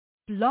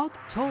Blog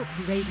Talk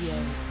Radio.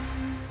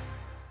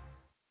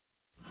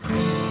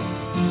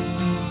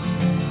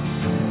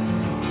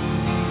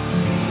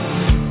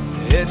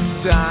 It's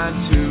time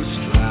to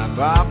strap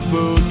our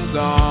boots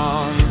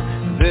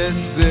on. This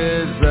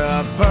is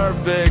a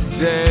perfect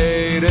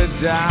day to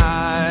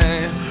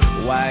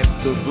die.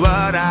 Wipe the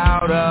blood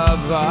out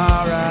of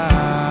our eyes.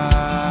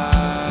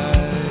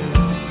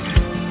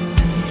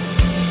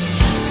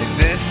 In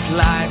this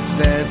life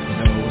there's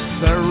no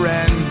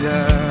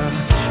surrender,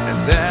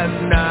 and there's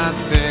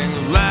nothing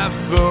left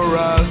for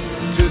us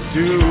to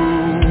do.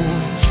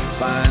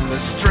 Find the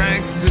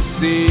strength to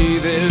see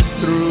this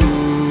through.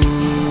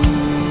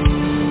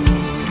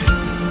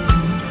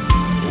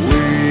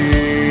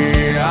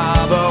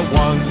 The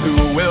ones who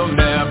will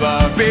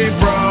never be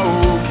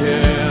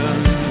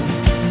broken.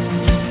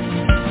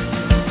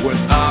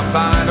 With our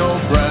final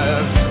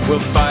breath,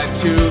 we'll fight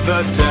to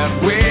the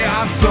death. We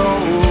are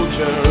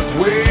soldiers,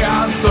 we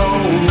are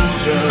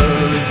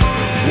soldiers.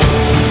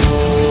 Whoa.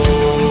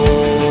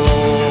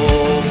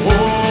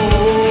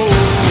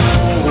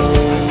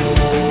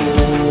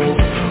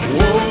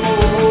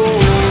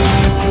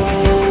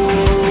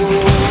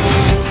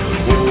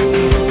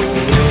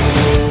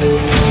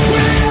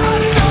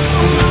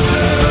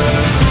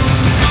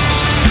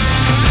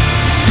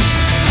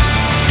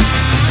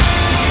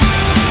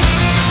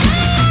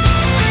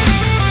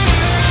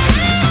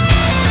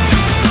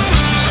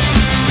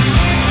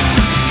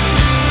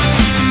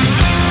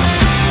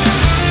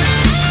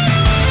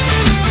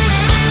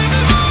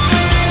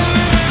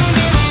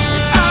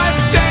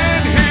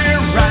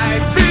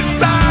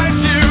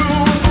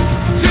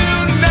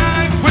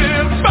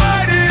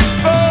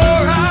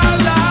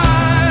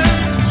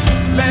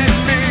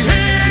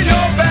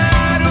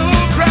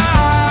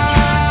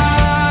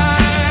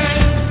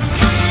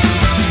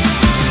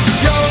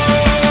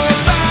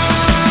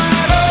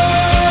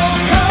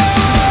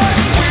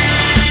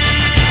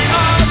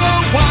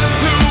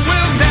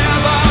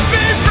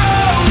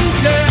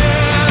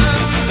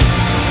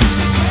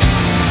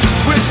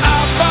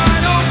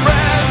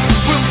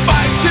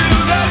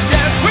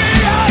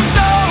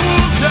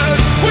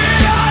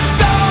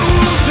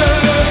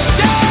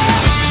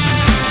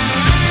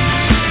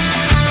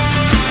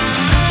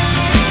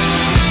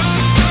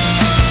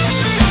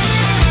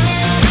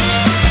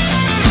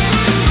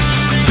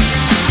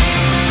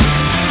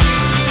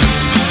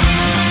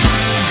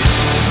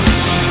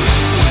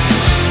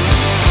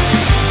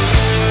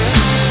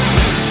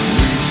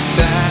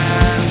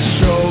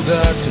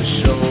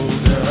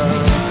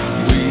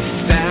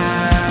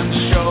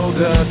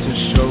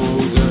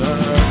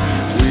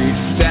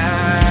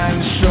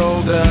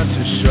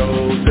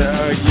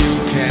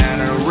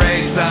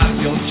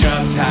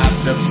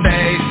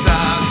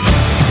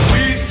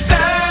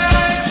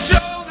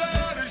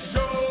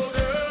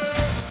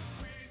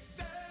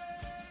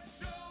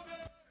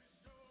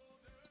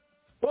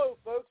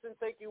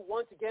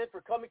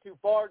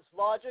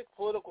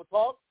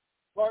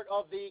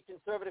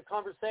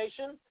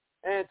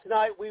 And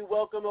tonight we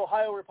welcome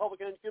Ohio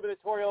Republican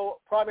Gubernatorial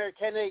primary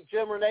candidate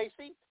Jim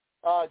Renacci.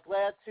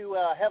 Glad to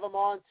have him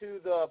on to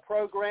the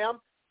program.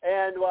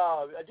 And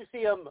I just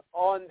see him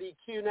on the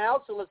queue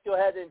now, so let's go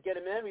ahead and get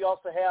him in. We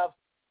also have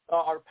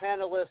our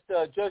panelist,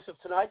 Joseph,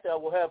 tonight.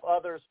 We'll have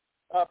others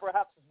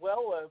perhaps as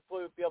well.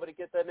 We'll be able to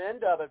get them in.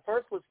 But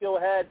first, let's go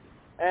ahead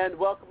and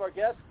welcome our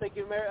guests. Thank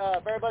you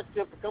very much,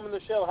 Jim, for coming to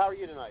the show. How are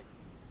you tonight?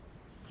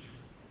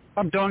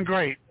 I'm doing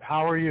great.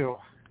 How are you?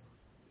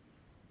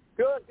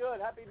 Good, good.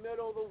 Happy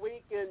middle of the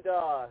week, and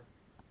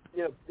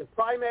the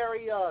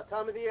primary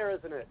time of the year,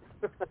 isn't it?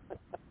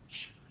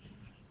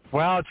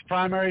 Well, it's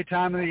primary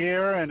time of the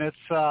year, and it's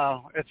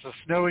a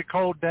snowy,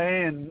 cold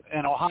day in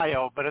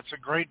Ohio, but it's a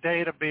great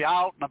day to be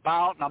out and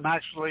about. And I'm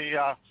actually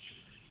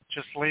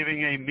just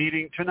leaving a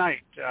meeting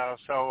tonight,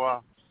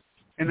 so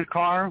in the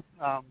car,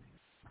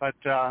 but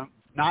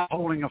not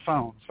holding a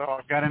phone. So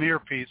I've got an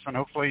earpiece, and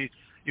hopefully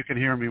you can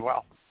hear me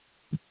well.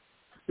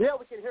 Yeah,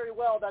 we can hear you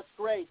well. That's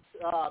great.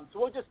 So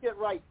we'll just get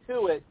right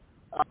to it.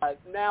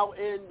 Now,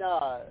 in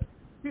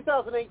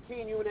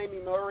 2018, you and Amy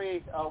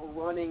Murray were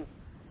running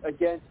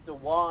against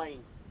DeWine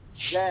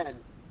then.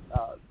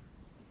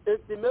 Is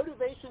the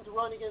motivation to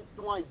run against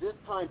DeWine this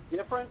time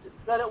different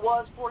than it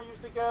was 4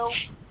 years ago?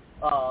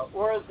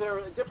 Or is there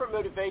a different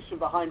motivation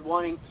behind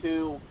wanting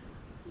to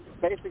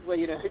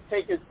basically,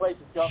 take his place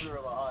as governor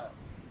of Ohio?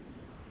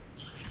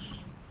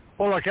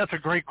 Well, look, that's a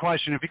great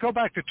question. If you go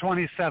back to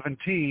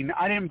 2017,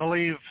 I didn't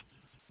believe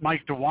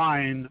Mike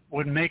DeWine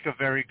would make a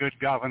very good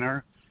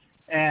governor.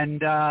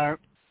 And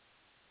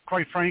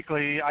quite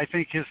frankly, I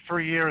think his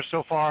 3 years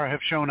so far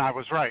have shown I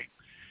was right.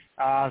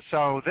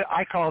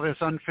 I call this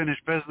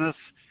unfinished business.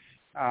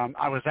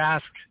 I was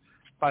asked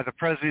by the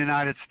President of the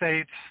United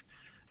States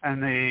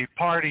and the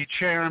party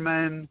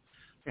chairman,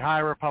 the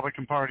Ohio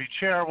Republican Party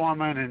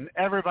chairwoman, and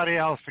everybody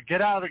else to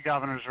get out of the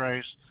governor's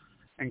race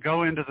and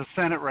go into the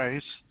Senate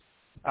race.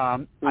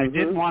 I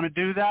didn't want to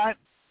do that,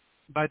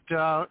 but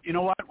you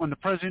know what? When the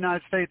President of the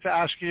United States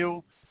asks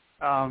you,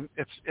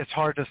 it's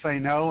hard to say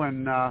no.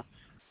 And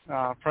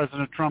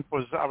President Trump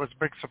I was a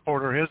big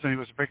supporter of his, and he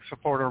was a big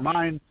supporter of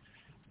mine.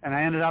 and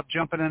I ended up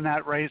jumping in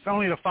that race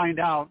only to find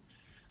out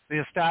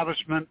the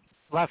establishment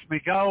let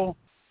me go.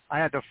 I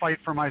had to fight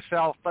for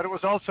myself, but it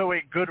was also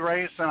a good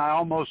race, and I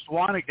almost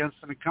won against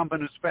an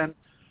incumbent who spent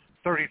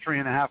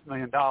 $33.5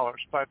 million.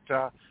 But,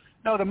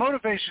 no, the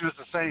motivation is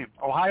the same.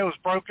 Ohio's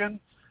broken.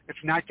 It's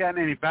not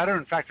getting any better.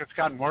 In fact, it's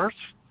gotten worse.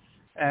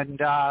 And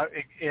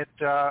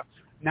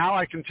now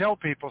I can tell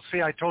people,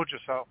 see, I told you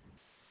so.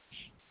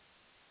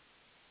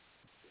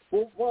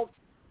 Well,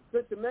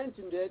 since you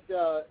mentioned it,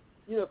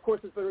 of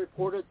course, it's been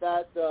reported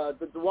that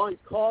the DeWine's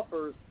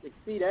coffers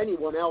exceed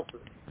anyone else's.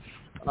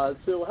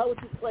 So how would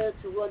you plan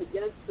to run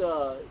against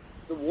the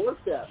war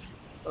chest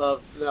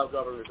of now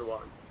Governor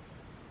DeWine?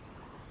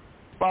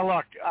 Well,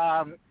 look,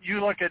 you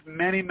look at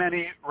many,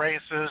 many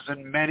races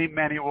and many,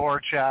 many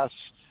war chests.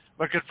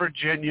 Look at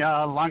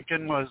Virginia.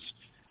 Lunkin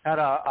had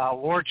a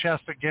war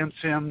chest against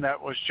him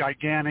that was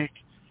gigantic.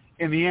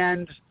 In the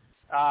end,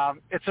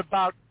 it's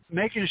about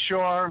making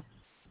sure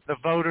the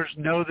voters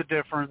know the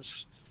difference.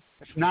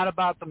 It's not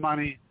about the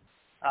money.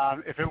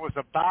 If it was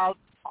about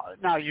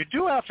 – now, you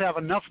do have to have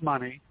enough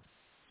money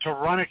to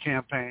run a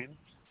campaign.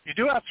 You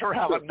do have to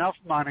have enough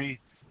money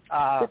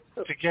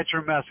to get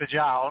your message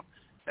out.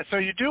 And so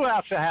you do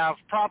have to have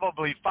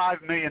probably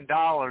 $5 million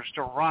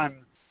to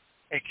run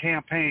a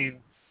campaign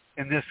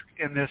in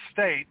this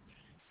state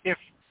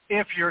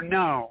if you're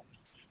known.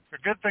 The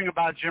good thing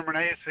about Jim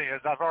Renacci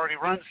is I've already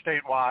run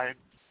statewide.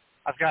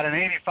 I've got an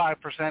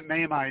 85%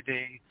 name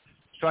ID,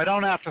 so I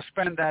don't have to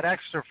spend that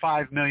extra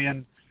 $5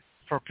 million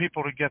for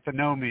people to get to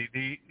know me.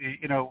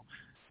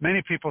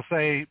 Many people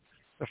say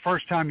the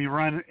first time you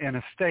run in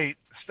a state,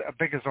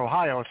 big as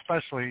Ohio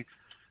especially,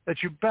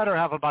 that you better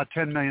have about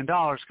 $10 million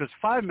because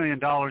 $5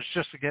 million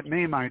just to get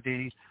name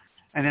ID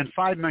and then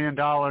 $5 million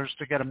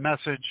to get a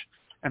message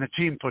and a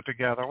team put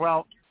together.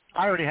 Well,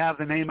 I already have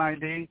the name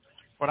ID.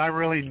 What I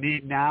really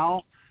need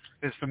now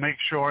is to make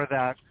sure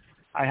that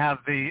I have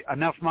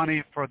enough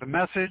money for the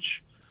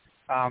message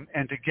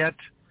and to get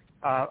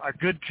a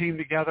good team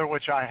together,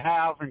 which I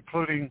have,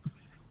 including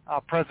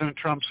President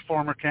Trump's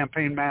former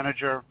campaign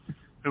manager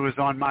who is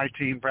on my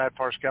team, Brad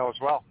Parscale, as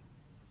well.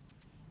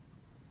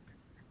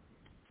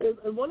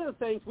 And one of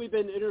the things we've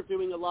been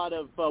interviewing a lot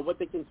of what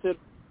they consider,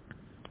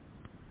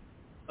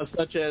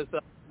 such as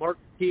Mark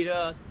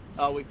Pita.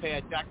 We've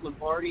had Jack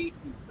Lombardi,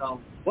 who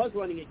was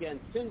running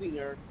against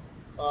Sindinger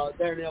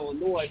there in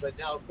Illinois, but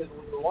now because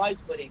of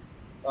wisely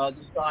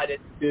decided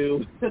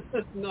to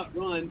not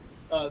run.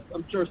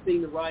 I'm sure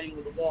seeing the writing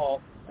on the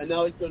wall, and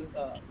now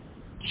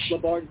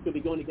Lombardi's going to be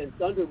going against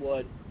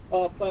Underwood.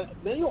 But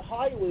many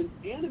Ohioans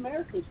and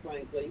Americans,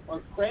 frankly,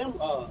 are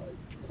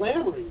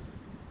clamoring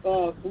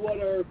for what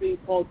are being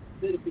called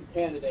citizen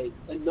candidates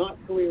and not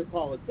career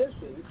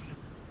politicians.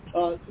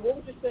 So what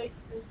would you say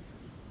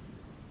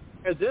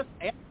is this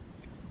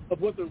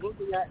of what they're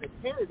looking at in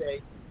a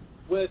candidate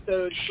with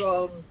those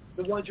from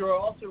the ones who are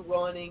also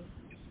running,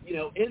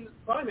 in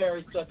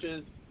primaries such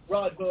as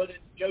Rod Hood and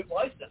Joe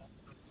Gleason?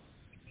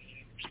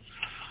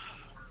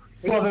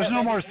 Well, there's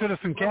no more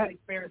citizen candidate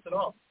at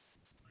all.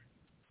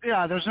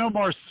 Yeah, there's no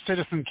more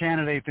citizen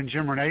candidate than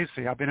Jim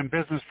Renacci. I've been in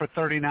business for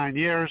 39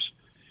 years,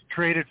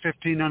 created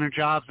 1,500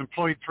 jobs,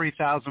 employed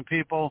 3,000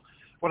 people.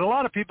 What a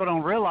lot of people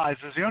don't realize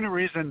is the only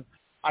reason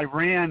I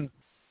ran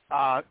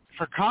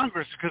for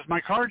Congress is because my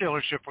car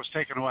dealership was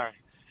taken away.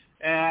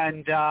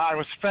 And I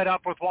was fed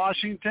up with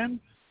Washington.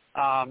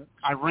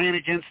 I ran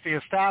against the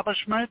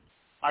establishment.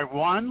 I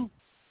won.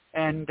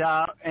 And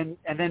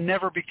then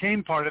never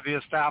became part of the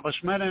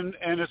establishment.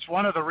 And it's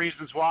one of the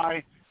reasons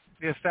why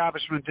the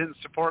establishment didn't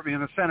support me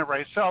in the Senate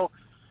race. So,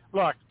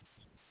 look,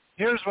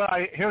 here's what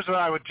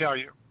I would tell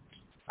you.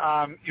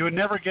 You would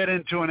never get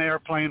into an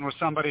airplane with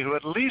somebody who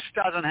at least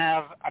doesn't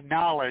have a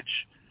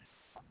knowledge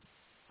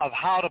of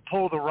how to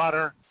pull the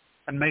rudder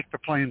and make the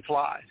plane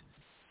fly.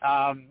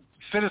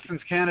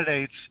 Citizens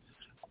candidates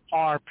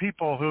are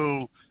people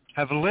who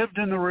have lived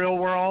in the real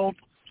world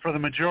for the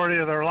majority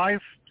of their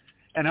life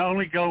and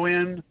only go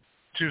in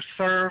to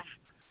serve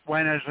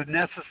when there's a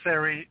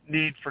necessary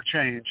need for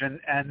change.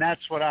 And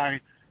that's what I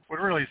would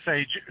really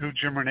say who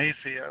Jim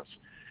Renacci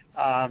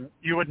is.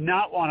 You would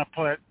not want to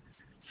put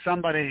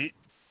somebody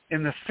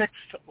in the sixth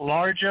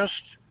largest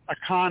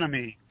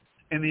economy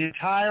in the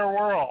entire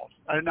world.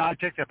 No, I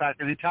take that back,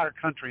 in the entire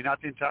country, not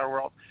the entire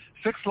world.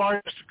 Sixth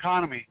largest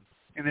economy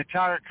in the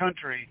entire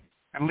country,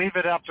 and leave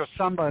it up to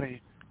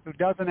somebody who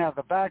doesn't have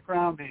the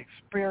background, the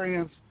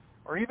experience,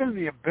 or even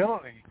the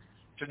ability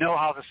to know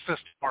how the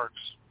system works.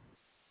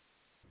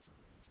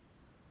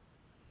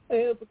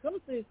 And because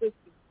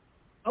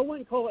I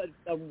wouldn't call it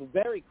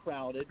very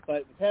crowded,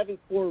 but having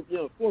four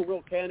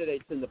real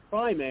candidates in the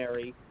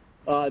primary,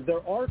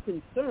 there are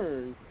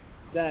concerns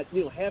that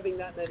having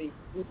that many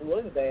people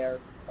in there,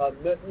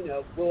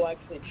 will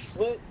actually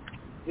split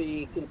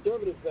the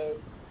conservative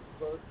vote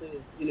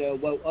versus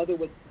what other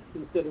would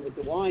consider with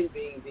DeWine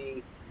being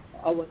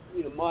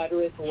the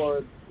moderate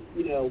or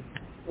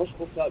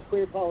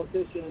career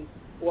politician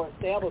or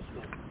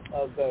establishment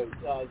of votes.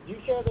 Do you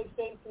share those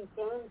same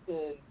concerns,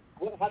 and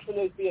how can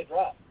those be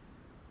addressed?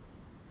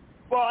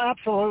 Well,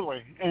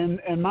 absolutely,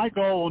 and my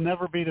goal will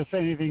never be to say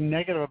anything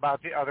negative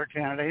about the other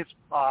candidates.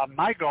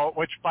 My goal,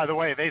 which by the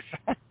way, they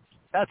said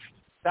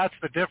that's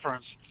the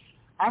difference.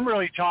 I'm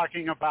really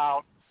talking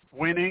about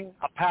winning,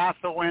 a path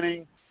to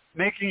winning,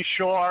 making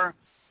sure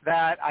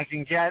that I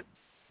can get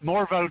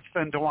more votes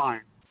than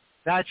DeWine.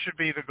 That should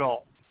be the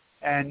goal.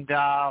 And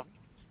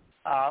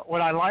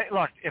what I like,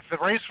 look, if the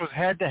race was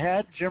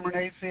head-to-head, Jim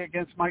Renacci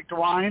against Mike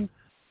DeWine,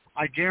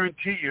 I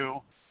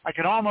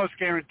could almost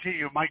guarantee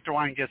you Mike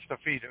DeWine gets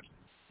defeated.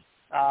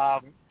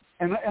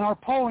 And our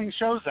polling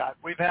shows that.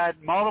 We've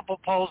had multiple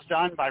polls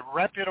done by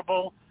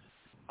reputable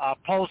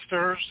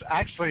pollsters.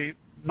 Actually,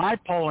 my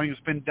polling has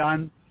been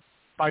done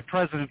by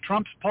President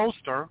Trump's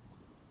pollster,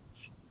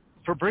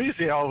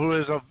 Fabrizio, who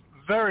is a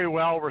very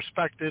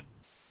well-respected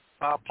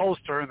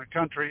pollster in the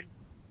country.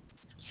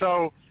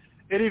 So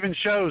it even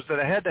shows that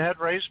a head-to-head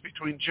race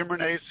between Jim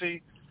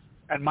Renacci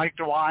and Mike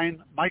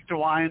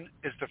DeWine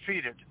is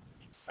defeated.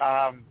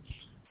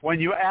 When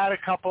you add a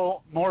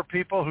couple more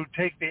people who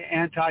take the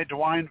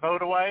anti-DeWine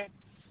vote away,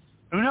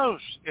 who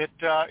knows? It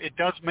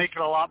does make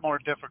it a lot more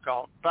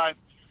difficult. But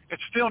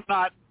it's still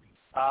not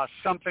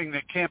something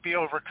that can't be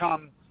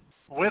overcome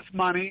with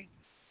money,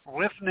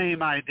 with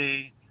name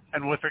ID,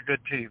 and with a good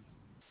team.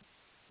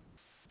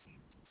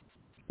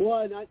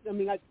 Well, and I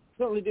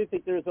certainly do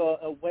think there's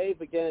a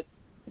wave against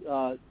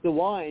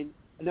DeWine,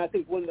 and I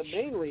think one of the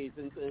main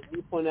reasons, and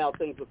you point out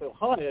things with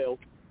Ohio,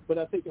 but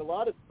I think a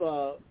lot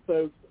of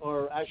folks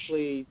are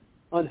actually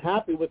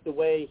unhappy with the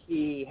way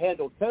he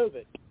handled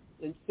COVID.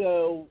 And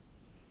so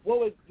what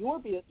would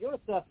your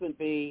assessment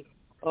be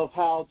of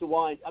how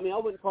DeWine, I mean, I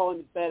wouldn't call him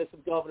as bad as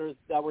some governors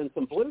that were in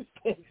some blue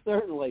states,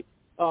 certainly,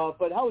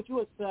 but how would you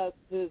assess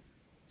his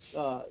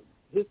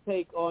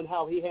take on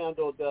how he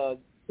handled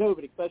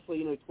COVID,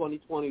 especially,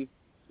 2020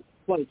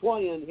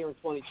 and here in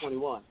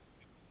 2021?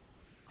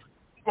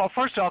 Well,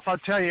 first off, I'll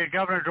tell you,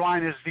 Governor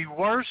DeWine is the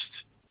worst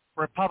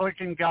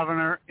Republican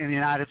governor in the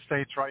United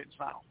States right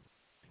now.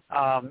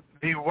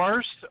 The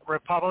worst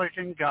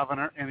Republican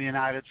governor in the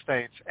United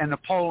States, and the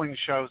polling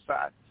shows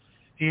that.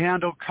 He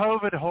handled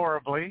COVID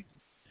horribly.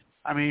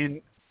 I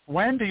mean,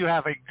 when do you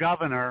have a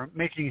governor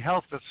making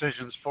health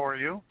decisions for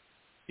you?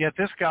 Yet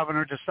this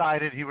governor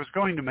decided he was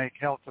going to make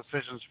health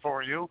decisions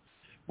for you.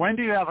 When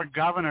do you have a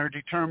governor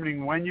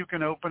determining when you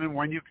can open and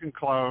when you can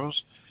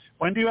close?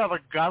 When do you have a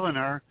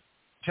governor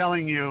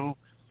telling you,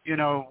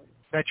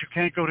 that you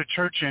can't go to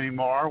church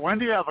anymore? When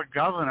do you have a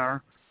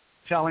governor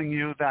telling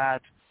you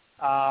that,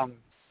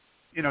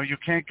 you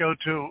can't go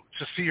to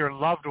see your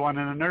loved one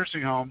in a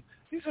nursing home?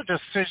 These are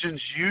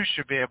decisions you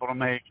should be able to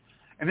make.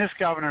 And this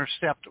governor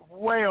stepped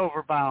way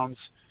over bounds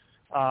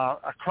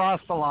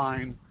across the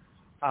line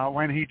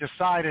when he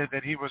decided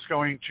that he was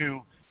going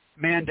to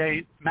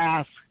mandate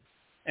masks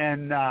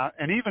and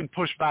even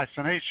push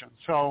vaccination.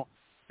 So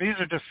these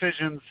are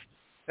decisions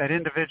that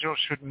individuals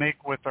should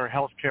make with their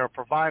health care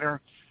provider.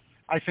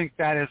 I think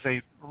that is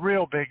a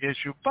real big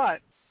issue. But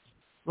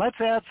let's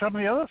add some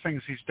of the other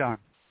things he's done.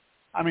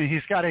 I mean,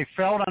 he's got a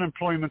failed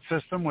unemployment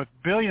system with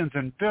billions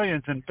and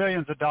billions and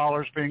billions of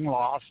dollars being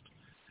lost.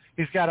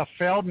 He's got a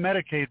failed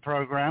Medicaid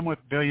program with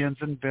billions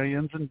and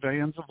billions and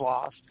billions of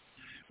loss.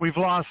 We've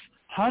lost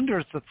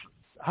hundreds of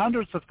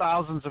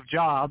thousands of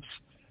jobs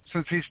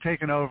since he's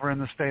taken over in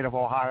the state of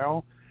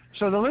Ohio.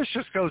 So the list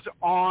just goes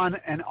on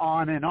and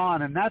on and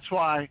on, and that's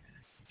why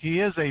he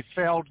is a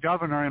failed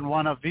governor and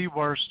one of the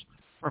worst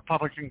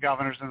Republican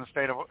governors in the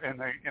state of in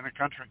the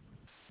country.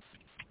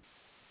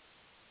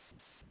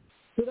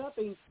 So that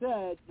being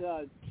said,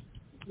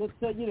 let's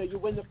say you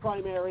win the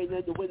primary and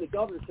then you win the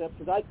governorship,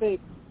 because I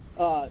think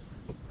I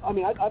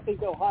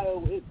think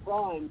Ohio is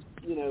primed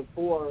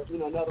for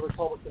another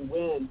Republican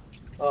win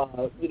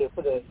for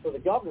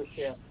the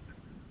governorship.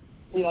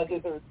 I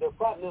think they're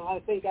primed. Now, I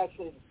think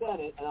actually the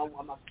Senate, and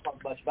I'm not talking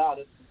much about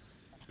it,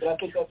 but I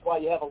think that's why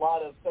you have a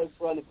lot of folks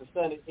running for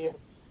Senate here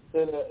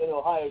in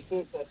Ohio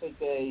too. So I think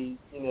they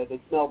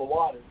smell the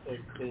water, so to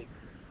speak.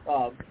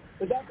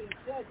 But that being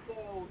said,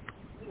 so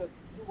if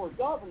you were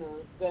governor,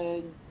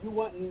 then you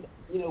wouldn't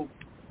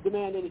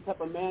demand any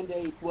type of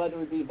mandate,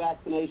 whether it be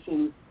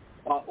vaccination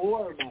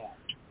or mask.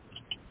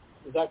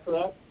 Is that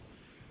correct?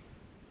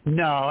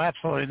 No,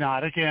 absolutely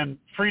not. Again,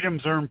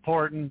 freedoms are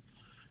important.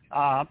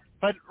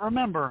 But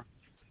remember,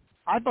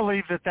 I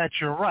believe that that's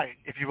your right.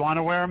 If you want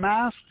to wear a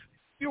mask,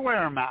 you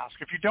wear a mask.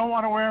 If you don't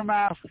want to wear a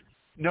mask,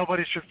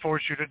 nobody should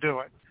force you to do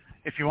it.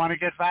 If you want to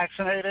get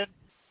vaccinated,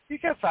 you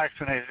get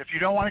vaccinated. If you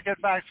don't want to get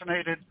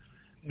vaccinated,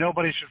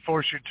 nobody should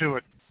force you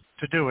to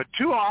do it.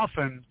 Too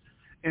often,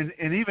 and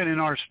even in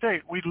our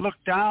state, we look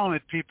down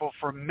at people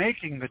for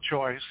making the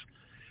choice.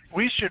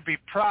 We should be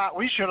proud.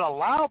 We should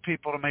allow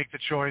people to make the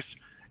choice.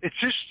 It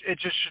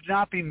just should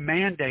not be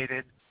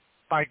mandated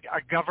by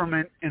a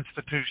government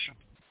institution.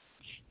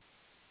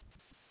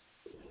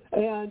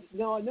 And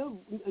now I know,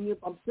 and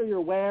I'm sure you're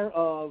aware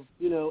of,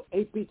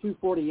 AB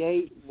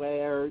 248,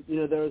 where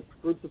there's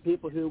groups of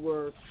people who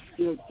were,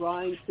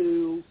 trying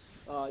to,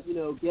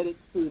 get it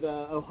through the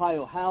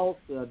Ohio House.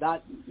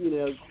 That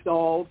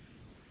stalled.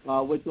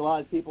 which a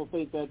lot of people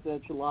think that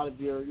that's a lot of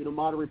your,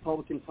 modern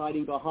Republicans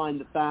hiding behind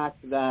the fact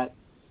that,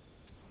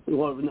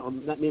 well,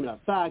 maybe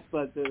not fact,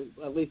 but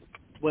at least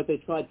what they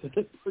tried to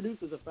produce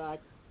as a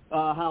fact,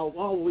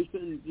 we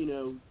shouldn't,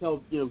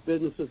 tell,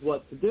 businesses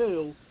what to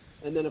do.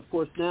 And then, of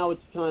course, now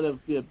it's kind of,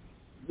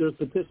 there's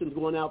petitions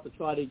going out to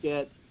try to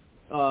get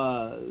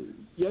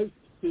Yost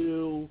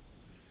to,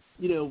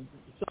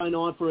 sign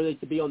on for it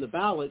to be on the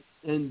ballot.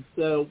 And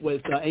so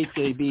with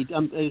HJB,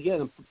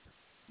 again,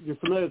 you're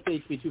familiar with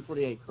HB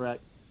 248,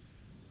 correct?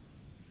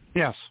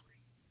 Yes.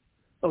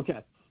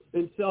 Okay.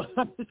 And so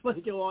I just want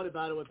to go on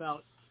about it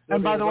without.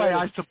 And by the way,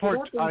 I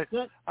support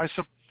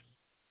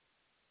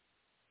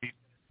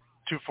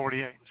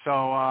 248. So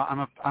I'm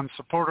a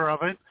supporter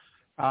of it.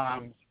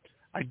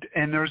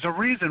 And there's a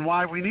reason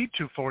why we need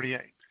 248.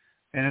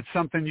 And it's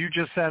something you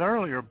just said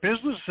earlier.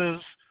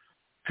 Businesses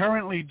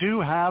currently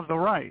do have the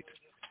right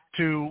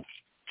to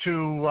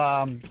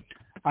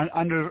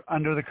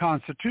under the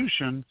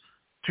Constitution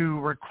to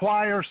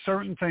require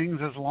certain things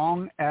as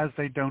long as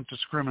they don't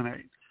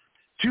discriminate.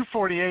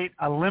 248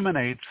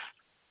 eliminates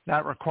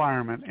that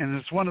requirement, and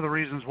it's one of the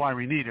reasons why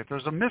we need it.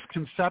 There's a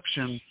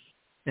misconception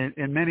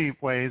in many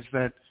ways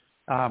that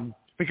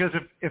because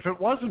if it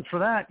wasn't for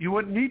that, you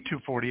wouldn't need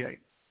 248.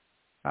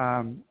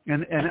 And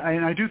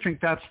I do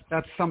think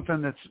that's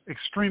something that's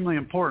extremely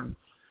important.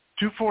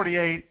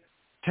 248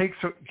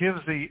 gives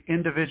the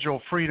individual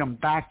freedom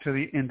back to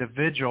the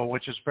individual,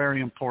 which is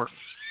very important.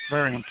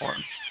 Very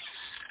important.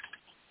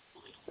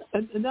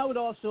 And that would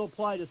also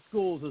apply to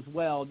schools as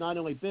well, not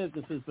only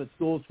businesses, but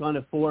schools trying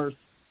to force,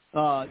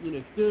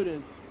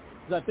 students.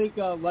 Because I think,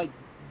 like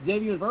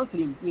Xavier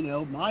University,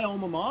 my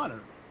alma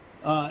mater,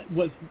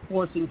 was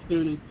forcing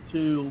students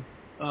to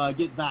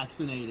get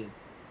vaccinated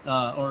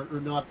or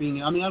not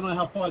being. I mean, I don't know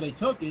how far they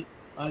took it,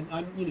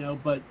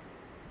 but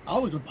I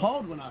was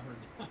appalled when I heard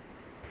that.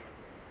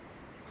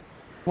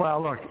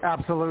 Well, look,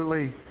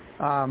 absolutely.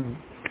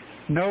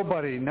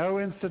 Nobody, no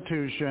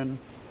institution,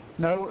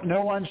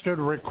 no one should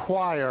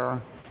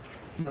require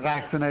the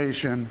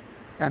vaccination,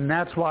 and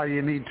that's why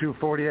you need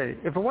 248.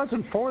 If it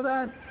wasn't for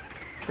that,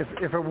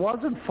 if it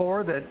wasn't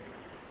for that,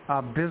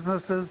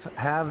 businesses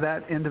have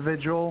that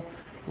individual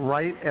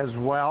right as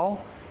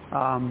well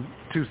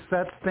to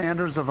set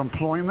standards of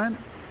employment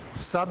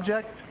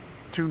subject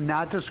to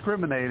not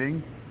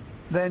discriminating,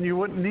 then you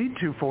wouldn't need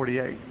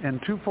 248. And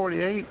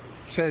 248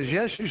 says,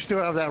 yes, you still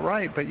have that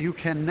right, but you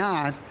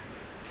cannot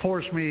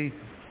force me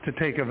to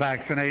take a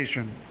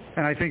vaccination.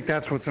 And I think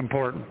that's what's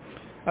important.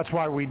 That's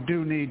why we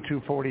do need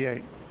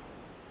 248.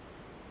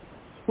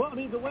 Well, I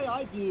mean, the way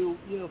I view,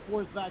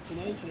 forced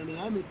vaccination, I mean,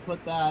 I would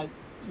put that,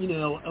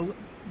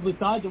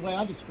 besides the way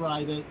I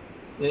describe it,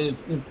 is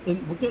and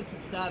we'll get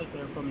some static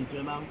there from you,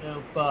 Jim. I don't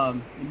know if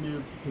you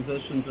moved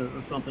positions or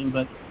something,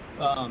 but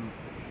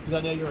because I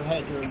know your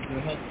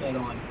headset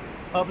on.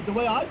 But the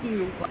way I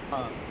do,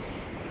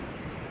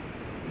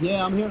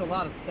 I'm hearing a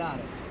lot of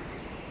static.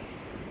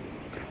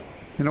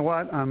 You know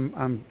what?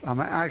 I'm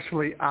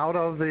actually out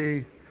of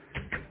the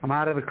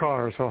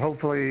car, so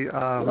hopefully,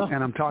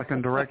 and I'm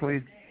talking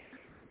directly.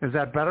 Is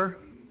that better?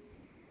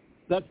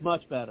 That's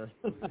much better.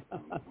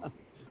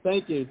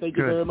 Thank you. Thank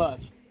you very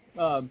much.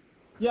 I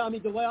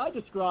mean, the way I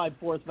describe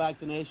forced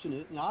vaccination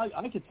is,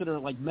 I consider it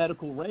like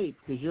medical rape,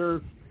 because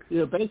you're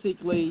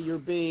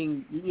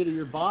being,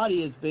 your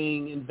body is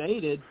being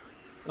invaded,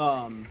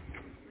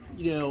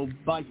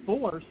 by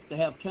force to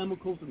have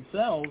chemicals and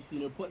cells,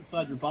 put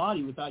inside your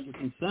body without your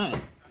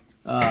consent.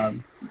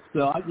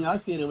 So I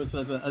see it as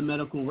a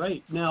medical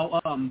rape. Now,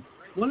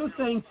 one of the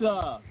things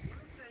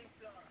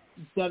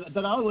that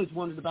I always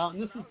wondered about,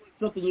 and this is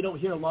something you don't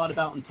hear a lot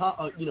about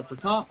for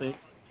topics.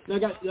 And I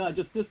got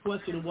just this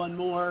question and one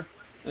more,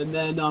 and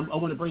then I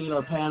want to bring in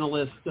our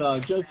panelist,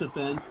 Joseph,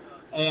 in.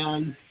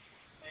 And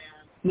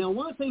now,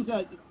 one of the things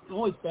that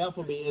always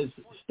baffled me is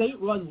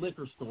state-run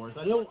liquor stores.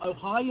 I know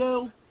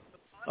Ohio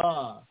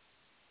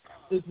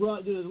is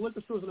run. The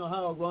liquor stores in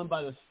Ohio are run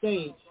by the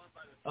state,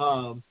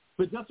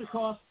 but just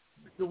across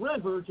the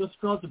river, just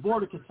across the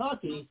border of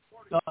Kentucky,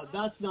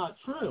 that's not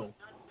true.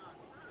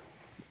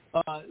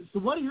 So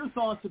what are your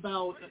thoughts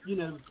about,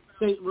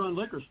 state-run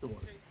liquor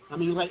stores? I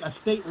mean, like a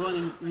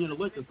state-running,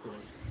 liquor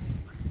stores.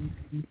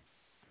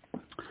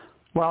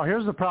 Well,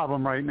 here's the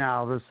problem right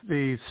now.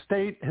 The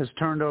state has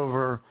turned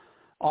over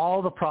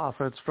all the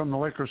profits from the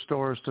liquor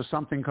stores to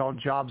something called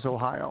Jobs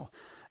Ohio.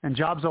 And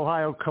Jobs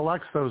Ohio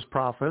collects those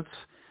profits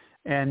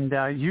and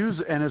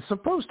is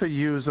supposed to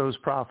use those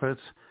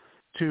profits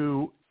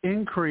to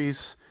increase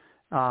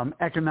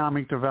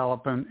economic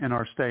development in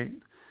our state.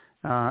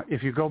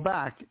 If you go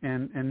back,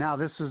 and now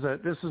this is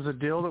a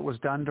deal that was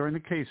done during the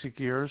Kasich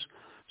years,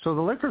 so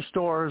the liquor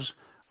stores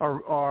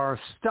are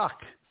stuck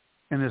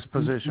in this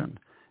position.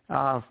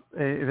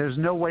 There's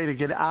no way to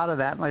get out of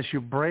that unless you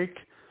break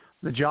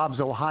the Jobs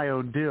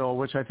Ohio deal,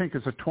 which I think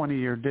is a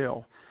 20-year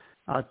deal.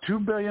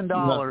 $2 billion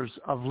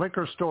of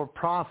liquor store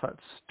profits,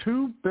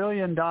 $2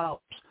 billion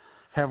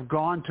have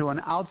gone to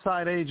an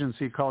outside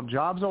agency called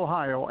Jobs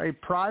Ohio, a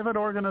private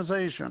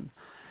organization,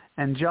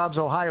 and Jobs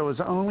Ohio has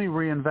only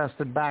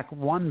reinvested back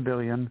 $1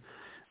 billion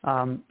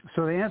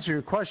So the answer to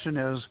your question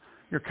is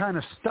you're kind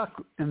of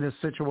stuck in this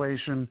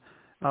situation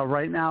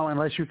right now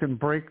unless you can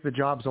break the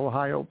Jobs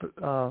Ohio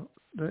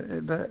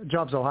the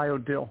Jobs Ohio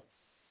deal.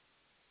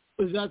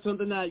 Is that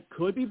something that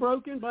could be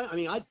broken? I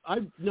mean, I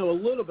know a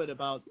little bit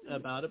about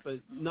it, but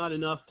not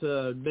enough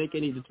to make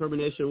any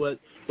determination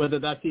whether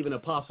that's even a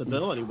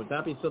possibility. Would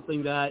that be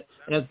something that,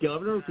 as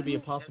governor, could be a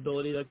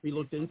possibility that could be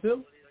looked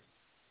into?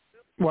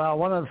 Well,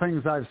 one of the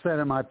things I've said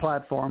in my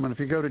platform, and if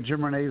you go to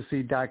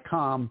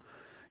jimrenacci.com,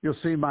 you'll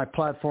see my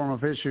platform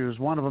of issues.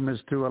 One of them is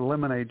to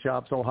eliminate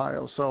Jobs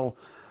Ohio. So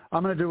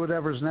I'm going to do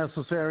whatever's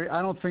necessary.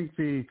 I don't think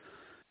the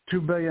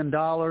 $2 billion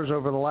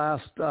over the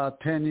last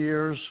 10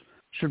 years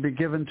should be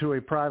given to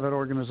a private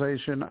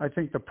organization. I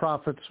think the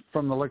profits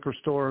from the liquor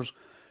stores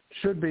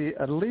should be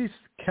at least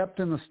kept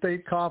in the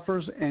state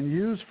coffers and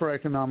used for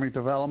economic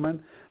development.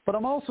 But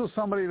I'm also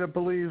somebody that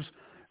believes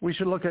we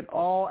should look at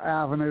all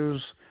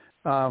avenues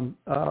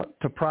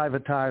to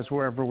privatize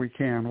wherever we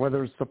can,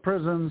 whether it's the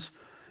prisons,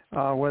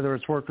 whether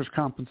it's workers'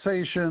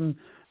 compensation.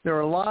 There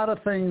are a lot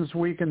of things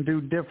we can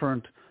do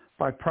different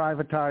by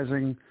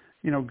privatizing,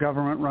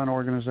 government-run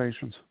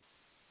organizations.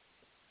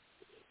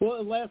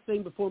 Well, the last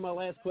thing before my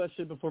last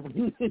question, before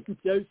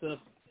Joseph,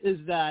 is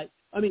that,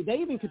 they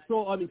even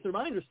control, through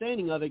my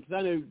understanding of it, because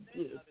I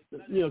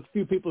know, a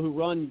few people who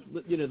run,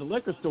 the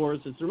liquor stores,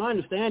 it's through my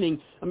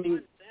understanding,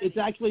 it's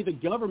actually the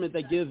government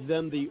that gives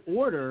them the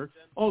order,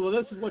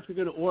 this is what you're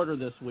going to order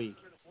this week.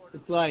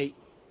 It's like,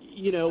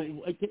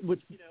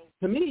 which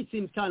to me it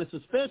seems kind of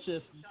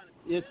suspicious.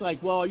 It's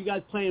like, well, are you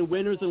guys playing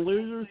winners and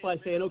losers by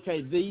saying,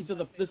 okay, this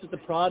is the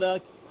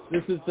product,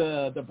 this is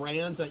the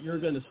brands that you're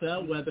going to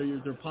sell, whether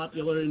they're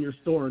popular in your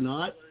store or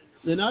not.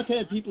 And I've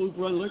had people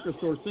who run liquor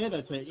stores say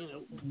that,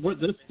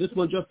 this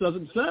one just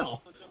doesn't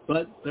sell.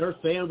 But they're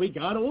saying we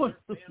got to order.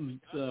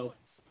 So.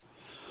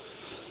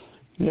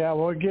 Yeah,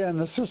 well, again,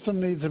 the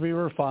system needs to be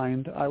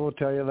refined. I will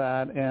tell you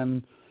that.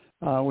 And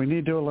we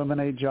need to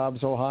eliminate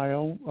Jobs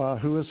Ohio,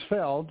 who has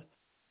failed.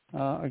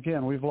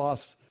 Again, we've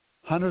lost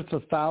hundreds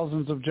of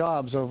thousands of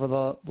jobs over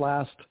the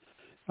last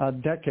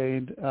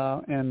decade,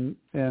 and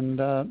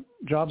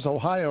Jobs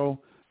Ohio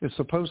is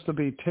supposed to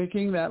be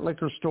taking that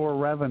liquor store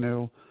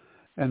revenue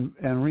and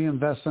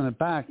reinvesting it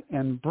back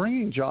and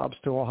bringing jobs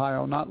to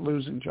Ohio, not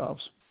losing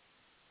jobs.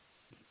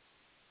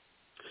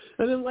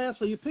 And then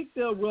lastly, you picked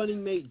the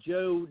running mate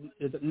Joe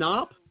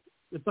Knopp,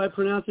 if I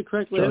pronounce it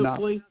correctly, Joe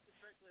hopefully.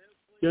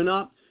 Joe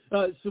Knopp.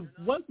 So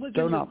what was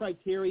Joe your Knopp.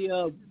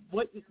 criteria?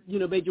 What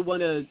made you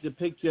want to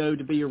pick Joe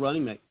to be your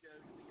running mate?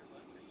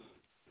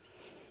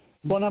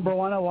 Well, number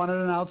one, I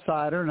wanted an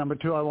outsider. Number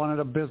two, I wanted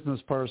a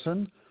business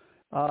person.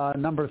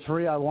 Number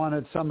three, I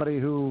wanted somebody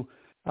who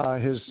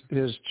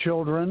his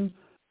children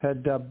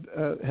had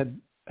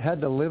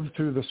to live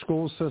through the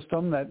school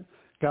system that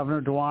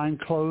Governor DeWine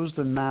closed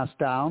and masked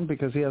down,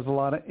 because he has a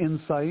lot of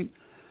insight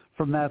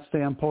from that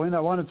standpoint. I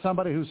wanted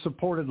somebody who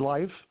supported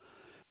life,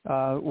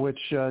 which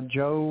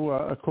Joe,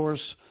 of course,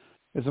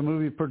 is a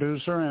movie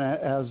producer and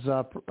has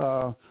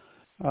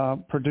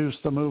produced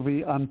the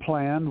movie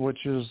Unplanned,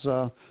 which is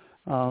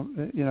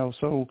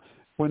so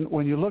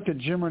when you look at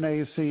Jim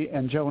Renacci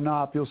and Joe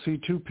Knopp, you'll see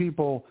two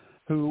people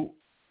who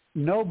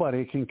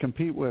nobody can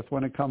compete with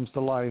when it comes to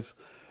life.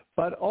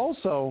 But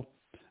also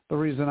the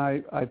reason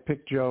I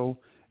picked Joe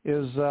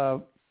is,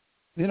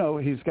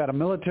 he's got a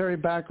military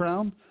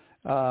background.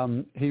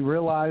 He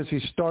realized he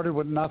started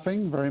with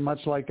nothing, very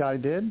much like I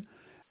did.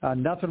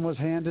 Nothing was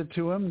handed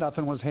to him.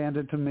 Nothing was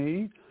handed to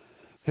me.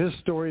 His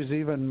story is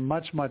even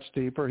much, much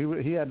deeper.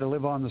 He had to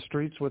live on the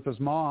streets with his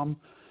mom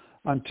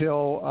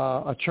until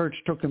a church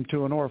took him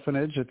to an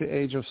orphanage at the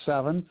age of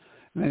 7. And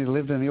then he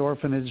lived in the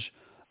orphanage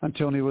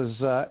until he was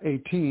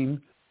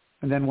 18,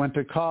 and then went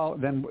to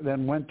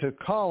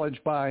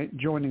college by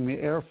joining the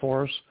Air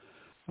Force.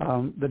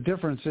 The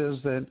difference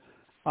is that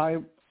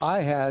I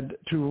had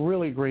two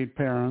really great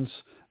parents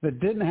that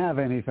didn't have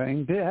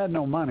anything. They had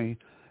no money,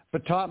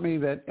 but taught me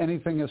that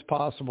anything is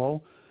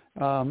possible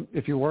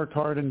if you work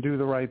hard and do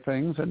the right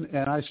things. And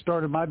I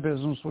started my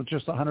business with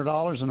just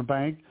 $100 in the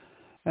bank,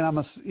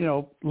 and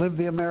live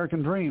the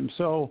American dream.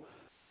 So,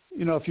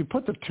 if you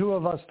put the two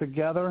of us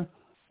together,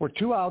 we're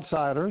two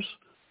outsiders.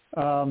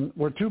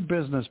 We're two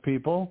business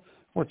people.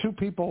 We're two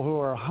people who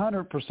are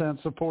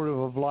 100% supportive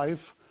of life.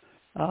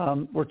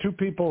 We're two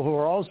people who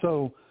are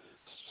also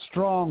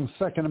strong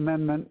Second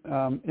Amendment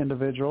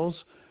individuals,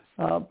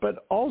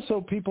 but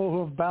also people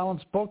who have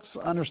balanced books,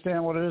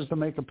 understand what it is to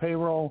make a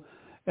payroll,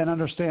 and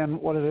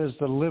understand what it is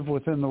to live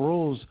within the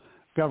rules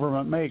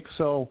government makes.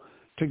 So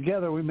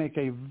together we make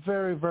a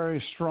very,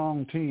 very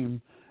strong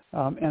team,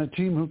 and a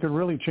team who can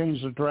really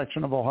change the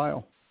direction of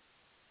Ohio.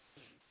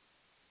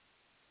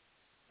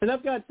 And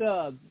I've got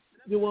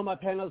one of my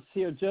panelists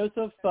here,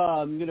 Joseph.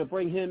 I'm going to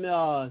bring him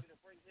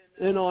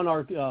in on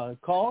our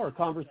call or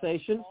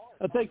conversation.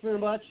 Thank you very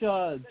much,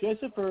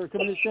 Joseph, for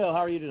coming to the show.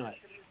 How are you tonight?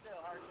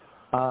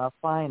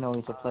 Fine.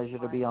 Always a pleasure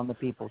to be on the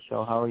People's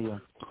Show. How are you?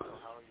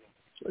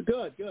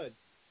 Good, good.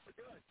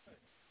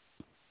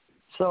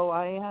 So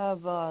I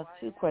have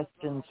two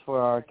questions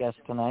for our guest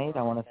tonight.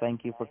 I want to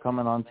thank you for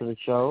coming on to the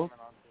show.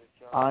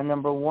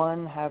 Number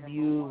one, have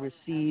you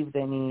received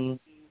any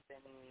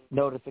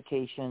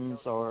notifications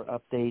or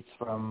updates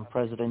from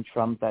President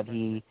Trump that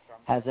he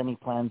has any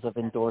plans of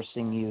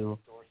endorsing you,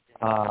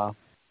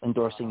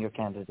 endorsing your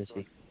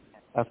candidacy?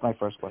 That's my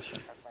first question.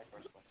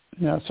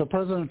 Yeah, so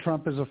President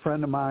Trump is a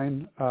friend of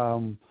mine.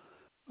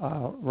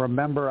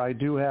 Remember, I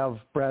do have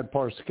Brad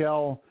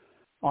Parscale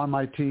on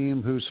my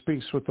team who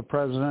speaks with the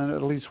president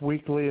at least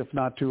weekly, if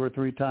not 2 or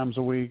 3 times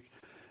a week.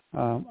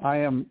 I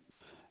am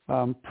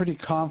pretty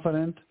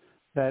confident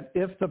that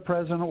if the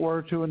president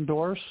were to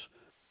endorse,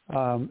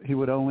 he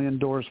would only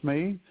endorse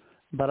me.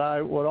 But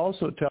I would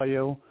also tell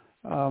you,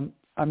 I'm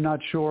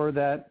not sure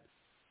that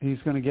he's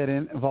going to get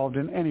involved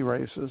in any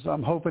races.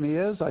 I'm hoping he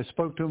is. I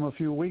spoke to him a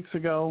few weeks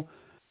ago.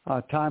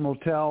 Time will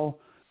tell.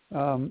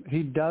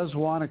 He does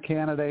want a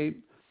candidate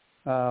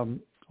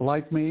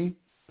like me.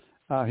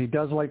 He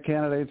does like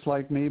candidates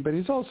like me, but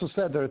he's also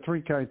said there are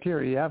 3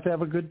 criteria. You have to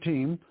have a good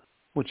team,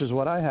 which is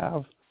what I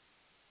have.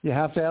 You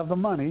have to have the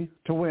money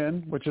to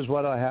win, which is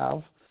what I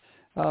have.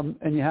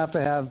 And you have to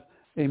have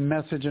a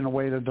message and a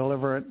way to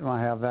deliver it, and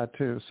I have that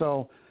too.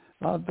 So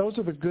those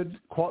are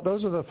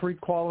the 3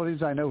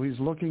 qualities I know he's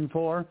looking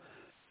for.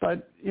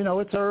 But,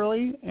 it's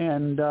early,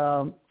 and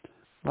as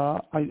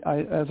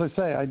I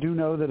say, I do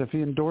know that if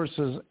he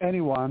endorses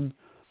anyone,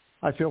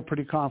 I feel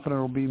pretty confident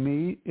it will be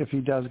me if he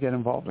does get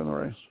involved in the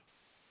race.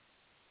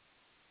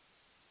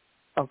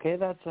 Okay,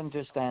 that's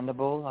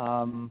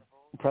understandable.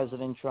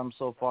 President Trump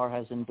so far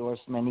has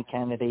endorsed many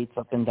candidates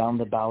up and down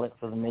the ballot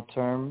for the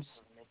midterms,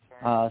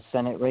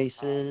 Senate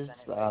races,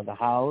 the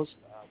House,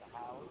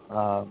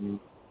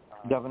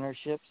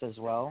 governorships as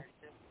well.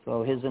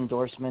 So his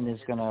endorsement is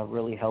going to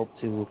really help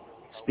to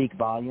speak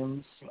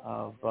volumes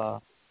of,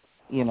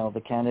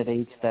 the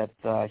candidates that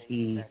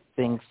he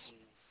thinks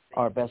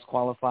are best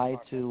qualified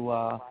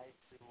to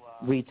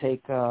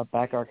retake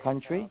back our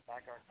country.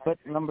 But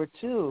number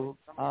 2,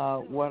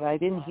 what I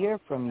didn't hear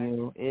from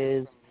you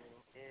is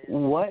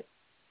what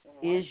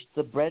is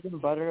the bread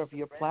and butter of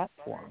your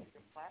platform?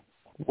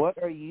 What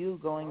are you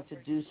going to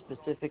do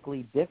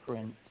specifically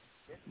different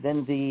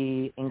than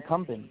the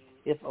incumbent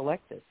if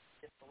elected?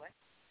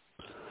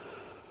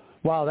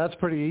 Wow, that's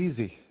pretty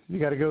easy. You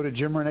got to go to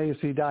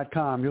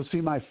JimRenacci.com. You'll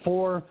see my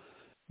 4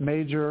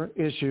 major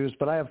issues,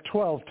 but I have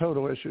 12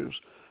 total issues.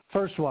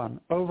 First one,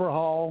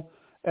 overhaul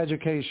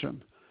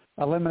education.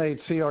 Eliminate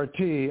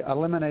CRT,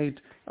 eliminate,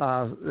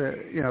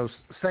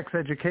 sex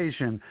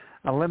education,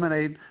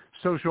 eliminate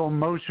social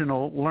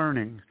emotional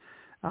learning,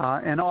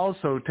 and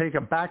also take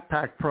a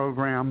backpack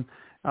program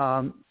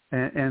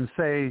and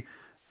say,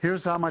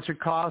 here's how much it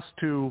costs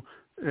to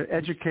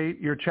educate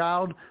your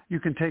child. You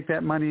can take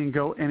that money and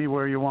go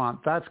anywhere you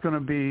want. That's going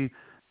to be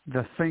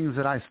the things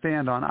that I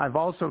stand on. I've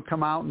also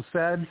come out and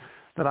said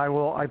that I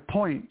will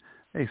appoint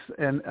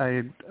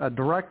a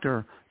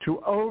director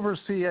to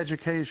oversee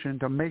education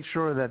to make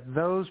sure that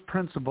those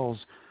principles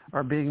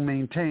are being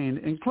maintained,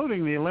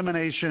 including the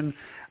elimination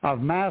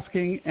of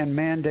masking and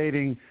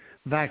mandating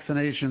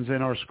vaccinations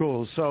in our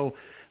schools. So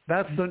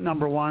that's the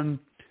number 1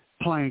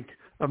 plank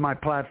of my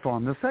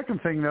platform. The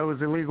second thing, though,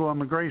 is illegal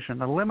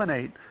immigration.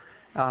 Eliminate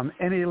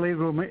any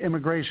illegal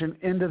immigration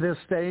into this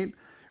state.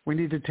 We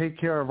need to take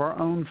care of our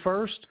own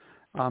first.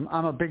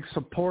 I'm a big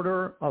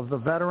supporter of the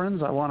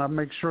veterans. I want to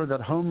make sure that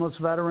homeless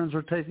veterans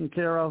are taken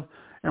care of,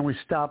 and we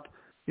stop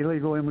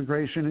illegal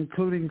immigration,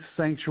 including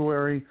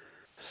sanctuary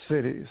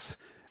cities.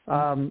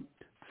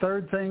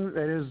 Third thing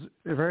that is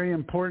very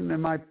important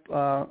in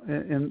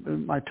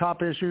my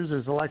top issues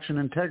is election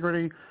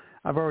integrity.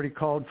 I've already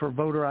called for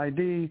voter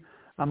ID.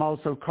 I'm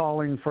also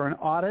calling for an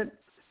audit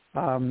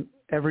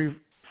every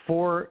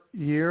 4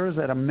 years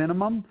at a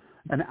minimum,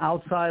 an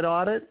outside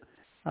audit.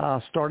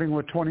 Starting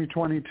with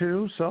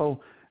 2022.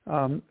 So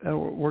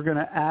we're going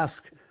to ask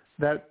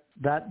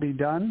that be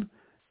done.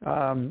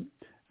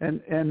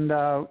 And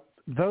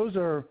those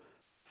are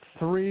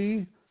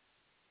 3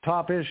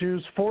 top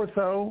issues. 4th,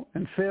 though,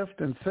 and 5th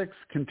and 6th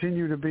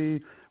continue to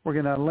be, we're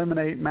going to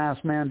eliminate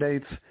mask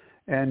mandates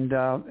and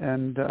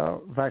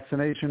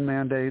vaccination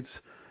mandates.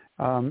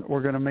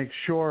 We're going to make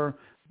sure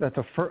that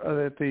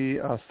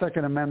the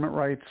Second Amendment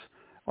rights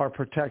are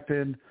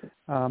protected.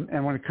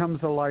 And when it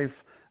comes to life,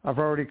 I've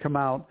already come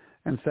out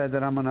and said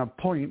that I'm going to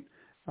appoint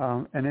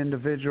an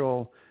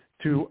individual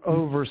to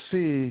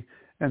oversee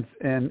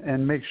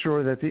and make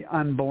sure that the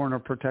unborn are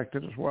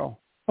protected as well.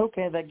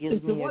 Okay, that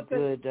gives me a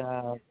good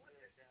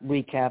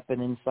recap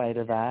and insight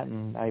of that,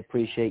 and I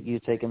appreciate you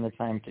taking the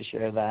time to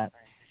share that.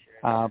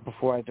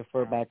 Before I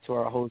defer back to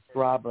our host,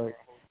 Robert,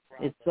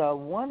 it's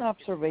one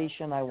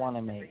observation I want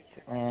to make,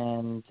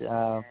 and,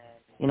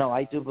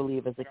 I do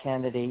believe as a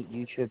candidate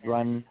you should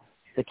run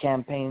the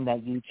campaign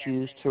that you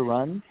choose to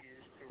run.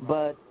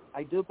 But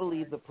I do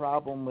believe the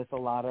problem with a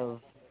lot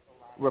of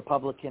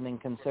Republican and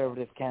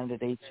conservative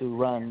candidates who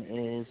run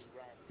is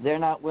they're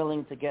not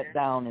willing to get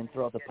down and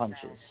throw the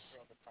punches.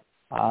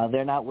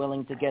 They're not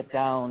willing to get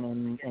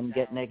down and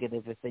get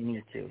negative if they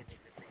need to.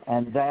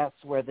 And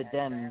that's where the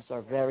Dems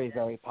are very,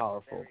 very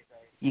powerful.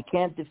 You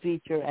can't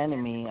defeat your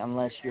enemy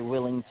unless you're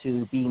willing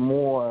to be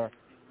more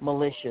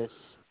malicious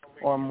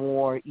or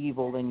more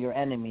evil than your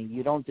enemy.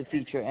 You don't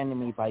defeat your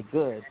enemy by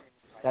good.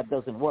 That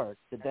doesn't work.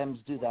 The Dems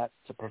do that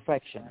to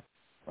perfection.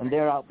 When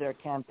they're out there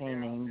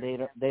campaigning,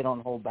 they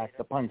don't hold back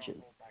the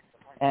punches.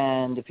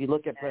 And if you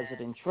look at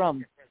President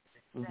Trump,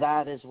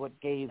 that is what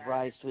gave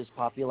rise to his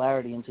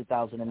popularity in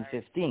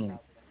 2015.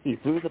 He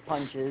threw the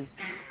punches,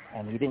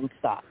 and he didn't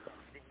stop.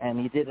 And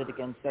he did it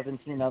against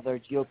 17 other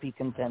GOP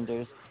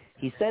contenders.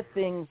 He said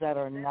things that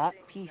are not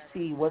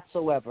PC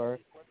whatsoever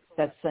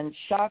that sent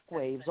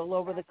shockwaves all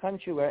over the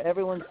country where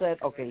everyone said,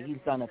 okay, he's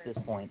done at this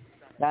point.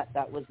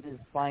 That was his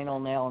final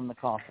nail in the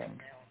coffin.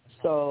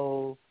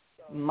 So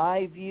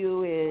my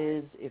view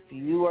is if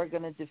you are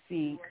going to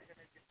defeat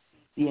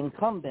the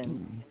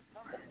incumbent,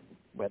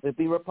 whether it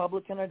be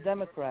Republican or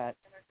Democrat,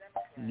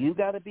 you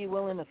got to be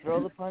willing to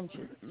throw the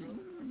punches.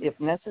 If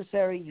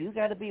necessary, you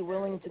got to be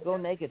willing to go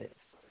negative.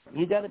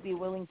 You got to be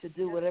willing to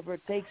do whatever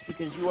it takes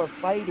because you are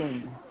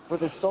fighting for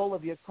the soul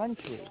of your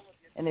country.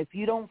 And if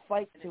you don't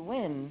fight to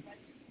win,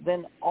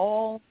 then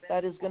all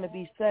that is going to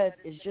be said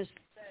is just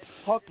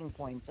talking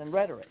points and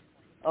rhetoric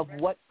of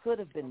what could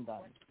have been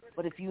done.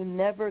 But if you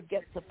never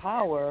get to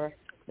power,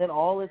 then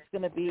all it's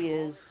going to be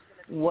is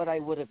what I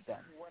would have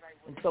done.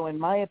 And so in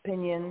my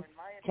opinion,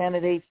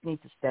 candidates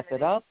need to step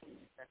it up.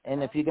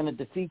 And if you're going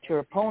to defeat your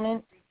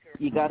opponent,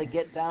 you got to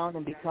get down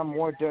and become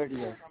more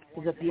dirtier.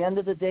 Because at the end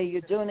of the day,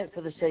 you're doing it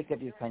for the sake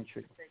of your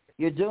country.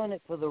 You're doing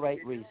it for the right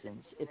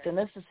reasons. It's a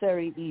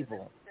necessary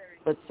evil,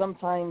 but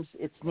sometimes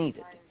it's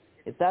needed.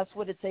 If that's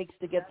what it takes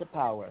to get to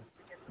power,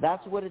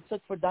 that's what it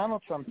took for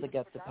Donald Trump to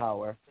get to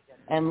power.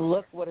 And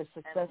look what a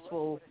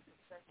successful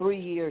 3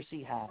 years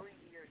he had.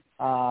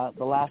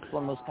 The last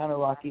one was kind of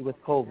rocky with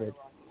COVID.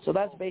 So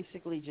that's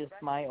basically just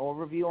my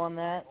overview on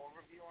that.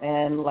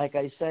 And like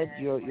I said,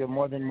 you're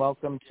more than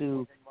welcome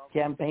to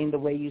campaign the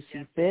way you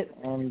see fit.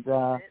 And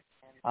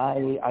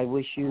I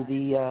wish you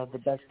the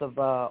best of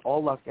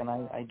all luck, and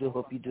I do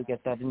hope you do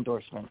get that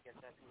endorsement.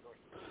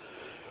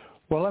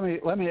 Well,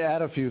 let me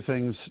add a few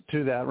things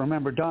to that.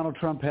 Remember, Donald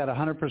Trump had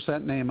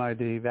 100% name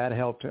ID. That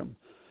helped him.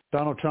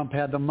 Donald Trump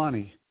had the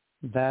money.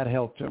 That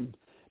helped him.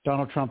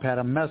 Donald Trump had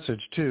a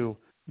message, too.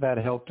 That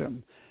helped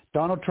him.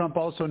 Donald Trump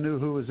also knew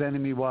who his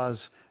enemy was,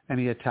 and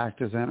he attacked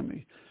his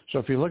enemy. So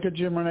if you look at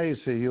Jim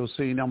Renacci, you'll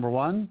see, number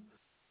one,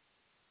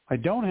 I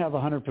don't have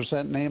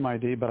 100% name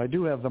ID, but I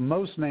do have the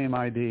most name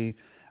ID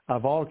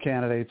of all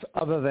candidates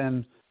other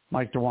than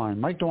Mike DeWine.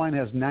 Mike DeWine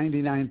has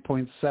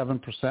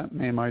 99.7%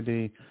 name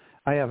ID.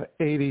 I have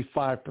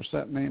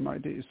 85% name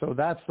ID. So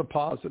that's the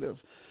positive.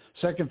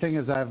 Second thing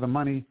is I have the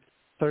money.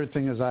 Third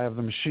thing is I have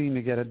the machine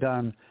to get it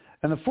done.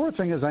 And the fourth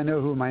thing is I know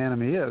who my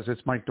enemy is.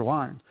 It's Mike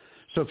DeWine.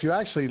 So if you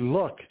actually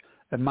look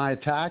at my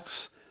attacks,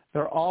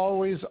 they're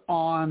always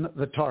on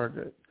the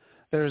target.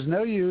 There's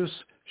no use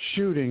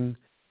shooting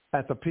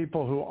at the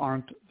people who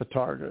aren't the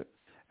target.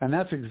 And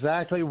that's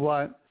exactly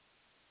what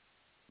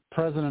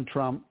President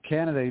Trump,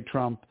 candidate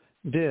Trump,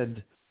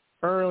 did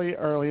early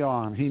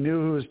on. He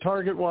knew who his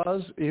target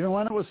was. Even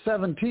when it was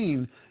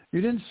 17,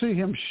 you didn't see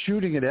him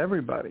shooting at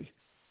everybody.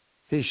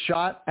 He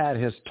shot at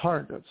his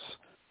targets.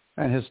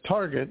 And his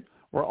target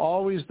were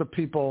always the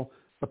people,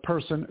 the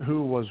person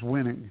who was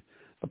winning.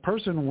 The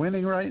person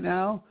winning right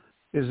now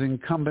is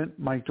incumbent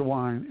Mike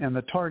DeWine, and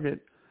the target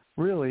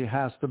really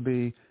has to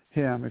be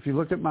him. If you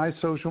look at my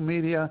social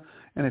media,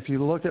 and if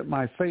you look at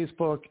my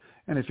Facebook,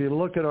 and if you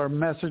look at our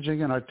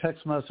messaging and our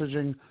text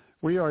messaging,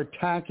 we are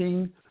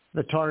attacking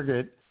the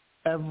target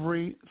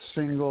every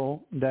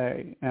single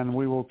day, and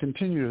we will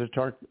continue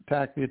to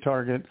attack the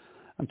target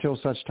until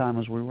such time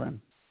as we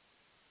win.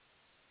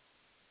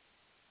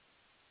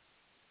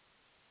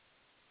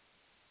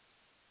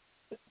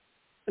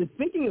 And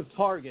speaking of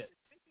target,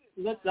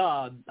 I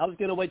was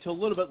going to wait till a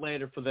little bit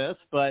later for this,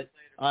 but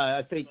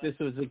I think this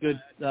was a good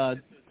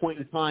point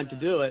in time to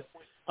do it.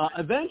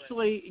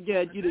 Eventually,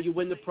 you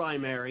win the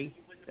primary,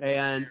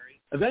 and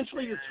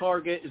eventually your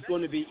target is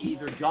going to be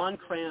either John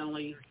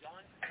Cranley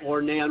or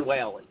Nan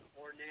Whaley.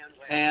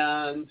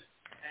 And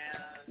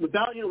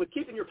without, with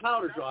keeping your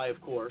powder dry,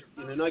 of course,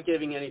 not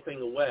giving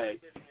anything away,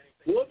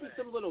 what would be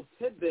some little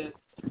tidbits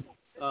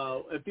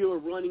if you were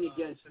running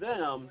against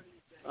them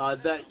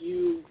that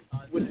you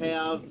would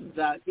have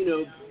that,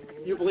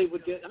 you believe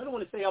would get, I don't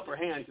want to say upper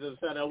hand because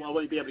I said I want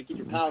to be able to keep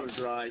your powder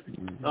dry,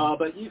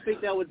 but you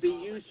think that would be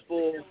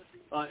useful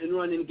in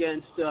running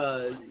against,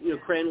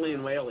 Cranley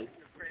and Whaley?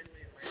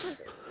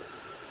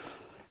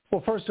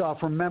 Well, first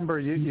off, remember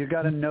you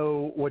got to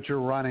know what you're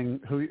running,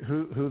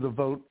 who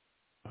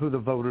the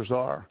voters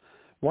are.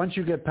 Once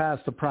you get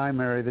past the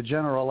primary, the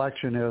general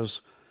election is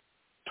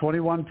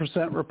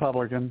 21%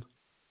 Republican,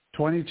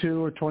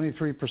 22 or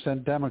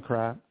 23%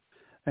 Democrat,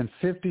 and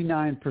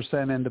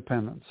 59%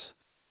 independents.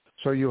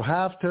 So you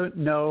have to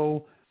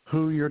know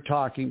who you're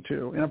talking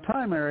to. In a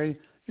primary,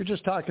 you're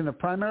just talking to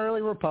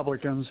primarily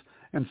Republicans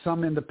and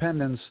some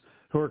independents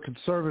who are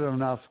conservative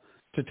enough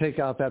to take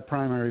out that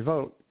primary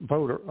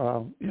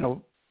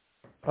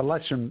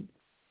election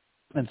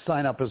and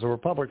sign up as a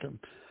Republican.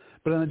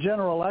 But in the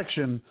general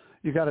election,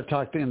 you got to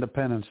talk to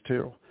independents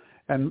too.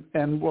 And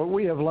what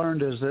we have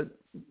learned is that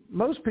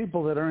most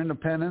people that are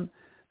independent,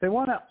 They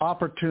want an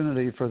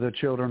opportunity for their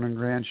children and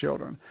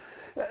grandchildren.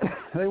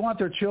 They want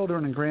their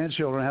children and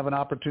grandchildren to have an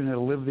opportunity to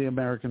live the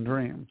American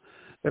dream.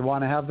 They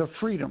want to have the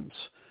freedoms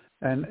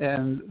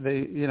and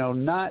they,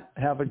 not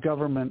have a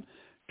government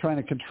trying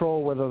to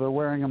control whether they're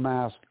wearing a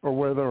mask or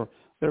whether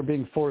they're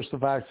being forced to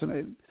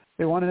vaccinate.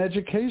 They want an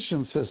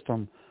education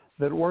system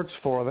that works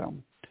for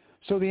them.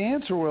 So the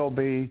answer will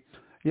be,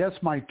 yes,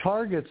 my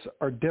targets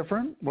are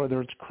different,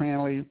 whether it's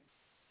Cranley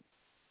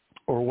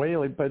or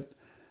Whaley, but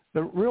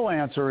the real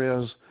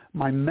answer is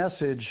my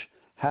message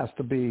has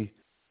to be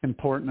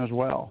important as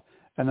well.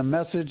 And the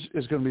message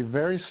is going to be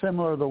very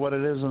similar to what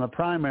it is in the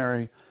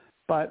primary.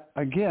 But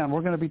again,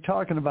 we're going to be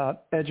talking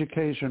about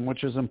education,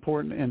 which is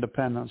important to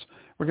independence.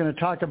 We're going to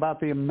talk about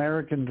the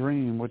American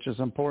dream, which is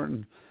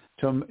important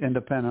to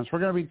independence. We're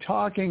going to be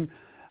talking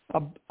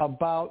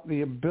about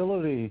the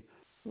ability,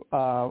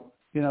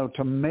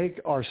 to make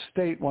our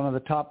state one of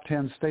the top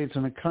 10 states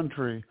in the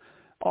country.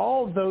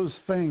 All of those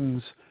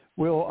things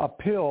will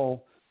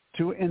appeal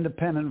to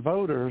independent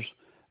voters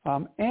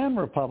and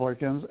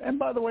Republicans, and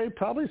by the way,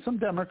 probably some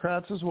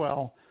Democrats as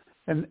well.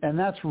 And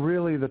that's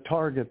really the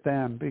target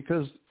then,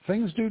 because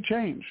things do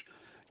change.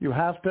 You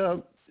have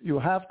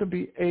to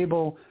be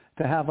able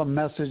to have a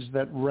message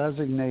that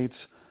resonates,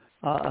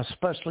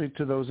 especially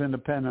to those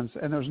independents.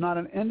 And there's not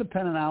an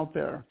independent out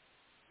there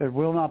that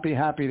will not be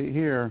happy to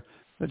hear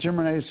that Jim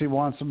Renacci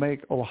wants to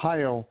make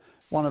Ohio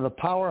one of the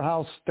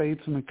powerhouse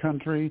states in the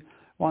country,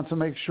 wants to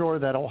make sure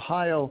that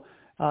Ohio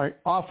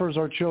offers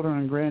our children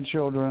and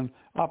grandchildren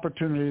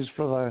opportunities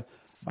for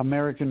the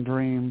American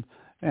dream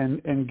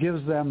and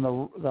gives them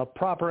the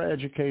proper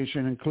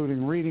education,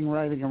 including reading,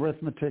 writing,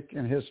 arithmetic,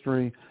 and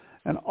history,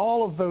 and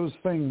all of those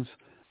things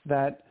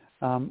that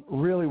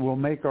really will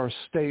make our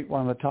state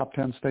one of the top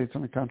 10 states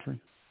in the country.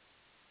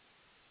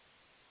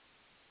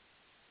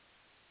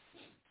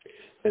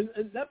 And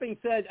that being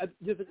said,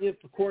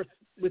 if, of course,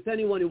 with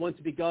anyone who wants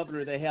to be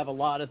governor, they have a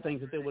lot of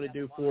things that they want to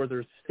do for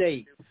their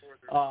state.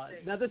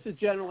 Now, this is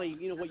generally,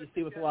 what you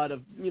see with a lot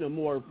of,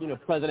 more,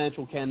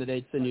 presidential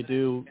candidates than you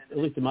do, at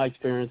least in my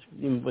experience,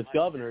 with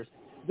governors,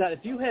 that if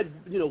you had,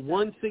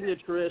 one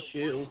signature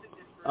issue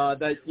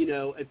that,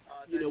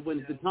 if,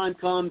 when the time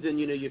comes and,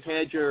 you've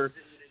had your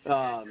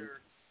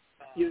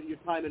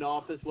time in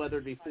office, whether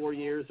it be 4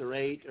 years or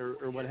 8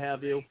 or what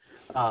have you,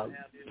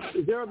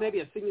 is there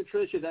maybe a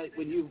signature issue that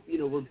when you,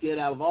 will get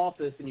out of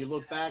office and you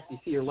look back, you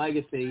see your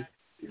legacy,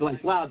 you're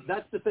like, wow,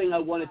 that's the thing I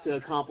wanted to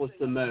accomplish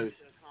the most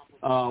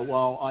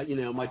while,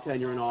 my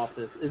tenure in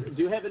office.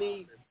 Do you have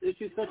any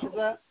issues such as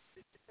that?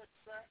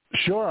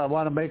 Sure. I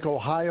want to make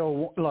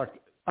Ohio – look,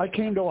 I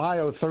came to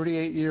Ohio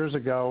 38 years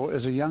ago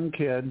as a young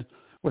kid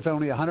with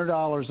only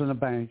 $100 in the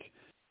bank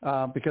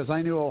because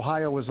I knew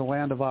Ohio was a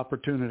land of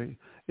opportunity.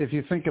 If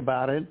you think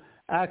about it,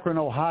 Akron,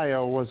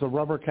 Ohio was the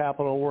rubber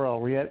capital of the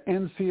world. We had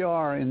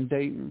NCR in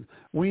Dayton,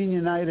 Wayne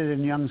United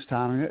in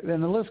Youngstown,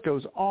 and the list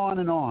goes on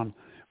and on.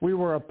 We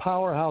were a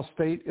powerhouse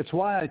state. It's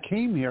why I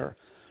came here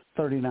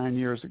 39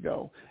 years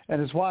ago,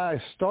 and it's why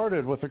I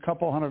started with a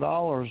couple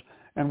 $100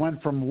 and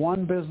went from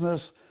one business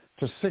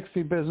to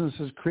 60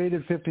 businesses,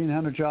 created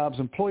 1,500 jobs,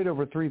 employed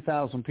over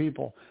 3,000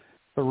 people.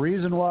 The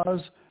reason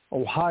was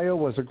Ohio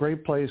was a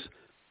great place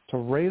to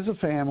raise a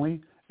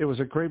family. It was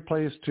a great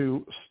place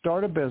to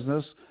start a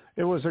business.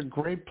 It was a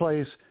great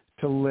place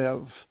to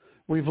live.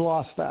 We've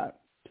lost that.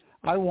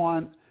 I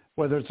want,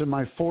 whether it's in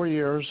my 4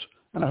 years,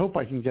 and I hope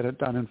I can get it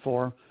done in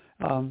 4,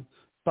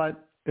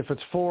 but if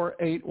it's 4,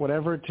 8,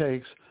 whatever it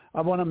takes, I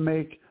want to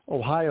make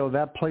Ohio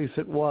that place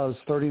it was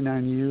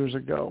 39 years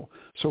ago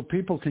so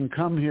people can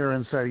come here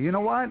and say, you know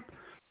what?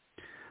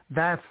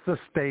 That's the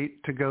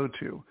state to go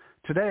to.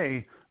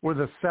 Today, we're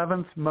the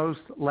 7th most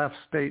left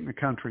state in the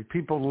country.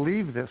 People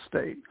leave this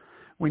state.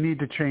 We need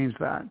to change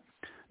that.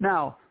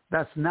 Now,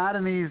 that's not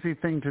an easy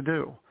thing to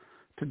do.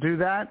 To do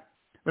that,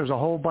 there's a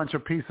whole bunch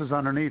of pieces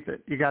underneath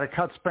it. You got to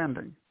cut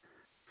spending.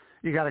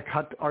 You got to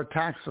cut our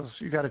taxes.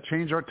 You got to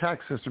change our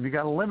tax system. You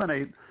got to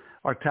eliminate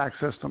our tax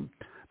system.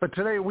 But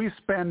today we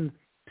spend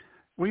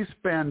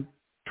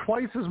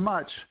twice as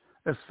much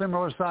as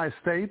similar-sized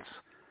states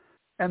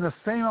and the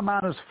same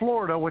amount as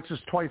Florida, which is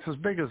twice as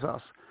big as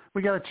us.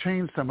 We got to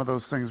change some of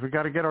those things. We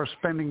got to get our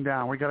spending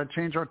down. We got to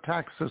change our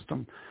tax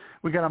system.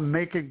 We got to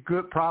make it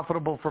good,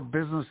 profitable for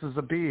businesses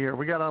to be here.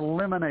 We got to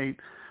eliminate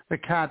the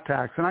cat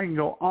tax, and I can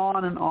go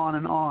on and on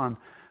and on.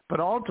 But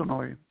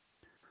ultimately,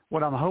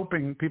 what I'm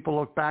hoping people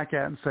look back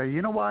at and say,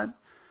 you know what?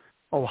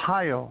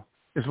 Ohio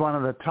is one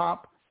of the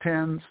top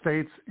 10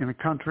 states in the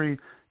country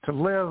to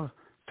live,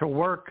 to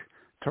work,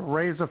 to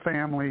raise a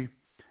family,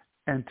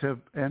 and to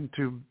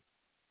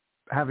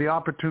have the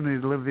opportunity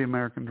to live the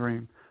American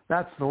dream.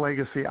 That's the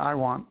legacy I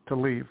want to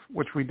leave,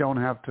 which we don't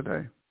have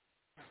today.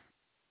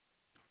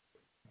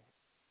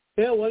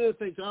 Yeah, one of the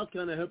things I was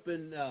kind of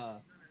hoping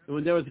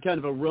when there was kind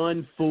of a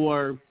run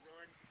for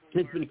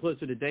it's been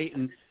closer to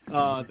Dayton,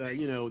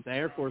 the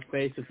Air Force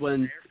Base is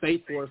when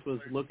Space Force was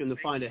looking to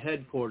find a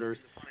headquarters.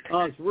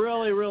 It's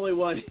really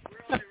wanting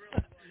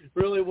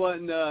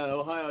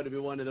Ohio to be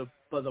one of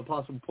the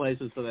possible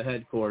places for the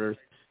headquarters.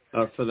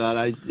 For that,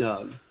 I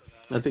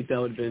think that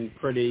would have been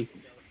pretty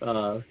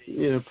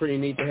pretty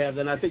neat to have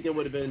that. And I think it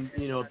would have been,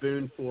 a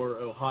boon for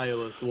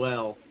Ohio as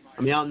well.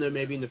 I mean, I don't know,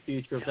 maybe in the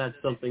future if that's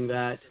something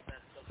that,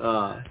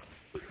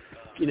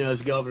 as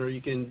governor,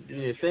 you can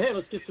say, hey,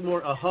 let's get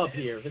a hub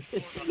here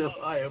in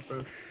Ohio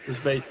for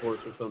Space Force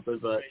or something.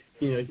 But,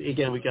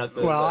 again, we got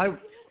the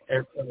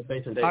Air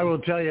Base in Dayton. I will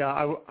tell you,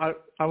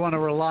 I want to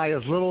rely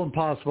as little as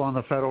possible on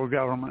the federal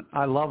government.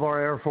 I love our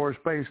Air Force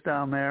Base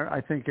down there.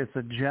 I think it's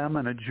a gem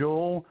and a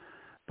jewel,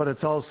 but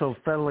it's also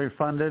federally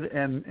funded,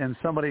 and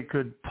somebody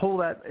could pull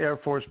that Air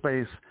Force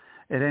Base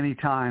at any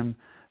time.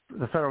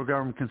 The federal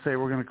government can say,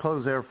 we're going to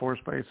close Air Force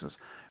bases.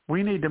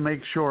 We need to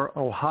make sure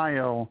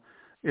Ohio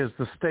is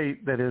the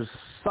state that is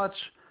such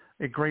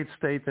a great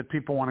state that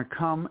people want to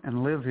come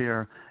and live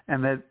here,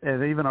 and that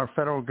even our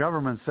federal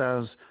government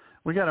says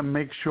we got to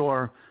make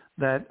sure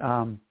that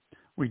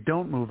we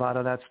don't move out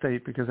of that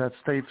state because that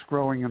state's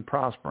growing and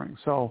prospering.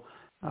 So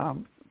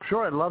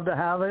sure, I'd love to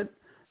have it.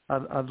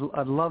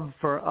 I'd love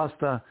for us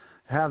to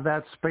have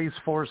that Space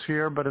Force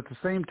here, but at the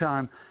same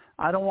time,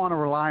 I don't want to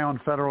rely on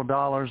federal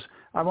dollars.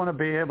 I want to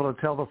be able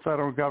to tell the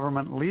federal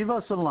government, leave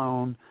us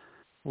alone,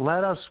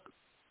 let us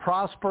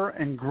prosper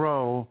and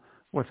grow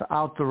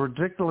without the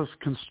ridiculous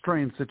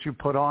constraints that you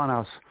put on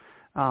us.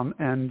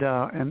 And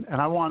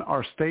I want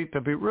our state to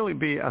really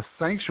be a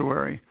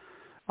sanctuary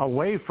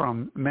away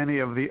from many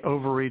of the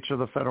overreach of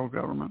the federal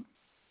government.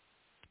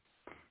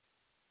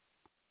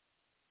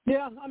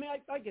 Yeah, I mean,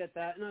 I get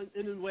that. And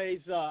in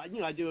ways, I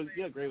do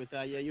agree with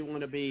that. Yeah, you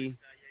want to be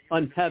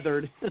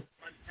untethered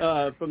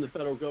from the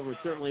federal government,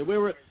 certainly. We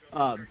were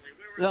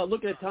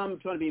looking at time,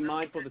 trying to be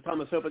mindful of the time. I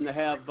was hoping to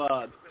have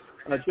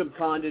Jim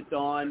Condit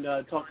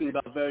on talking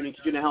about voting,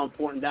 because you know how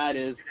important that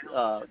is,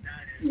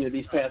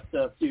 these past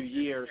few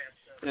years.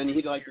 And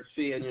he'd like to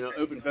see an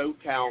open vote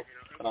count.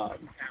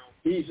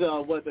 He's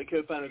one of the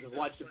co-founders of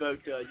Watch the Vote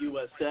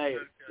USA,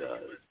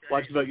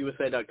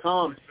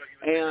 watchthevoteusa.com.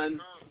 And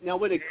now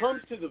when it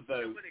comes to the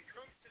vote,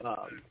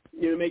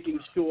 making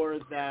sure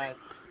that,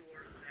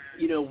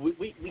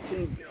 we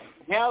can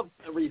have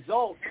a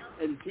result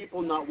and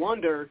people not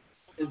wonder,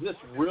 is this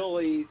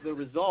really the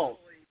result?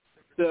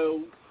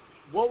 So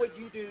what would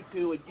you do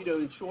to,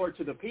 ensure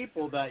to the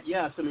people that,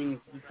 yes, I mean,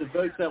 the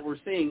votes that we're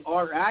seeing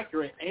are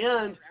accurate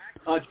and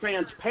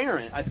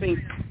transparent? I think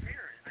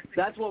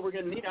that's what we're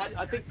going to need.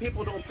 I think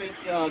people don't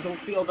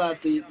feel that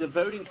the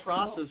voting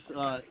process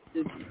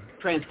is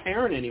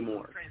transparent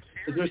anymore.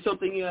 Is there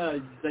something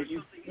that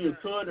you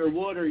could or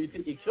would or you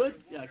think you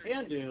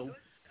can do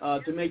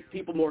to make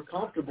people more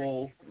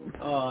comfortable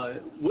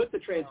with the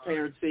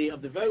transparency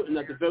of the vote, and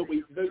that the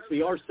votes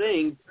we are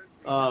seeing,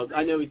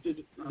 I know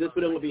this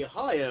would only be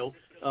Ohio,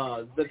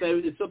 that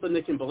it's something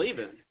they can believe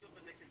in?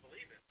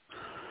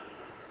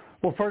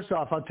 Well, first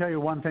off, I'll tell you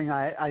one thing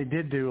I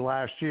did do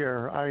last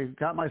year. I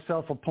got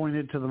myself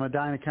appointed to the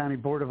Medina County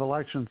Board of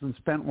Elections and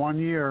spent 1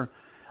 year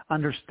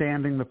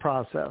understanding the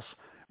process.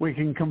 We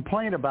can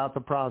complain about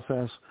the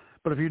process,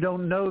 but if you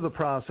don't know the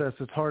process,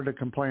 it's hard to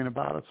complain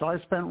about it. So I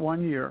spent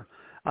 1 year.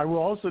 I will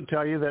also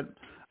tell you that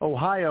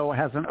Ohio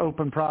has an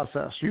open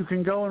process. You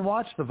can go and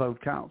watch the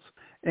vote counts.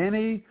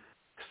 Any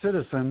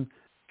citizen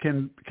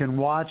can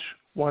watch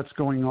what's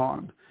going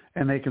on,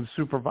 and they can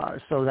supervise.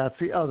 So that's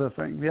the other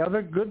thing. The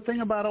other good thing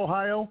about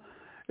Ohio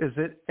is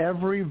that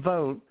every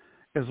vote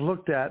is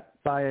looked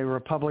at by a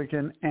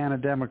Republican and a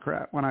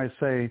Democrat. When I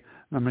say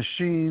the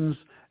machines,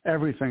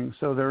 everything.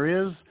 So there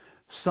is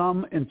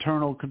some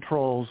internal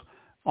controls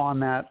on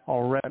that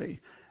already.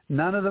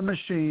 None of the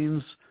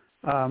machines,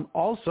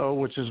 also,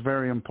 which is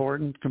very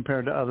important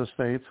compared to other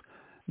states,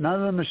 none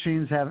of the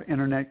machines have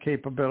internet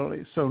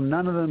capabilities. So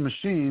none of the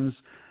machines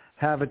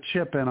have a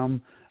chip in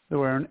them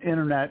where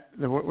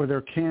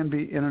there can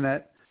be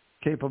internet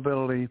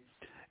capability,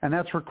 and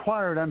that's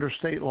required under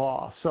state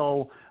law.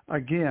 So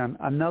again,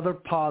 another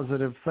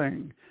positive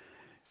thing.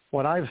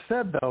 What I've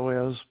said,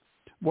 though, is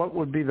what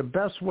would be the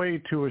best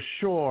way to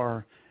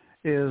assure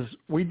is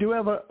we do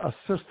have a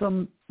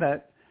system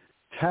that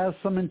has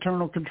some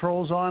internal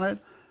controls on it,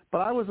 but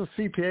I was a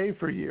CPA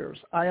for years.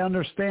 I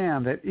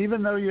understand that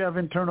even though you have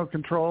internal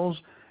controls,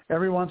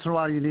 every once in a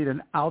while you need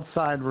an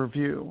outside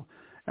review.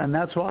 And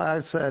that's why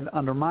I said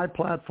under my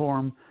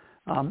platform,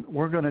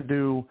 we're going to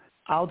do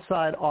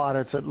outside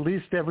audits at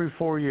least every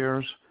 4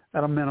 years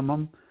at a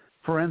minimum,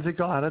 forensic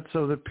audits,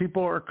 so that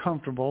people are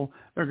comfortable.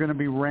 They're going to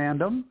be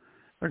random.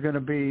 They're going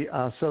to be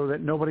so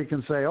that nobody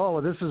can say, oh,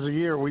 well, this is a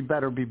year, we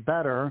better be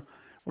better.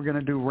 We're going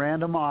to do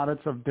random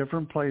audits of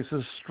different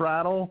places,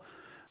 straddle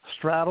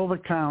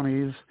the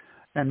counties,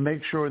 and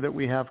make sure that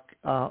we have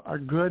a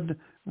good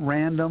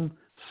random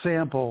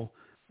sample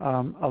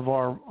of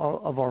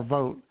our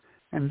vote.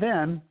 And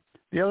then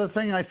the other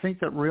thing I think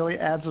that really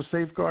adds a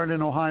safeguard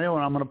in Ohio,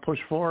 and I'm going to push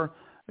for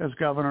as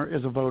governor,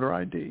 is a voter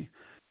ID.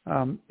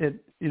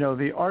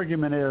 The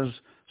argument is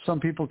some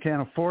people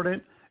can't afford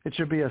it. It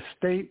should be a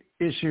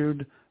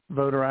state-issued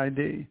voter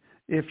ID.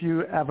 If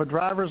you have a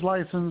driver's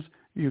license,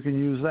 you can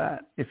use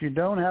that. If you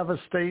don't have a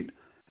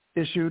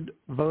state-issued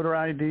voter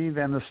ID,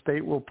 then the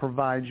state will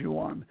provide you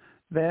one.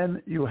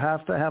 Then you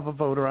have to have a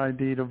voter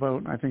ID to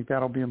vote, and I think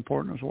that'll be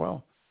important as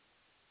well.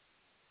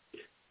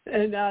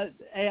 And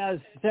as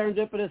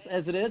serendipitous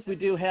as it is, we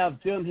do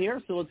have Jim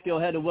here, so let's go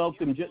ahead and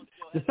welcome Jim,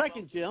 the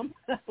second Jim.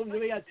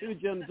 We got two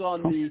Jims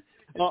on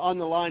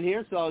the line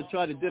here, so I'll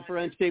try to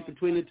differentiate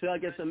between the two. I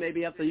guess I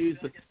maybe have to use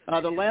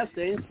the last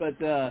names, but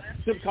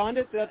Jim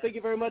Condit, thank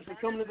you very much for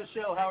coming to the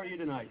show. How are you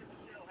tonight?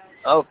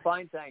 Oh,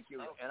 fine, thank you.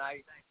 And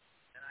I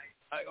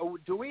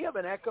do we have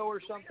an echo or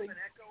something?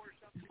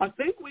 I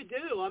think we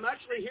do. I'm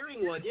actually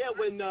hearing one. Yeah,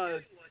 when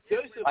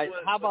Joseph was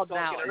how about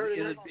talking, now? I heard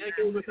an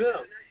echo with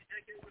him.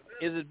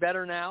 Is it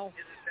better now?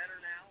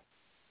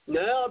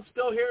 No, I'm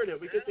still hearing it.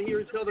 We get to hear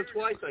each other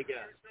twice, I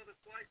guess.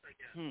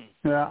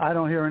 Yeah, I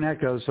don't hear an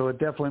echo, so it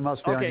definitely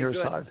must be on your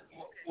good. side.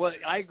 Well,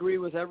 I agree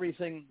with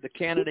everything the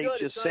candidate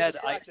just said.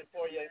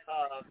 For you,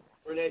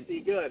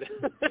 Renacci, good.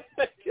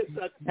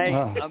 Hey,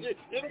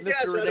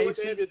 Mr. Renacci.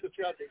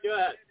 Go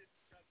ahead.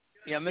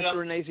 Yeah, Mr.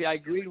 Renacci, I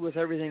agreed with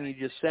everything you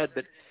just said,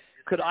 but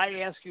could I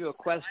ask you a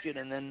question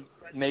and then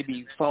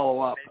maybe follow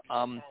up?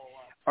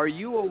 Are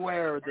you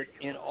aware that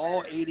in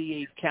all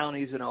 88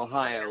 counties in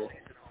Ohio,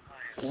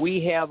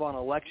 we have on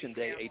Election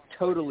Day a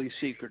totally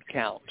secret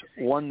count,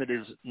 one that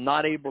is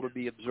not able to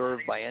be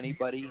observed by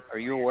anybody? Are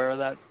you aware of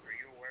that?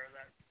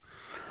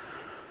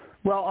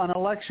 Well, on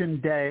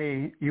Election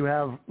Day, you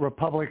have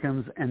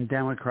Republicans and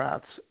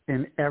Democrats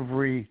in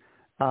every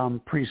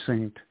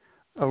precinct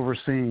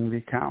overseeing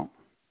the count.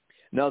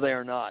 No, they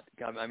are not.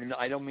 I mean,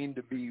 I don't mean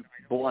to be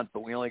blunt,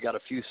 but we only got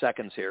a few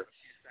seconds here.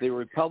 The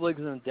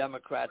Republicans and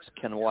Democrats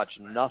can watch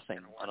nothing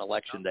on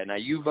Election Day. Now,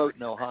 you vote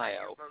in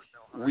Ohio.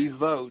 We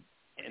vote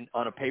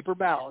on a paper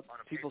ballot.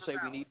 People say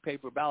we need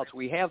paper ballots.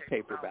 We have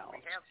paper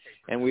ballots,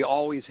 and we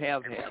always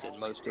have had in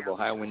most of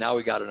Ohio. Now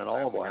we got it in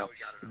all of Ohio.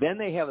 Then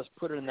they have us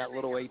put it in that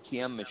little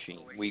ATM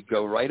machine. We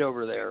go right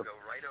over there,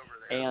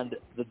 and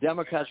the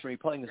Democrats and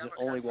Republicans can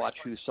only watch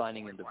who's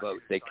signing in to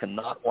vote. They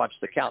cannot watch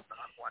the count.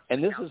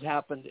 And this has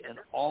happened in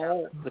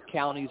all the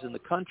counties in the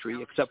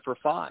country except for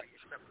 5.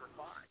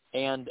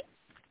 And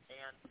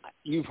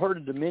you've heard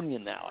of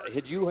Dominion now.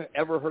 Had you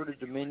ever heard of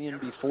Dominion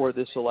before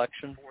this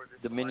election,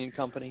 Dominion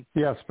Company?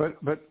 Yes, but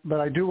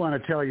I do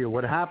want to tell you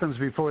what happens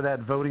before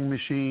that voting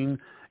machine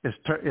is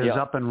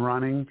up and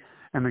running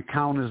and the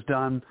count is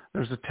done.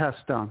 There's a test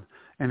done,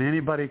 and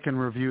anybody can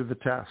review the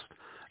test.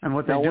 And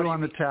what they do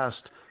on the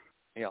test,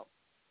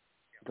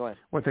 go ahead.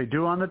 What they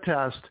do on the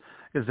test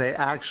is they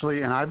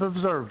actually, and I've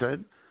observed it.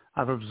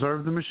 I've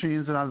observed the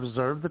machines and I've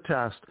observed the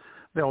test.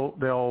 They'll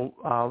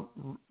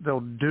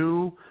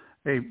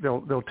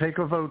take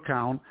a vote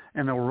count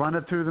and they'll run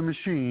it through the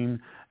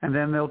machine, and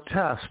then they'll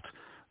test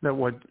that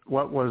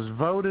what was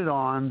voted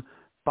on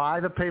by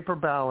the paper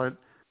ballot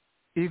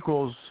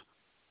equals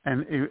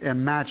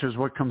and matches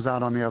what comes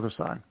out on the other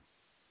side.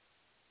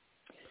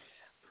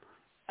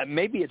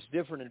 Maybe it's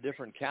different in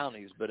different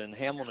counties, but in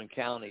Hamilton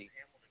County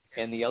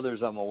and the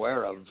others I'm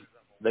aware of,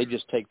 they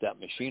just take that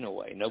machine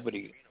away.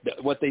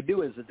 What they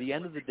do is at the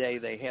end of the day,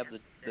 they have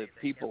the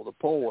people, the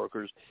poll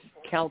workers,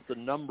 count the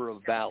number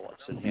of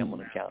ballots in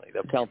Hamilton County.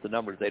 They'll count the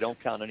numbers. They don't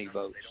count any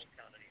votes.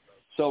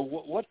 So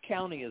what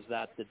county is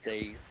that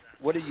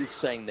what are you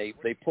saying?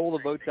 They pull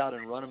the votes out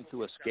and run them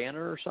through a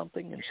scanner or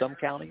something in some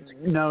counties?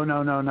 No.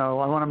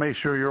 I want to make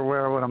sure you're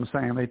aware of what I'm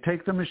saying. They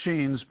take the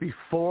machines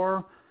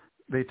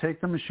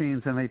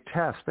and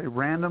they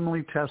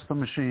randomly test the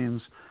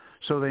machines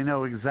so they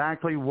know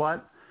exactly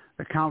what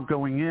the count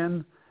going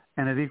in,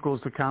 and it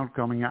equals the count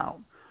coming out.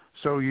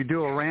 So you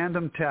do a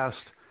random test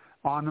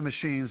on the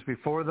machines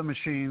before the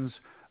machines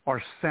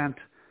are sent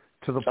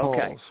to the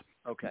polls.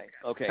 Okay.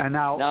 And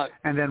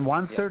then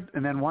once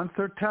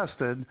they're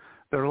tested,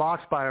 they're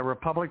locked by a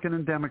Republican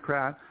and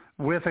Democrat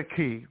with a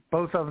key.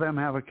 Both of them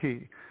have a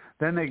key.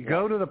 Then they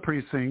go to the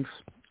precincts.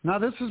 Now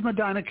this is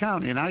Medina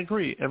County, and I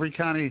agree. Every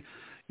county,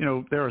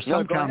 there are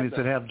some counties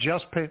that have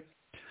just paid.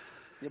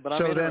 Yeah, but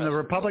so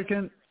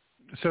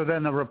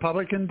then the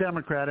Republican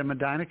Democrat in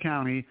Medina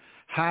County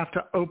have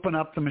to open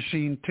up the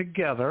machine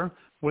together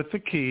with the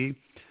key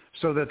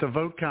so that the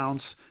vote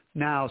counts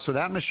now. So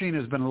that machine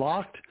has been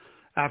locked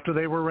after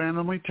they were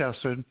randomly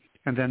tested,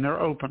 and then they're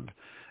opened.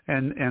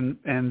 And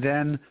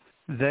then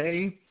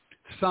they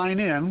sign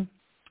in.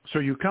 So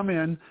you come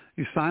in,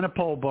 you sign a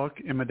poll book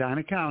in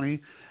Medina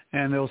County,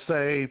 and they'll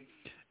say,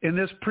 in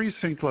this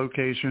precinct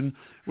location,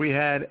 we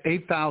had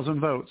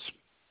 8,000 votes.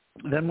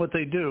 Then what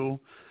they do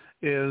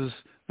is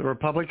the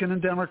Republican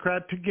and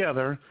Democrat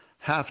together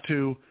have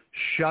to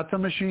shut the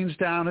machines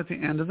down at the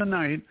end of the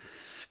night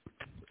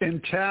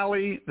and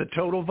tally the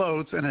total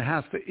votes, and it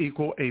has to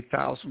equal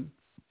 8,000.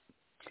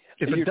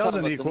 If it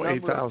doesn't equal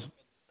 8,000.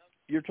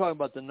 You're talking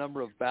about the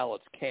number of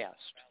ballots cast.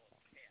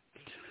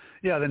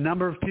 Yeah, the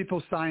number of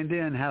people signed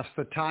in has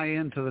to tie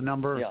into the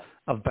number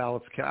of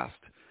ballots cast.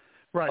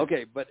 Right.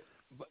 Okay, but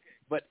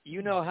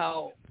you know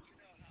how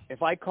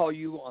if I call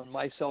you on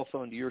my cell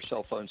phone to your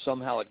cell phone,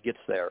 somehow it gets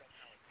there.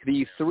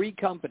 The 3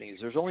 companies,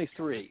 there's only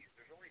 3,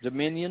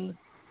 Dominion,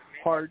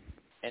 Hart,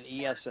 and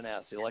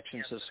ES&S, the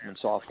Election System and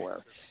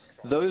Software.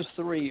 Those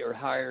 3 are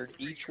hired,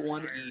 each,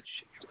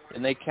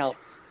 and they count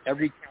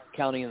every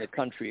county in the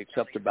country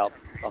except about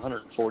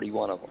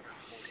 141 of them.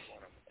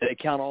 They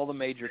count all the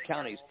major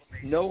counties.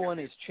 No one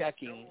is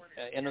checking,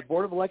 and the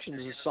Board of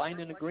Elections has signed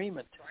an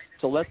agreement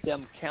to let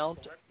them count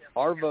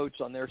our votes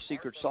on their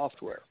secret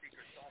software,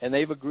 and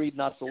they've agreed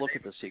not to look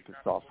at the secret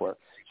software.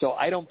 So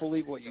I don't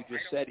believe what you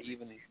just said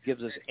even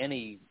gives us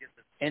any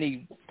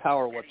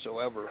power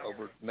whatsoever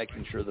over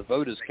making sure the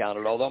vote is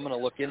counted, although I'm going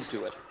to look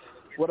into it.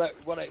 What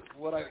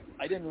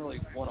I didn't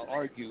really want to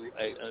argue,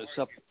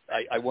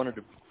 I wanted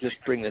to just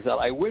bring this out.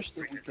 I wish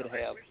that we could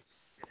have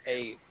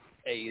a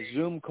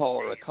Zoom call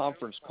or a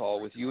conference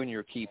call with you and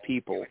your key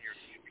people,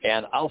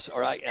 and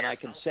I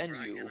can send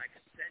you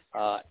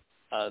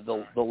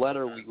the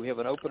letter. We have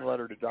an open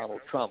letter to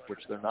Donald Trump, which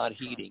they're not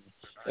heeding,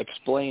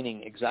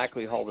 explaining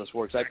exactly how this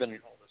works. I've been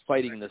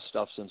fighting this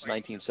stuff since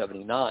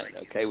 1979,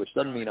 okay, which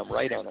doesn't mean I'm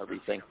right on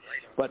everything.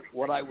 But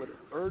what I would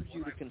urge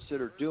you to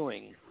consider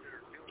doing,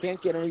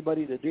 can't get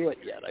anybody to do it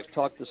yet. I've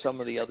talked to some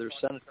of the other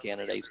Senate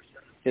candidates,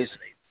 is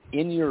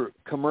in your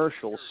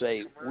commercial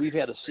say, we've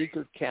had a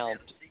secret count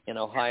in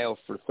Ohio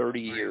for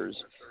 30 years.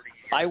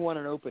 I want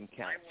an open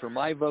count. For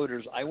my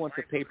voters, I want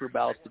the paper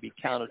ballots to be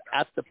counted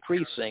at the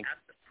precinct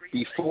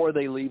before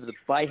they leave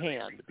by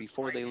hand,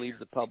 before they leave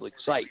the public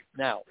site.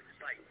 Now,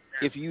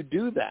 if you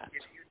do that,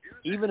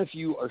 even if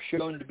you are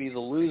shown to be the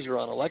loser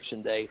on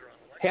Election Day,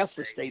 half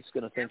the state's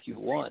going to think you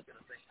won.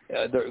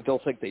 They'll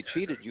think they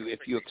cheated you.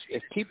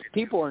 If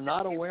people are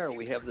not aware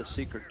we have this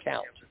secret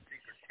count,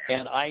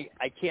 and I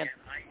can't,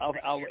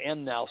 I'll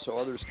end now so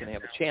others can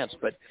have a chance,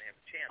 but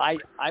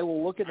I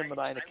will look at the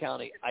Medina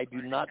County. I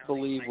do not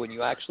believe when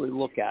you actually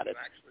look at it,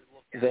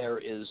 there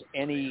is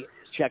any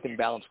check and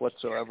balance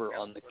whatsoever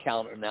on the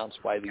count announced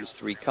by these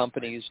three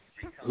companies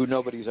who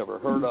nobody's ever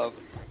heard of.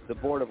 The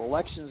Board of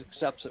Elections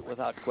accepts it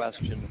without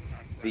question.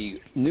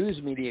 The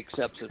news media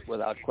accepts it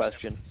without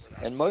question.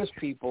 And most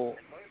people,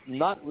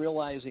 not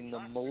realizing the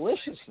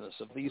maliciousness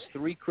of these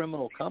three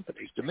criminal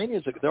companies.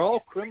 Dominion, they're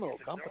all criminal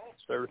companies.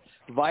 They're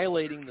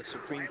violating the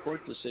Supreme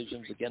Court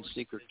decisions against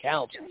secret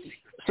counts.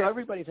 So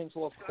everybody thinks,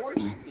 well, of course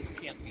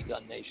it can't be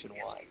done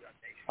nationwide.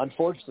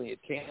 Unfortunately, it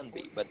can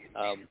be. But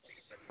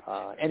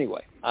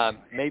anyway,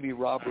 maybe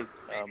Robert,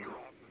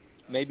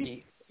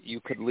 maybe you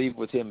could leave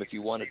with him if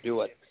you want to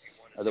do it,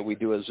 that we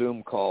do a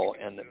Zoom call.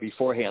 And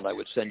beforehand, I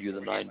would send you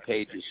the 9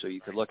 pages so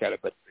you could look at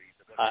it. But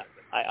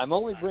I'm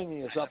only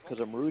bringing this up because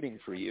I'm rooting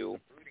for you,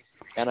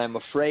 and I'm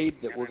afraid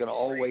that we're going to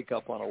all wake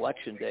up on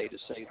Election Day to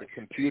say the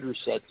computer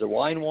said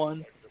DeWine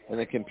won and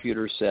the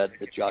computer said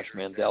that Josh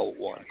Mandel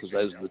won, because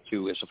those are the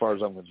two, as far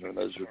as I'm concerned,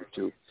 those are the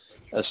two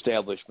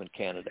establishment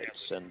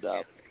candidates. And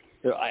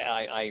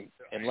I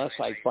unless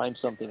I find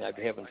something I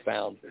haven't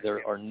found,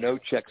 there are no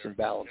checks and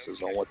balances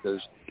on what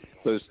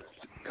those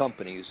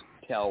companies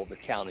tell the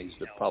counties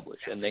to publish,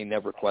 and they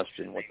never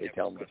question what they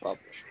tell them to publish.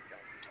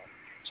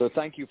 So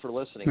thank you for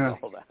listening to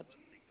all that.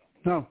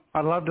 No,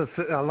 I'd love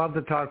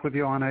to talk with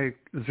you on a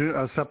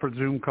separate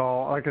Zoom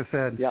call. Like I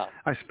said,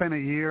 I spent a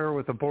year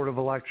with the Board of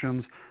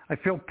Elections. I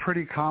feel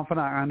pretty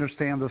confident. I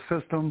understand the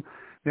system.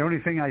 The only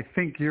thing I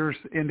think you're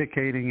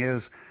indicating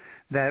is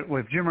that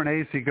if Jim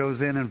Renacci goes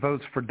in and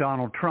votes for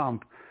Donald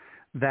Trump,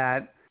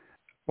 that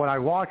when I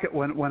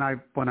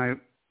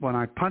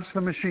punch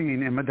the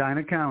machine in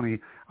Medina County,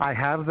 I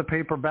have the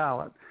paper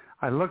ballot.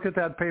 I look at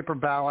that paper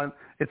ballot.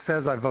 It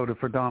says I voted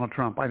for Donald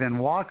Trump. I then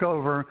walk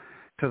over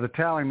to the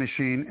tally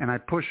machine and I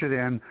push it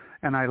in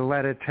and I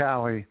let it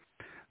tally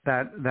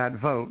that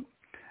vote.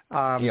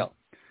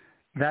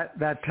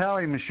 That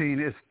tally machine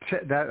is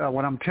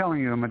what I'm telling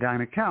you in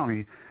Medina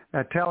County.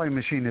 That tally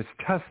machine is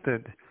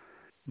tested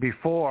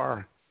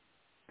before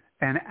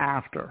and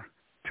after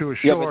to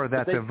assure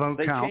that the vote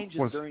count was. They change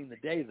it during the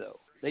day, though.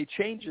 They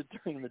change it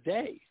during the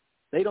day.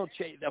 They don't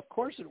change. Of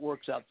course, it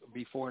works out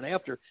before and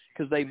after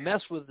because they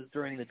mess with it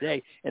during the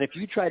day. And if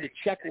you try to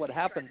check what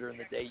happened during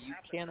the day, you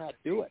cannot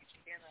do it.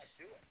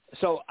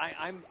 So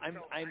I'm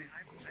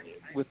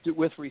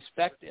with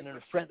respect and in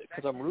a friend,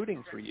 because I'm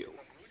rooting for you.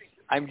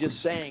 I'm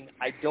just saying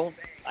I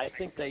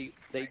think they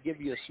give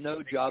you a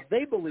snow job.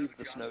 They believe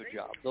the snow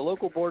job. The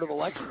local board of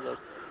elections does.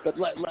 But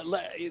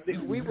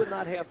we would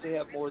not have to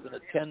have more than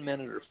a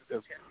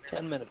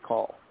 10-minute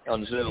call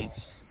on Zoom.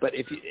 But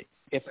if you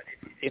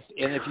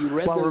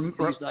read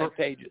these 9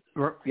 pages,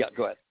 go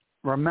ahead.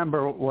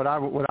 Remember, what I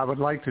would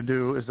like to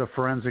do is a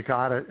forensic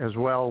audit as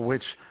well,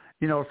 which,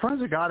 a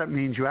forensic audit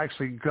means you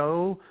actually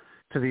go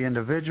to the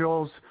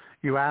individuals,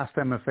 you ask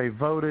them if they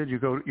voted,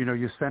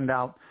 you send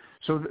out.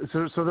 So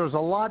there's a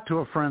lot to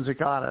a forensic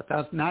audit.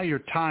 Now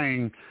you're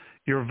tying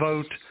your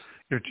vote.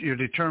 You're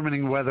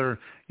determining whether,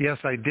 yes,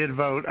 I did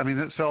vote. I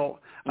mean, so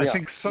I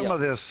think some of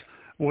this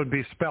would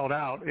be spelled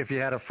out if you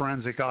had a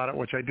forensic audit,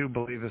 which I do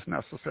believe is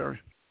necessary.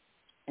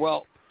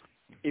 Well,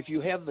 if you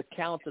have the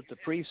count at the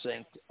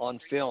precinct on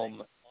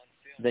film,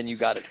 then you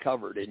got it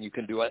covered, and you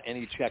can do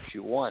any checks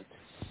you want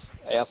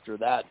after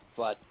that.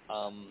 But,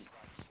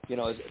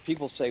 as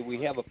people say,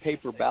 we have a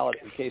paper ballot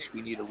in case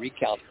we need a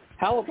recount.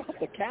 How about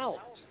the count?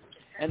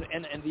 And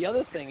the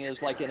other thing is,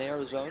 like in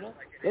Arizona,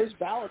 those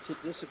ballots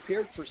have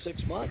disappeared for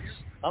 6 months.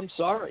 I'm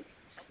sorry.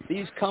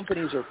 These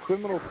companies are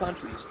criminal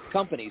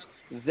companies.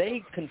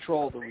 They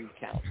control the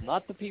recounts,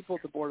 not the people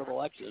at the Board of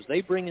Elections.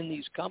 They bring in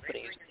these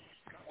companies.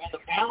 When the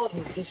ballot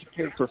has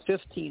disappeared for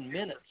 15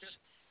 minutes,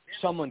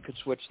 someone could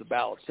switch the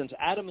ballot. Since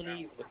Adam and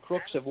Eve, the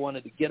crooks have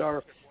wanted to get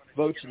our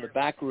votes in the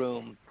back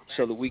room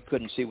so that we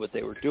couldn't see what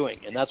they were doing,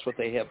 and that's what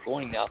they have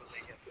going now.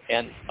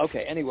 And,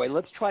 okay, anyway,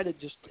 let's try to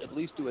just at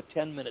least do a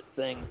 10-minute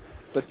thing.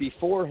 But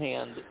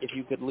beforehand, if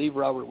you could leave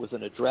Robert with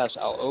an address,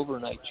 I'll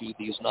overnight you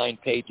these 9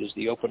 pages,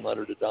 the open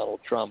letter to Donald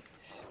Trump,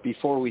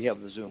 before we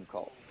have the Zoom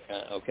call,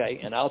 okay?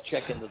 And I'll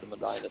check into the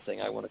Medina thing.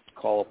 I want to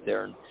call up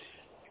there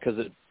because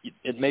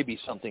it may be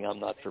something I'm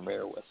not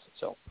familiar with.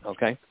 So,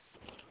 okay?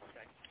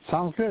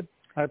 Sounds good.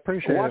 I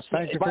appreciate it.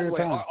 Thank you for your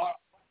time.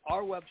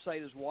 Our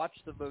website is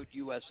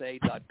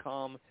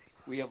watchthevoteusa.com.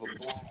 We have a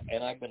blog,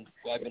 and I've been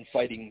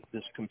fighting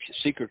this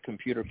secret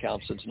computer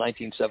count since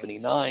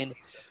 1979,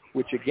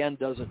 which again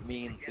doesn't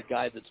mean the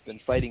guy that's been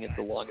fighting it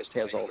the longest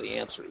has all the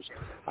answers.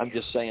 I'm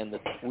just saying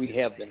that we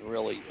have been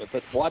really.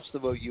 But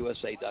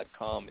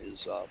watchthevoteusa.com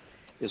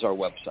is our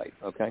website.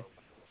 Okay.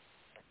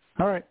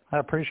 All right, I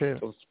appreciate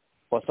it.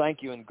 Well,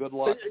 thank you and good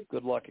luck.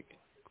 Good luck again.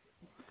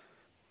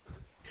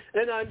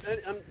 And I'm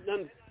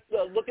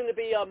looking to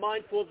be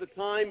mindful of the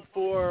time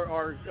for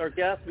our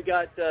guests. We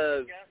got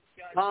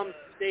Tom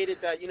stated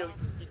that you'd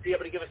be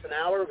able to give us an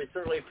hour. We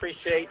certainly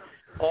appreciate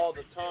all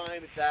the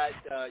time that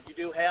you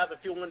do have. If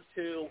you want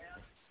to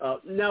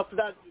now for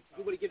that,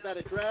 you want to give that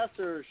address,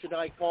 or should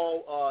I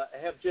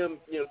have Jim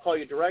call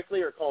you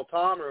directly, or call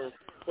Tom, or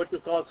what's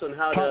your thoughts on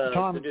how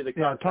to do the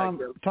contact?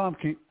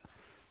 Yeah,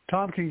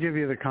 Tom can give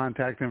you the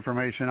contact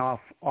information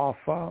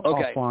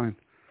offline.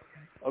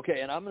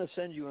 Okay, and I'm going to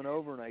send you an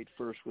overnight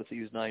first with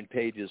these 9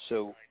 pages,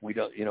 so we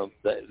don't,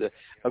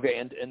 okay.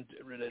 And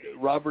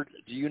Robert,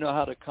 do you know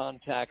how to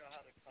contact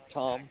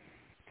Tom?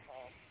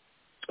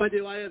 I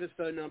do. I have his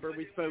phone number.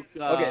 We spoke.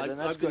 Okay, then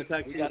that's I've been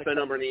texting his phone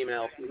number and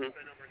email.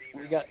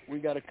 Mm-hmm. We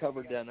got it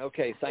covered then.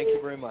 Okay, thank you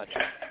very much.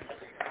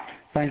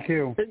 Thank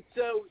you. And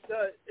so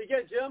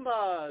again, Jim,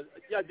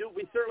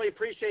 we certainly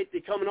appreciate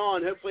you coming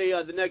on. Hopefully,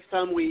 the next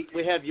time we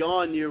have you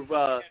on, your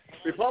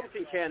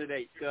Republican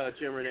candidate,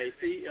 Jim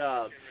Renacci.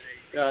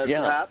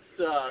 Perhaps,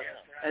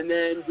 and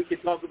then we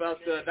could talk about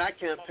that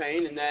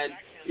campaign. And then,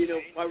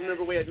 I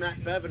remember we had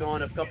Matt Bevin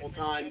on a couple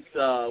times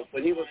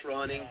when he was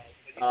running.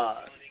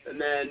 And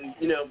then,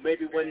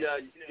 maybe when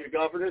you're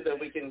governor, then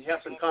we can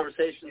have some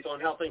conversations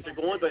on how things are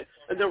going. But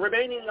in the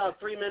remaining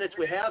 3 minutes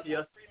we have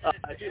you,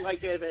 if you'd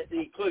like to have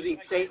any closing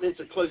statements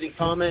or closing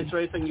comments or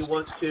anything you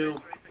want to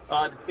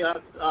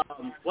discuss,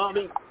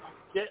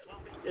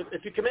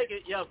 if you can make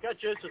it, I've got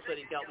Joseph said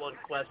he's got one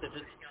question. If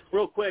it's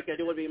real quick, I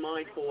do want to be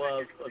mindful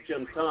of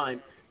Jim's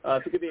time.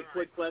 If it could be a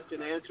quick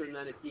question and answer, and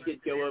then if you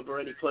could go over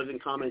any closing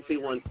comments that he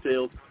wants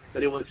to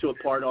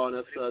impart on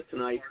us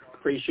tonight,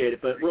 appreciate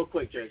it. But real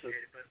quick, Joseph.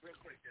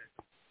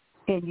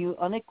 Can you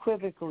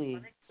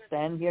unequivocally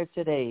stand here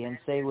today and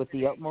say with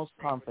the utmost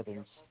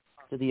confidence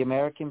to the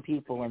American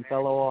people and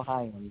fellow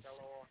Ohioans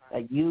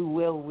that you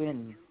will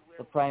win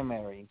the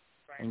primary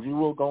and you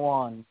will go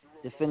on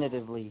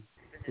definitively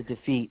to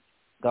defeat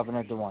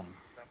Governor DeWine?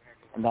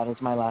 And that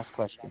is my last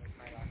question.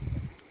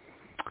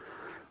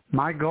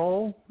 My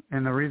goal,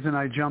 and the reason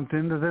I jumped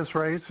into this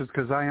race, is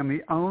because I am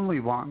the only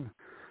one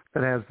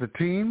that has the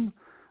team,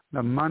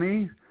 the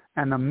money,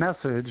 and the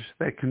message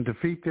that can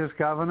defeat this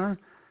governor.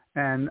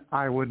 And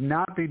I would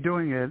not be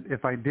doing it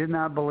if I did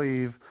not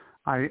believe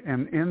I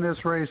am in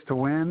this race to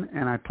win,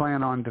 and I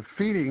plan on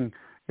defeating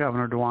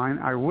Governor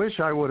DeWine. I wish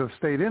I would have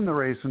stayed in the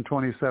race in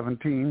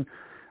 2017,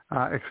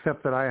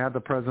 except that I had the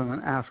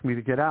president ask me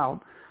to get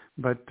out.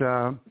 But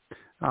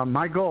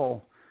my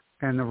goal,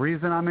 and the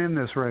reason I'm in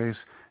this race,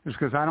 is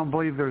because I don't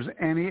believe there's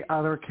any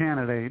other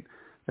candidate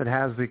that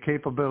has the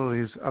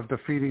capabilities of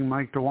defeating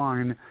Mike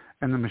DeWine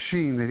and the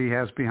machine that he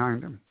has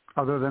behind him,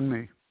 other than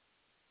me.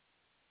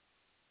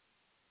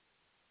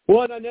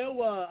 Well, and I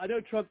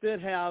know Trump did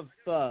have,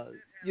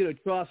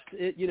 trust,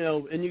 and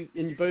you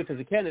both as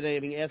a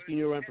candidate, asking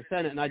you to run for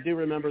Senate, and I do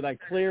remember that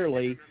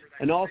clearly.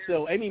 And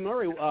also, Amy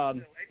Murray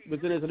was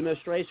in his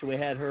administration. We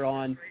had her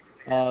on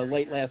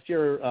late last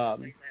year.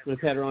 We've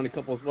had her on a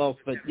couple as well,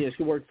 but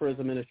she worked for his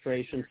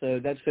administration, so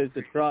that shows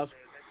the trust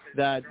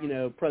that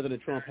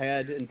President Trump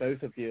had in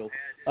both of you.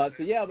 But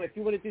if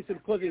you want to do some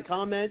closing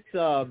comments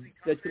that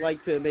you'd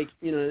like to make,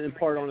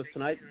 impart on us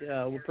tonight,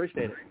 we'll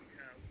appreciate it.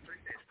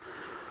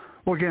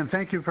 Well, again,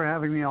 thank you for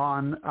having me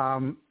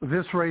on.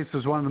 This race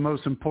is one of the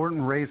most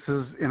important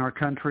races in our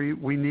country.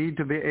 We need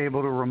to be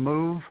able to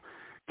remove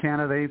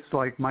candidates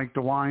like Mike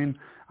DeWine.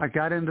 I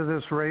got into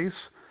this race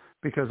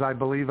because I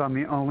believe I'm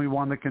the only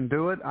one that can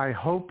do it. I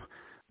hope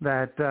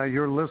that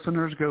your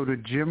listeners go to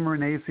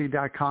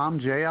jimrenacci.com,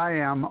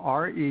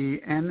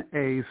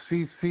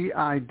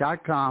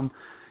 JIMRENACCI.com.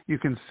 You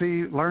can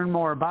learn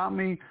more about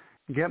me,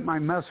 get my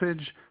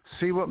message,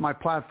 see what my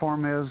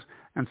platform is,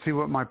 and see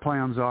what my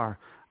plans are.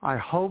 I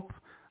hope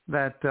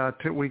that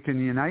we can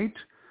unite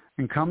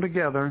and come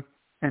together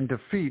and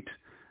defeat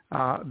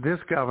this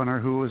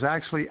governor who has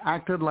actually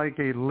acted like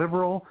a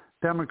liberal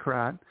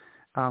Democrat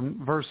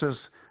versus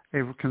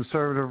a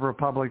conservative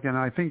Republican.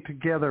 I think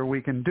together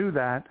we can do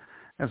that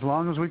as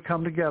long as we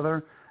come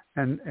together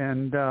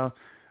and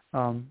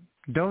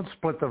don't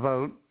split the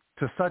vote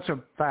to such a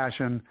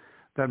fashion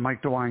that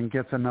Mike DeWine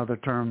gets another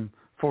term,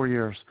 4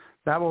 years.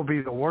 That will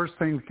be the worst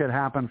thing that could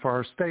happen for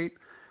our state,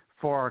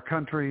 for our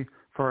country,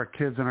 for our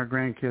kids and our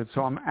grandkids.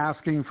 So I'm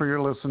asking for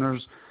your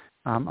listeners.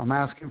 I'm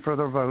asking for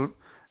their vote,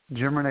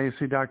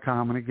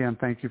 JimRenacci.com. And again,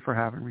 thank you for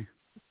having me.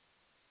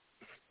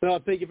 Well,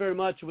 thank you very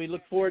much. We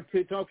look forward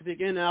to talking to you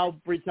again. I'll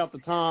reach out to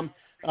Tom,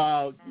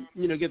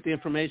 get the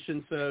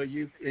information so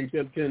you and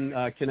Jim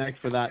can connect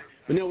for that.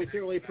 But no, we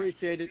certainly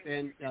appreciate it,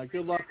 and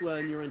good luck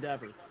in your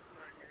endeavors.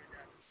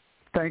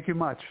 Thank you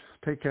much.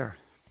 Take care.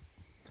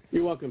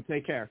 You're welcome.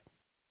 Take care.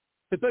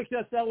 The folks,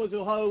 that was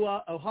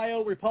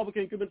Ohio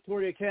Republican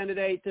gubernatorial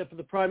candidate for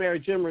the primary,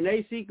 Jim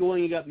Renacci,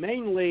 going up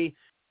mainly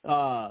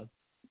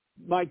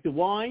Mike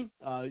DeWine.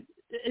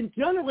 And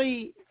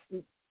generally,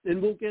 and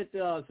we'll get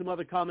some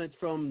other comments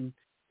from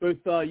both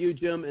you,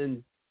 Jim,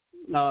 and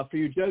for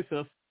you,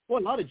 Joseph.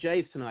 Well, a lot of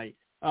J's tonight.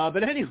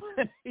 But anyway,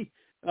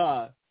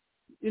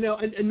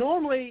 and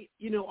normally,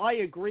 I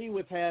agree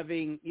with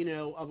having,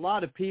 a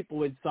lot of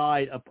people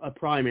inside a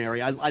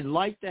primary. I'd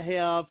like to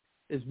have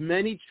as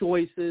many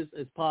choices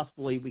as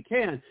possibly we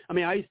can. I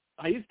mean,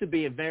 I used to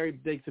be a very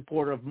big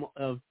supporter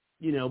of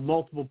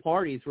multiple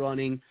parties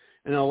running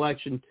an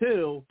election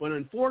too, but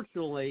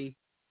unfortunately,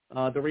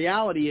 the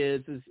reality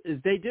is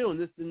they do,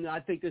 and I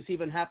think this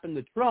even happened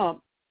to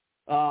Trump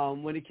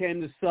when it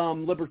came to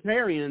some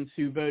libertarians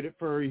who voted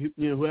for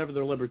whoever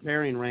their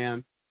libertarian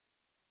ran.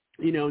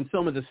 In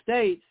some of the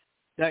states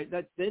that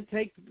did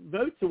take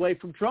votes away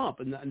from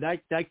Trump, and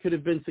that could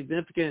have been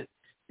significant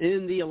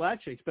in the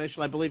election,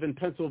 especially I believe in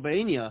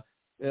Pennsylvania.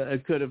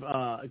 It could have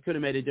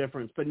made a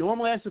difference. But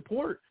normally I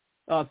support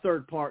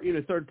third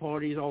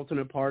parties,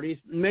 alternate parties,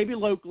 maybe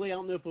locally. I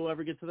don't know if we'll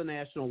ever get to the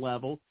national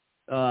level.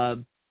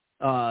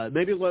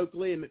 Maybe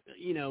locally, and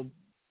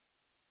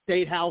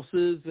state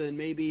houses, and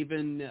maybe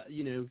even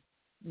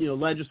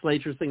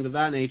legislatures, things of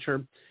that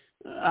nature.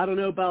 I don't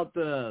know about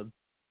the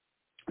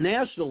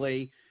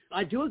nationally.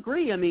 I do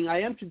agree. I mean,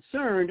 I am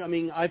concerned. I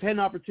mean, I've had an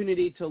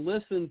opportunity to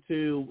listen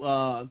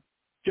to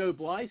Joe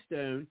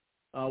Blystone.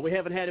 We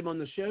haven't had him on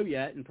the show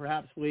yet, and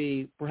perhaps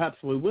we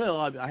will.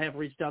 I have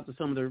reached out to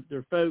some of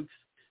their folks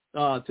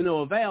to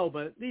no avail.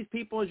 But these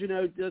people, as you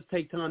know, it does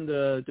take time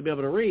to be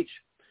able to reach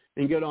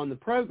and get on the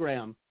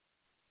program.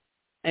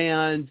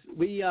 And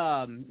we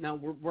now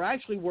we're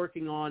actually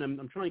working on.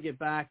 I'm trying to get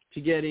back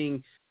to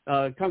getting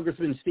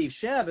Congressman Steve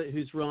Shabbat,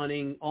 who's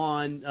running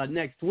on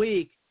next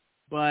week.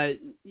 But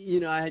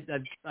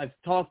I've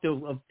talked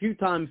a few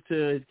times to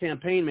his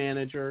campaign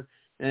manager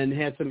and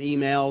had some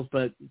emails,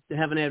 but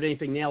haven't had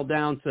anything nailed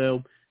down.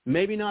 So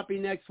maybe not be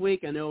next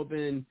week. I know I've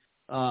been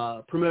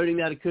promoting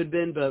that it could have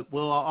been, but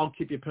I'll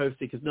keep you posted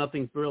because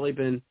nothing's really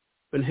been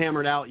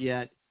hammered out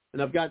yet.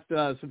 And I've got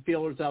some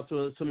feelers out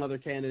to some other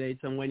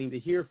candidates I'm waiting to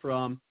hear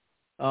from.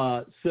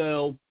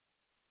 So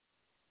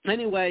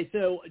anyway,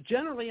 so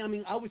generally, I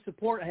mean, I would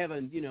support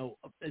having,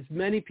 as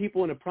many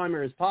people in a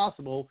primary as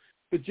possible.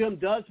 But Jim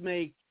does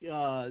make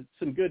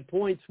some good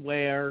points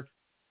where,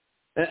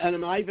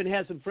 and I even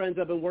had some friends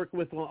I've been working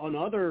with on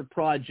other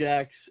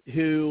projects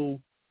who,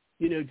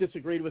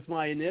 disagreed with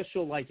my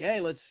initial, like, hey,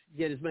 let's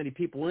get as many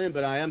people in.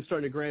 But I am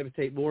starting to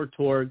gravitate more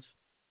towards,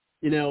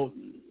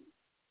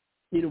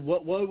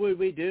 what would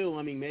we do?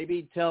 I mean,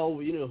 maybe tell,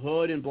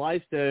 Hood and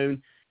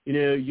Blystone,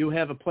 you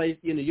have a place,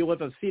 you'll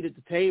have a seat at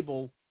the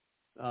table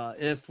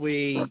if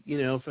we,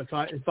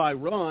 if I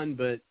run,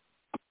 but,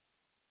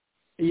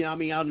 I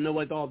mean, I don't know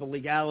what all the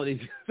legalities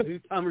of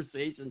these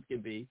conversations can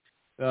be.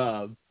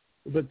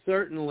 But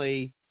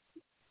certainly,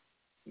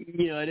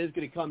 it is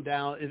going to come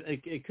down.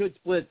 It could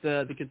split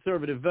the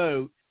conservative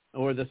vote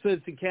or the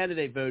citizen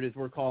candidate vote, as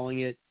we're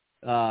calling it,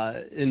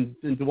 and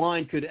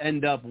DeWine could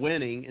end up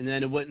winning, and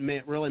then it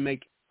wouldn't really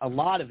make a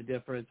lot of a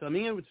difference. I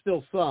mean, it would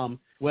still some,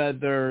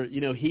 whether,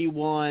 he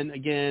won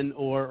again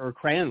or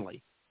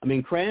Cranley. I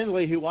mean,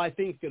 Cranley, who I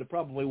think is going to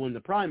probably win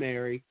the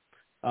primary,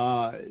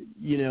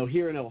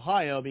 here in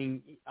Ohio. I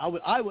mean,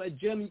 I would,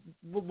 Jim,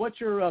 what's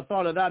your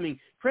thought of that? I mean,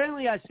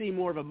 Cranley, I see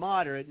more of a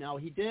moderate. Now,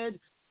 he did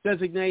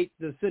designate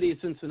the city of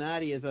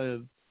Cincinnati as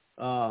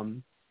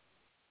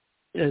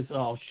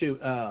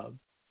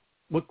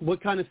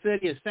what kind of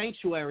city? A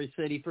sanctuary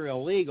city for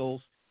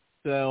illegals.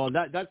 So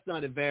that's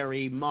not a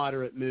very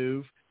moderate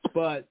move.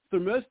 But for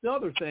most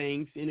other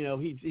things,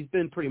 he's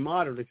been pretty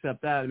moderate,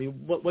 except that. I mean,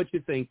 what you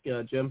think,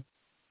 Jim?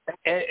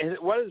 And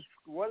what is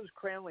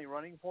Cranley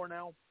running for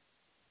now?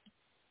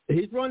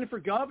 He's running for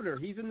governor.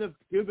 He's in the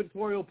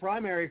gubernatorial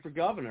primary for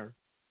governor.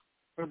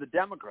 For the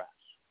Democrats?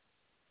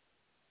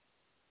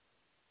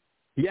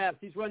 Yes,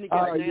 he's running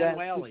against Nan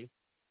Whaley.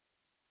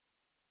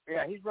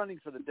 Yeah, he's running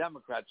for the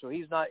Democrats. So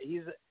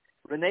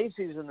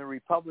Renacci's in the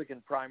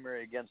Republican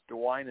primary against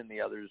DeWine and the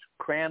others.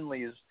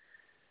 Cranley's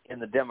in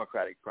the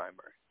Democratic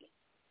primary.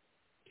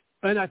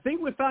 And I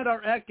think we found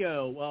our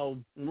echo. Well,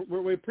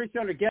 we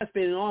appreciate our guest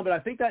being on, but I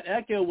think that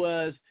echo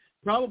was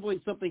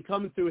probably something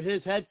coming through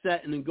his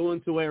headset and then going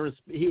to where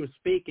he was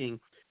speaking.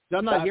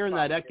 I'm not hearing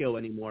that echo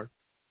anymore.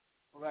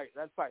 Right,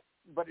 that's fine.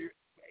 But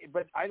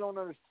I don't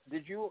understand.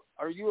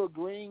 Are you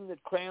agreeing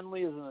that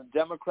Cranley is in a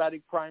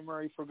Democratic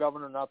primary for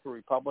governor, not the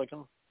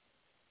Republican?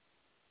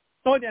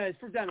 Oh, yeah, it's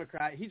for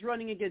Democrat. He's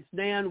running against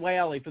Nan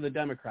Whaley for the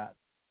Democrats.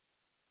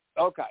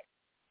 Okay.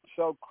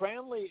 So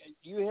Cranley,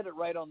 you hit it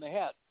right on the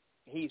head.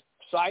 He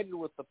sided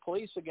with the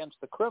police against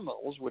the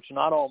criminals, which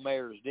not all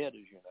mayors did,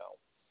 as you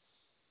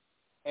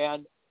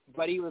know.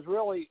 But he was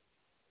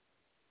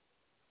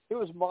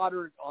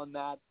moderate on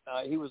that.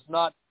 He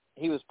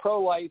was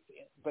pro-life,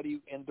 but he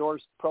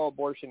endorsed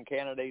pro-abortion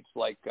candidates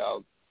like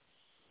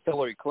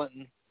Hillary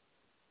Clinton.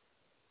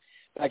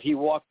 In fact, he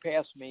walked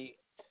past me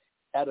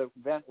at an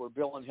event where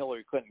Bill and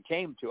Hillary Clinton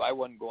came to. I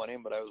wasn't going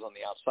in, but I was on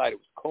the outside. It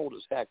was cold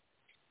as heck.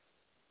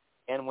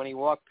 And when he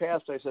walked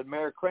past, I said,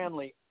 Mayor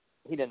Cranley,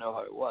 he didn't know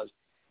how it was.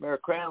 Mayor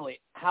Cranley,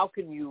 how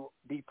can you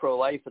be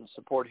pro-life and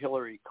support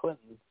Hillary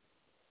Clinton,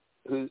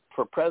 who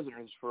for president,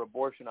 who's for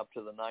abortion up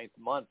to the 9th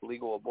month,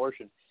 legal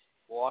abortion,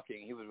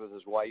 walking? He was with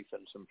his wife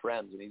and some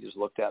friends, and he just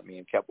looked at me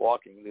and kept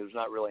walking. There's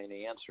not really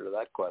any answer to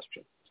that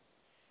question.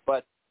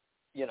 But,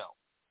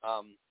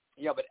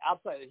 but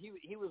outside,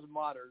 he was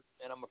moderate,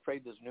 and I'm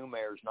afraid this new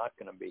mayor is not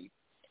going to be.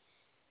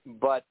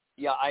 But,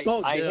 he's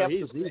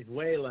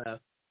way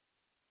left.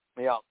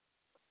 Yeah.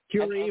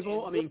 Pure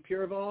evil?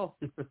 Pure evil?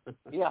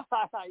 yeah,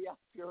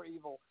 pure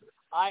evil.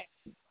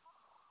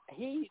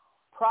 He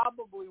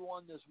probably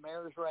won this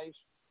mayor's race,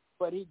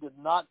 but he did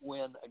not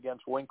win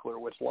against Winkler,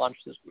 which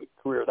launched his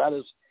career.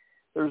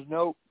 There's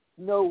no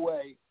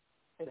way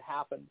it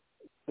happened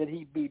that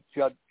he beat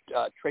Judge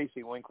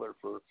Tracy Winkler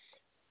for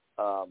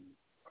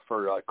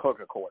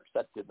Coca-Cola.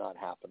 That did not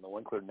happen. The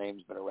Winkler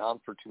name's been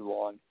around for too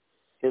long.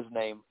 His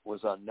name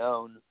was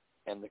unknown,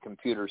 and the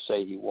computers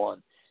say he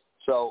won.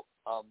 So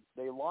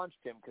they launched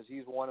him because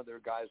he's one of their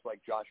guys like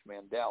Josh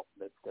Mandel.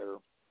 That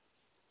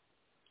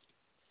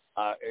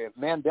if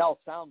Mandel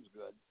sounds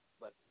good,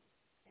 but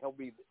he'll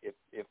be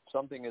if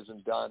something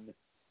isn't done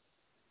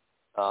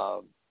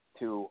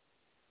to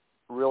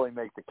really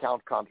make the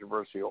count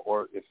controversial,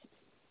 or if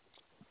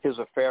his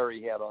affair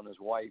he had on his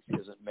wife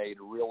isn't made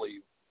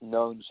really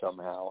known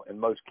somehow, and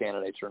most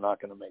candidates are not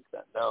going to make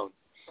that known,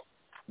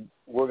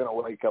 we're going to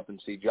wake up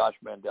and see Josh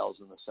Mandel's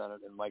in the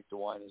Senate and Mike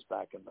DeWine is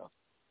back in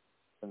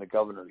the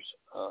governor's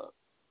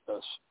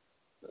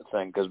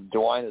thing, because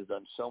DeWine has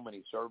done so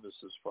many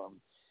services for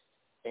him.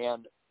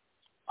 And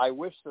I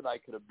wish that I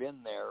could have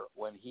been there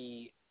when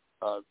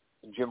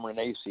Jim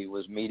Renacci,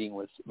 was meeting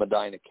with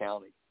Medina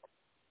County,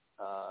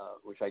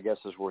 which I guess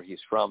is where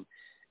he's from.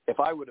 If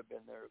I would have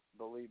been there,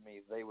 believe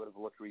me, they would have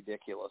looked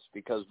ridiculous,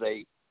 because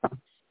they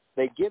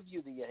give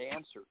you the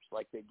answers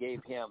like they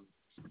gave him.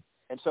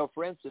 And so,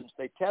 for instance,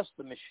 they test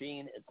the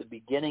machine at the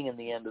beginning and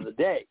the end of the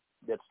day.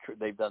 That's true.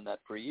 They've done that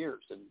for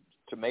years, and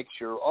to make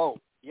sure,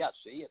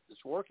 see,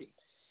 it's working.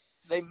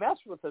 They mess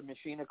with the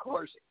machine, of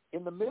course,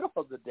 in the middle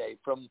of the day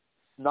from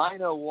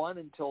 9:01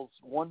 until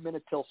 1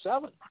 minute till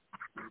 7.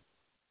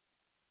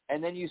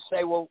 And then you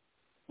say, well,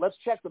 let's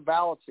check the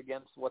ballots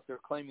against what they're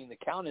claiming the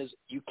count is.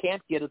 You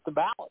can't get at the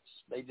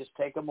ballots. They just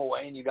take them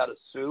away, and you got to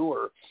sue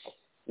or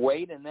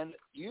wait. And then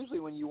usually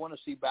when you want to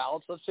see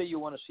ballots, let's say you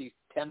want to see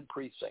 10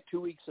 precincts,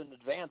 2 weeks in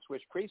advance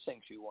which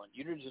precincts you want.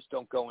 You just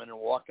don't go in and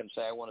walk and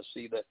say, I want to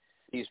see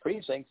these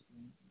precincts.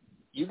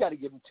 You got to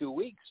give them 2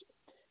 weeks.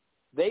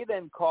 They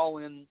then call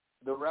in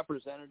the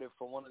representative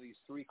from one of these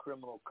 3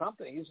 criminal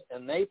companies,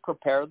 and they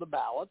prepare the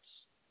ballots.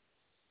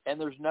 And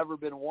there's never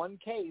been one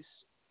case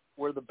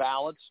where the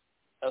ballots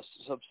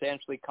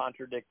substantially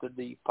contradicted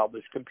the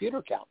published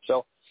computer count.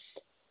 So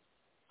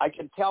I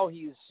can tell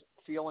he's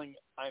feeling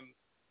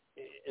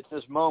at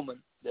this moment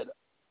that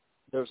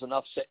there's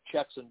enough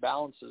checks and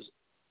balances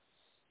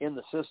in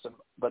the system,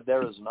 but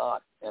there is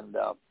not. And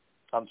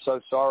I'm so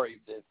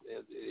sorry that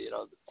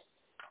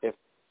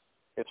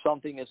if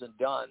something isn't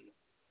done,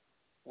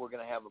 we're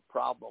going to have a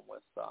problem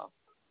with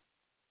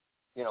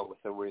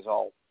the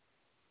result.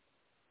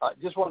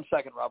 Just 1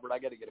 second, Robert. I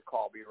got to get a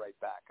call. Be right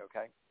back.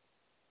 Okay.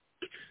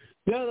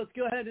 Yeah, let's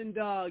go ahead and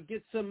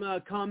get some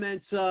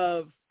comments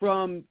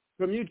from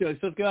you, Joe.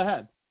 So go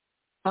ahead.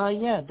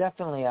 Yeah,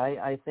 definitely.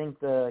 I think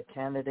the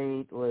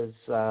candidate was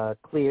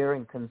clear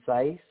and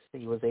concise.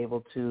 He was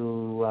able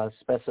to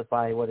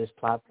specify what his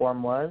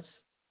platform was,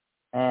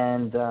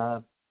 and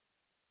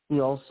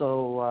he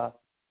also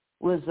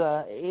was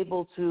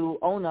able to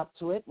own up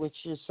to it,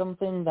 which is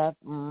something that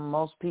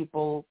most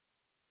people...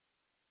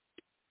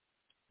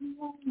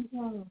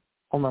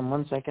 Hold on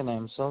 1 second.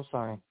 I'm so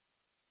sorry.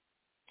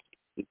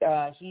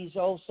 He's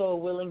also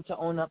willing to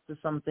own up to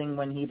something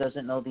when he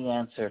doesn't know the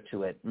answer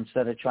to it,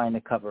 instead of trying to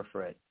cover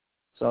for it.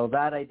 So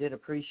that I did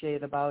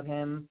appreciate about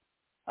him.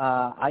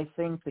 I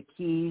think the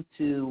key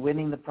to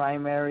winning the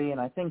primary,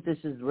 and I think this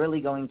is really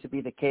going to be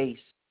the case,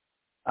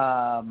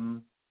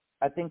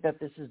 I think that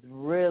this is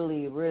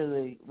really,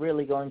 really,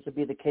 really going to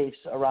be the case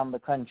around the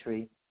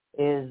country,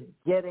 is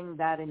getting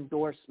that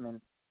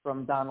endorsement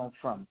from Donald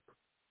Trump.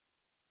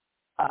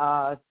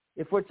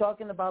 If we're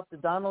talking about the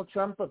Donald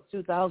Trump of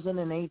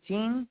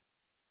 2018,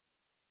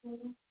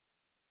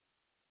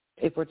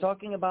 If we're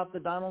talking about the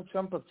Donald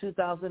Trump of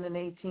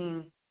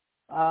 2018,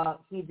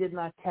 he did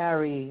not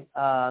carry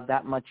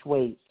that much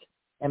weight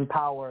and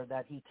power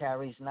that he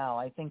carries now.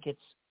 I think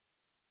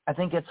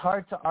it's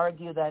hard to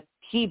argue that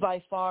he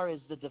by far is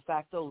the de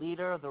facto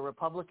leader of the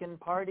Republican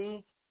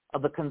Party,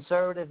 of the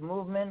conservative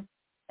movement,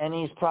 and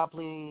he's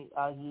probably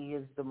he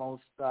is the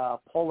most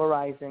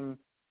polarizing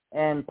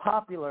and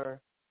popular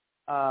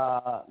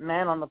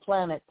man on the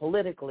planet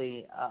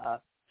politically,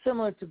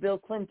 similar to Bill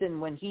Clinton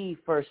when he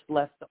first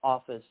left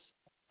office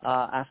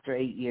after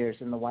 8 years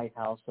in the White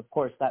House. Of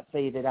course, that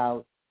faded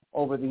out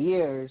over the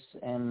years,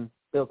 and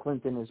Bill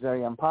Clinton is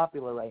very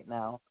unpopular right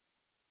now.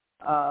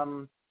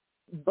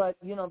 But,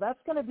 that's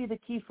going to be the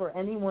key for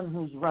anyone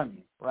who's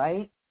running,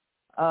 right?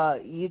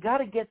 You got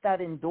to get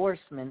that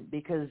endorsement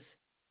because,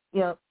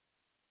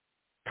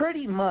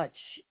 pretty much,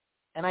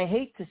 and I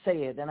hate to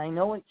say it, and I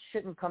know it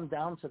shouldn't come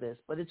down to this,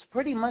 but it's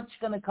pretty much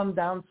going to come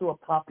down to a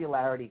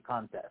popularity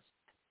contest.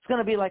 It's going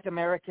to be like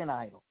American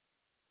Idol.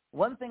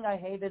 One thing I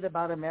hated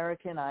about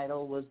American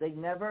Idol was they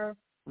never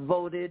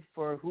voted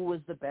for who was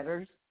the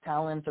better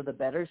talent or the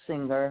better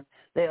singer.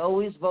 They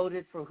always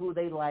voted for who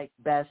they liked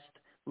best,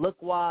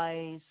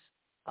 look-wise,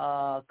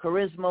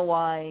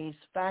 charisma-wise,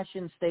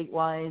 fashion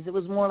state-wise. It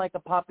was more like a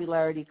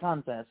popularity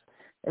contest.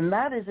 And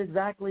that is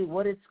exactly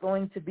what it's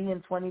going to be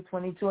in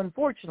 2022.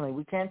 Unfortunately,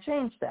 we can't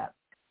change that.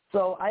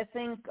 So I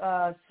think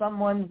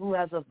someone who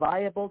has a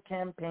viable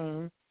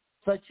campaign,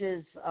 such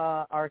as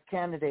our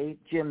candidate,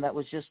 Jim, that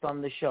was just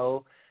on the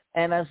show,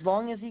 and as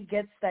long as he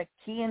gets that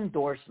key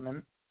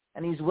endorsement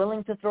and he's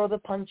willing to throw the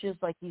punches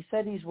like he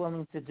said he's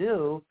willing to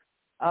do,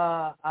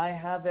 I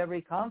have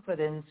every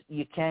confidence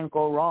you can't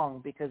go wrong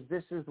because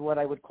this is what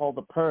I would call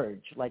the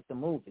purge, like the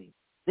movie.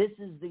 This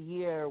is the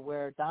year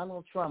where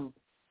Donald Trump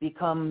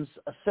becomes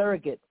a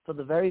surrogate for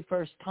the very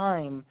first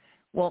time.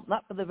 Well,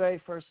 not for the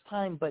very first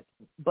time, but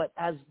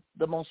as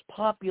the most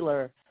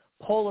popular,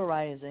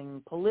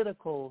 polarizing,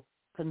 political,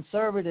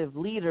 conservative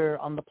leader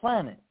on the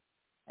planet.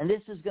 And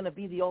this is going to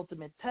be the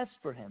ultimate test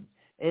for him,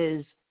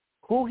 is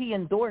who he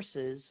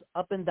endorses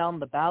up and down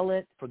the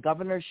ballot for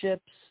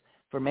governorships,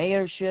 for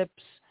mayorships,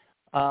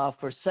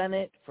 for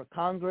Senate, for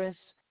Congress.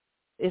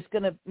 It's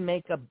going to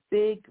make a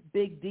big,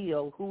 big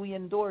deal who he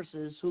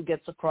endorses, who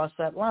gets across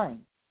that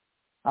line.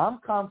 I'm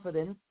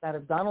confident that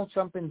if Donald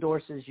Trump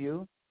endorses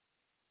you,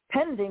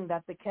 pending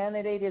that the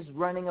candidate is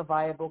running a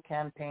viable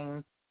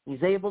campaign,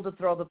 he's able to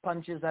throw the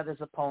punches at his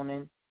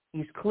opponent,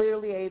 he's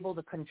clearly able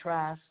to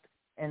contrast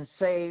and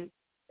say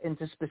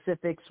into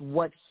specifics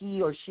what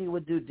he or she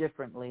would do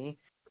differently,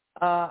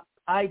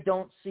 I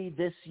don't see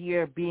this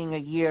year being a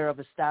year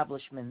of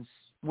establishments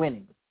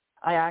winning.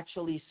 I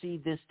actually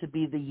see this to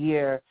be the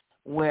year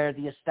where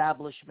the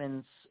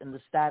establishments and the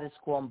status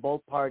quo in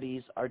both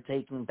parties are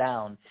taken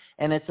down.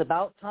 And it's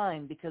about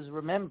time because,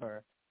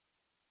 remember,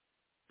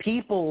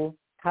 people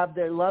have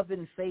their love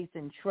and faith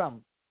in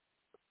Trump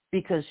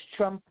because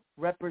Trump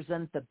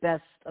represents the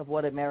best of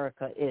what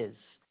America is.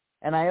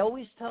 And I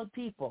always tell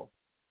people,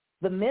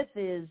 the myth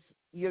is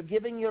you're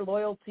giving your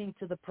loyalty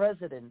to the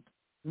president.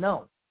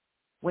 No.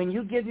 When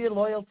you give your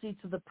loyalty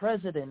to the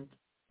president,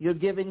 you're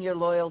giving your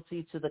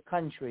loyalty to the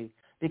country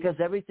because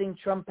everything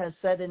Trump has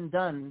said and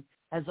done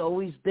has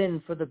always been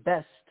for the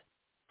best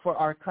for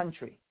our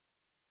country.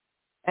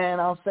 And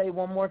I'll say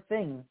one more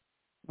thing.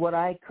 What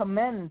I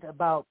commend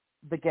about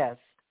the guest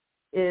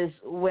is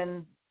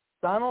when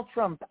Donald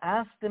Trump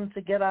asked him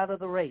to get out of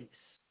the race,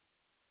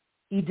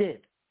 he did.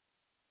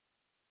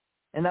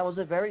 And that was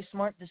a very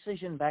smart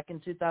decision back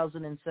in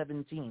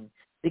 2017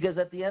 because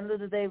at the end of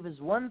the day, if there's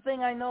one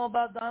thing I know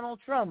about Donald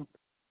Trump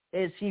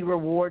is he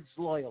rewards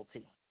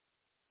loyalty.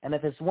 And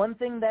if it's one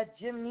thing that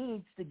Jim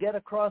needs to get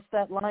across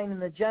that line in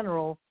the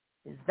general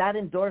is that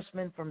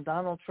endorsement from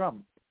Donald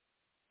Trump.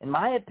 In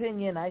my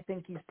opinion, I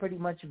think he's pretty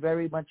much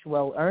very much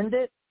well earned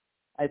it.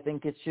 I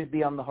think it should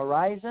be on the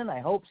horizon. I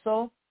hope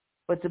so.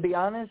 But to be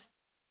honest,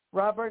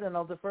 Robert, and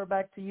I'll defer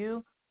back to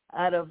you,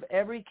 out of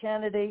every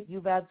candidate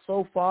you've had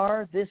so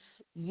far this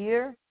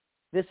year,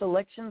 this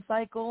election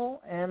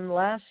cycle, and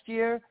last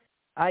year,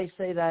 I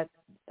say that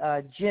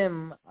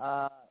Jim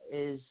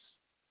is,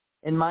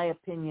 in my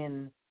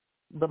opinion,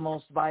 the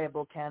most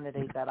viable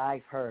candidate that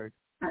I've heard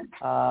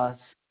of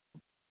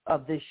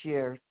this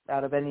year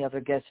out of any other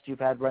guest you've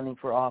had running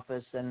for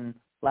office and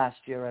last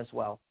year as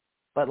well.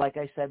 But like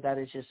I said, that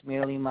is just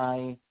merely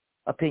my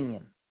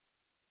opinion,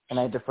 and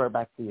I defer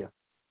back to you.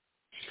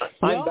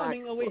 Well, I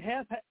mean, we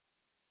have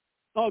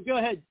oh, go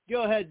ahead,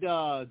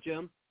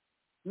 Jim.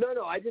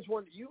 No, I just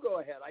wanted you go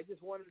ahead. I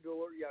just wanted to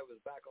alert you I was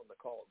back on the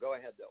call. Go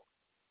ahead,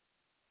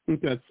 though.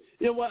 Okay.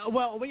 Yeah,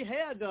 well, we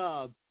had,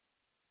 on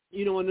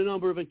a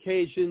number of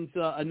occasions,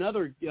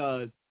 another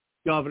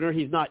governor.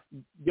 He's not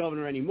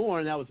governor anymore,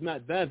 and that was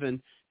Matt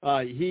Bevin.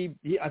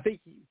 I think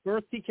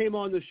first he came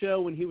on the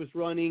show when he was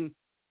running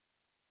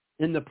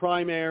in the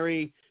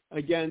primary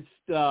against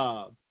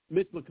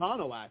Mitch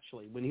McConnell,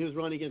 actually. When he was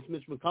running against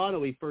Mitch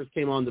McConnell, he first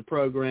came on the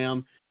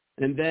program.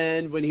 And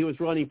then when he was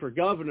running for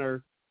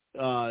governor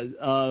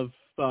of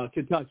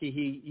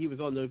Kentucky, he was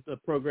on the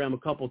program a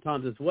couple of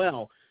times as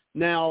well.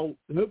 Now,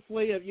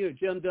 hopefully, if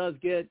Jim does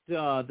get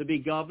to be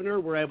governor,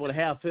 we're able to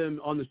have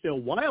him on the show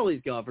while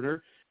he's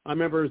governor. I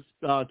remember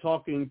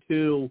talking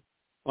to,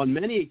 on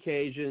many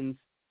occasions,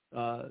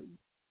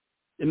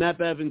 Matt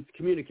Bevin's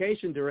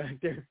communication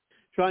director,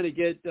 trying to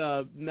get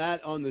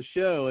Matt on the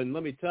show. And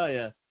let me tell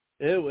you,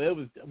 it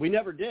was we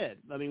never did.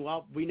 I mean,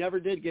 we never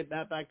did get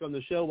Matt back on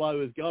the show while he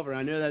was governor.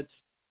 I know that's,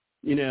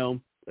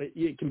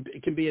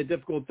 it can be a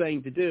difficult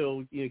thing to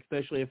do,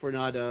 especially if we're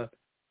not a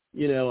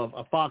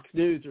Fox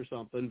News or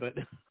something.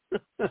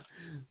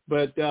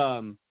 But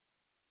so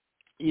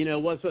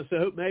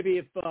maybe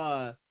if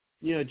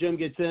Jim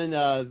gets in,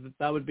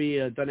 that would be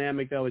a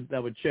dynamic that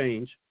would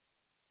change.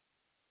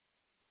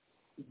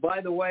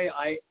 By the way,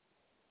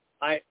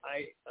 I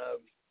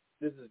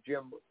this is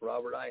Jim,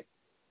 Robert.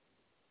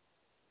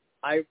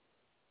 I'm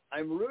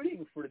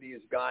rooting for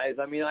these guys.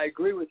 I mean, I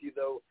agree with you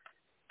though.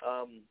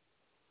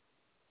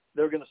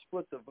 They're going to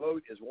split the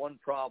vote is one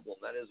problem.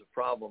 That is a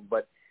problem.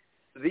 But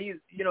these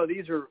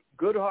are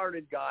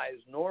good-hearted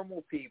guys,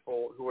 normal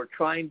people who are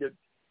trying to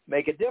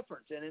make a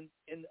difference. And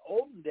in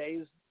olden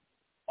days,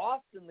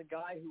 often the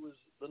guy who was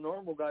the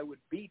normal guy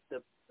would beat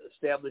the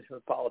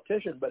establishment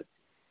politician. But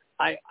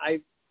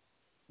the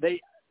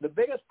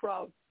biggest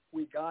problem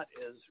we got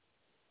is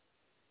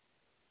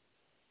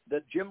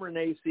that Jim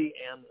Renacci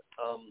and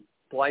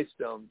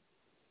Blystone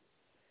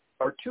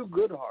are too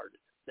good-hearted.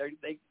 They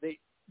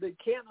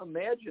can't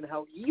imagine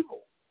how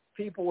evil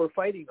people are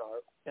fighting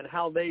are and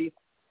how they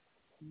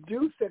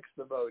do fix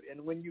the vote.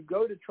 And when you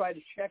go to try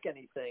to check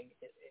anything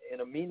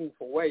in a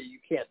meaningful way, you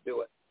can't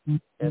do it.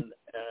 And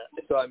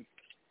so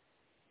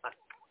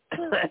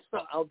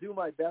I'll do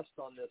my best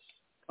on this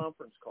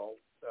conference call,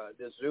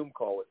 this Zoom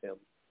call with him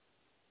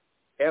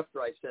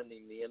after I send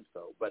him the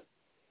info. But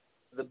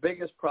the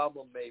biggest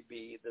problem may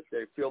be that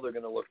they feel they're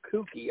going to look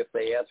kooky if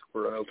they ask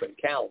for an open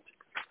count.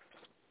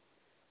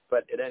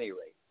 But at any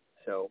rate,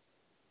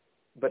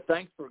 but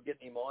thanks for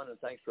getting him on, and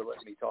thanks for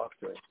letting me talk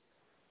to him.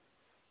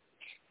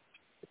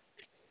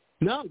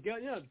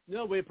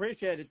 No, we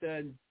appreciate it.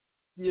 And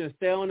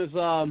stay on as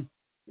long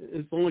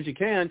as you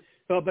can.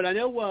 But I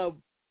know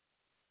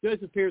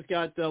Joseph Pierce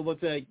got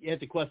has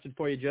a question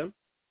for you, Jim.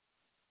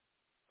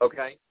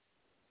 Okay.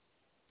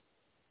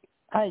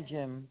 Hi,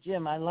 Jim.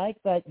 Jim, I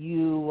like that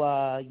you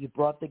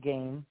brought the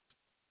game.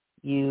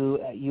 You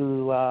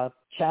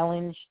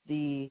challenged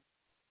the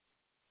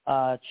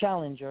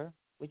challenger,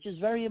 which is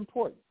very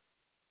important.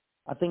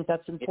 I think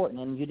that's important.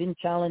 And you didn't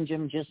challenge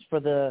him just for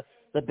the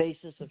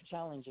basis of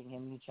challenging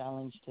him. You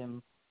challenged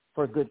him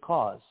for a good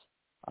cause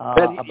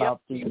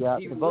about the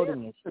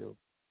voting issue.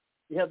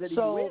 Yeah,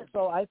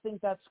 so I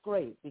think that's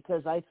great,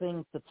 because I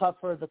think the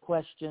tougher the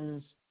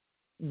questions,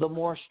 the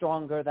more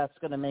stronger that's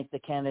going to make the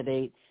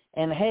candidate.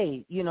 And,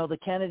 hey, the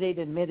candidate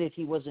admitted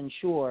he wasn't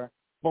sure,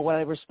 but what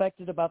I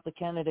respected about the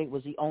candidate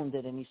was he owned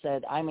it, and he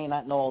said, I may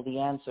not know all the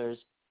answers.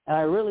 And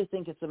I really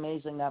think it's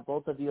amazing that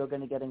both of you are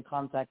going to get in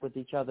contact with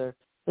each other.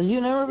 Because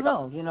you never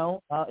know,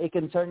 it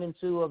can turn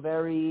into a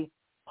very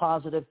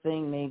positive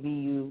thing. Maybe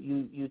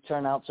you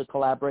turn out to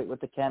collaborate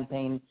with the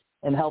campaign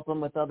and help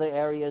him with other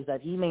areas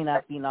that he may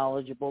not be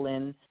knowledgeable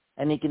in,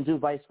 and he can do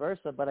vice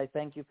versa. But I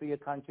thank you for your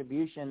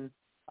contribution.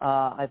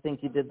 I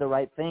think you did the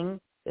right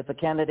thing. If a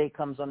candidate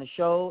comes on a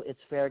show,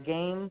 it's fair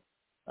game.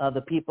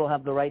 The people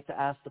have the right to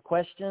ask the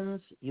questions.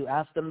 You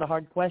asked them the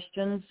hard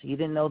questions. You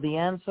didn't know the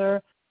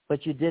answer,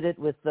 but you did it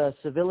with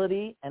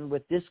civility and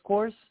with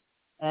discourse.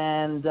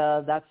 And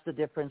that's the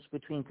difference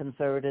between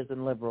conservatives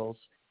and liberals.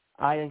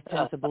 I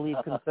tend to believe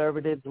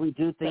conservatives, we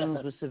do things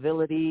with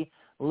civility.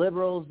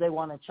 Liberals, they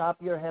want to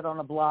chop your head on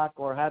a block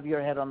or have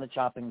your head on the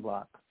chopping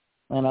block.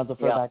 And I'll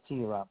defer back to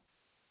you, Rob.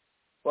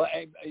 Well,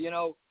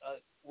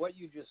 what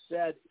you just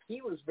said,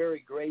 he was very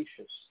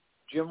gracious.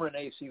 Jim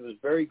Renacci was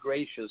very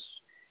gracious.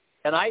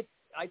 And I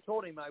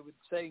told him I would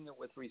say it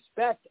with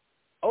respect,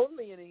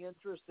 only in the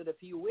interest that if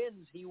he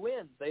wins, he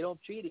wins. They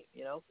don't cheat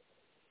him,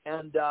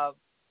 And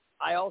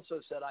I also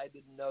said I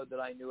didn't know that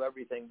I knew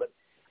everything, but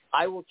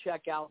I will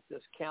check out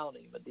this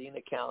county, Medina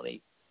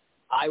County.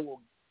 I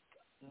will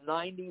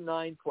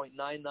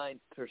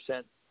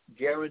 99.99%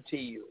 guarantee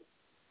you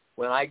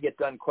when I get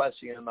done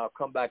questioning them, I'll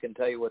come back and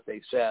tell you what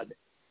they said.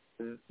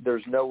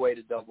 There's no way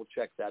to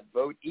double-check that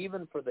vote,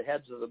 even for the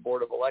heads of the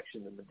Board of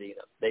Election in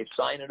Medina. They've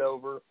signed it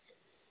over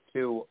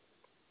to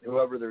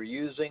whoever they're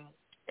using,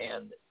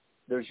 and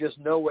there's just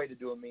no way to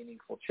do a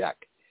meaningful check.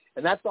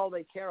 And that's all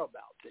they care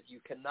about, that you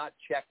cannot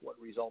check what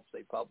results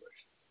they publish.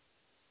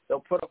 They'll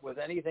put up with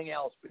anything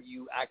else but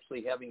you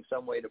actually having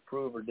some way to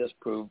prove or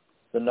disprove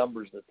the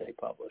numbers that they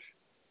publish.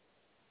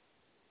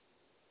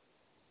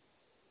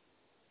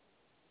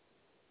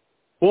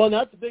 Well, and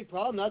that's a big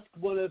problem. That's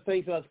one of the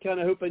things I was kind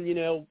of hoping, he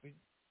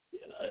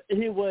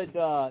would,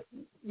 deal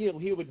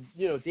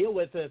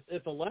with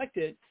if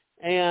elected.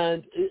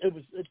 And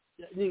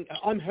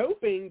I'm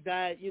hoping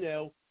that,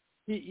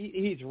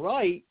 he's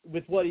right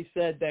with what he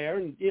said there.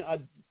 And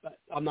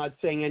I'm not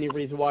saying any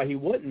reason why he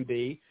wouldn't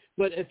be.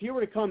 But if you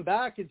were to come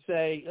back and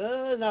say,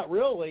 not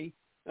really,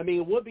 I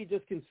mean, it would be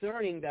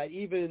disconcerting that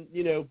even,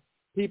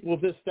 people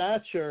of this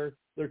stature,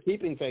 they're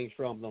keeping things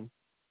from them.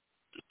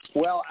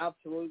 Well,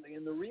 absolutely.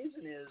 And the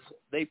reason is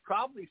they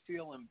probably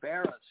feel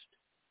embarrassed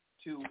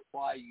to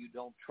why you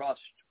don't trust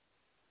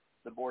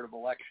the Board of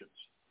Elections.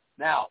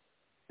 Now,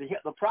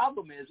 the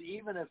problem is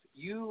even if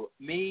you,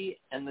 me,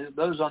 and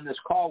those on this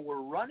call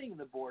were running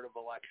the Board of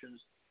Elections,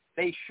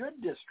 they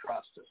should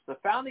distrust us. The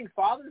Founding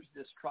Fathers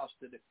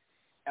distrusted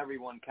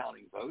everyone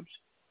counting votes.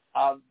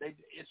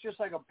 It's just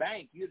like a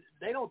bank.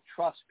 They don't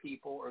trust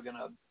people are going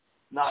to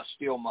not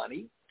steal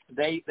money.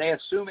 They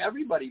assume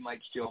everybody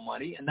might steal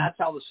money, and that's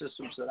how the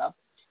system's set up.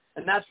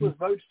 And that's with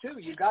votes, too.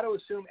 You got to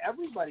assume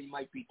everybody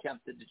might be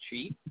tempted to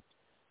cheat,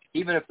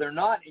 even if they're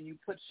not, and you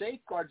put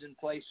safeguards in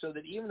place so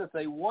that even if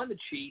they want to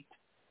cheat,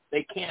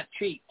 they can't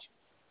cheat.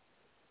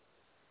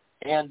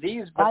 And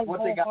I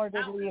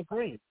wholeheartedly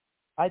agree.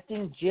 I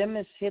think Jim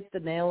has hit the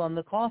nail on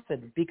the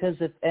coffin because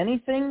if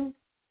anything,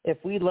 if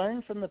we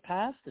learn from the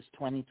past, it's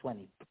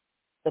 2020,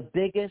 the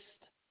biggest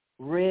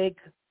rig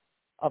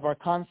of our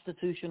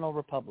constitutional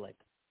republic.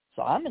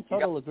 So I'm in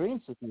total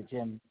agreement with you,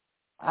 Jim.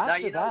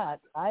 After that,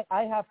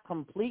 I have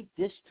complete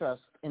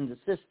distrust in the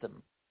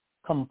system,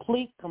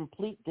 complete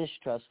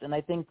distrust. And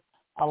I think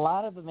a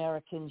lot of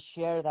Americans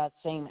share that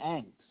same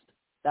angst,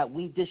 that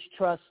we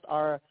distrust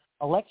our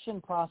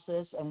election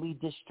process and we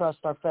distrust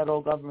our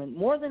federal government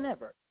more than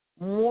ever,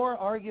 more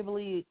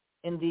arguably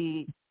in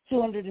the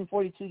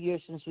 242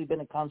 years since we've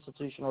been a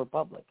constitutional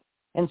republic.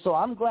 And so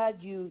I'm glad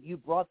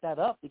you brought that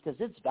up because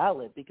it's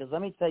valid, because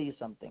let me tell you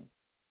something.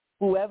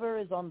 Whoever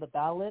is on the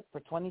ballot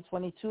for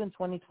 2022 and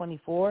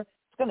 2024,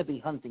 it's going to be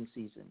hunting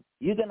season.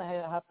 You're going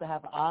to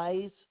have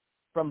eyes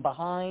from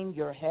behind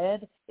your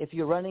head if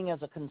you're running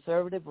as a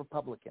conservative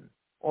Republican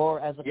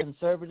or as a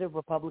conservative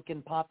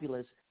Republican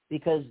populist,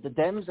 because the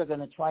Dems are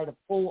going to try to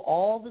pull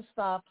all the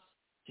stops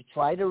to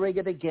try to rig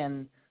it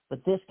again.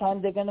 But this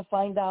time they're going to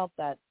find out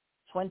that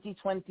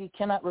 2020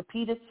 cannot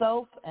repeat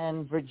itself,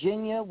 and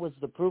Virginia was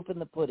the proof in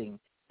the pudding.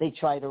 They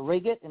tried to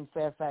rig it in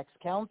Fairfax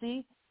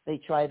County. They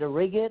tried to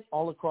rig it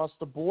all across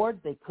the board.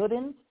 They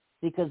couldn't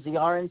because the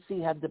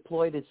RNC had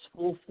deployed its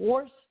full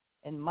force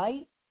and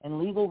might and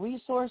legal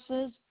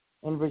resources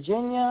in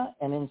Virginia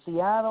and in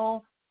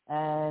Seattle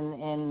and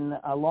in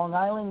Long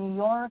Island, New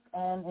York,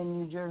 and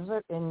in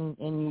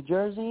New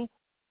Jersey.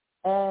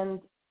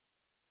 And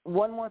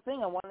one more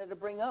thing I wanted to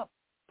bring up,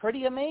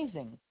 pretty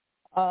amazing.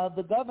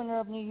 The governor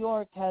of New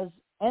York has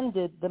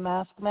ended the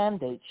mask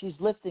mandate. She's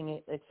lifting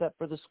it except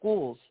for the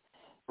schools.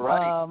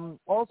 Right.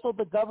 Also,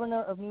 the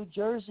governor of New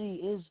Jersey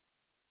is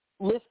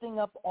lifting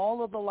up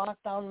all of the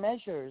lockdown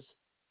measures.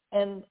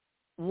 And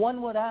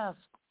one would ask,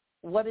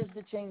 what is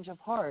the change of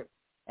heart?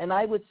 And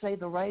I would say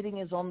the writing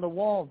is on the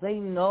wall. They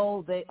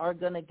know they are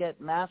going to get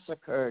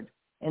massacred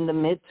in the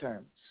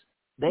midterms.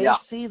 They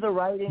see the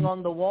writing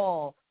on the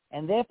wall,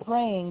 and they're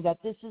praying that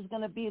this is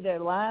going to be their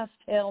last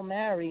Hail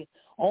Mary.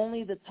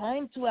 Only the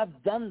time to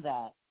have done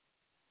that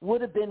would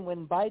have been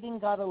when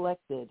Biden got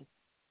elected.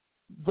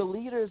 The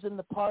leaders in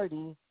the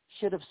party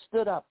should have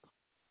stood up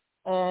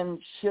and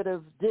should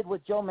have did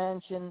what Joe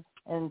Manchin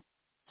and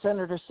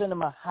Senator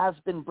Sinema has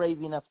been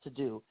brave enough to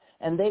do,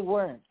 and they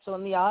weren't. So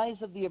in the eyes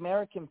of the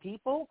American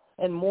people,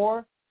 and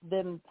more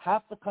than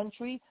half the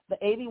country, the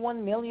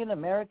 81 million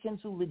Americans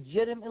who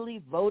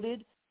legitimately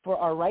voted for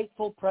our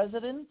rightful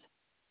president,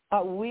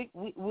 we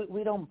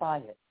don't buy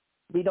it.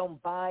 We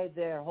don't buy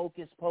their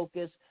hocus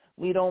pocus.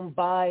 We don't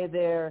buy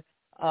their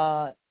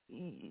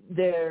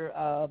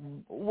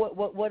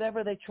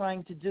whatever they're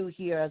trying to do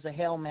here as a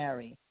Hail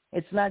Mary.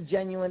 It's not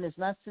genuine. It's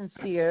not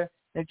sincere.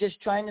 They're just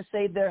trying to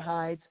save their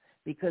hides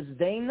because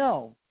they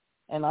know,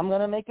 and I'm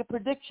going to make a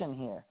prediction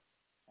here,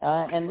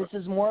 and this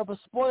is more of a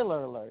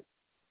spoiler alert.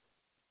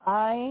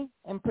 I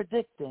am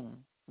predicting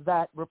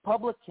that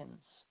Republicans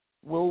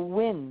will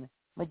win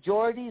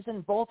majorities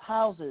in both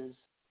houses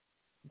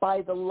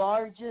by the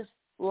largest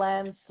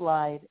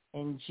landslide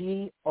in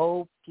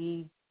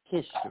GOP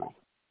history.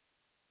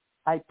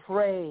 I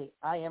pray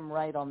I am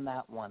right on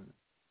that one.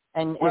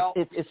 And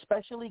if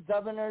especially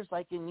governors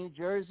like in New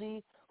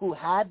Jersey who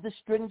had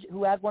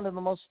one of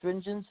the most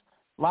stringent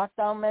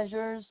lockdown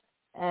measures,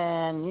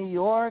 and New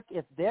York,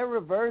 if they're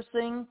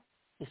reversing,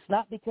 it's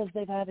not because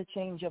they've had a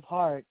change of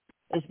heart.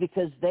 It's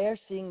because they're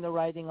seeing the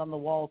writing on the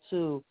wall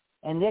too,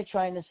 and they're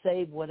trying to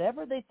save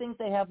whatever they think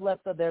they have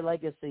left of their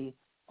legacy.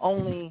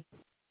 Only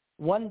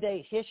one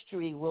day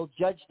history will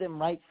judge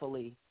them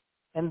rightfully,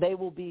 and they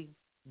will be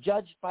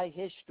judged by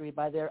history,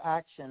 by their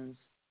actions,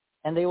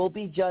 and they will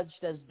be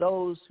judged as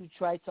those who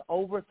try to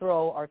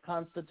overthrow our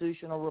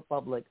constitutional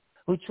republic,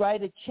 who try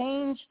to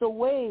change the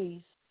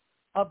ways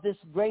of this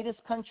greatest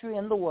country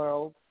in the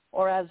world,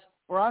 or as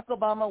Barack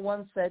Obama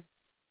once said,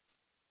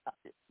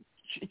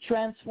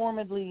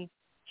 transformatively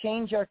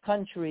change our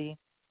country.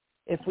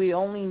 If we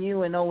only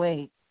knew in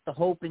 2008 the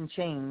hope and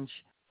change,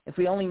 if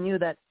we only knew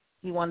that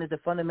he wanted to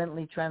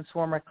fundamentally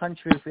transform our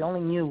country, if we only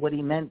knew what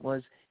he meant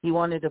was he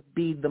wanted to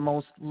be the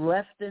most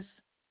leftist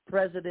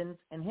president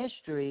in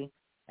history,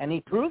 and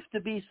he proved to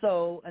be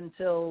so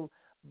until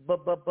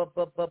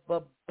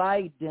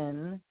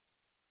Biden,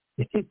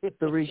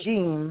 the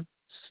regime,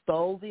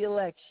 stole the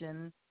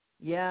election,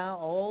 Yeah,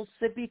 old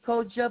sippy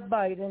coach Joe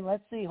Biden.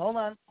 Let's see. Hold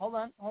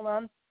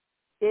on.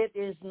 It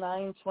is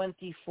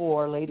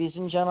 9:24. Ladies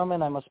and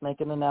gentlemen, I must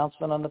make an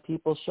announcement on the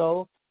People's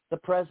Show. The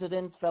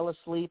president fell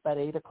asleep at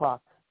 8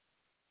 o'clock.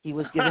 He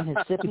was given his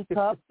sippy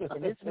cup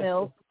and his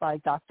milk by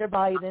Dr.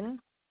 Biden,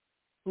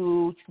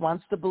 who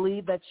wants to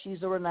believe that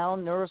she's a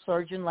renowned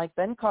neurosurgeon like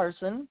Ben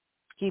Carson.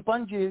 Keep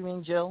on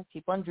dreaming, Joe.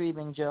 Keep on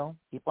dreaming, Joe.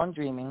 Keep on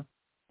dreaming.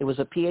 It was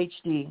a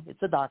PhD.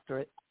 It's a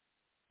doctorate.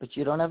 But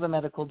you don't have a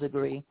medical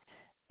degree.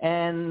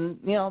 And,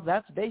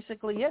 that's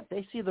basically it.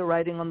 They see the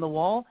writing on the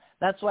wall.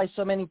 That's why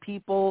so many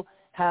people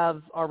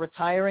are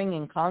retiring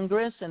in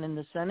Congress and in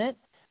the Senate.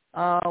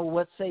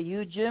 What say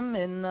you, Jim?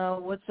 And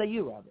what say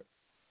you, Robert?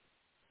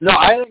 No,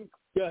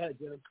 Go ahead,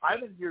 Jim. I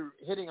think you're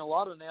hitting a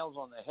lot of nails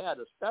on the head,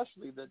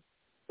 especially that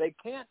they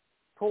can't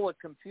pull a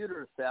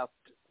computer theft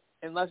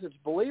unless it's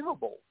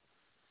believable.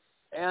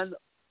 And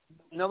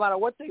no matter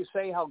what they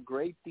say, how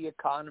great the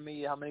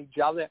economy, how many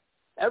jobs they have,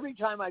 every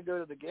time I go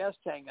to the gas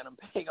tank and I'm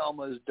paying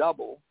almost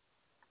double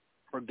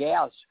for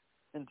gas,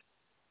 and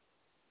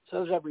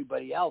so is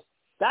everybody else,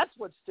 that's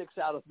what sticks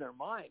out of their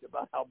mind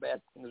about how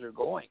bad things are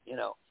going,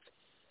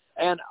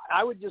 And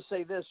I would just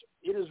say this,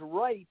 it is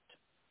right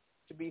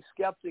to be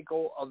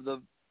skeptical of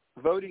the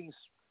voting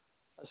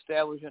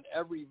establishment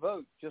every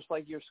vote, just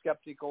like you're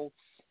skeptical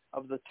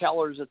of the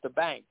tellers at the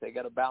bank. They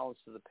got a balance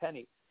to the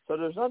penny. So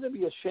there's nothing to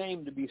be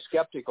ashamed to be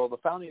skeptical. The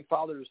Founding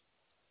Fathers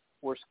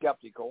were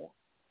skeptical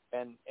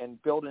and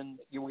built in,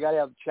 we got to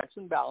have checks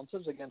and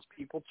balances against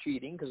people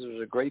cheating because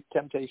there's a great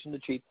temptation to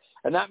cheat.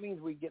 And that means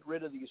we get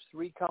rid of these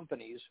three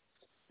companies,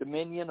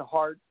 Dominion,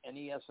 Hart, and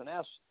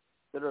ES&S,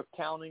 that are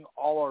counting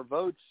all our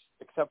votes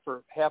except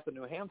for half of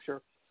New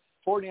Hampshire.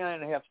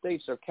 49 and a half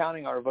states are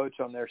counting our votes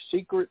on their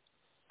secret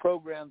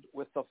programs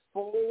with the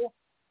full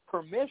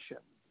permission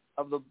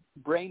of the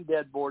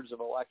brain-dead boards of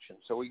elections.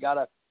 So we got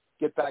to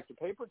get back to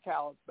paper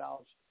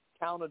ballots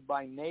counted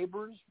by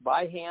neighbors,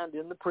 by hand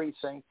in the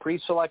precinct,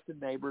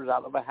 pre-selected neighbors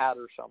out of a hat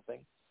or something.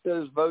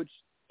 Those votes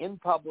in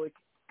public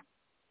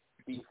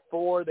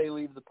before they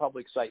leave the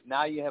public site.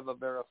 Now you have a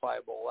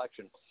verifiable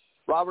election.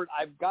 Robert,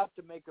 I've got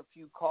to make a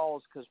few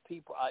calls because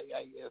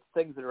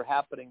things that are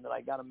happening that I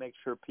got to make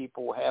sure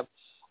people have.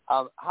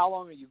 How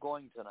long are you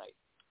going tonight?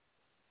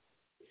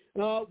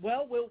 Well,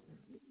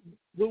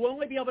 we'll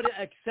only be able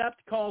to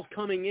accept calls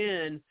coming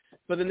in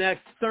for the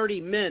next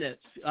 30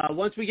 minutes.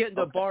 Once we get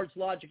into Bard's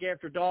Logic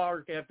After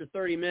Dark, after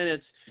 30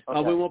 minutes,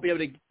 we won't be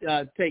able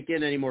to take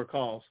in any more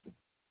calls.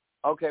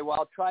 Okay, well,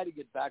 I'll try to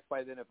get back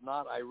by then. If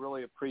not, I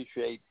really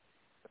appreciate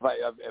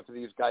if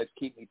these guys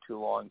keep me too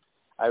long.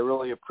 I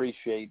really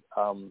appreciate.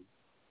 And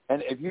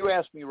if you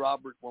ask me,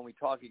 Robert, when we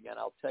talk again,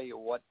 I'll tell you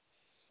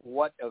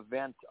what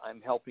event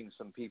I'm helping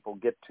some people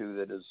get to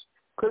that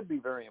could be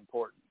very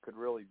important, could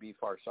really beef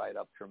our site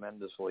up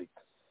tremendously.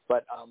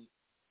 But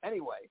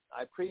anyway,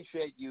 I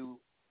appreciate you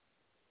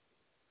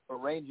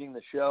arranging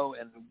the show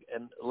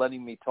and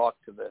letting me talk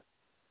to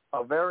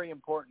a very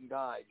important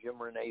guy, Jim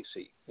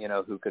Renacci,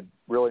 who could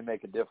really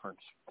make a difference.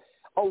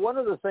 Oh, one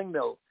other thing,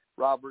 though,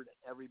 Robert,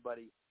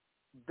 everybody,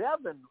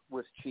 Bevin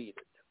was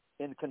cheated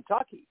in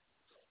Kentucky.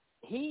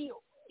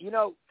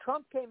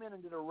 Trump came in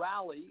and did a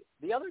rally.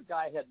 The other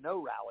guy had no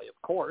rally,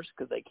 of course,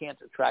 because they can't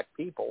attract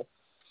people.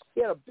 He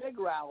had a big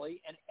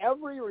rally, and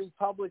every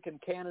Republican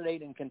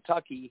candidate in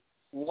Kentucky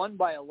won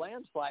by a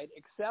landslide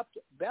except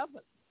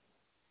Bevin.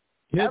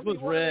 His was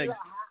rigged.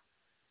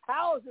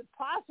 How is it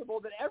possible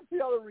that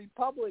every other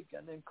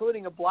Republican,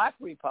 including a black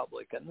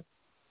Republican,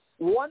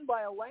 won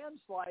by a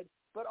landslide,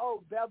 but,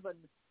 Bevin,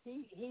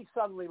 he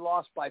suddenly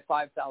lost by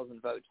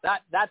 5,000 votes?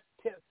 That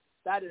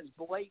is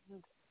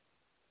blatant.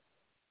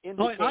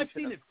 I've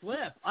seen it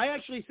flip. I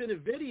actually seen a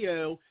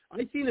video.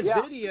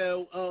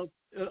 Video of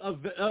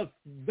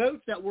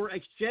votes that were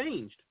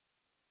exchanged.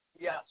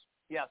 Yes.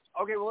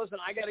 Okay, well, listen,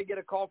 I got to get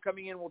a call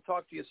coming in. We'll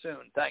talk to you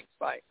soon. Thanks.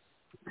 Bye.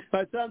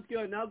 That sounds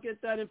good. And I'll get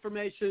that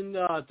information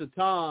to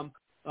Tom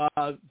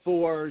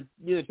for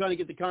trying to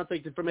get the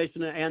contact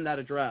information and that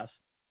address.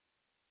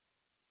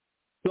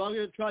 So I'm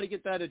going to try to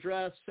get that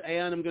address,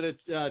 and I'm going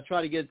to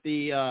try to get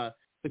the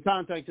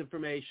contact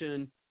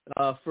information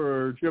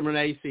for Jim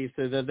Renacci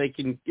so that they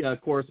can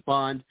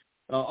correspond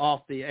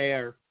off the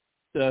air.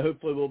 So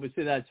hopefully we'll be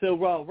seeing that. So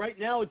right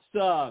now it's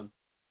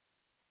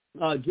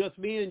just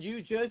me and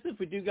you, Joseph.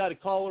 We do got a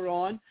caller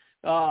on.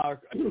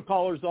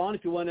 Callers on.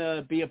 If you want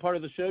to be a part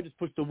of the show, just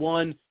push the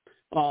 1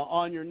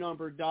 on your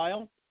number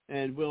dial,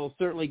 and we'll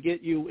certainly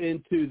get you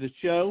into the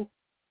show.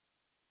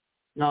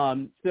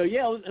 And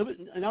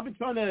I've been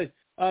trying to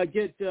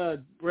get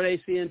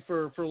Renacci in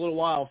for a little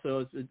while,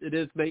 so it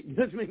does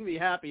make me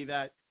happy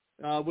that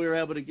we were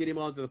able to get him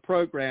onto the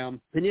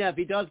program. And if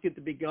he does get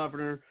to be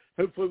governor,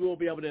 hopefully we'll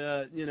be able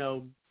to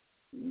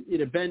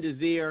bend his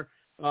ear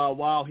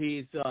while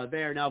he's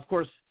there. Now, of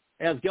course,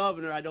 as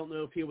governor, I don't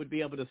know if he would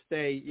be able to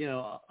stay,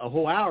 a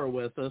whole hour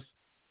with us,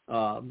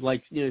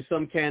 like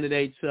some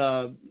candidates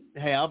have.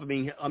 I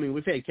mean,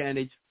 we've had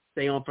candidates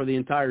stay on for the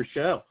entire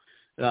show,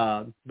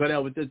 but I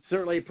would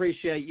certainly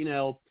appreciate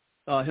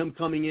him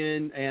coming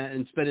in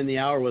and spending the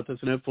hour with us,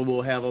 and hopefully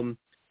we'll have him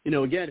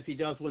again, if he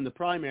does win the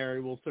primary,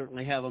 we'll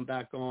certainly have him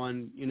back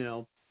on,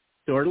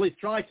 or at least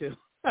try to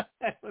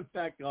have him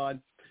back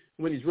on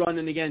when he's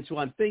running against who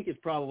I think is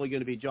probably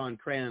going to be John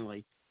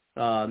Cranley.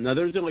 Now,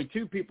 there's only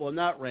two people in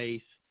that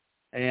race,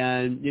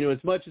 and,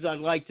 as much as I'd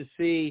like to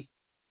see,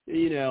 as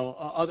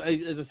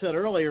I said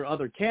earlier,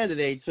 other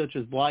candidates such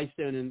as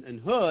Blystone and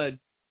Hood,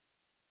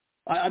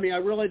 I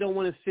really don't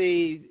want to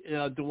see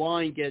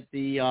DeWine get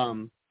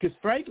the because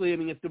frankly,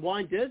 if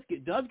DeWine does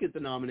get the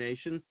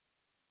nomination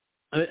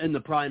in the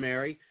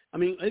primary,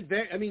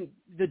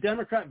 the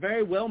Democrat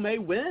very well may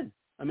win.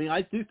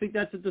 I do think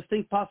that's a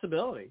distinct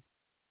possibility.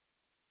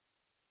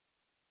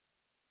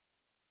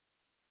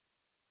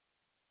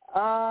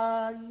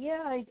 I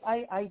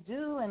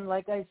do, and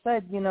like I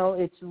said,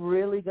 it's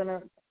really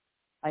gonna.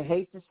 I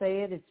hate to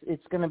say it,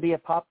 it's going to be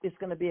It's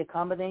going to be a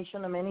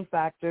combination of many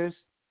factors,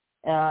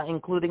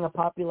 including a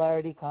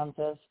popularity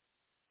contest.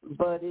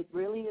 But it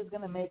really is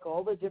going to make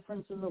all the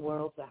difference in the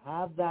world to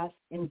have that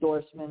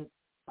endorsement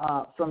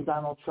from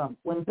Donald Trump.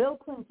 When Bill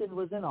Clinton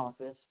was in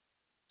office,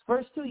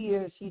 first 2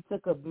 years he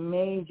took a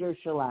major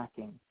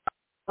shellacking.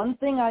 One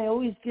thing I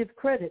always give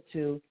credit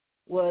to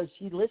was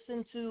he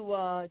listened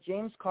to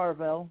James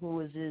Carville, who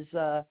was his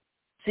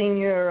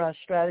senior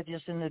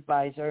strategist and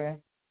advisor,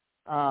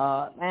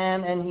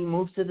 and he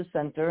moved to the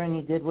center and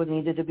he did what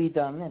needed to be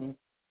done, and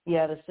he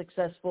had a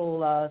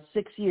successful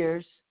 6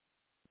 years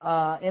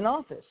in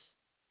office.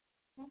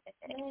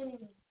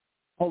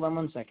 Hold on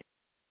 1 second.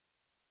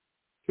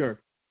 Sure.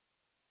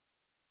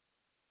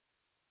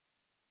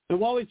 And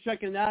while we're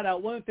checking that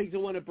out, one of the things I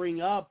want to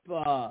bring up,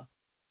 in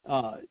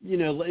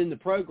the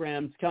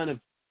program, kind of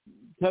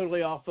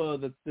totally off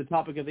of the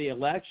topic of the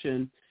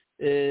election,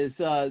 is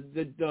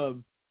the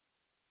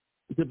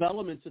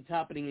developments that's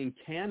happening in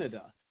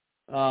Canada.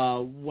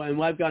 When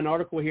I've got an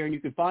article here, and you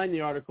can find the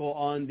article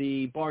on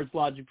the Bard's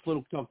Logic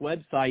Political Talk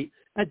website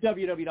at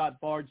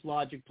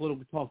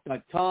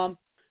www.bardslogicpoliticaltalk.com.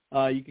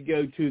 You could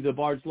go to the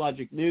Bard's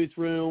Logic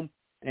newsroom,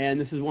 and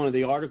this is one of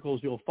the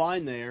articles you'll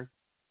find there.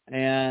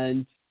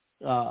 And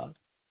the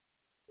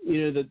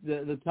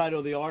title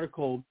of the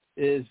article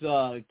is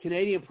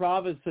Canadian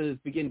provinces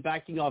begin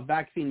backing off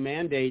vaccine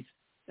mandates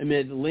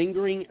amid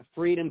lingering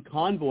Freedom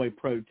Convoy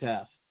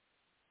protests.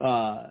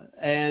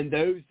 And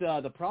those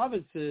the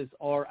provinces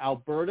are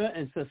Alberta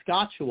and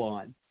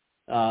Saskatchewan.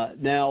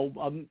 Now,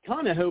 I'm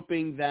kind of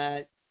hoping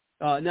that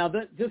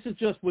this is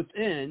just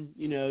within,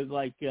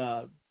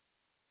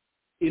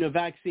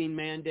 vaccine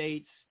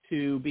mandates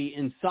to be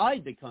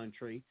inside the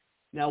country.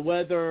 Now,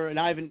 and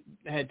I haven't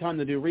had time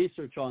to do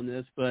research on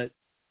this, but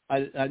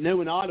I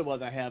know in Ottawa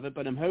they have it,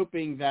 but I'm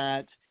hoping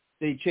that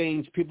they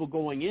change people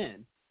going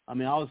in. I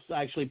was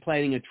actually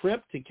planning a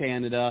trip to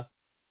Canada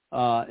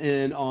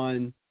in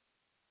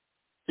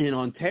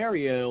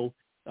Ontario,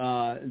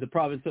 the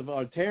province of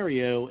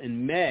Ontario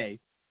in May,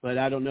 but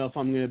I don't know if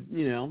I'm going to,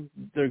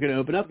 they're going to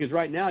open up, because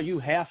right now you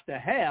have to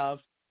have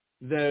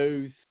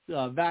those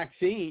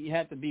vaccine. You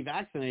have to be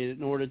vaccinated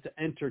in order to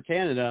enter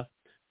Canada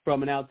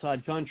from an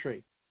outside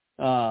country.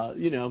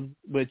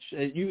 Which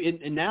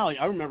and now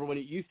I remember when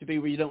it used to be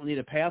where you don't need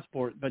a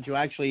passport, but you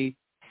actually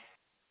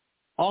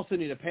also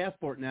need a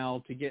passport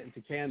now to get into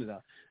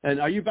Canada.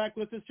 And are you back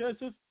with us,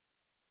 Joseph?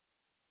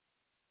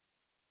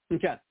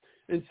 Okay.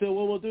 And so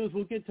what we'll do is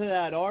we'll get to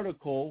that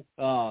article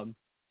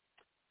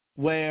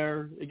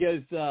where it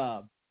goes,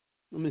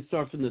 let me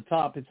start from the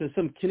top. It says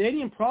some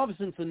Canadian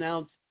provinces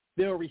announced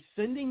they are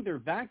rescinding their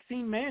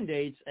vaccine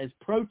mandates as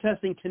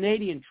protesting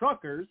Canadian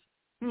truckers,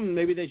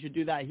 maybe they should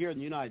do that here in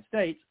the United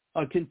States,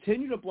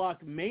 continue to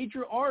block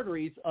major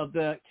arteries of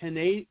the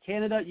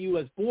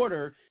Canada-U.S.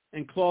 border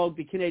and clog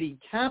the Canadian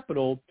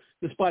capital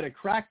despite a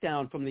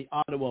crackdown from the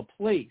Ottawa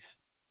police.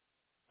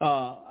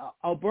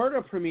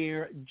 Alberta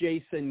Premier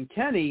Jason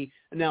Kenney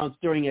announced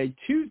during a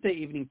Tuesday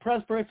evening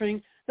press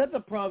briefing that the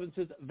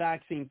province's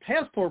vaccine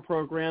passport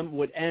program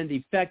would end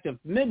effective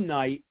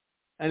midnight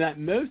and that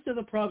most of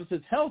the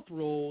province's health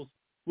rules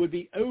would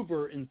be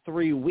over in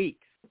 3 weeks.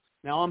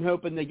 Now, I'm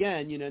hoping,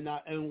 again,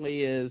 not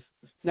only is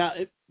 – now,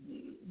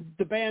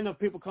 the ban of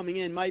people coming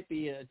in might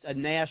be a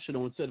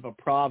national instead of a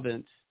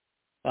province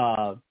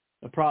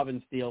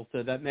deal,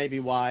 so that may be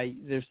why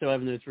they're still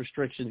having those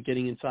restrictions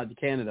getting inside to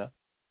Canada.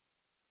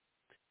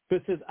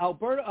 It says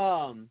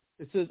Alberta.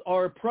 It says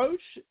our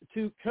approach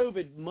to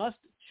COVID must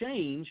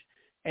change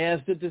as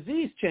the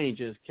disease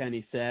changes,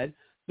 Kenny said.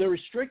 The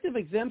restrictive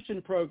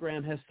exemption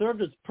program has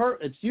served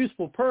its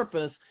useful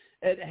purpose.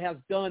 It has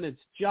done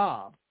its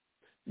job.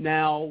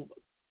 Now,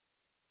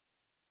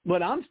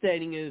 what I'm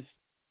stating is,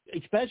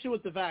 especially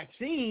with the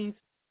vaccines,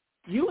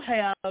 you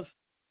have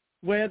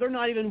where they're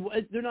not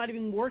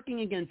even working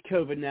against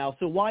COVID now.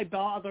 So why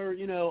bother,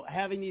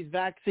 having these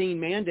vaccine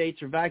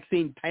mandates or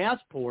vaccine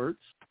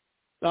passports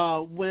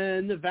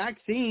when the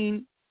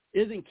vaccine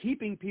isn't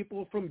keeping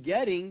people from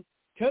getting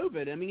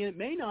COVID? It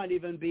may not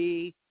even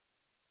be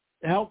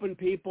helping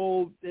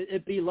people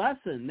it be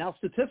lessened. Now,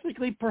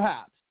 statistically,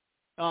 perhaps.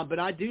 But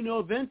I do know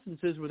of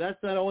instances where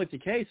that's not always the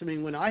case.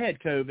 When I had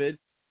COVID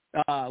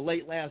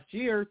late last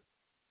year,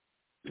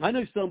 I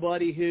know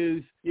somebody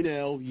who's,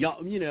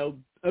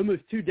 young,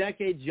 almost 2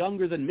 decades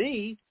younger than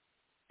me,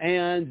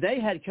 and they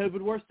had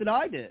COVID worse than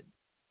I did.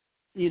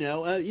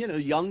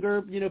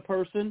 Younger,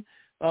 person,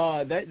 they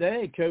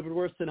had COVID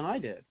worse than I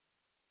did.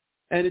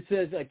 And it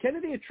says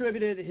Kennedy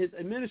attributed his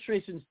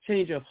administration's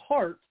change of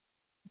heart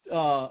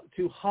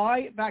to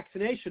high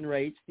vaccination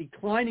rates,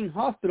 declining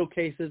hospital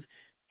cases,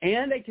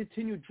 and a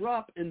continued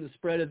drop in the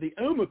spread of the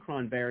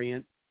Omicron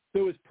variant,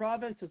 though his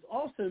province has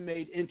also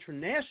made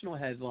international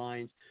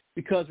headlines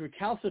because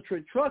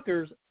recalcitrant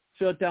truckers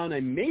shut down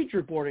a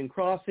major border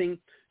crossing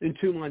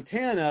into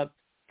Montana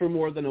for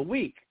more than a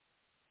week.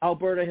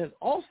 Alberta has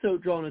also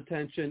drawn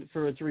attention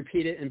for its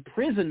repeated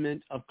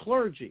imprisonment of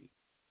clergy.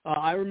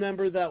 I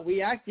remember that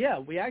we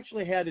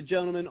actually had a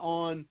gentleman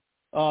on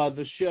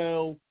the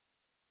show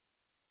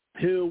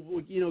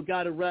who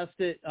got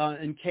arrested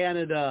in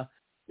Canada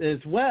as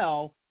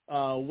well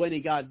when he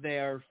got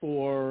there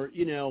for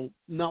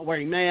not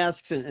wearing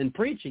masks and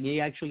preaching.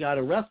 He actually got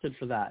arrested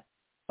for that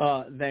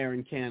there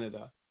in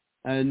Canada.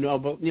 And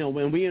but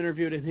when we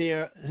interviewed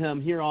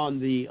him here on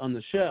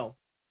the show,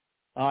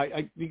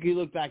 you can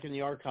look back in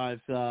the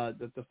archives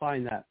to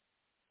find that.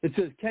 It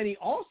says Kenny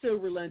also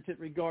relented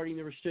regarding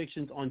the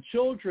restrictions on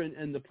children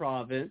in the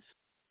province,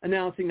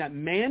 announcing that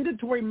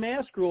mandatory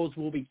mask rules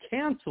will be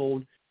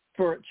canceled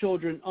for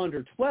children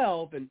under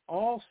 12 in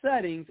all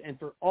settings and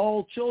for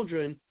all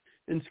children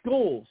in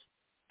schools,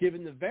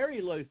 given the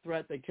very low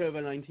threat that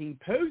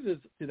COVID-19 poses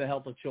to the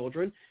health of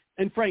children.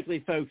 And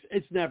frankly, folks,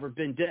 it's never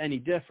been any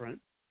different.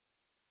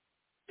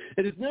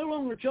 It is no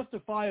longer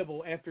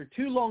justifiable after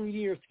 2 long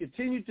years to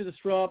continue to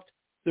disrupt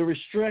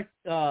restrict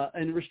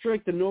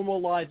the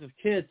normal lives of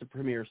kids, the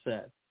Premier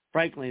said.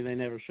 Frankly, they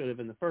never should have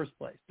in the first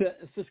place. The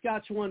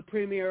Saskatchewan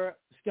Premier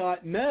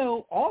Scott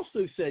Moe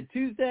also said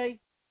Tuesday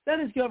that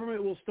his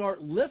government will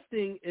start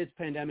lifting its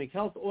pandemic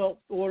health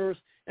orders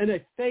in a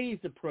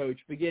phased approach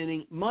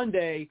beginning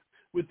Monday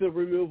with the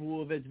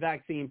removal of its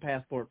vaccine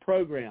passport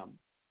program.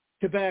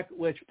 Quebec,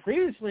 which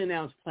previously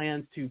announced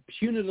plans to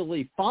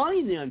punitively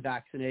fine the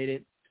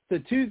unvaccinated,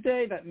 said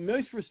Tuesday that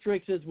most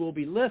restrictions will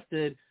be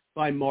lifted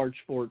by March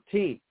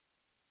 14th.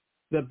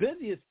 The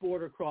busiest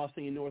border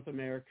crossing in North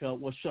America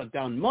was shut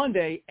down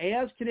Monday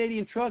as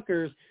Canadian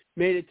truckers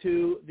made it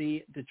to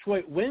the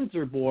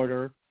Detroit-Windsor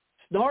border,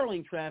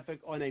 snarling traffic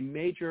on a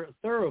major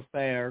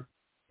thoroughfare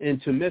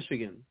into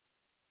Michigan.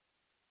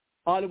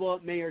 Ottawa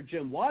Mayor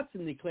Jim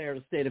Watson declared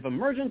a state of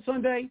emergency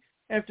Sunday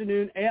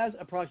afternoon as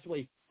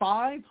approximately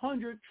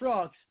 500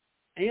 trucks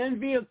and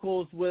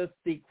vehicles with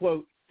the,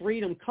 quote,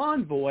 Freedom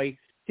Convoy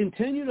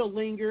continue to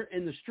linger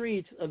in the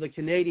streets of the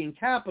Canadian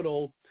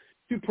capital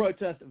to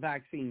protest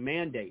vaccine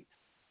mandates.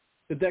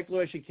 The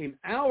declaration came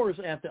hours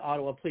after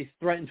Ottawa police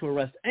threatened to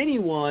arrest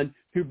anyone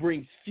who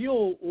brings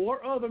fuel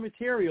or other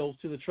materials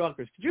to the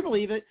truckers. Could you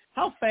believe it?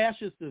 How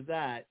fascist is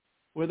that?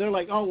 Where they're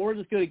like, oh, we're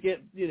just going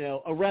to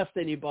arrest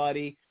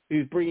anybody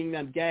who's bringing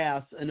them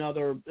gas and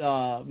other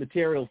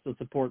materials to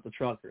support the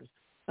truckers.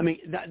 I mean,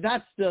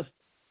 that's just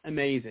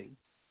amazing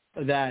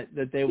that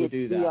they would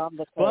do that. Beyond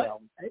the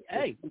pale. But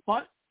hey,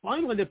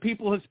 finally the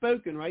people have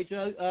spoken, right,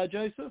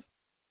 Joseph?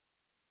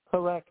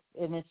 Correct,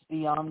 and it's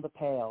beyond the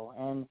pale.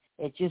 And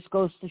it just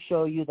goes to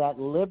show you that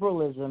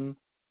liberalism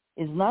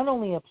is not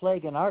only a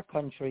plague in our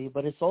country,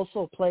 but it's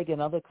also a plague in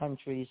other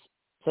countries,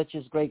 such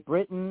as Great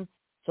Britain,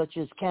 such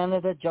as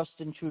Canada,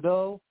 Justin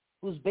Trudeau,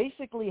 who's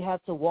basically had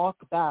to walk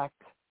back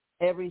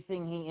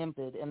everything he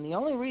implemented. And the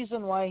only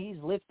reason why he's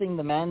lifting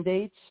the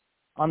mandates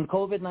on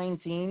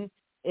COVID-19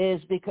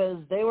 is because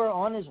they were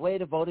on his way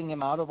to voting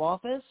him out of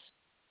office.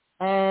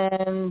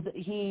 And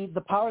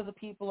the power of the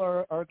people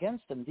are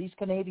against him. These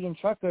Canadian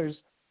truckers,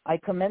 I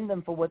commend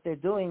them for what they're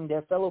doing.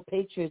 They're fellow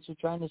patriots who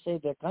are trying to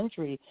save their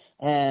country.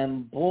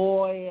 And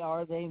boy,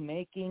 are they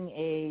making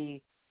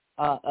a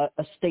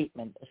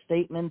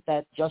statement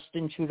that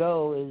Justin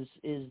Trudeau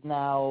is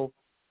now,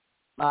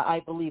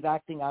 I believe,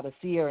 acting out of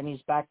fear, and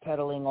he's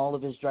backpedaling all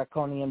of his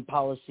draconian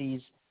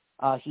policies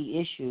he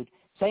issued.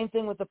 Same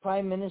thing with the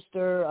Prime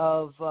Minister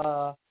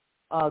of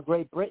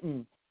Great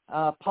Britain.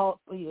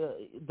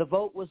 The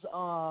vote was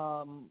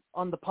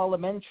on the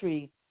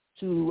parliamentary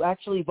to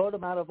actually vote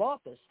him out of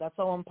office. That's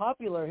how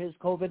unpopular his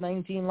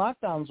COVID-19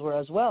 lockdowns were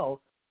as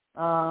well.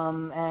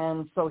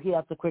 And so he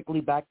had to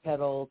quickly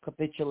backpedal,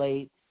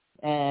 capitulate,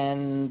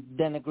 and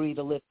then agree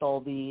to lift all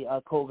the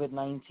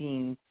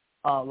COVID-19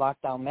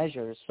 lockdown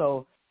measures.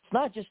 So it's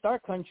not just our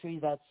country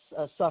that's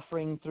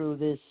suffering through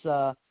this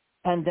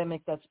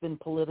pandemic that's been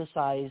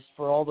politicized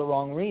for all the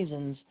wrong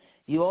reasons.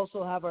 You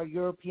also have our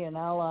European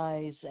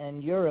allies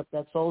and Europe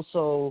that's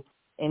also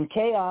in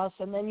chaos,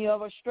 and then you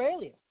have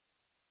Australia.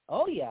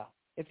 Oh, yeah.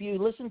 If you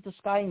listen to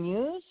Sky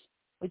News,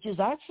 which is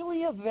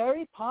actually a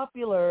very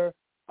popular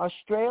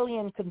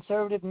Australian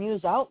conservative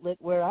news outlet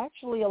where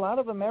actually a lot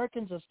of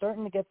Americans are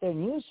starting to get their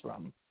news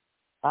from.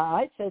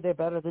 I'd say they're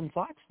better than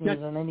Fox News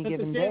on any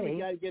given day. We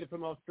got to get it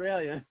from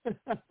Australia.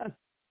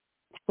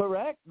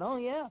 Correct. No,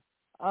 yeah.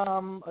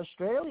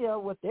 Australia,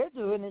 what they're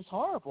doing is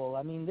horrible.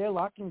 I mean, they're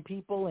locking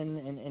people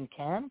in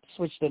camps,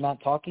 which they're not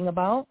talking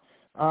about.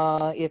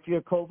 If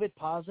you're COVID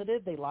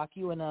positive, they lock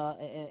you in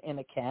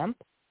a camp.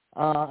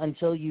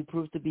 until you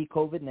prove to be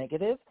COVID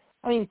negative.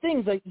 I mean,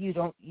 things that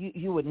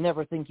you would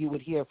never think you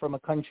would hear from a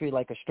country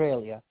like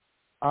Australia,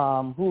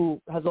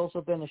 who has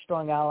also been a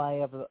strong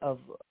ally of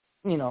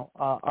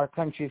our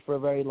country for a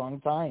very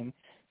long time.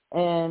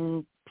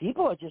 And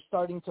people are just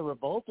starting to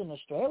revolt in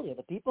Australia.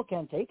 The people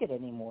can't take it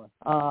anymore.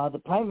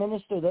 The prime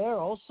minister there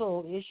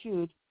also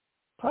issued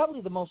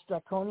probably the most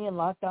draconian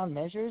lockdown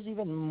measures,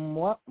 even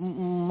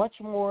much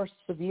more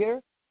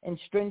severe and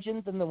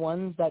stringent than the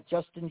ones that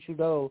Justin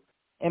Trudeau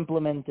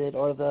implemented,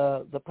 or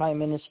the Prime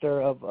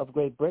Minister of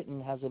Great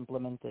Britain has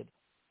implemented,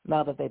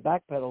 now that they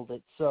backpedaled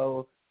it.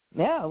 So,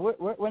 yeah,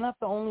 we're not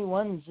the only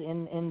ones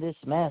in this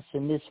mess,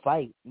 in this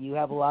fight. You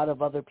have a lot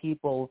of other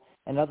people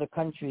and other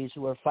countries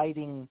who are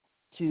fighting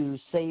to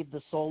save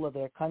the soul of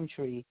their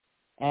country,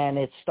 and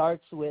it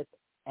starts with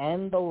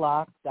end the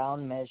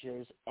lockdown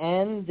measures,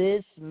 end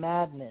this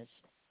madness.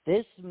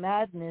 This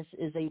madness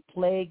is a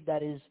plague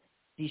that is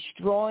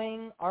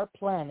destroying our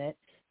planet.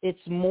 It's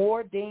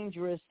more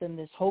dangerous than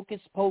this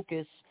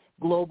hocus-pocus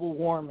global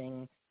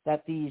warming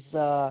that these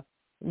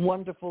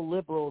wonderful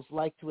liberals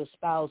like to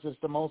espouse as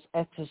the most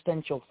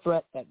existential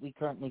threat that we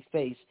currently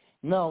face.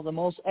 No, the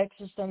most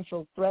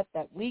existential threat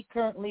that we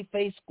currently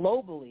face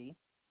globally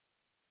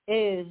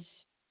is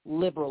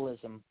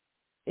liberalism.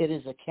 It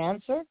is a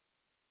cancer,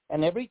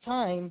 and every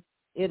time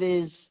it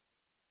is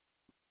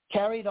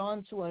carried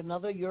on to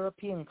another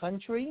European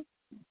country,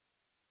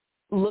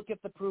 look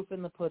at the proof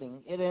in the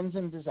pudding. It ends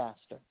in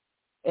disaster.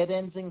 It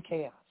ends in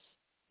chaos.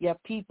 You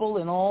have people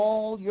in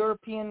all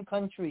European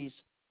countries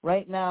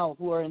right now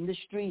who are in the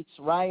streets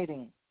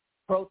rioting,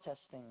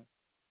 protesting,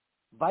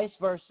 vice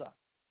versa.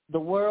 The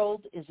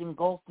world is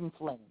engulfed in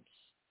flames.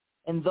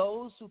 And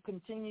those who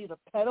continue to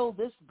peddle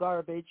this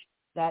garbage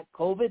that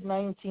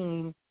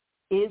COVID-19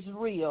 is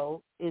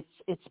real, it's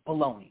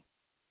baloney.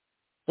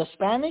 The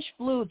Spanish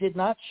flu did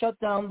not shut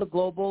down the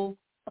global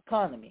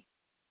economy.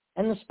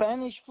 And the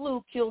Spanish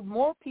flu killed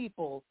more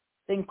people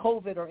than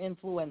COVID or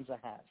influenza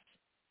has.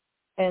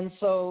 And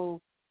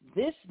so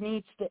this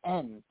needs to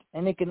end.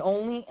 And it can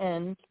only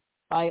end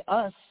by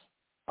us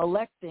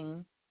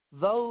electing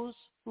those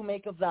who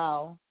make a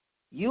vow.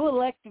 You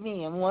elect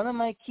me, and one of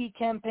my key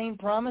campaign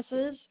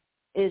promises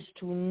is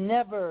to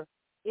never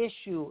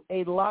issue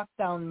a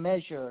lockdown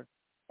measure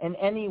in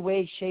any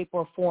way, shape,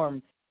 or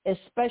form,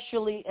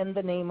 especially in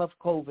the name of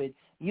COVID.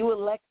 You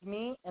elect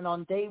me, and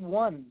on day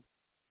one,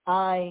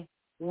 I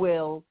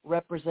will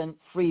represent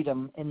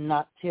freedom and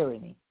not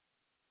tyranny.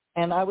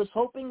 And I was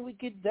hoping we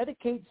could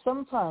dedicate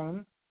some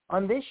time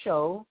on this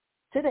show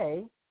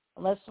today,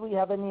 unless we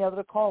have any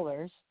other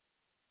callers,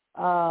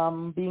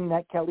 being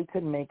that Kelly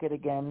couldn't make it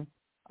again.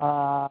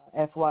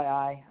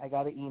 FYI, I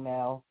got an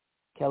email.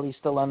 Kelly's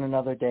still on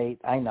another date.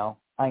 I know.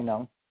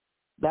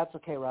 That's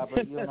okay,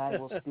 Robert. You and I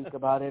will speak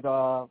about it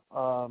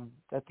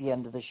at the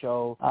end of the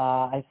show.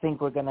 I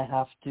think we're going to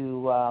have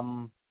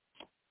to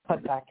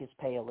cut back his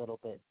pay a little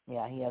bit.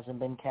 Yeah, he hasn't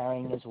been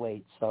carrying his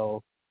weight,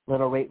 so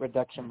little rate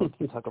reduction. We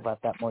can talk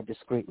about that more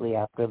discreetly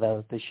after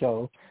the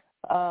show.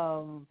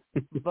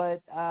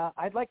 But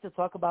I'd like to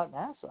talk about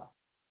NASA.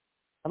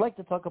 I'd like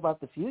to talk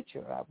about the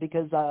future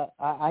because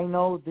I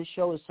know this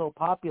show is so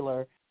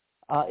popular.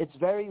 It's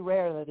very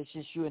rare that it's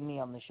just you and me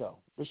on the show.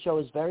 The show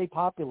is very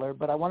popular,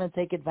 but I want to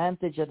take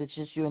advantage that it's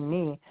just you and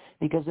me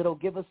because it'll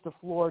give us the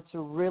floor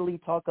to really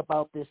talk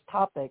about this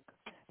topic,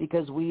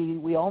 because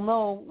we all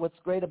know what's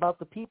great about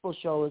the People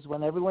Show is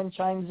when everyone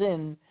chimes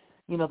in,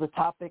 the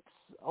topics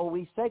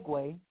always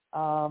segue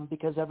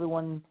because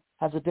everyone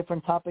has a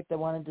different topic they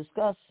want to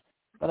discuss.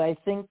 But I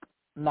think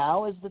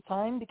now is the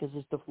time because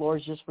the floor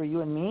is just for you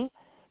and me.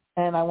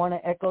 And I want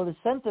to echo the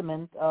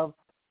sentiment of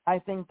I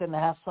think the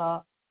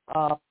NASA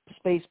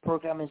space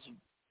program is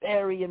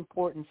very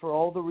important for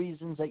all the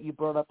reasons that you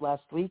brought up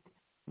last week.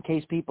 In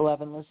case people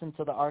haven't listened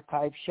to the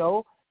archive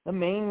show, the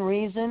main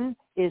reason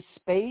is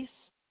space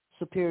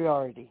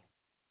superiority.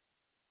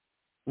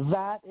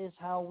 That is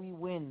how we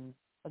win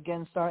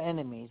against our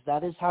enemies.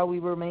 That is how we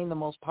remain the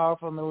most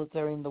powerful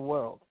military in the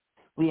world.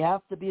 We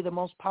have to be the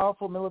most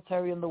powerful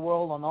military in the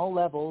world on all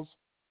levels,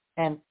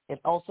 and it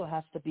also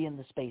has to be in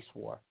the space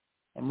war.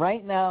 And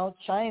right now,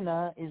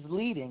 China is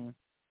leading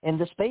in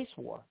the space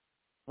war.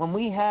 When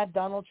we had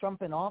Donald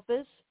Trump in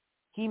office,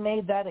 he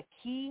made that a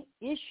key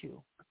issue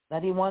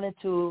that he wanted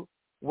to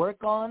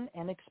work on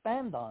and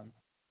expand on.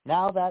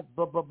 Now that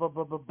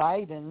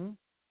Biden,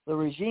 the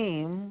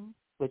regime,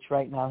 which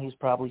right now he's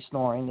probably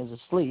snoring, is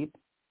asleep,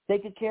 they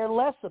could care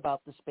less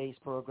about the space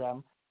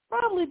program,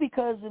 probably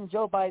because in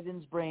Joe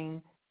Biden's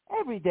brain,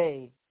 every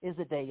day is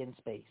a day in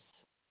space.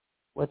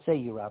 What say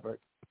you, Robert?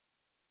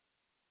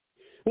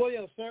 Well,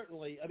 yeah,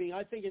 certainly. I mean,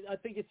 I think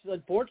it's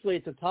unfortunately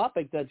it's a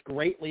topic that's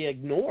greatly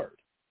ignored.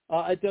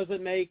 It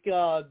doesn't make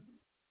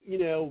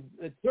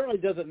it certainly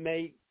doesn't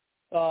make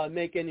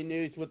any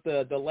news with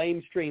the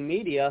lamestream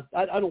media.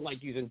 I don't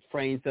like using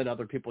phrases that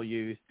other people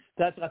use.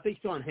 I think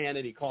Sean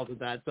Hannity calls it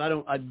that,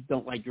 so I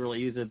don't like to really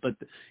use it. But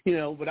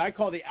what I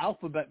call the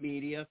alphabet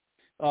media,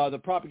 the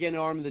propaganda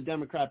arm of the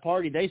Democrat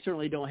Party, they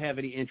certainly don't have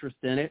any interest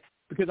in it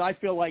because I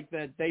feel like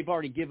that they've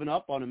already given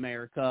up on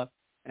America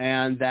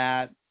and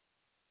that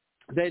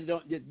they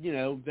don't,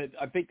 that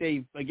I think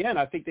they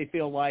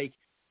feel like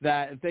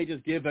that if they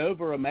just give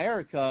over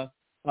America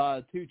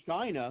to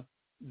China,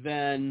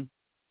 then,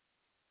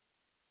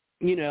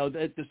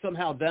 that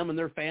somehow them and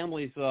their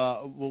families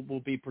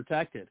will be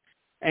protected.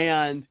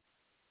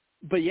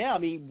 But yeah, I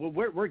mean,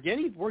 we're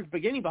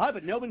beginning behind,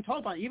 but nobody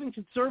talks about it. Even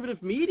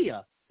conservative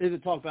media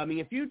isn't talking about it. I mean,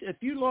 if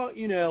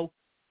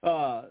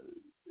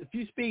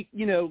you speak,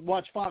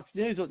 watch Fox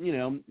News, a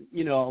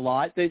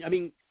lot, then I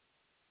mean,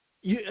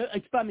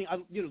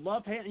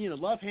 love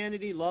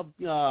Hannity, love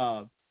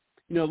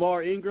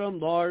Laura Ingraham,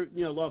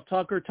 love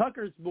Tucker.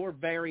 Tucker's more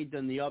varied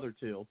than the other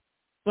two.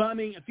 But I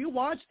mean, if you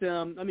watch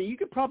them, I mean, you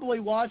could probably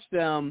watch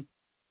them,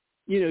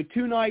 2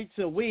 nights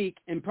a week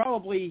and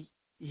probably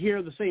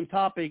hear the same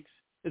topics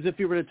as if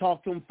you were to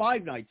talk to them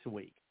 5 nights a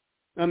week.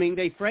 I mean,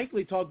 they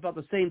frankly talk about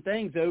the same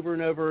things over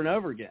and over and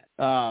over again.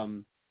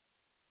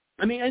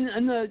 I mean,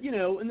 and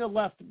the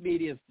left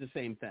media is the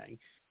same thing.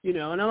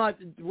 And I'm not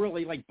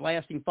really like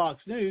blasting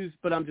Fox News,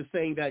 but I'm just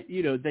saying that,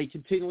 they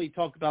continually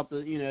talk about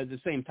the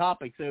same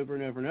topics over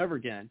and over and over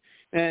again.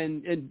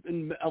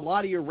 And a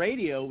lot of your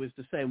radio is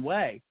the same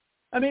way.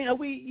 I mean,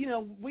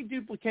 we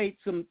duplicate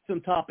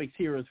some topics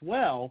here as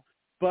well,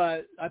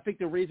 but I think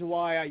the reason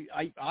why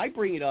I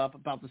bring it up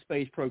about the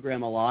space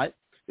program a lot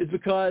is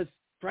because,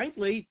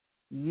 frankly,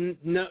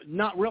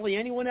 not really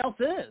anyone else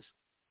is.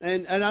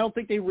 And I don't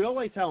think they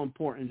realize how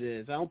important it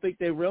is. I don't think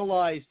they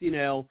realize,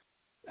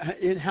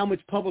 in how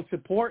much public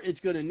support it's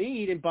going to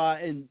need, and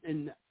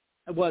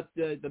what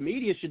the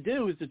media should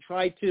do is to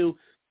try to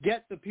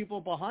get the people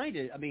behind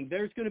it. I mean,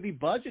 there's going to be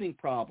budgeting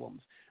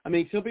problems. I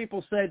mean, some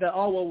people say that,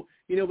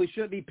 we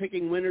shouldn't be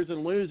picking winners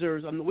and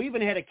losers. I mean, we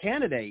even had a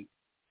candidate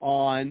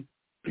on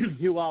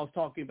who I was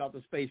talking about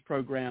the space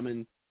program,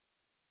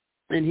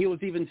 and he was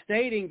even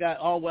stating that,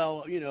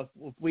 if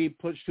we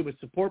push too much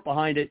support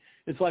behind it,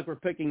 it's like we're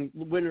picking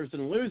winners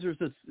and losers.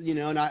 It's,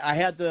 and I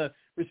had to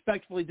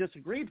respectfully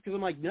disagree because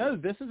I'm like, no,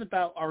 this is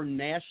about our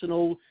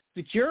national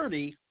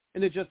security.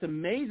 And it just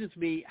amazes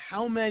me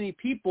how many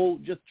people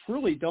just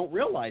truly don't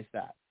realize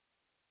that.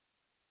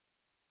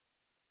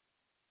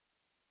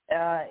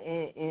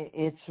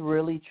 It's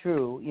really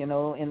true. In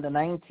the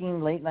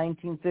late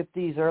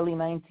 1950s, early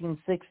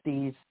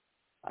 1960s,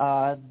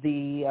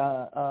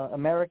 the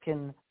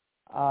American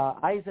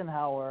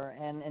Eisenhower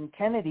and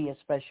Kennedy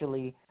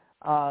especially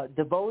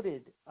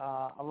devoted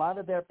a lot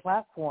of their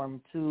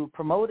platform to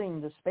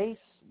promoting the space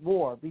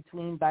war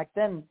back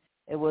then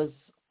it was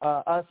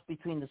us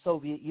between the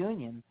Soviet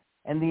Union,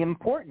 and the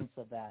importance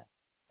of that.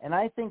 And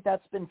I think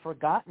that's been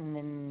forgotten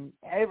in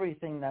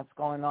everything that's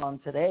going on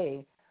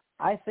today.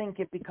 I think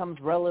it becomes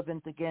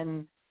relevant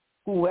again,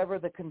 whoever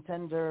the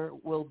contender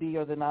will be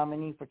or the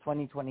nominee for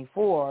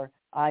 2024.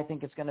 I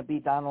think it's going to be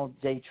Donald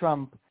J.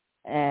 Trump.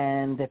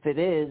 And if it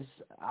is,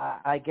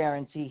 I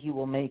guarantee he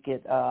will make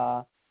it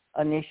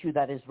an issue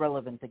that is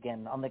relevant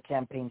again on the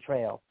campaign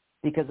trail,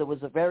 because it was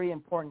a very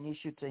important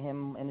issue to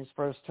him in his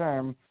first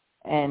term,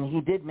 and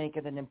he did make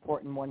it an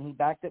important one. He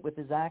backed it with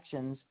his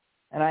actions,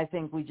 and I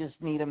think we just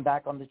need him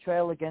back on the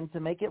trail again to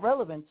make it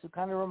relevant, to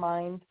kind of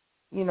remind,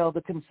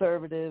 the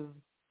conservative,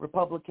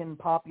 Republican,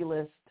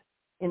 populist,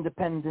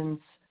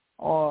 independents,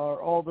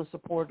 or all the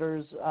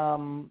supporters,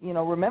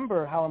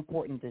 remember how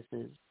important this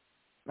is.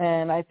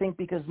 And I think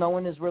because no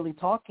one is really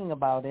talking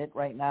about it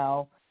right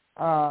now,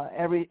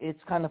 it's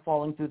kind of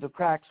falling through the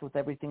cracks with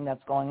everything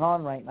that's going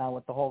on right now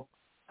with the whole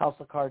house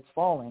of cards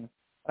falling.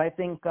 But I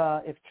think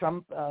if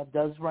Trump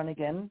does run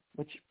again,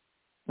 which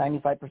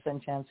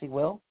 95% chance he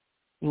will,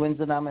 he wins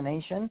the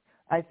nomination,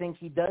 I think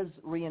he does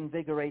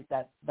reinvigorate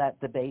that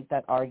debate,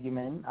 that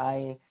argument.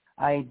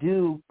 I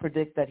do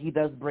predict that he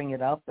does bring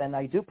it up, and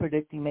I do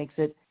predict he makes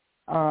it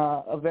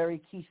a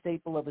very key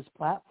staple of his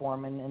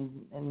platform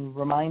and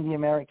remind the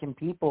American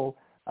people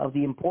of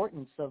the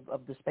importance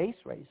of the space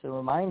race, and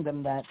remind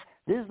them that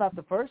this is not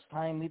the first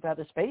time we've had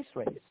a space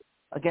race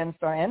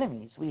against our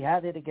enemies. We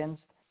had it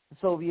against the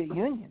Soviet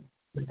Union,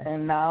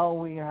 and now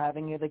we are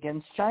having it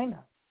against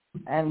China.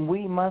 And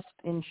we must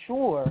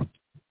ensure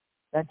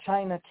that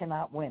China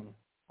cannot win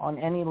on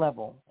any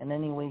level, in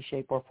any way,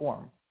 shape, or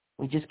form.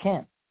 We just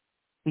can't.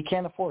 We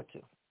can't afford to.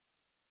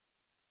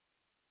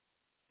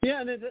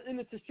 Yeah, and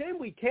it's a shame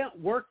we can't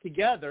work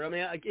together. I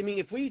mean,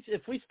 if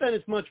we spend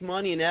as much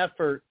money and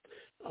effort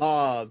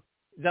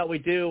that we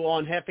do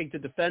on having to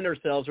defend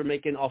ourselves or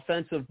making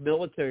offensive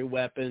military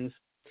weapons,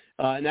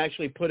 and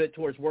actually put it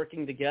towards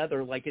working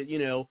together, like a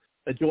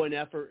joint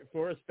effort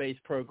for a space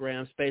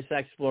program, space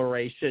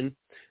exploration,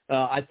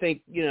 I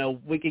think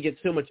we could get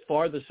so much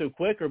farther so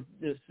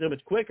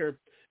much quicker.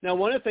 Now,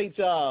 one of the things,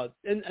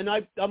 and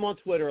I'm on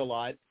Twitter a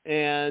lot,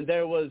 and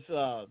there was.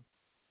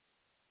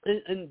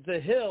 And The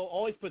Hill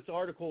always puts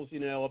articles,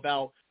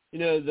 about,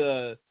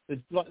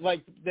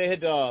 like they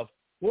had,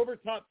 former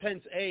top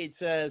Pence aide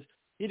says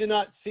he did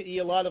not see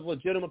a lot of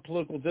legitimate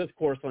political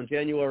discourse on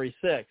January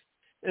 6th.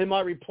 And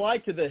my reply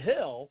to The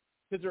Hill,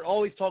 because they're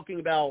always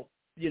talking about,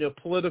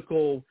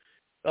 political,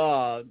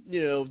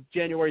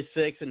 January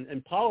 6th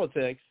and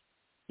politics,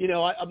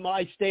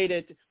 I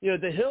stated,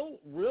 The Hill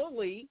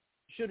really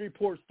should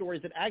report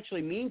stories that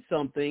actually mean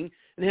something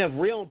and have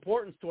real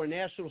importance to our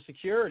national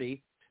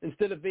security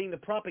instead of being the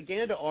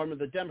propaganda arm of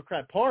the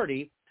Democrat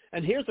Party.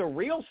 And here's a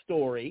real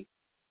story.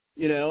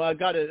 You know, I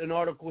got an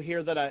article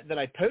here that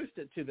I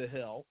posted to the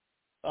Hill.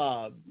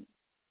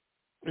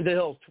 The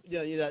Hill,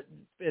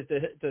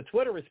 the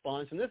Twitter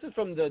response, and this is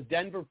from the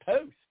Denver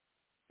Post,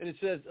 and it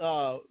says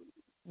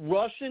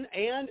Russian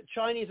and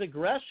Chinese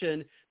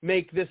aggression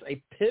make this a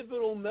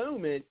pivotal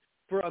moment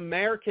for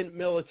American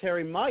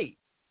military might.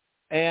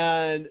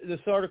 And this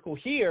article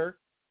here,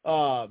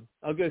 I'll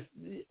go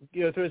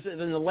through this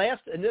in the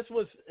last, and this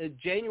was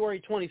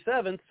January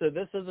 27th, so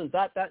this isn't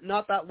not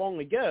that long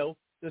ago.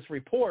 This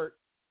report.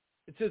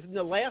 It says in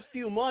the last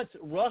few months,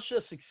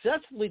 Russia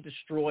successfully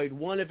destroyed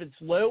one of its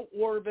low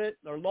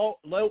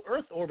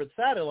Earth orbit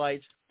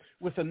satellites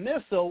with a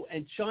missile,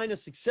 and China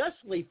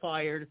successfully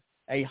fired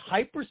a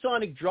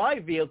hypersonic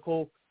drive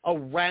vehicle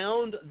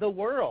around the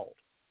world.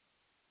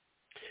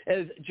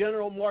 As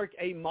General Mark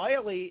A.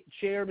 Miley,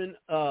 chairman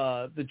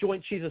of the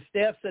Joint Chiefs of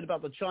Staff, said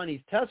about the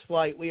Chinese test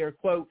flight, we are,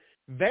 quote,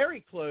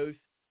 very close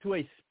to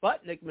a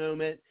Sputnik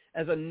moment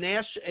as a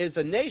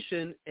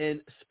nation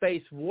in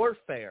space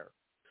warfare.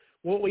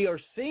 What we are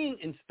seeing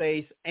in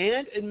space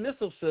and in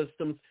missile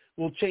systems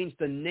will change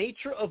the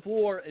nature of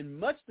war in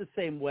much the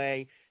same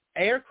way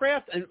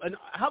aircraft, and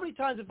how many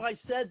times have I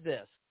said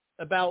this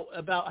about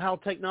how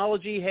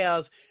technology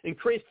has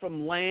increased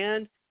from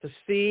land to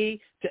sea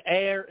to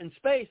air and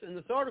space? And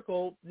this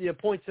article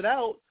points it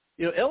out,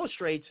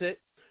 illustrates it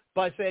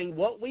by saying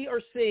what we are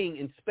seeing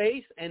in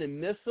space and in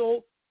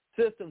missile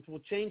systems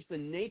will change the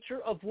nature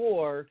of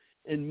war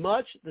in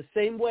much the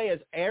same way as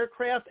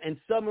aircraft and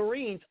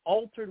submarines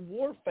altered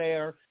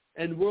warfare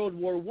in World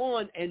War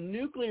I and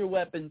nuclear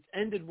weapons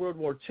ended World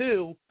War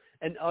II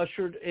and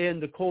ushered in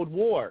the Cold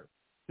War.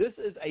 This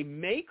is a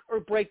make or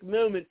break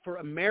moment for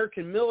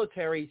American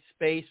military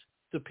space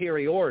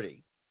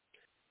superiority.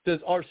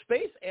 Says our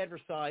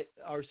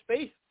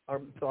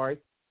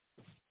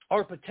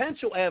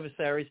potential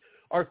adversaries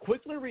are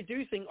quickly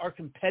reducing our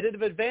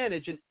competitive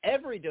advantage in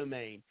every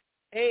domain: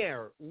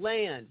 air,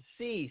 land,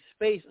 sea,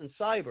 space, and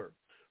cyber.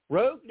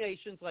 Rogue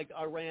nations like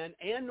Iran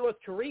and North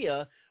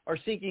Korea are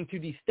seeking to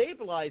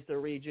destabilize their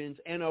regions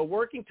and are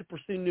working to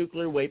pursue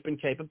nuclear weapon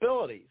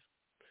capabilities.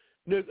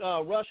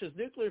 Russia's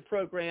nuclear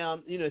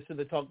program, so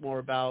they talk more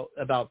about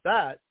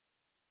that.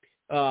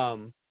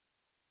 In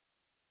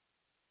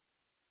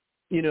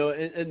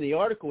the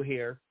article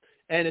here,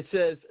 and it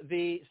says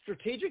the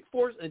strategic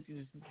force, and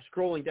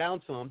scrolling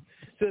down some,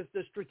 says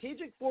the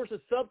Strategic Forces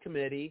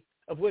Subcommittee,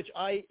 of which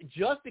I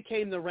just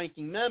became the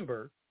ranking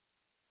member.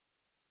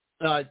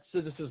 So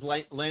this is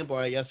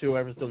Lambert, I guess,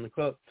 whoever's doing the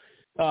quote,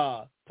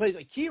 plays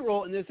a key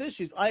role in these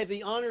issues. I have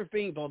the honor of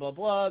being blah, blah,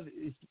 blah,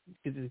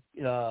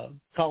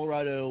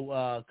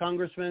 Colorado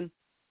congressman.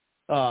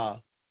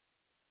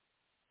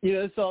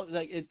 It's all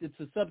like it's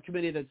a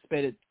subcommittee that's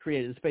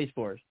created the Space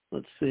Force.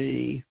 Let's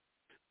see.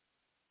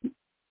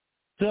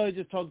 So I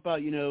just talked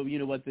about,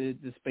 what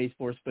the Space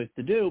Force is supposed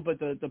to do. But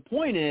the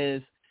point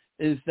is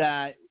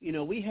that,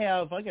 we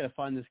have, I got to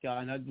find this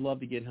guy, and I'd love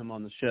to get him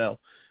on the show.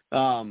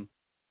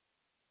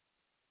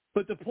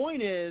 But the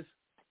point is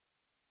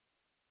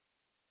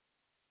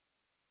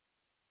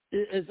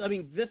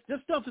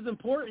this stuff is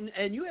important,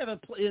 and you have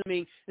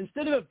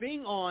instead of it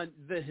being on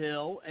the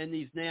Hill and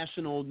these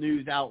national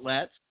news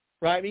outlets,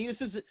 right? You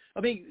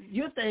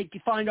have to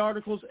find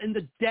articles in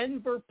the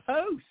Denver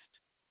Post.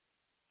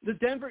 You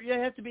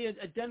have to be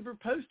a Denver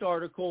Post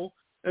article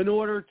in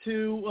order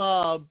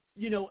to,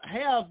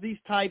 have these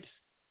types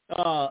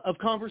of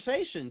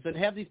conversations and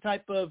have these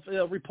type of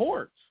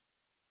reports.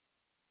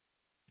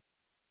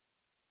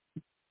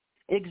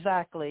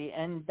 Exactly,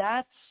 and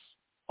that's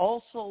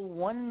also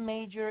one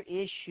major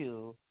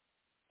issue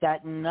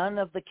that none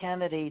of the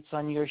candidates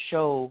on your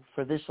show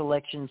for this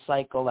election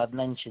cycle have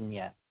mentioned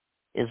yet,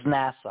 is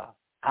NASA.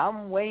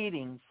 I'm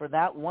waiting for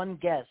that one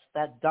guest,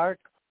 that dark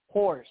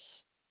horse,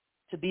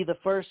 to be the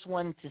first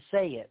one to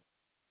say it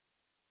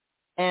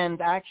and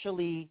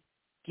actually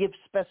give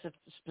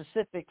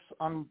specifics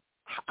on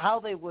how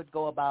they would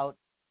go about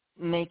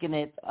making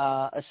it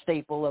a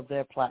staple of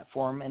their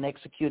platform and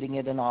executing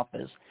it in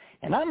office.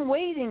 And I'm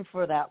waiting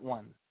for that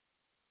one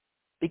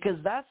because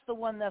that's the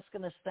one that's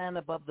going to stand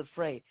above the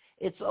fray.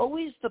 It's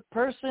always the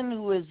person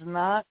who is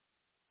not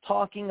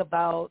talking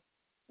about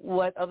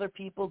what other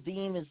people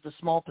deem as the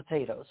small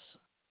potatoes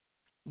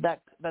that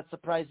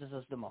surprises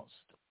us the most.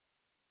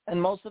 And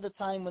most of the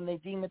time when they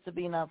deem it to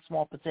be not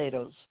small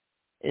potatoes,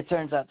 it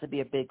turns out to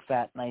be a big,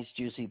 fat, nice,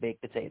 juicy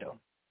baked potato.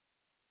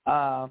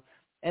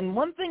 And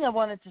one thing I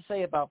wanted to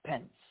say about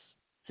Pence,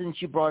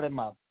 since you brought him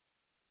up,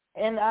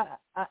 and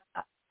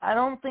I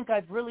don't think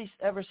I've really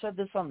ever said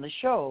this on the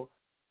show,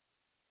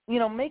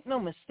 make no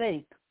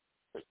mistake,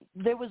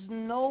 there was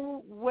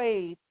no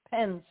way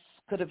Pence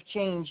could have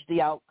changed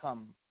the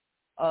outcome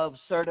of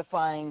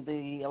certifying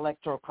the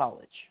Electoral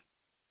College.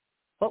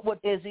 But what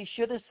is, he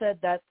should have said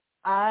that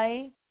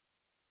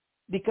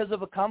because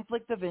of a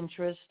conflict of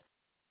interest,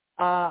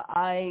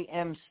 I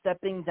am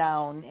stepping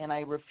down and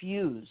I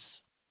refuse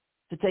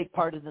to take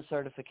part in the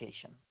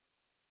certification.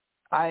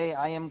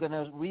 I am going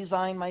to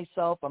resign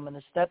myself. I'm going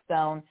to step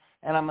down,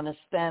 and I'm going to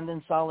stand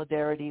in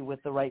solidarity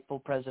with the rightful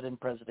president,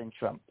 President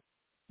Trump.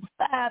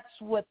 That's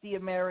what the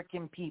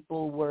American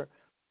people were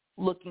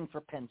looking for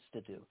Pence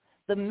to do.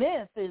 The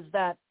myth is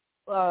that,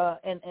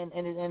 and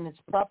it's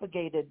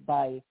propagated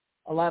by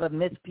a lot of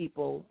myth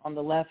people on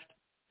the left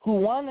who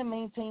want to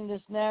maintain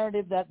this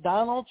narrative that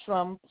Donald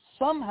Trump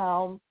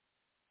somehow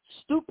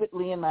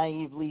stupidly and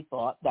naively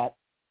thought that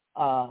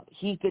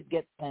he could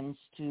get Pence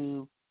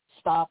to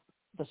stop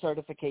the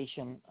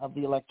certification of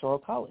the Electoral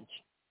College.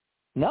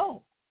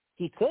 No,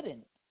 he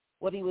couldn't.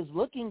 What he was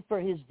looking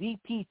for his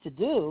VP to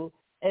do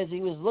is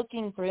he was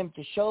looking for him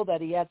to show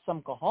that he had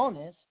some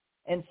cojones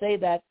and say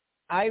that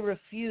I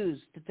refuse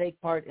to take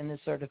part in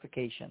this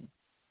certification.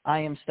 I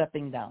am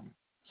stepping down.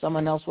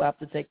 Someone else will have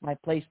to take my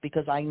place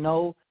because I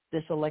know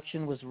this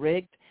election was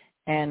rigged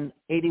and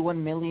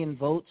 81 million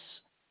votes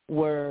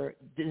were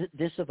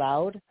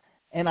disavowed,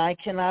 and I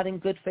cannot in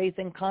good faith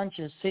and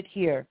conscience sit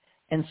here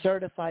and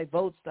certify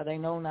votes that I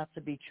know not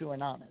to be true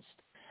and honest.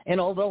 And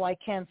although I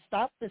can't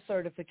stop the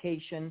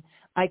certification,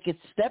 I could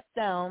step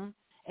down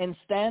and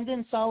stand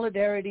in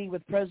solidarity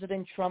with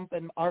President Trump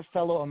and our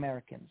fellow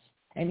Americans.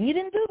 And he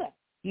didn't do that.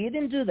 He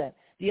didn't do that.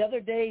 The other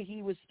day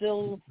he was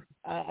still,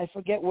 I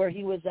forget where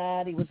he was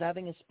at. He was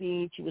having a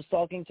speech. He was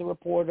talking to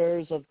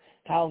reporters of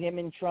how him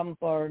and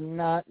Trump are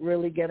not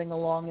really getting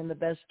along in the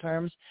best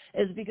terms.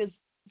 Is because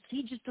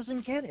he just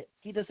doesn't get it.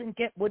 He doesn't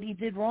get what he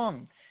did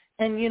wrong.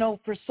 And, you know,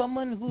 for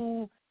someone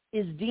who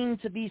is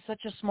deemed to be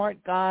such a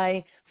smart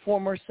guy,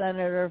 former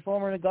senator,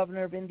 former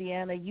governor of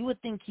Indiana, you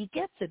would think he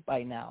gets it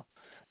by now.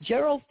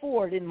 Gerald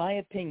Ford, in my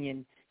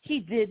opinion, he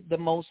did the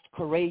most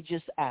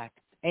courageous act.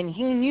 And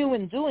he knew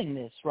in doing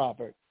this,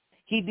 Robert,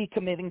 he'd be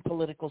committing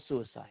political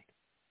suicide.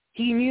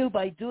 He knew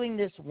by doing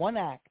this one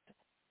act,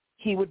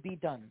 he would be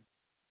done.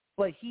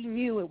 But he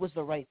knew it was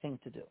the right thing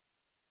to do.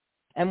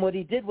 And what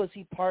he did was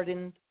he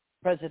pardoned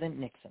President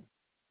Nixon.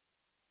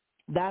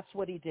 That's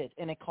what he did.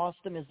 And it cost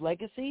him his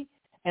legacy,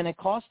 and it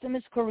cost him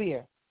his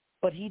career.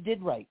 But he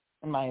did right,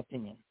 in my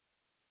opinion.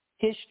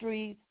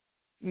 History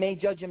may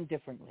judge him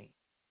differently.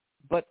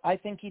 But I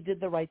think he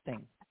did the right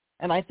thing.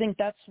 And I think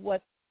that's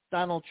what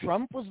Donald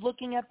Trump was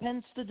looking at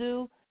Pence to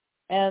do,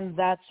 and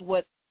that's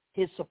what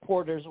his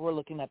supporters were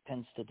looking at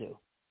Pence to do.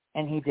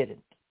 And he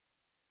didn't.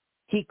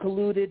 He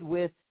colluded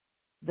with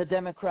the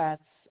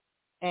Democrats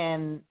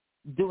and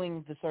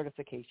doing the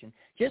certification.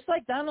 Just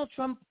like Donald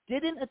Trump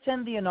didn't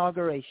attend the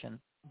inauguration,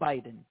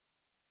 Biden.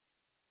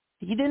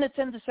 He didn't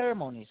attend the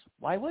ceremonies.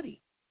 Why would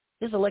he?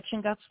 His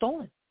election got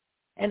stolen.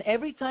 And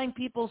every time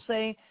people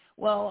say,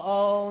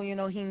 well,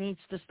 he needs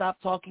to stop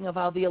talking of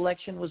how the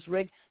election was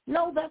rigged.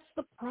 No, that's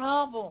the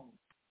problem.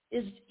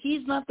 Is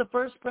he's not the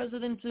first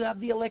president to have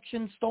the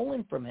election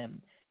stolen from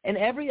him. And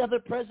every other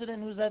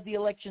president who's had the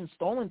election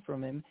stolen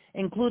from him,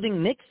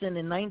 including Nixon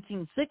in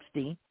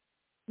 1960,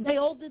 they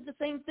all did the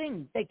same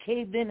thing. They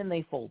caved in and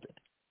they folded.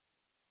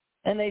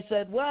 And they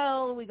said,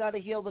 well, we got to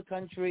heal the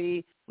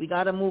country. We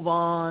got to move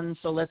on,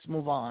 so let's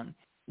move on.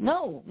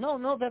 No,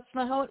 that's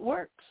not how it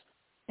works.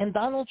 And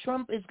Donald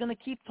Trump is going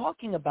to keep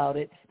talking about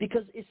it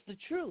because it's the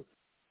truth.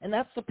 And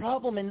that's the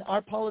problem in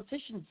our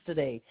politicians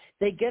today.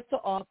 They get to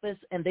office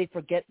and they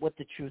forget what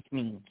the truth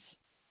means.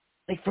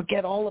 They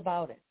forget all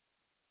about it.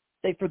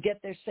 They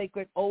forget their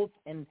sacred oath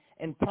and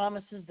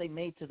promises they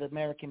made to the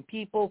American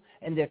people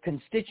and their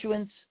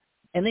constituents,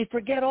 and they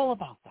forget all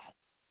about that.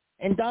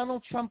 And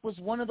Donald Trump was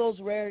one of those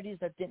rarities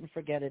that didn't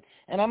forget it.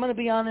 And I'm going to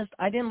be honest,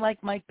 I didn't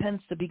like Mike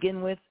Pence to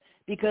begin with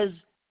because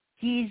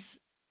he's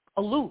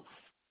aloof.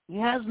 He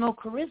has no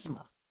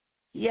charisma.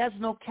 He has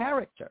no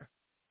character.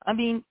 I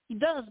mean, he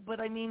does, but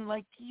I mean,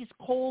 like, he's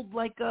cold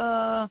like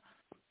a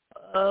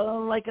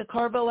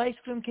Carvel ice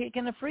cream cake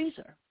in a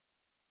freezer.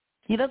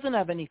 He doesn't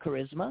have any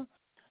charisma.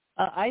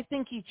 I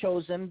think he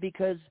chose him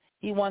because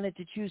he wanted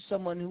to choose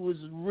someone who was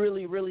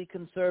really, really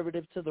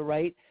conservative to the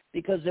right,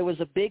 because there was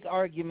a big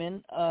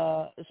argument,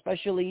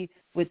 especially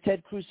with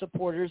Ted Cruz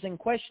supporters, in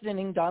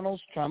questioning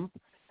Donald Trump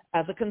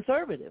as a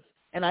conservative.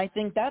 And I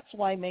think that's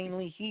why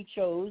mainly he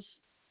chose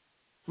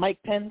Mike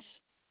Pence.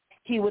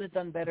 He would have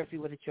done better if he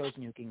would have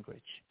chosen Newt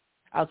Gingrich.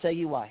 I'll tell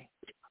you why.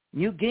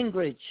 Newt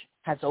Gingrich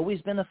has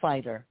always been a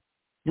fighter.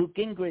 Newt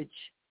Gingrich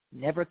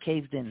never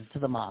caved in to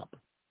the mob.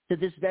 To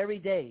this very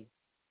day,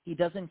 he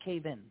doesn't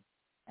cave in.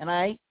 And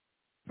I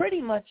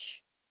pretty much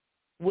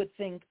would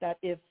think that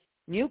if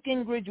Newt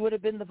Gingrich would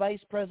have been the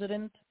vice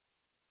president,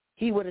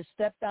 he would have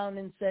stepped down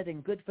and said,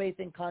 in good faith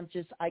and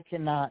conscience, I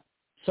cannot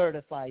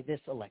certify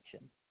this election.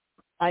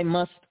 I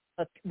must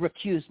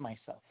recuse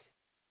myself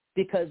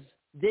because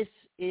this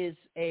is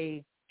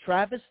a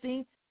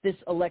travesty. This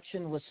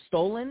election was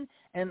stolen,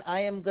 and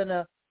I am going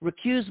to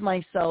recuse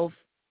myself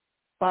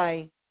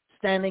by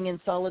standing in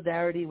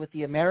solidarity with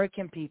the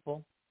American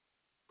people,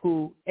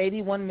 who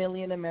 81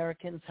 million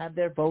Americans had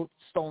their vote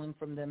stolen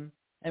from them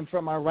and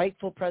from our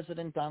rightful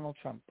president, Donald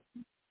Trump.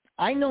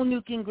 I know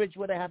Newt Gingrich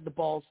would have had the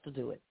balls to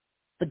do it,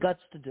 the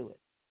guts to do it,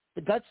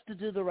 the guts to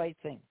do the right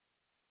thing.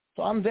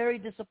 So I'm very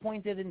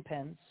disappointed in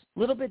Pence, a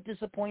little bit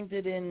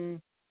disappointed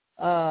in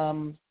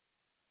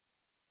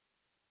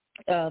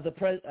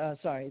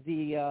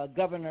the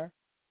governor,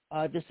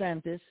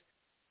 DeSantis,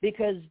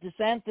 because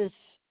DeSantis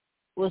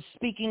was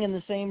speaking in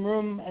the same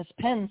room as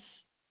Pence,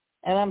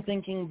 and I'm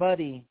thinking,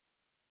 buddy,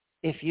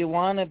 if you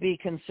want to be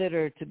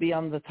considered to be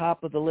on the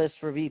top of the list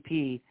for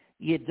VP,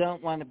 you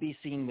don't want to be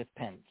seen with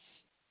Pence,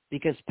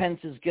 because Pence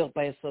is guilt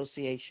by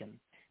association.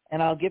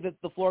 And I'll give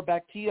the floor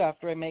back to you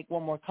after I make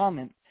one more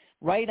comment.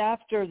 Right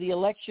after the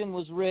election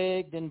was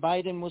rigged and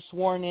Biden was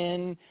sworn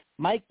in,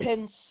 Mike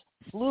Pence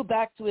flew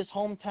back to his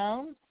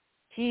hometown.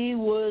 He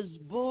was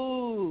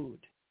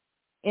booed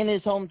in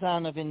his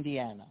hometown of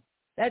Indiana.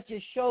 That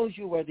just shows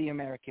you where the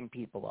American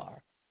people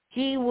are.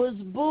 He was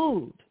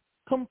booed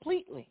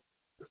completely.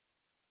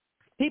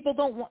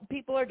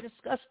 People are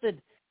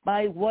disgusted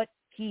by what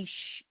he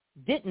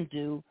didn't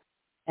do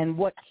and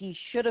what he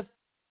should have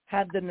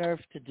had the nerve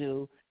to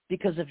do,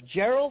 because if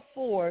Gerald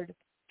Ford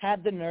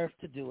had the nerve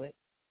to do it,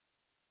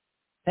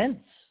 Pence,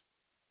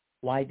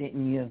 why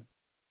didn't you?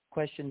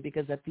 Question,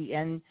 because at the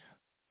end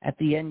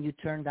you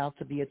turned out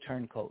to be a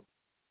turncoat.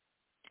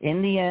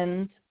 In the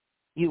end,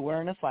 you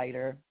weren't a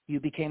fighter. You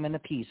became an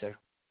appeaser.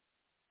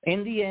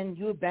 In the end,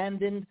 you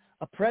abandoned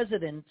a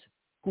president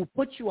who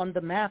put you on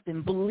the map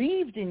and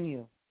believed in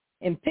you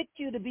and picked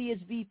you to be his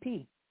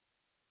VP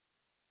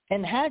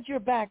and had your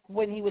back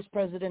when he was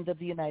president of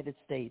the United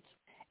States.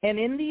 And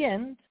in the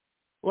end,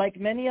 like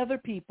many other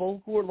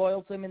people who were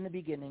loyal to him in the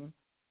beginning,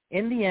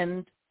 in the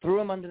end, threw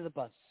him under the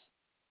bus.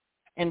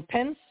 And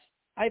Pence,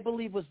 I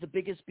believe, was the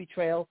biggest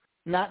betrayal,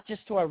 not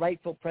just to our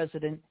rightful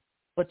president,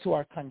 but to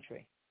our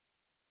country.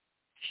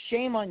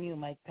 Shame on you,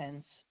 Mike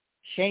Pence.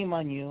 Shame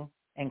on you.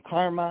 And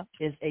karma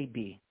is a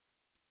B.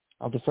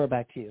 I'll defer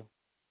back to you.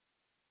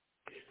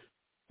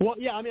 Well,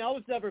 yeah, I mean, I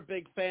was never a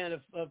big fan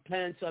of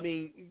Pence. I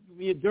mean,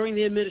 during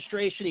the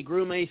administration, he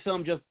grew me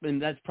some,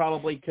 and that's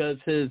probably because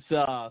his,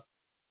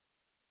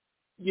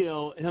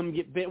 him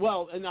get bit.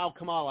 Well, and now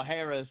Kamala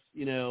Harris,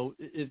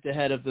 is the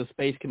head of the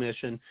Space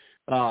Commission,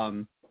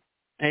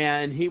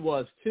 and he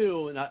was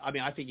too. And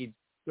I think he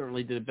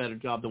certainly did a better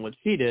job than what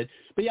she did.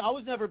 But yeah, I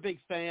was never a big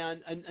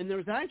fan. And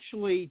there's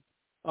actually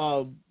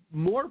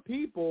more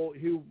people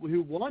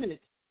who wanted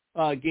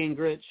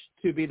Gingrich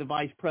to be the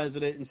vice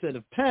president instead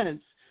of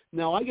Pence.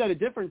 Now, I got a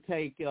different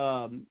take,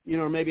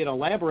 maybe an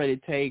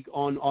elaborated take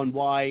on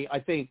why I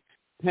think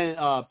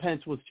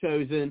Pence was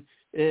chosen.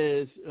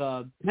 Is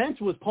Pence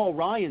was Paul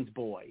Ryan's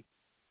boy.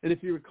 And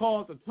if you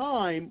recall at the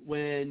time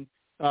when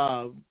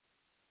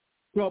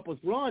Trump was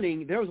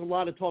running, there was a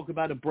lot of talk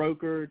about a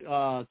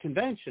brokered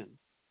convention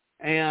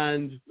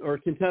or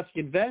contested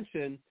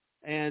convention,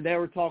 and they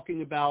were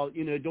talking about,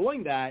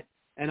 doing that.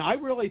 And I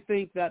really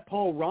think that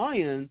Paul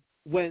Ryan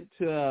went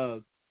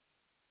to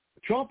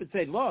Trump and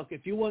said, look,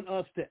 if you want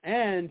us to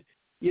end,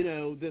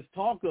 this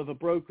talk of a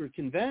brokered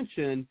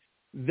convention,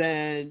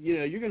 then,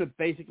 you're going to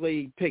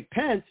basically pick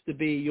Pence to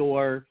be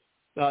your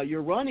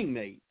running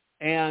mate.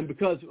 And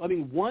because,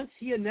 once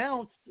he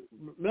announced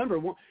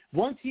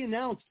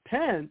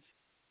Pence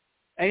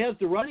as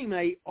the running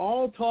mate,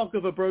 all talk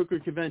of a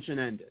brokered convention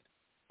ended.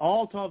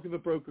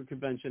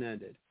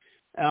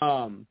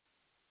 And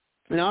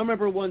I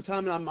remember one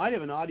time, and I might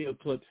have an audio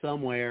clip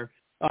somewhere,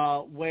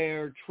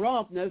 where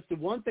Trump, noticed the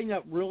one thing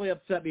that really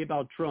upset me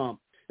about Trump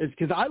is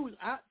because I was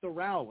at the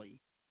rally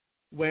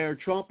where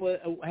Trump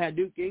had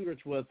Newt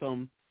Gingrich with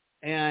him,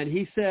 and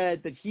he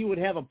said that he would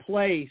have a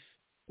place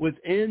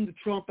within the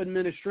Trump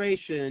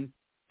administration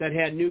that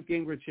had Newt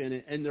Gingrich in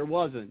it, and there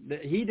wasn't.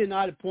 He did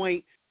not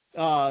appoint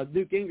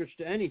Newt Gingrich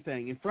to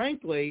anything. And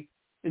frankly,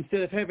 instead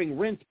of having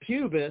Reince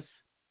Pubis,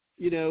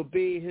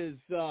 be his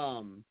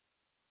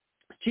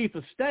chief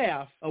of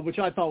staff, which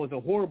I thought was a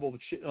horrible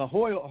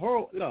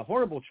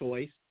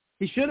choice.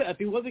 He should have, if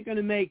he wasn't going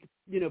to make,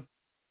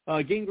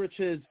 Gingrich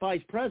his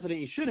vice president,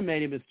 he should have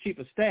made him his chief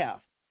of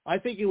staff. I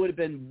think he would have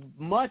been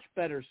much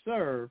better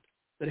served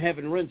than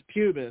having Reince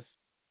Pubis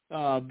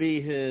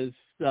be his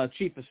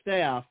chief of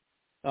staff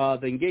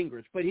than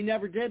Gingrich. But he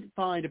never did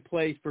find a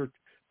place for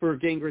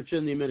Gingrich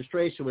in the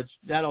administration, which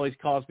that always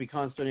caused me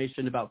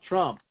consternation about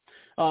Trump.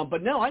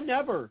 But no, I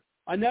never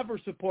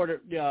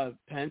supported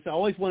Pence. I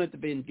always wanted to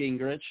be in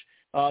Gingrich.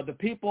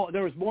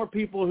 There was more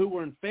people who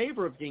were in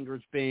favor of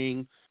Gingrich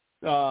being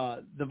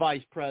the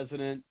vice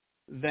president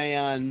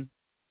than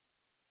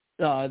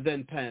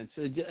Pence.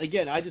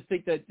 Again, I just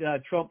think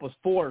that Trump was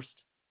forced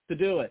to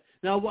do it.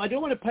 Now, I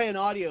don't want to play an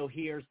audio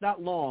here. It's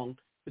not long.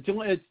 This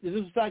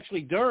was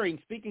actually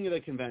speaking of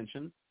the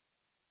convention,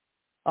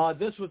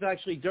 this was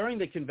actually during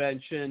the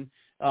convention,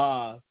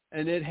 and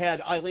it had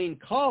Eileen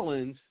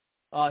Collins,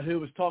 who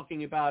was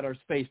talking about our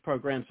space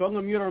program. So I'm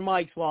going to mute our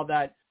mics while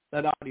that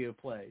audio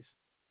plays.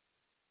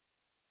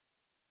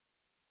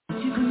 To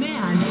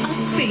command a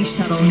space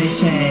shuttle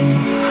mission.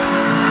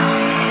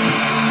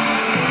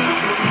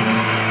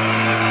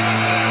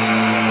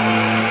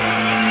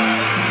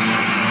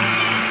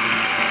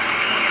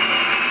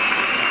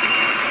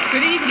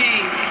 Good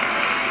evening.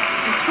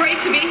 It's great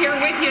to be here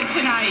with you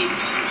tonight.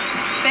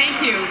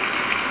 Thank you.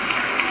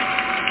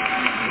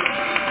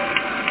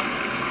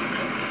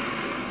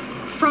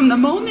 From the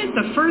moment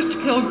the first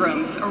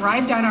pilgrims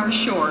arrived on our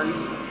shores,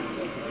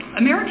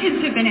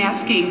 Americans have been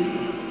asking,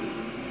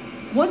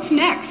 what's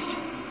next?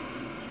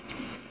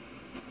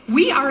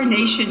 We are a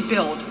nation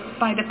built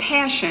by the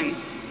passion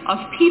of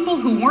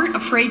people who weren't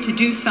afraid to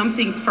do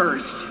something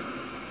first,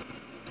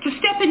 to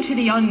step into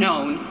the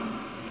unknown,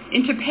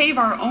 and to pave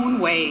our own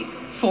way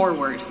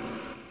forward.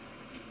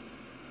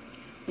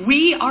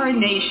 We are a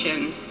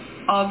nation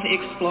of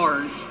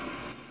explorers.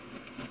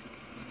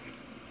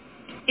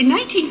 In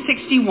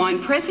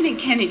 1961, President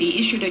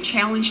Kennedy issued a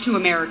challenge to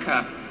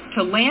America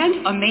to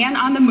land a man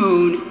on the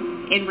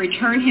moon and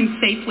return him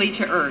safely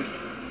to Earth.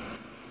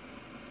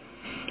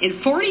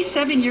 And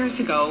 47 years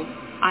ago,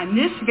 on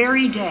this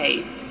very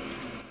day,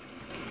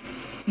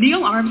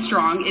 Neil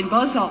Armstrong and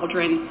Buzz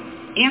Aldrin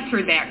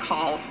answered that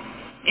call,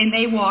 and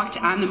they walked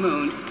on the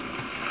moon.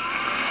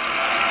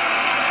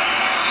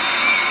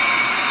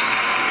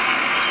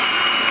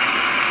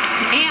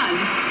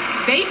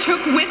 And they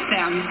took with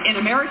them an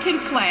American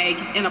flag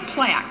and a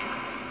plaque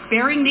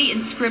bearing the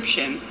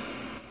inscription,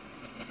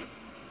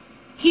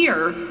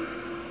 "Here,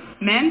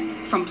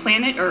 men from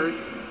planet Earth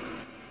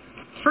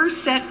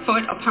first set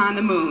foot upon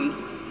the moon,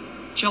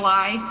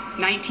 July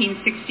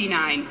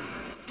 1969.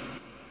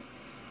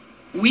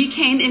 We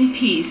came in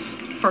peace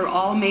for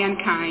all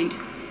mankind.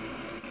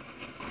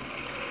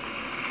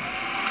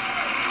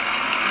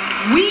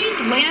 We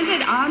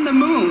landed on the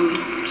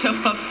moon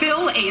to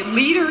fulfill a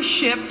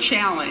leadership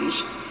challenge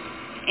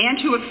and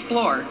to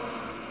explore.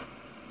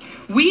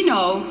 We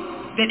know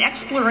that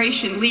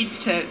exploration leads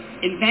to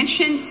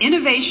invention,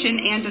 innovation,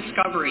 and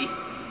discovery.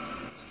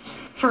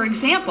 For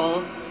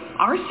example,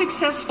 our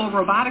successful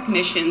robotic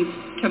missions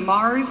to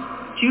Mars,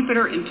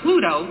 Jupiter, and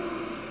Pluto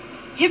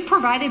have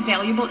provided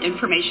valuable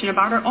information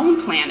about our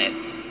own planet.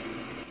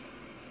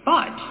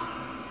 But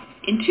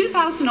in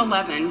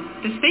 2011,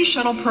 the Space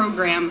Shuttle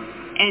program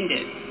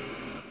ended.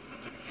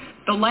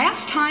 The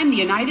last time the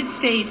United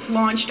States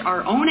launched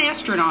our own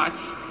astronauts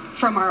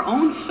from our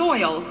own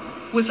soil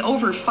was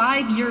over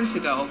 5 years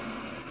ago.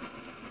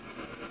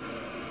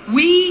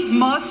 We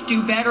must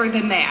do better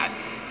than that.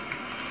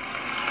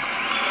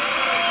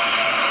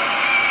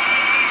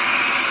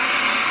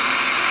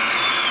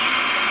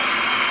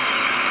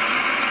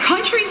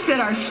 Countries that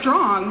are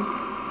strong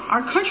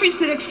are countries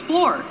that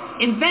explore,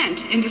 invent,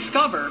 and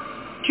discover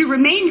to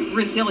remain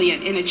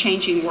resilient in a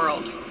changing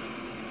world.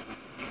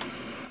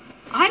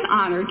 I'm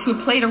honored to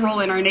have played a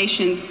role in our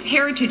nation's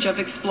heritage of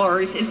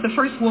explorers as the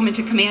first woman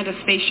to command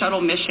a space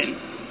shuttle mission,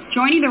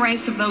 joining the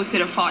ranks of those that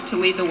have fought to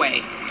lead the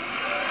way.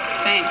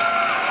 Thanks.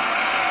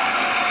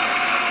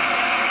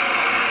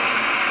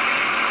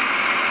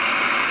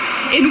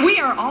 And we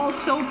are all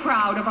so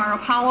proud of our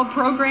Apollo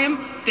program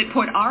that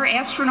put our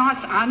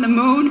astronauts on the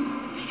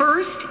moon,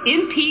 first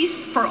in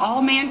peace for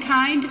all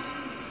mankind.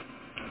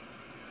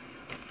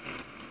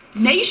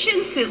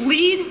 Nations that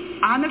lead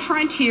on the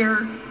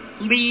frontier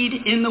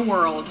lead in the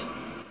world.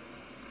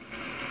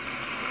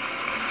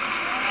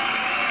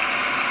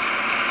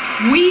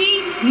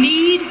 We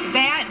need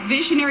that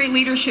visionary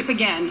leadership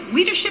again,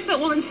 leadership that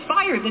will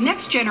inspire the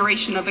next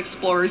generation of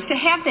explorers to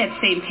have that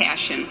same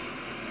passion.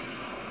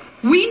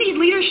 We need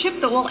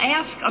leadership that will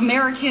ask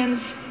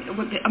Americans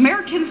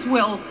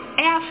will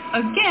ask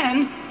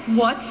again,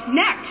 what's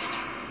next?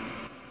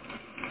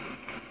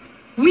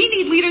 We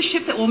need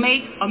leadership that will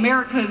make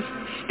America's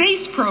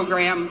space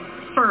program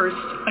first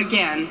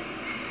again.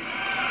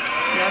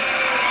 Yes.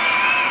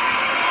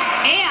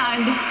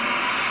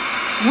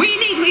 And we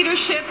need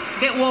leadership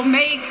that will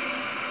make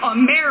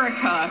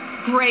America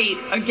great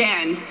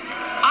again.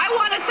 I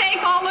want to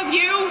thank all of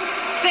you.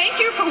 Thank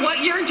you for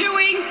what you're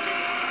doing.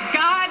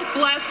 God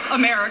bless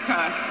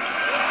America.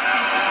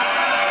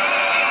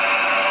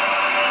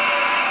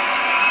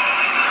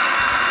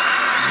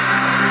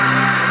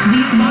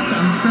 Please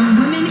welcome from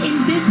Women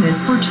in Business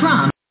for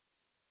Trump.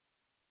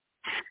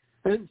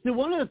 And so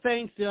one of the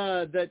things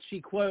that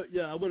she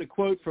I want to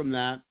quote from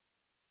that,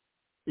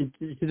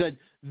 she said,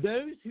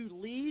 "Those who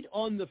lead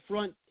on the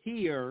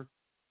frontier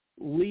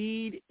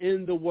lead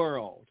in the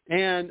world."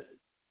 And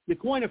to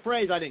coin a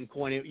phrase, I didn't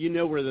coin it. You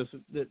know where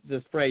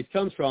this phrase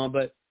comes from,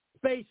 but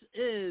space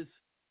is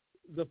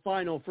the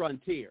final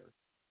frontier.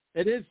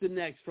 It is the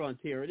next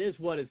frontier. It is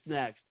what is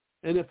next.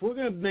 And if we're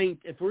going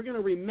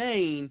to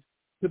remain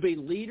to be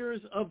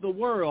leaders of the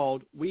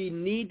world, we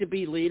need to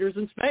be leaders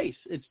in space.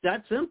 It's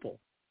that simple.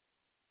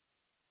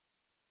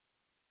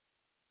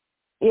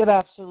 It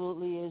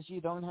absolutely is. You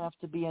don't have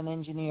to be an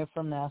engineer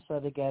from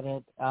NASA to get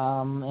it.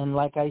 And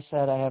like I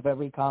said, I have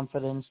every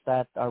confidence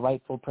that our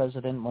rightful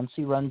president, once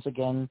he runs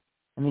again,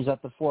 and he's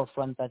at the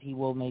forefront, that he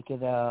will make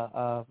it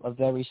a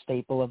very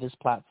staple of his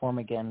platform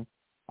again.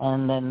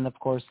 And then, of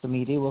course, the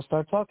media will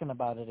start talking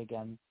about it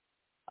again.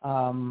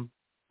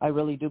 I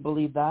really do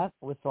believe that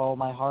with all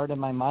my heart and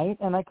my might,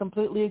 and I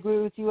completely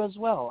agree with you as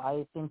well.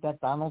 I think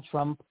that Donald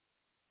Trump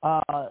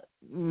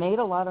made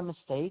a lot of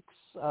mistakes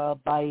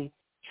by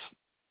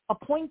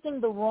appointing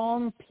the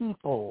wrong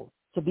people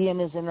to be in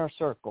his inner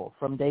circle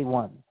from day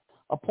one,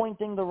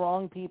 appointing the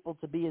wrong people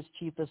to be his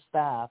chief of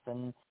staff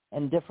and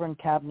and different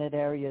cabinet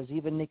areas,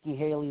 even Nikki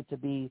Haley to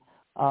be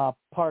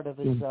part of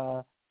his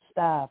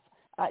staff.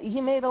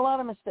 He made a lot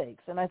of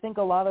mistakes, and I think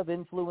a lot of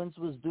influence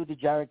was due to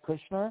Jared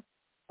Kushner.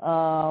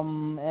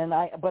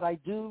 But I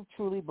do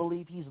truly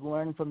believe he's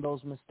learned from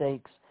those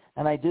mistakes,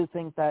 and I do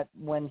think that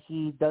when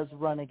he does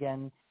run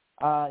again,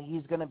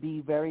 he's going to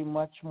be very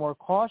much more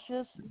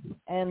cautious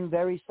and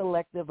very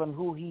selective on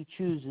who he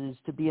chooses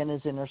to be in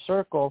his inner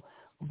circle.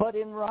 But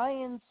in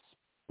Ryan's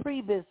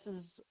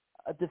Priebus's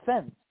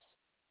defense,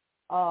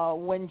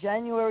 when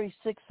January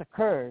 6th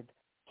occurred,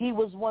 he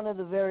was one of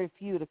the very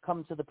few to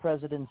come to the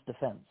president's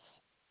defense.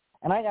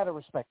 And I got to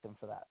respect him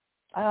for that.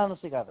 I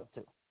honestly got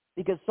to,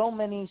 because so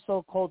many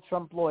so-called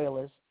Trump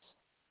loyalists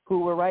who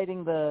were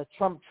riding the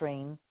Trump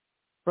train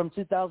from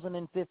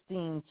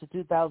 2015 to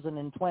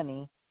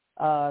 2020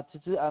 to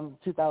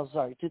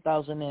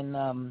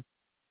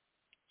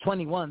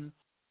 2021,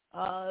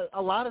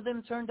 a lot of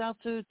them turned out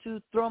to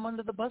throw him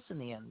under the bus in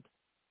the end.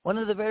 One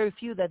of the very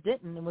few that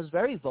didn't, and was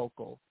very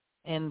vocal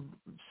in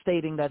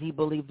stating that he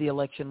believed the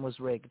election was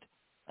rigged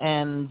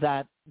and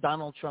that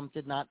Donald Trump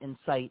did not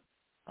incite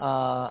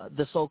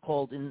the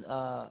so-called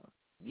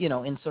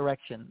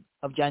insurrection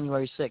of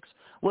January 6th,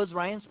 was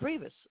Reince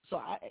Priebus. So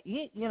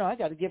I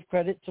got to give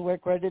credit to where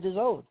credit is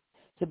owed,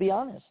 to be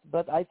honest.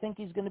 But I think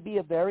he's going to be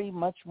a very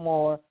much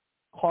more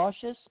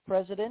cautious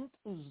president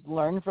who's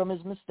learned from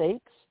his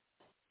mistakes,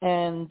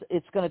 and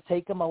it's going to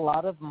take him a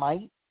lot of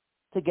might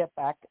to get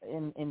back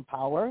in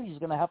power. He's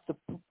going to have to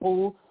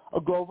pull a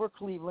Grover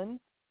Cleveland,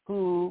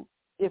 who,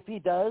 if he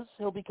does,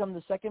 he'll become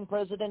the second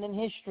president in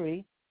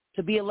history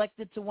to be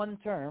elected to one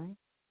term,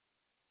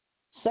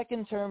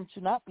 second term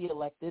to not be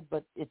elected,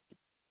 but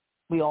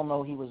we all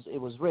know it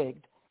was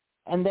rigged,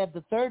 and then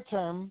the third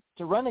term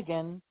to run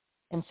again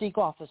and seek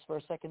office for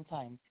a second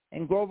time.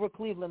 And Grover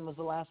Cleveland was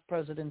the last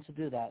president to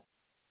do that.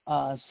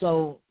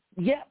 So,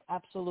 yeah,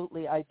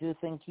 absolutely, I do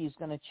think he's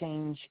going to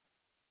change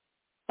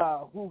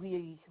who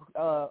he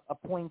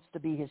appoints to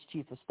be his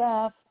chief of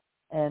staff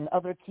and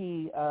other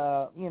key,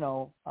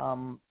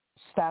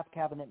 staff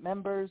cabinet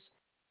members.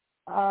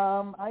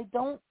 I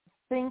don't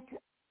think,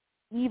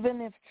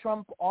 even if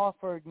Trump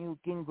offered Newt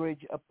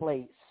Gingrich a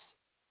place,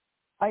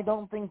 I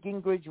don't think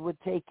Gingrich would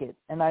take it,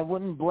 and I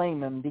wouldn't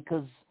blame him,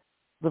 because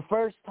the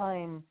first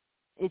time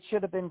it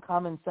should have been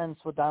common sense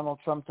for Donald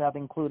Trump to have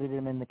included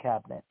him in the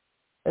cabinet.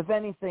 If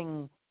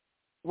anything,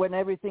 when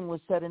everything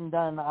was said and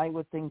done, I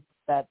would think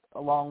that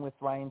along with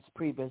Reince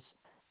Priebus,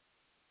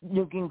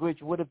 Newt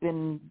Gingrich would have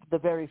been the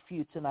very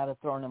few to not have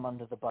thrown him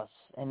under the bus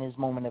in his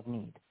moment of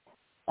need.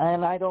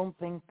 And I don't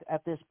think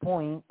at this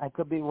point, I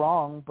could be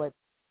wrong, but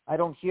I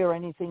don't hear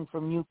anything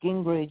from Newt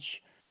Gingrich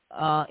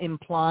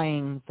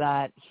implying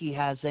that he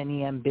has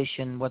any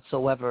ambition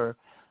whatsoever,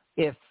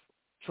 if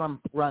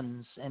Trump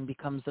runs and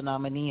becomes the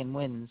nominee and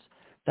wins,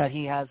 that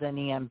he has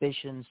any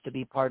ambitions to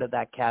be part of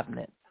that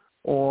cabinet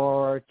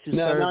or to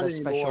serve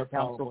as special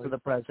counsel to the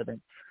president.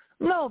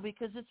 No,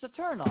 because it's a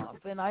turnoff,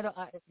 and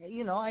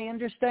I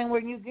understand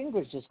where Newt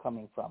Gingrich is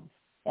coming from.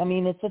 I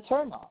mean, it's a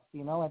turnoff.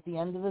 At the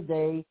end of the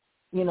day,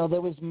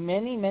 there was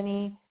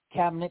many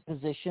cabinet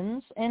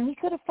positions, and he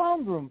could have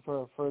found room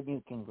for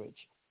Newt Gingrich.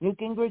 Newt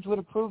Gingrich would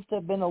have proved to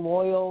have been a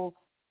loyal,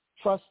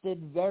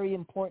 trusted, very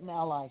important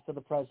ally for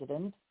the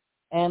president.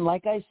 And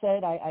like I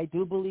said, I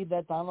do believe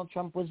that Donald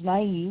Trump was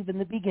naive in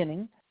the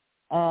beginning,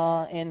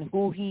 and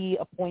who he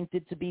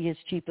appointed to be his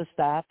chief of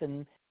staff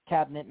and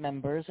cabinet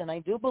members. And I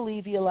do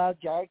believe he allowed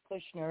Jared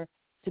Kushner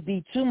to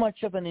be too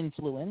much of an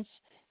influence,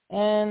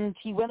 and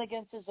he went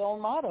against his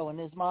own motto, and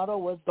his motto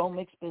was "Don't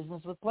mix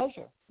business with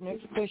pleasure."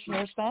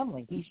 Kushner's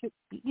family.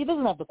 He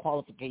doesn't have the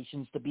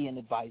qualifications to be an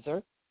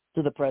advisor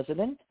to the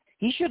president.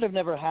 He should have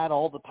never had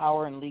all the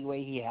power and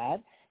leeway he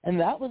had, and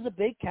that was a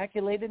big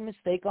calculated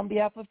mistake on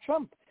behalf of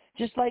Trump.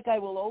 Just like I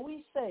will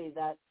always say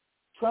that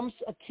Trump's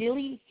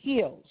Achilles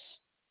heels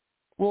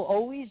will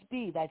always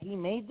be that he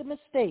made the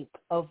mistake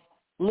of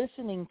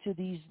listening to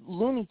these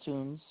Looney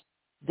Tunes,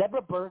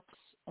 Deborah Birx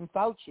and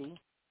Fauci,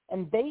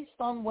 and based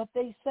on what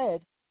they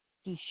said,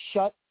 he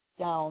shut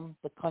down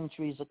the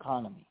country's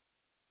economy.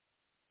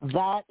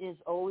 That is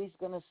always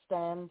going to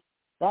stand.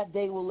 That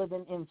day will live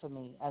in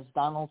infamy as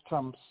Donald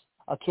Trump's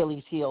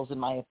Achilles heels, in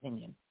my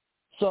opinion.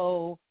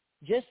 So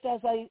just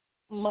as I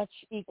much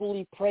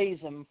equally praise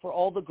him for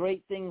all the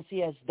great things he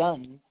has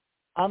done,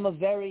 I'm a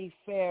very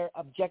fair,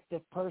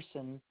 objective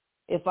person.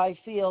 If I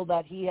feel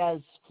that he has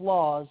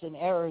flaws and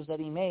errors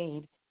that he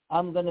made,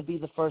 I'm going to be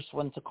the first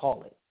one to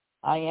call it.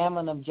 I am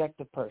an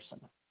objective person.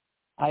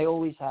 I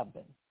always have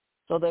been.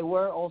 So there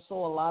were also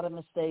a lot of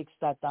mistakes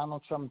that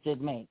Donald Trump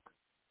did make.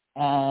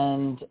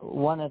 And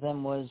one of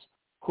them was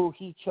who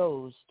he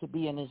chose to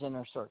be in his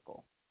inner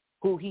circle,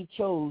 who he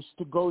chose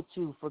to go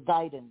to for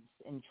guidance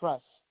and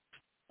trust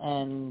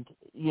and,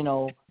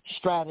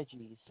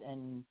 strategies,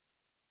 and,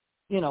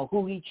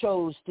 who he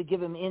chose to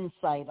give him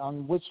insight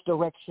on which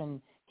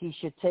direction he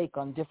should take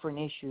on different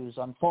issues,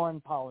 on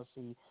foreign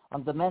policy,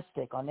 on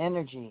domestic, on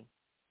energy,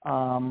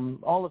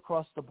 all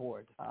across the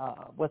board.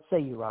 What say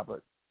you,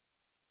 Robert?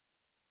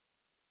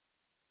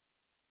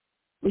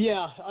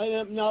 Yeah,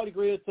 I would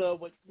agree with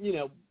what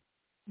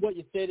what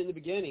you said in the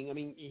beginning. I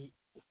mean,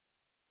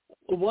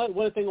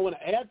 one thing I want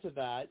to add to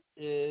that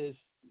is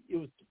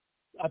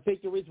I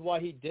think the reason why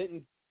he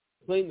didn't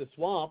clean the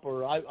swamp,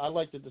 or I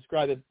like to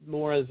describe it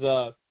more as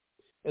a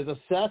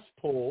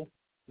cesspool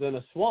than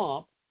a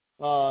swamp,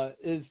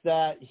 is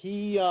that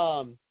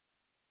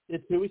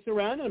it's who he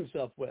surrounded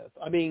himself with.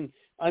 I mean,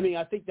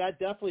 I think that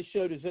definitely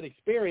showed his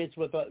inexperience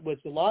with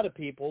a lot of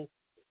people,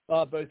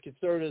 both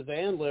conservatives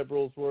and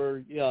liberals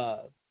were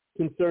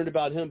concerned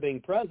about him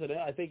being president.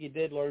 I think he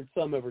did learn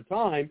some over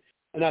time,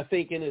 and I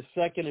think in his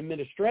second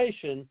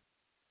administration,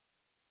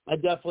 I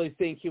definitely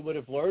think he would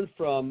have learned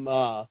from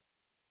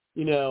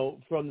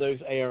from those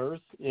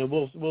errors, and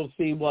we'll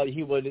see what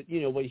he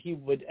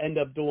would end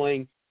up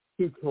doing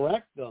to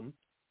correct them.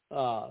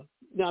 Now,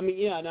 I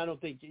mean, and I don't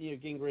think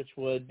Gingrich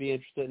would be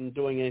interested in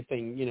doing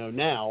anything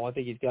now. I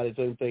think he's got his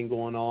own thing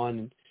going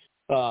on,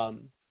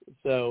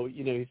 so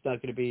he's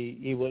not going to be.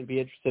 He wouldn't be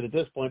interested at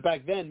this point.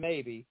 Back then,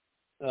 maybe,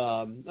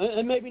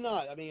 and maybe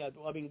not. I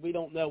mean, we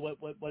don't know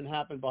what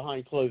happened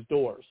behind closed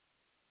doors.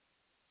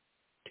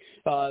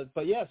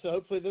 But yeah, so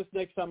hopefully this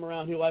next time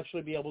around he'll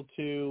actually be able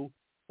to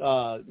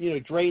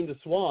drain the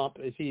swamp,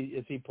 as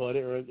he put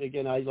it, or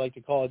again I like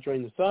to call it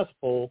drain the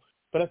cesspool.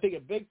 But I think a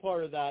big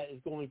part of that is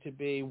going to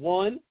be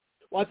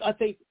I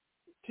think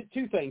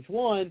two things.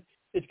 One,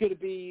 it's going to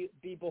be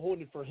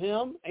beholden for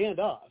him and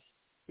us,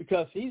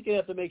 because he's going to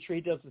have to make sure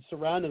he doesn't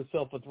surround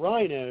himself with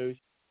rhinos,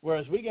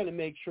 whereas we got to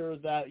make sure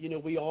that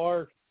we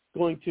are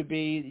going to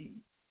be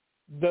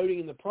voting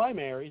in the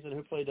primaries, and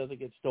hopefully it doesn't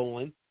get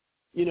stolen.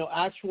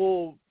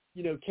 Actual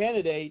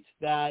candidates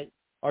that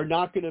are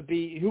not going to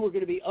be who are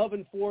going to be of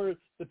and for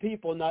the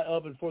people, not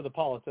of and for the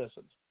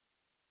politicians.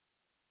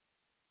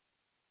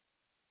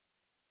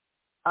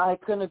 I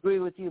couldn't agree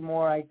with you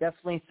more. I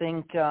definitely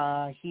think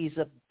he's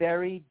a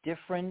very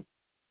different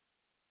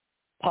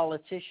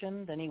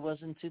politician than he was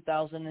in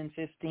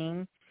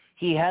 2015.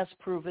 He has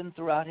proven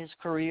throughout his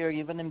career,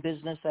 even in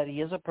business, that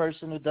he is a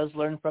person who does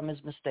learn from his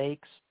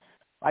mistakes.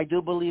 I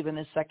do believe in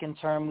his second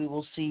term we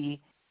will see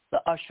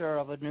the usher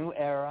of a new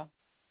era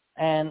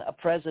and a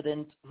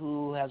president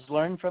who has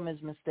learned from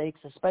his mistakes,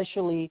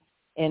 especially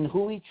in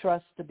who he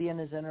trusts to be in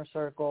his inner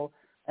circle.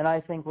 And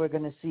I think we're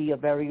going to see a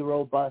very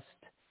robust,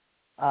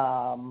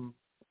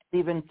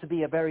 even to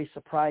be a very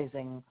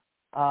surprising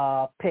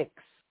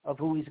picks of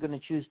who he's going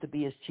to choose to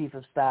be his chief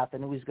of staff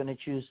and who he's going to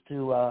choose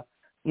to,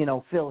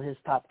 fill his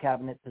top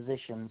cabinet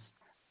positions.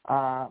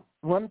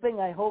 One thing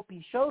I hope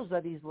he shows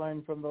that he's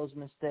learned from those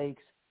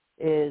mistakes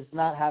is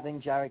not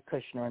having Jared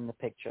Kushner in the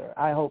picture.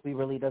 I hope he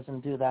really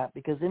doesn't do that,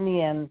 because in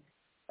the end,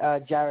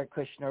 Jared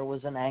Kushner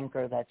was an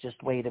anchor that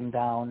just weighed him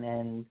down,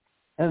 and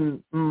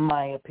in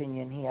my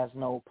opinion, he has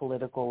no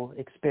political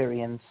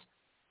experience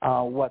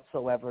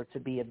whatsoever to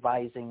be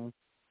advising,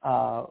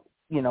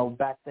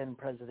 back then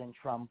President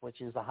Trump, which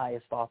is the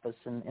highest office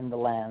in the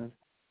land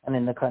and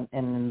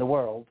in the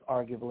world,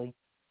 arguably.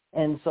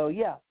 And so,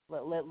 yeah,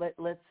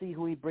 let's see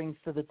who he brings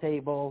to the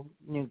table.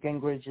 Newt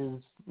Gingrich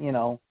is,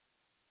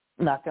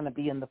 not going to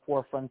be in the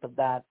forefront of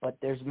that, but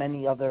there's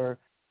many other,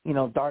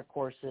 dark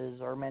horses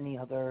or many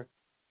other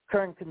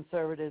current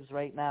conservatives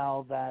right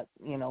now that,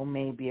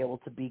 may be able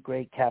to be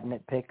great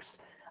cabinet picks.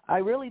 I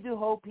really do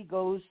hope he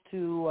goes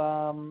to,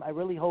 I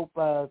really hope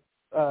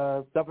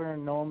Governor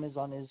Nome is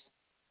on his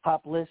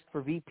top list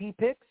for VP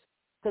picks,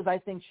 because I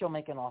think she'll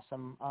make an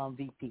awesome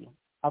VP.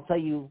 I'll tell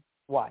you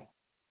why.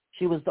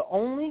 She was the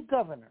only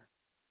governor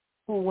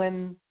who,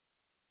 when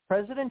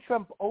President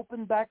Trump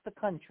opened back the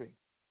country,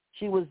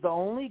 she was the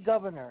only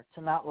governor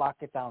to not lock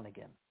it down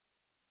again.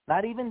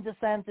 Not even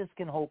DeSantis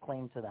can hold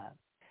claim to that.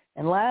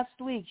 And last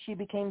week, she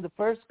became the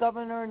first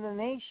governor in the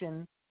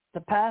nation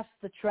to pass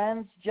the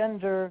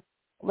transgender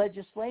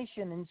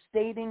legislation, in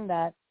stating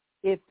that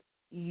if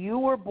you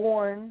were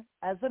born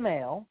as a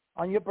male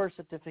on your birth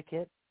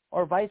certificate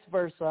or vice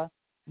versa,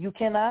 you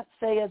cannot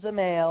say as a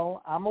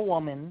male, I'm a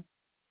woman,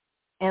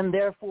 and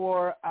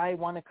therefore I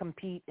want to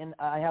compete and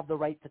I have the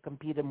right to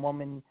compete in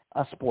women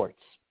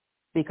sports,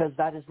 because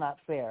that is not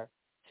fair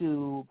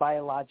to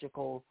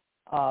biological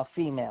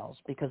females,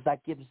 because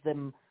that gives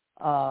them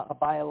a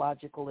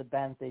biological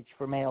advantage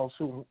for males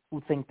who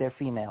think they're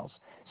females.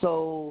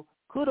 So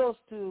kudos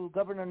to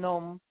Governor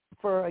Nome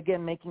for,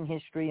 again, making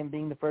history and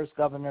being the first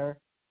governor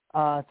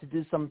to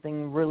do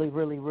something really,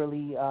 really,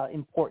 really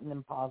important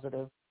and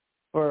positive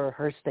for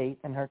her state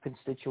and her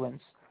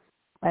constituents.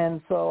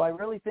 And so I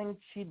really think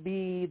she'd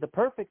be the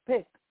perfect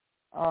pick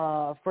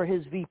for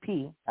his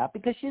VP, not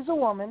because she's a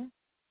woman,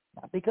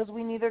 not because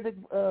we need her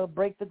to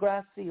break the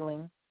glass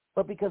ceiling,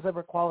 but because of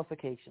her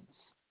qualifications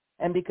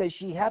and because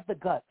she had the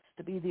guts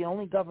to be the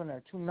only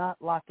governor to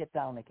not lock it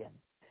down again.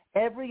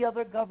 Every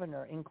other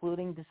governor,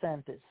 including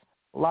DeSantis,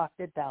 locked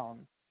it down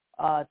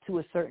to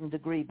a certain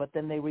degree, but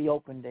then they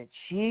reopened it.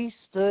 She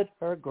stood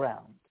her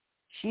ground.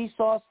 She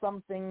saw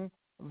something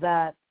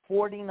that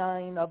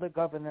 49 other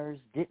governors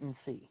didn't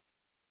see,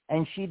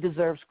 and she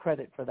deserves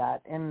credit for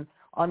that. And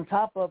on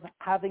top of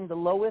having the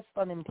lowest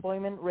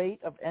unemployment rate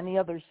of any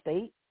other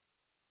state,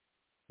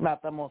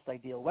 not the most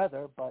ideal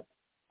weather, but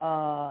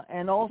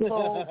and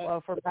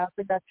also for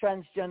passing that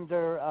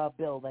transgender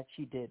bill that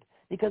she did,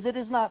 because it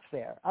is not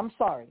fair. I'm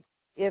sorry.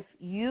 If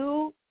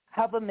you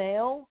have a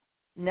male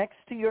next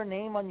to your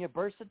name on your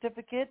birth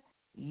certificate,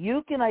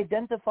 you can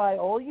identify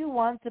all you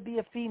want to be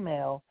a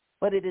female,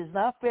 but it is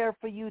not fair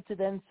for you to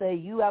then say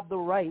you have the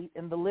right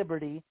and the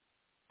liberty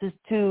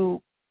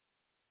to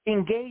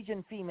engage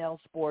in female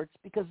sports,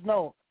 because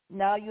no,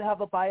 now you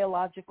have a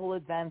biological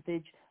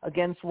advantage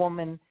against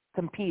women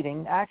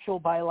competing, actual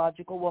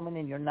biological woman,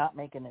 and you're not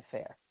making it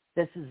fair.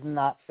 This is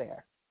not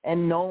fair.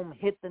 And Noam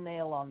hit the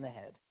nail on the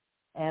head.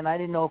 And I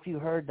didn't know if you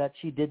heard that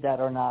she did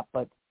that or not,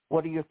 but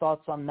what are your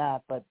thoughts on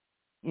that? But,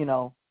 you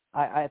know,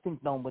 I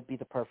think Noam would be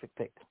the perfect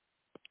pick.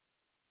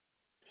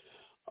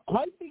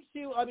 I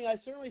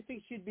certainly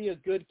think she'd be a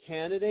good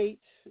candidate.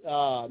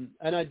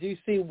 And I do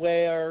see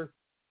where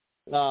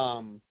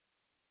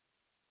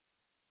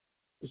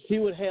she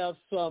would have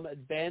some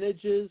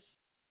advantages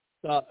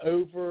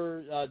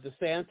over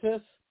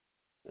DeSantis.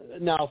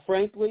 Now,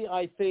 frankly,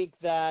 I think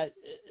that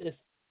if,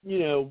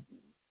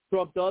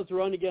 Trump does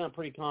run again, I'm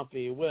pretty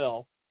confident he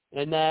will.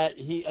 And that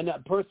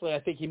personally, I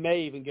think he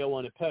may even go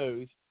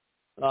unopposed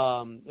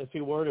if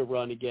he were to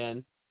run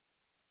again.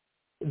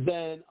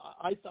 Then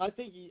I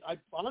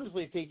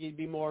honestly think he'd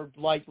be more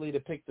likely to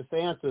pick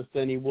DeSantis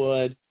than he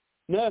would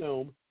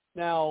Noam.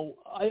 Now,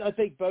 I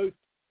think both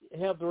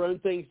have their own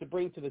things to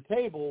bring to the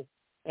table,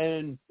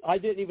 and I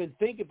didn't even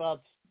think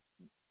about,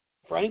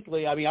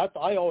 frankly, I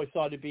always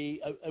thought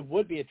it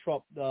would be a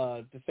Trump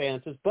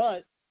DeSantis,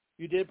 but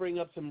you did bring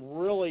up some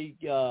really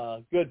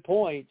good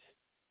points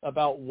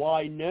about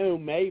why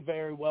Noam may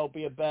very well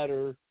be a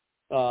better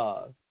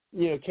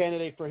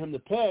candidate for him to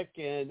pick,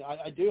 and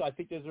I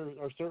think those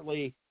are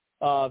certainly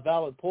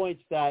valid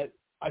points that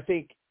I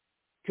think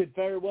could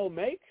very well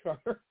make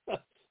her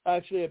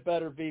actually a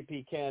better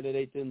VP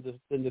candidate than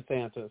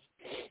DeSantis.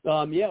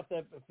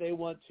 If they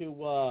want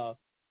to,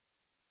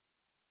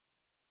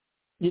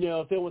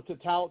 if they want to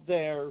tout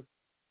their,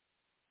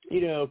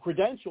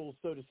 credentials,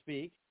 so to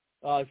speak,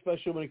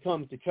 especially when it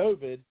comes to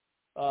COVID,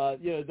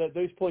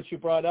 those points you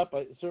brought up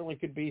certainly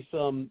could be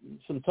some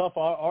tough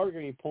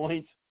arguing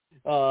points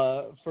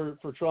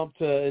for Trump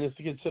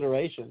into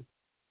consideration.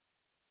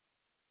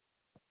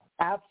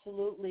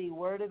 Absolutely.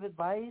 Word of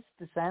advice,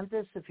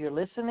 DeSantis, if you're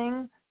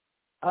listening,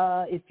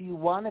 if you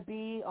want to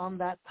be on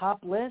that top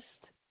list,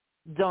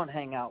 don't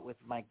hang out with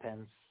Mike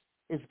Pence.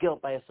 It's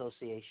guilt by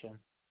association.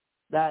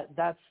 That's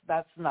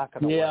not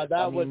going to work. Yeah,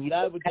 that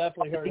would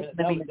definitely hurt him.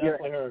 That would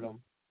definitely hurt him.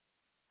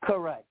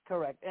 Correct.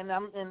 And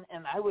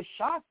I was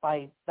shocked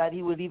by that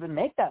he would even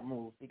make that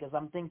move, because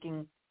I'm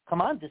thinking,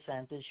 come on,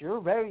 DeSantis, you're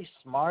a very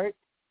smart,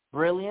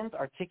 brilliant,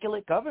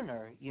 articulate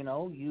governor.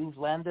 You've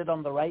landed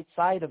on the right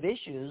side of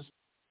issues.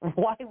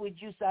 Why would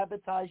you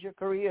sabotage your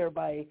career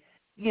by,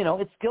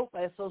 it's guilt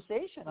by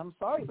association. I'm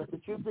sorry, but the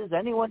truth is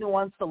anyone who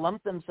wants to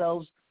lump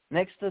themselves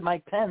next to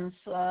Mike Pence,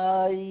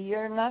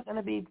 you're not going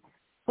to be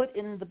put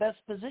in the best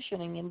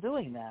positioning in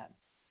doing that.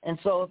 And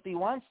so if he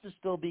wants to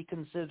still be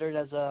considered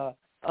as a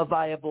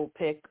viable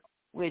pick,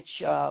 which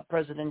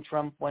President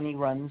Trump, when he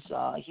runs,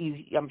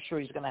 I'm sure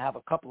he's going to have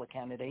a couple of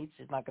candidates.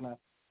 He's not going to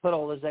put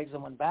all his eggs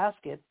in one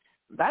basket.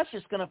 That's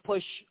just going to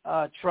push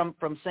Trump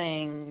from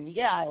saying,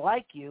 yeah, I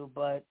like you,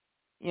 but,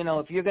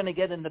 if you're going to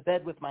get in the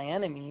bed with my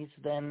enemies,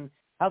 then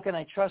how can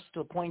I trust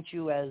to appoint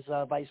you as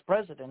vice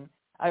president?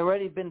 I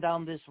already been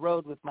down this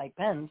road with Mike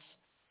Pence.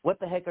 What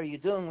the heck are you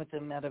doing with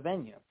him at a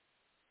venue?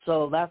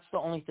 So that's the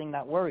only thing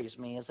that worries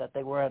me, is that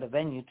they were at a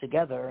venue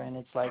together, and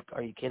it's like,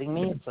 are you kidding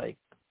me? It's like,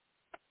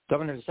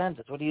 Governor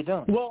DeSantis, what are you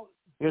doing? Well,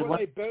 were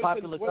they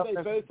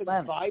both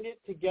invited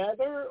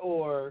together,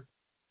 or?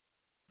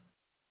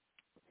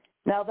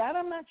 Now, that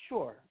I'm not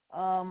sure.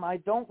 I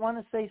don't want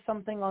to say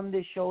something on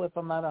this show if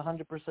I'm not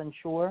 100%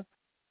 sure.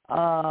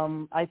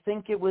 I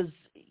think it was,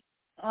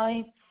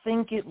 let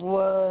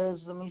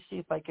me see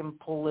if I can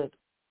pull it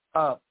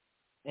up.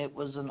 It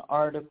was an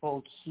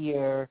article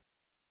here.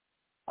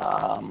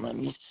 Let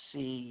me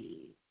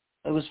see.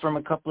 It was from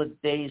a couple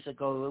of days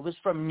ago. It was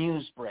from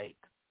Newsbreak.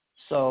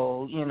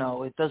 So,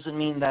 it doesn't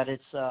mean that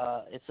it's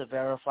a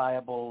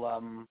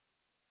verifiable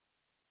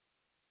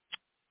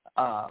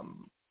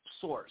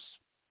source,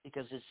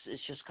 because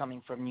it's just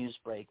coming from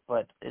Newsbreak.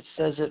 But it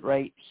says it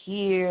right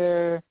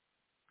here.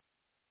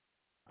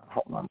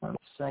 Hold on 1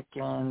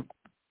 second.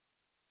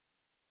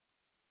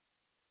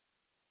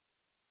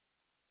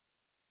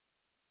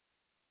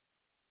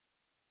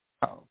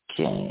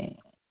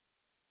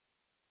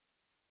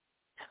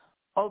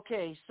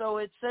 Okay, so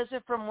it says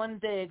it from 1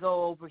 day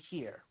ago over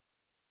here.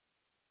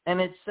 And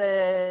it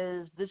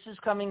says, this is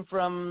coming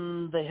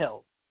from The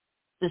Hill.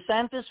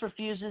 DeSantis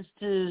refuses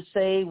to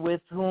say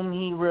with whom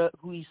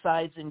he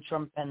sides in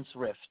Trump-Pence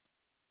rift.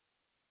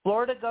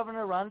 Florida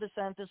Governor Ron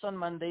DeSantis on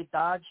Monday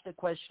dodged a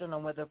question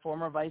on whether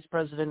former Vice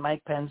President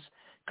Mike Pence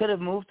could have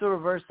moved to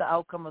reverse the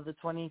outcome of the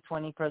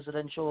 2020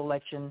 presidential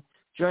election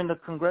during the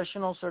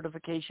congressional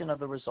certification of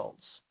the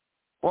results.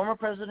 Former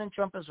President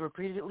Trump has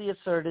repeatedly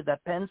asserted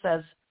that Pence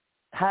has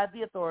had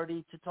the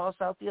authority to toss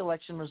out the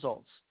election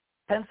results.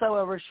 Pence,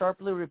 however,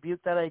 sharply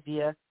rebuked that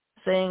idea,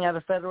 saying at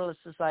a Federalist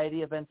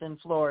Society event in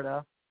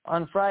Florida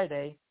on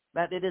Friday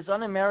that it is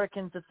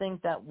un-American to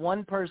think that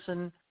one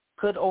person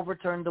could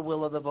overturn the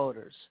will of the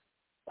voters.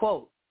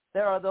 Quote,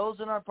 there are those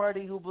in our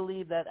party who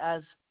believe that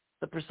as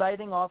the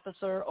presiding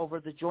officer over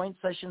the joint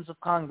sessions of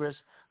Congress,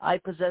 I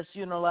possess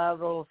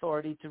unilateral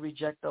authority to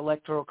reject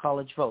electoral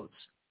college votes.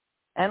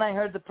 And I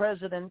heard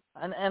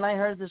I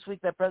heard this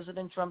week that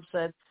President Trump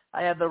said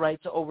I have the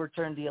right to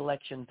overturn the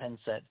election, Pence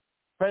said.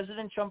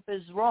 President Trump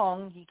is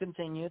wrong, he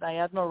continued. I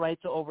have no right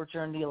to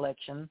overturn the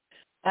election.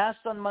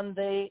 Asked on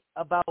Monday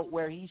about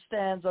where he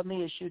stands on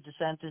the issue,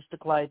 DeSantis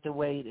declined to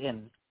weigh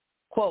in.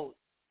 Quote,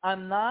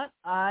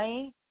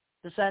 DeSantis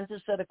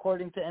said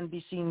according to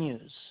NBC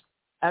News.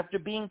 After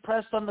being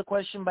pressed on the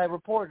question by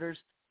reporters,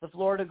 the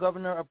Florida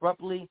governor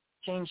abruptly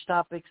changed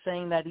topics,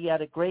 saying that he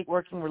had a great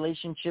working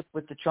relationship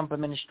with the Trump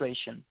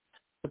administration.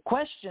 The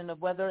question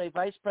of whether a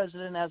vice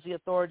president has the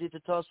authority to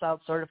toss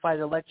out certified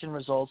election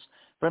results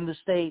from the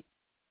state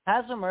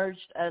has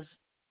emerged as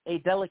a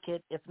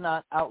delicate, if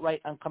not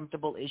outright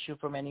uncomfortable issue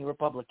for many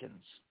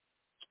Republicans.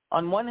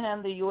 On one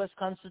hand, the U.S.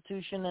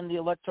 Constitution and the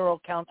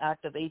Electoral Count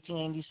Act of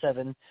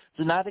 1887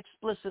 do not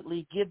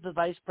explicitly give the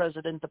vice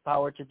president the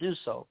power to do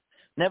so.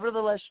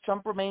 Nevertheless,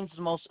 Trump remains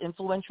the most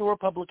influential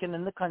Republican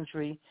in the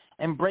country,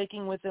 and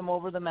breaking with him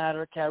over the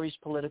matter carries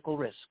political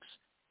risks.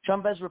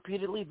 Trump has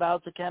repeatedly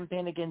vowed to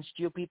campaign against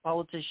GOP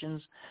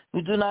politicians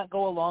who do not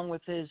go along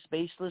with his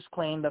baseless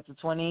claim that the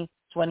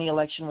 2020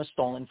 election was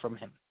stolen from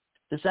him.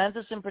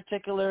 DeSantis, in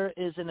particular,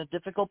 is in a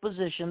difficult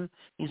position.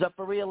 He's up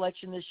for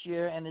re-election this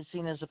year and is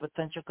seen as a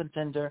potential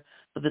contender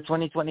for the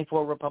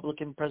 2024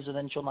 Republican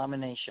presidential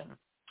nomination.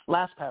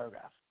 Last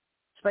paragraph.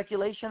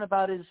 Speculation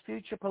about his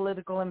future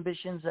political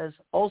ambitions has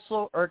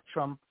also irked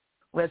Trump,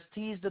 who has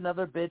teased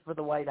another bid for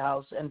the White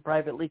House and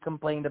privately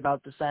complained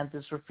about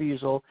DeSantis'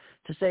 refusal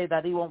to say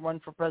that he won't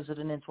run for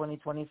president in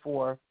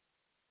 2024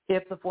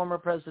 if the former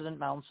president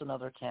mounts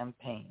another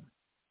campaign.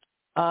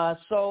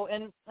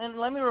 And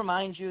let me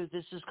remind you,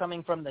 this is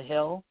coming from The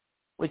Hill,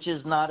 which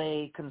is not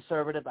a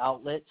conservative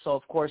outlet. So,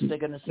 of course, they're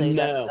going to say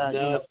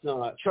it's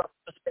not. Trump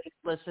is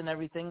faithless and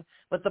everything.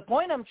 But the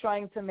point I'm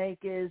trying to make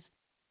is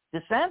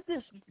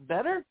DeSantis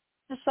better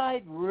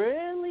decide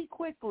really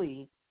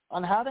quickly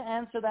on how to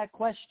answer that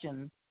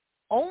question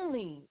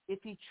only if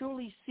he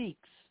truly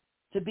seeks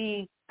to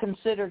be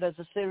considered as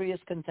a serious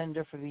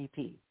contender for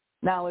VP.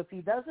 Now, if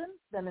he doesn't,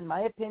 then in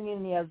my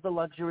opinion, he has the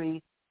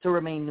luxury to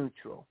remain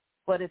neutral.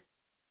 But if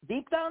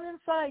deep down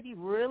inside he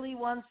really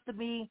wants to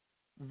be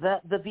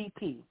the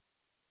VP,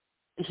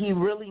 he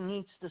really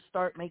needs to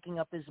start making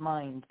up his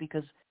mind,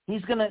 because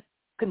he's going to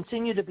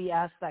continue to be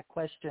asked that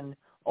question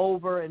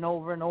over and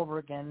over and over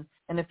again.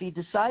 And if he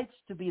decides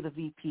to be the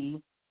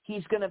VP,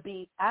 he's going to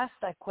be asked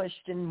that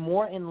question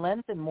more in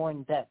length and more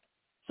in depth.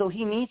 So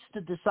he needs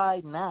to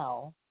decide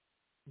now,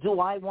 do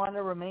I want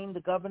to remain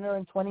the governor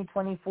in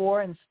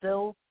 2024 and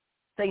still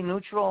stay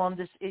neutral on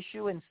this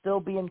issue and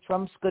still be in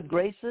Trump's good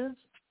graces?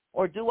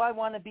 Or do I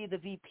want to be the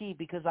VP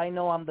because I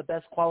know I'm the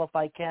best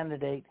qualified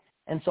candidate,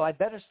 and so I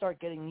better start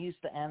getting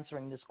used to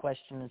answering this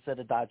question instead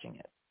of dodging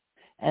it?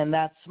 And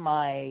that's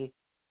my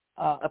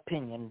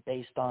opinion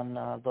based on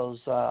those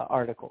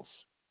articles.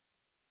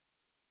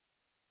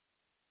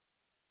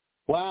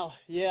 Wow.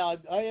 Yeah,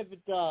 I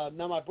haven't.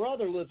 Now, my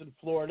brother lives in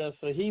Florida,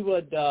 so he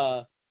would,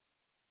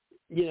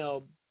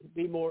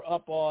 be more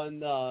up on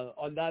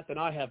that than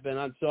I have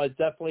been. So I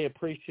definitely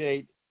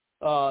appreciate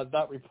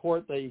that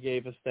report that you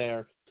gave us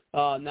there.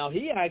 Now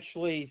he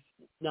actually,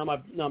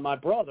 my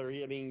brother,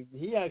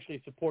 he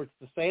actually supports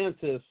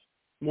DeSantis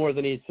more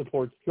than he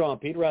supports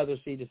Trump. He'd rather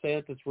see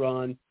DeSantis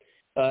run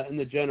in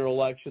the general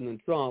election than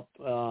Trump.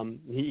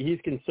 He's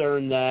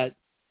concerned that,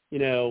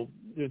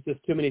 there's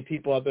just too many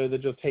people out there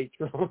that just hate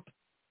Trump,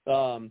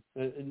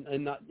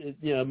 and not,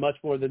 much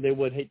more than they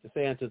would hate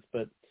DeSantis.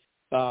 But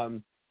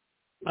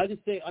I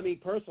just think,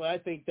 personally, I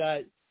think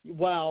that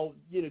while,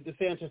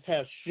 DeSantis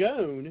has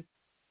shown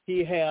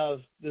he has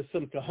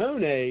some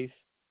cojones,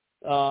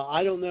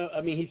 I don't know.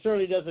 He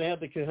certainly doesn't have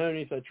the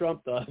cojones that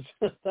Trump does.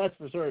 That's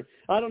for certain.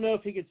 I don't know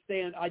if he could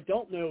stand. I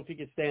don't know if he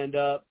could stand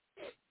up.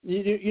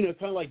 Kind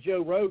of like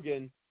Joe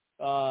Rogan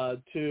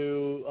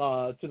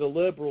to the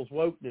liberals'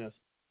 wokeness.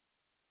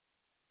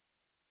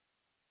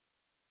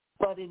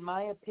 But in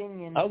my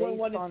opinion, I wouldn't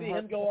want to see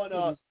him go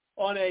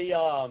on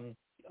a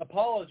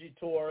apology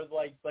tour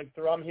like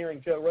I'm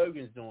hearing Joe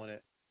Rogan's doing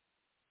it.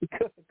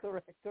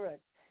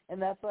 Correct.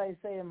 And that's why I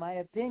say, in my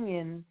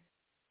opinion,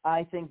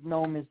 I think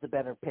Noam is the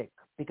better pick,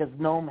 because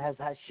Noam has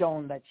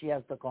shown that she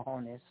has the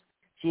cojones,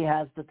 she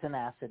has the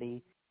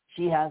tenacity,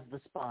 she has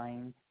the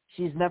spine.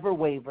 She's never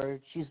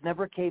wavered. She's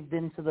never caved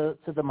into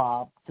the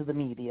mob, to the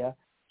media.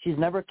 She's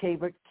never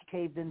caved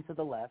into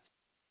the left.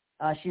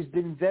 She's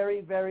been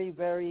very, very,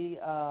 very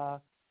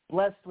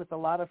blessed with a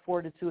lot of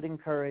fortitude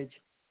and courage,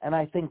 and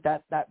I think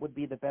that would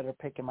be the better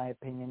pick, in my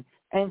opinion.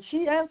 And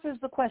she answers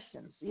the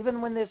questions,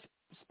 even when they're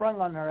sprung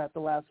on her at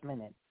the last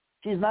minute.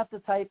 She's not the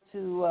type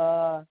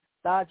to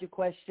dodge a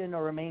question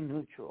or remain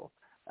neutral.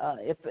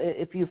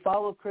 If you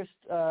follow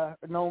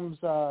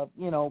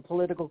Noam's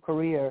political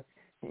career,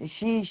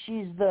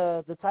 she's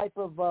the type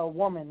of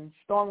woman,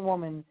 strong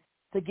woman,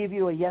 to give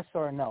you a yes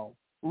or a no.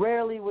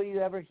 Rarely will you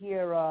ever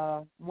hear,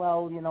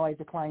 I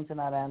decline to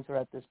not answer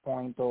at this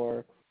point,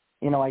 or,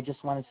 I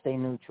just want to stay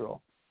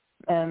neutral.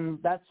 And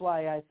that's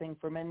why I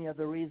think for many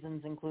other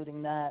reasons,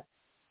 including that,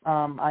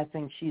 I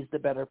think she's the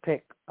better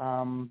pick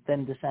than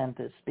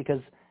DeSantis,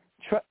 because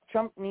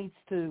Trump needs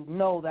to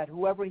know that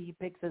whoever he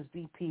picks as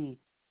VP,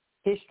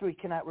 history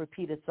cannot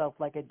repeat itself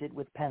like it did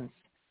with Pence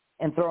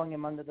and throwing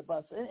him under the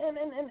bus.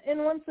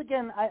 And once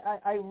again,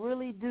 I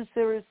really do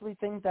seriously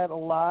think that a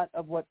lot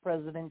of what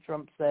President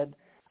Trump said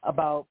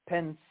about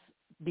Pence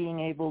being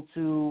able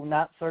to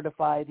not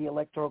certify the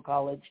Electoral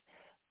College,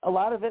 a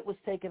lot of it was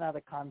taken out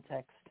of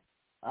context.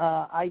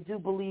 I do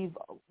believe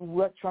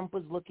what Trump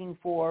was looking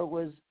for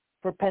was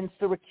for Pence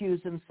to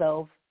recuse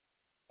himself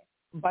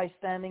by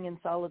standing in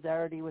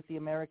solidarity with the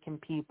American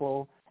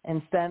people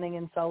and standing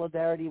in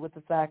solidarity with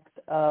the fact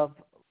of,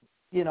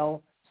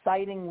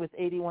 siding with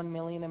 81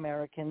 million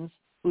Americans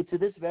who to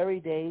this very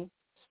day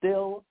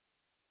still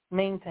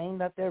maintain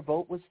that their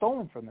vote was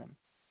stolen from them.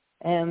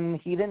 And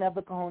he didn't have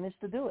the cojones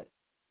to do it.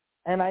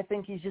 And I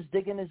think he's just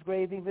digging his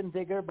grave even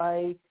bigger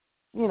by,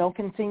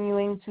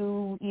 continuing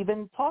to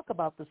even talk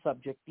about the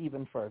subject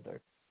even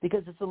further,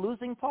 because it's a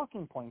losing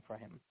talking point for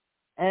him.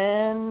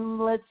 And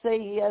let's say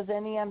he has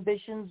any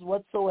ambitions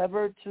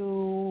whatsoever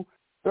to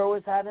throw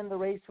his hat in the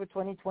race for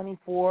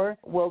 2024,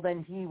 well,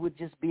 then he would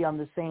just be on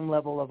the same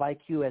level of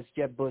IQ as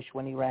Jeb Bush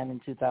when he ran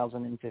in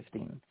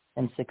 2015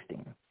 and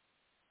 16.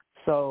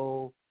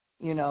 So,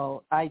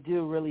 I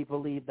do really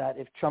believe that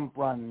if Trump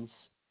runs,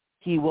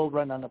 he will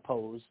run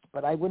unopposed.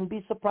 But I wouldn't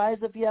be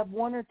surprised if you have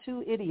one or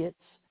two idiots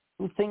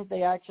who think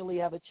they actually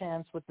have a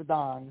chance with the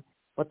Don,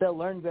 but they'll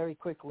learn very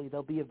quickly.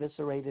 They'll be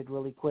eviscerated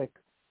really quick.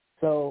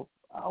 So,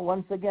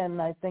 once again,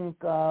 I think,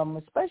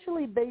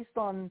 especially based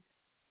on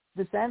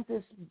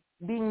DeSantis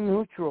being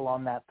neutral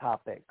on that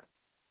topic,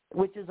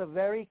 which is a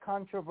very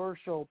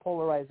controversial,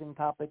 polarizing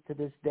topic to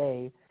this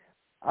day,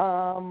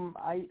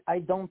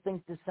 I don't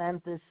think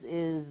DeSantis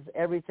is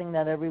everything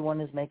that everyone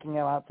is making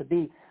him out to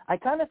be. I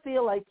kind of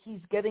feel like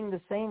he's getting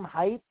the same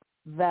hype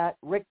that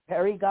Rick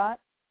Perry got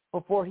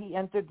before he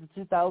entered the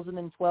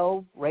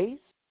 2012 race.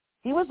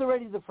 He was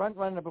already the front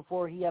runner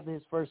before he had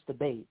his first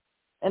debate.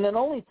 And it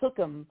only took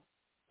him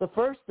the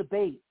first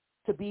debate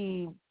to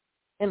be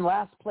in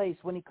last place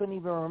when he couldn't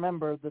even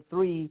remember the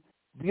three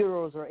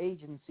bureaus or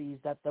agencies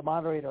that the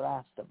moderator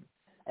asked him.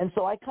 And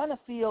so I kind of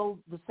feel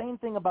the same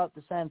thing about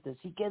DeSantis.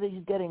 He's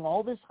getting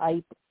all this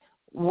hype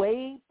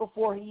way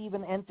before he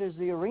even enters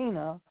the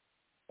arena.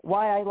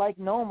 Why I like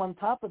Noam on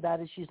top of that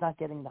is she's not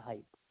getting the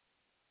hype.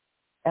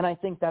 And I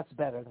think that's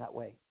better that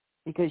way,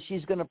 because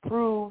she's going to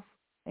prove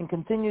and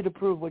continue to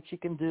prove what she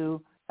can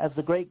do as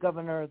the great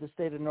governor of the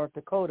state of South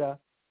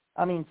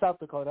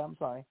Dakota, I'm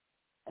sorry.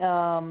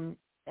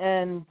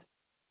 And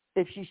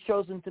if she's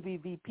chosen to be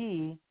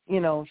VP,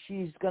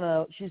 she's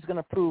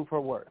gonna prove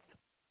her worth.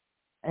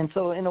 And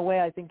so in a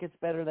way, I think it's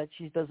better that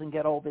she doesn't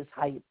get all this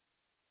hype,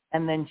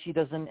 and then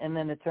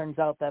it turns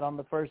out that on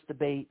the first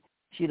debate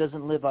she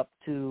doesn't live up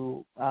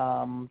to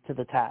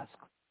the task,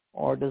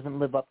 or doesn't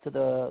live up to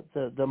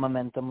the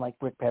momentum like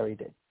Rick Perry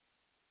did.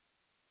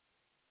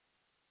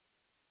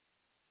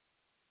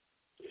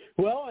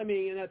 Well,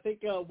 and I think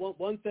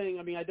one thing,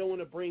 I don't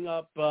want to bring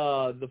up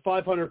the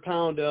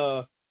 500-pound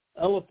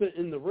elephant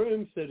in the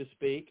room, so to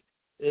speak,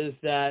 is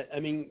that,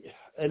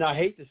 and I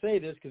hate to say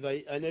this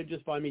because I know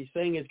just by me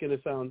saying it's going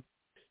to sound,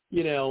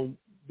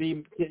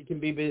 can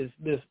be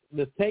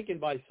mistaken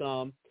by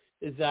some,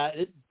 is that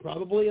it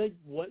probably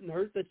wouldn't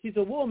hurt that she's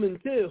a woman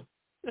too.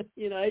 I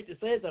hate to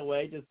say it that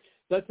way, just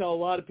that's how a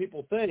lot of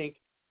people think.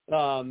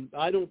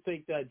 I don't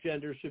think that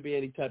gender should be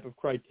any type of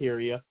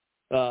criteria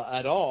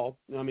at all.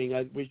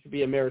 We should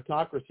be a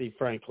meritocracy,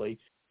 frankly.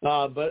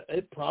 But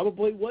it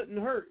probably wouldn't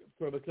hurt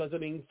because,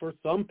 for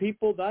some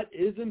people that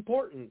is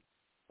important.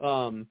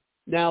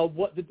 Now,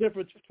 what the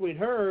difference between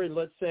her and,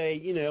 let's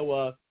say,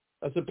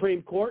 a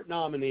Supreme Court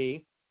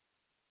nominee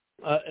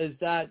is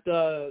that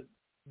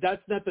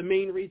that's not the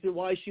main reason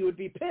why she would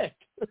be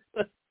picked.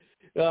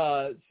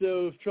 So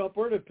if Trump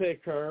were to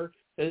pick her,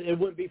 it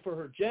wouldn't be for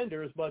her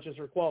gender as much as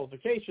her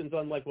qualifications,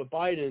 unlike what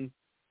Biden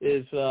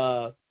is,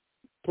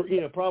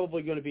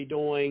 probably going to be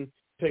doing,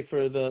 pick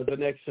for the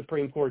next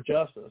Supreme Court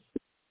justice.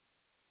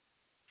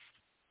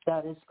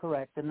 That is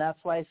correct, and that's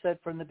why I said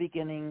from the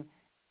beginning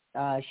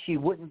she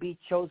wouldn't be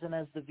chosen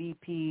as the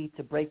VP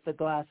to break the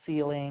glass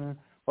ceiling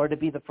or to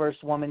be the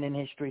first woman in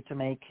history to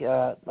make,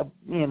 to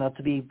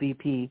be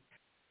VP.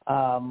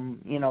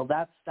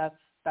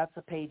 That's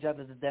a page out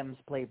of the Dems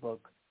playbook.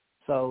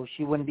 So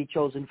she wouldn't be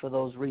chosen for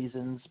those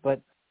reasons.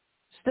 But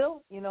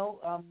still,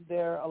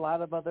 there are a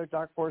lot of other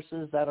dark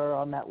horses that are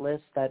on that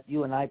list that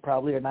you and I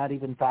probably are not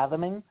even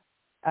fathoming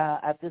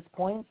at this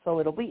point. So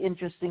it'll be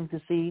interesting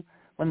to see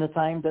when the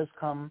time does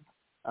come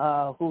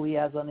who he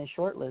has on his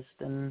short list.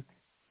 And,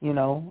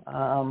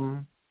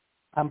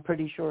 I'm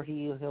pretty sure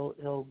he's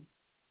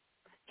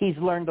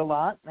learned a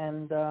lot,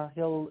 and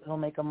he'll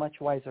make a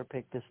much wiser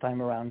pick this time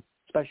around,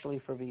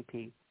 especially for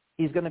VP.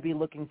 He's going to be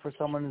looking for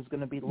someone who's going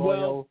to be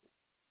loyal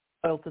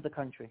loyal to the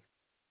country.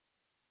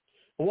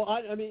 Well,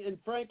 I mean, and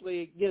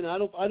frankly, again, I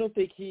don't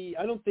think he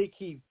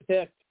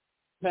picked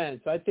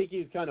Pence. I think he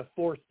was kind of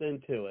forced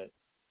into it.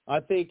 I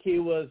think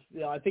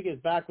his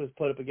back was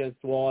put up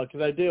against the wall,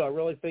 because I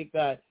really think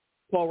that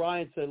Paul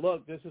Ryan said,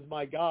 look, this is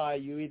my guy.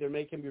 You either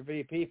make him your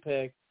VP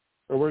pick,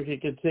 or we're going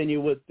to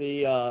continue with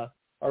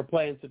our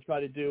plans to try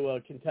to do a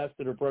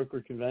contested or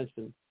brokered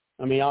convention.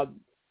 I mean,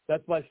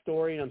 that's my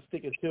story, and I'm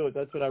sticking to it.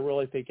 That's what I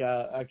really think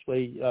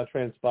actually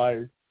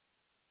transpired.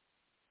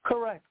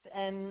 Correct.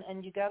 And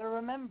you got to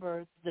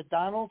remember, the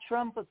Donald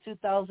Trump of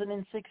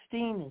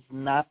 2016 is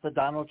not the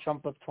Donald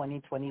Trump of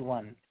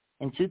 2021.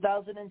 In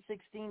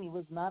 2016, he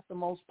was not the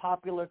most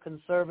popular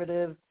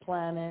conservative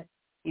planet.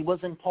 He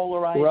wasn't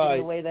polarized in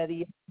the way that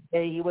he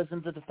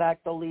wasn't the de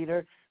facto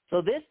leader.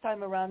 So this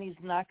time around, he's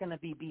not going to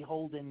be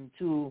beholden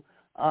to,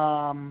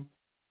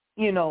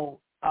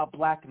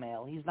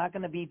 blackmail. He's not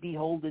going to be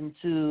beholden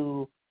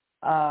to,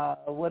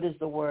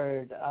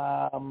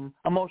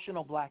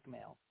 emotional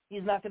blackmail.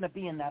 He's not going to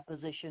be in that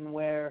position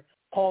where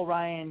Paul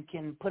Ryan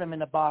can put him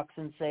in a box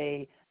and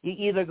say, you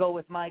either go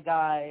with my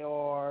guy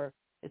or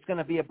it's going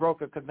to be a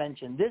broker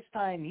convention. This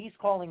time he's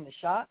calling the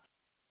shots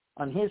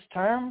on his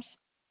terms,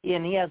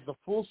 and he has the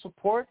full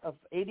support of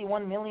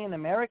 81 million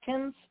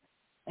Americans.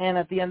 And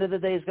at the end of the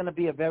day, it's going to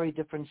be a very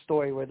different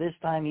story, where this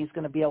time he's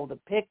going to be able to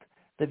pick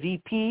the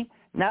VP,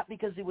 not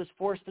because he was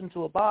forced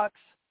into a box,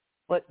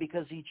 but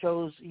because he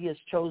has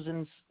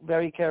chosen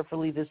very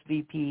carefully this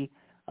VP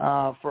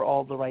for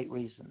all the right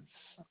reasons.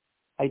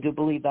 I do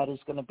believe that is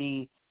going to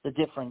be the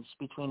difference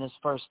between his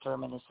first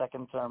term and his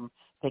second term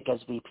pick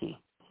as VP.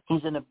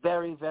 He's in a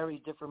very,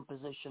 very different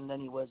position than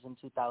he was in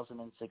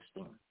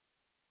 2016.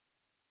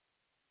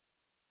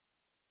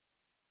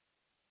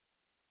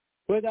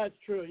 Well, that's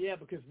true, yeah,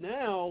 because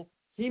now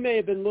he may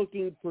have been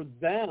looking for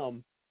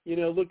them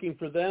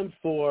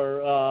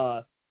for,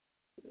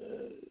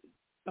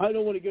 I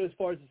don't want to go as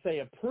far as to say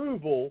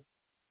approval,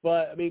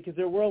 but I mean, because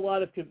there were a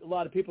lot of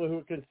people who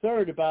were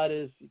concerned about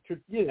his,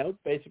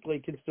 basically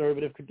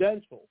conservative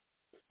credentials.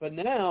 But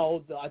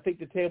now I think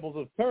the tables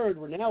have turned,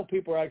 where now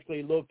people are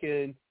actually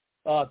looking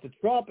to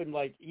Trump and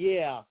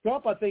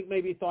Trump, I think,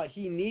 maybe thought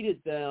he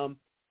needed them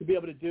to be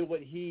able to do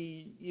what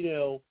he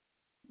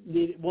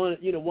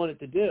wanted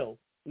to do,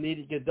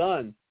 needed to get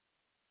done.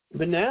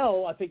 But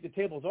now I think the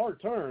tables are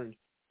turned,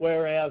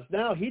 whereas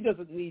now he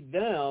doesn't need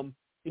them,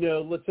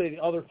 let's say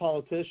the other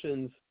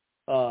politicians,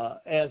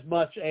 as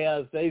much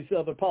as these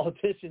other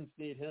politicians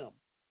need him.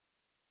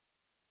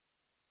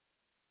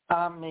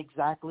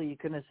 Exactly. You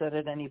couldn't have said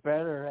it any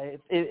better.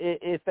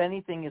 If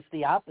anything, it's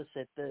the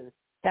opposite. The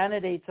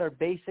candidates are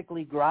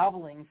basically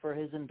groveling for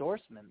his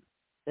endorsement.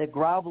 They're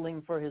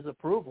groveling for his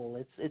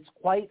approval. It's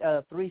quite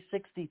a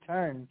 360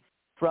 turn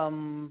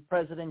from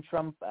President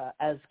Trump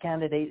as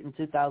candidate in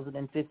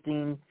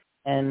 2015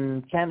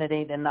 and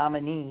candidate and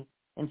nominee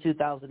in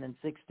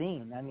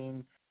 2016. I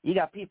mean, you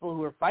got people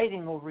who are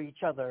fighting over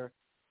each other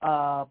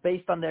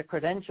based on their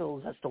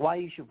credentials as to why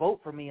you should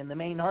vote for me. And the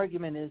main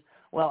argument is,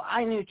 well,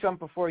 I knew Trump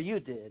before you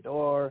did,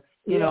 or,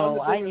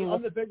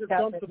 I'm the bigger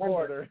Trump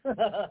supporter.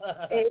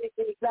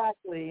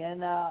 Exactly.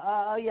 And,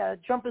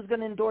 Trump is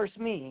going to endorse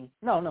me.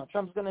 No,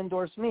 Trump's going to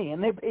endorse me.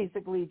 And they're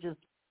basically just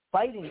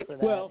fighting for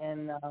that. Well,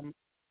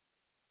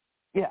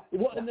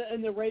 Well,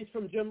 and the race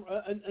from Jim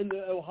and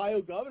the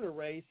Ohio governor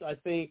race, I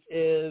think,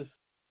 is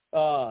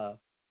an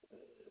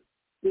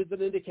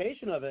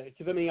indication of it.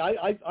 Because I mean,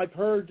 I've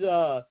heard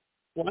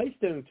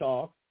Whitestone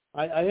talk.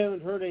 I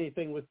haven't heard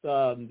anything with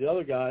the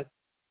other guy,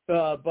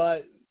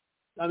 but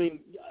I mean,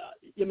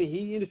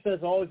 he says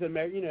always,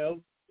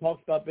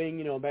 talks about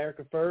being,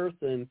 America first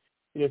and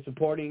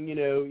supporting,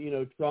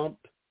 Trump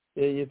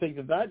and things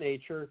of that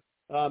nature.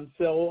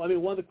 So I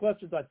mean, one of the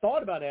questions I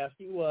thought about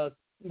asking was,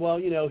 well,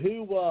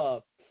 who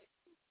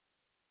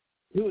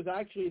was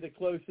actually the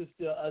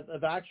closest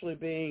of actually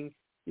being,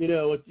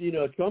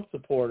 a Trump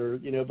supporter,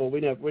 but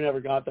we never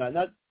got that. And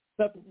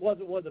that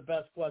wasn't one of the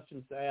best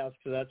questions to ask,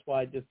 so that's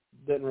why I just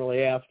didn't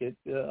really ask it,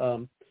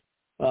 because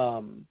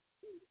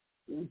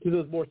it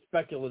was more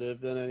speculative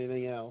than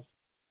anything else.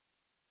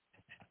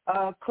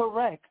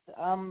 Correct.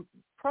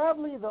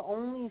 Probably the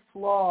only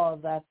flaw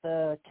that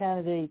the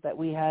candidate that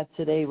we had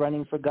today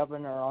running for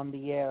governor on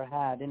the air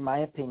had, in my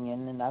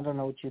opinion, and I don't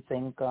know what you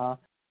think, I'll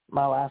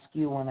ask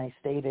you when I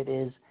state it,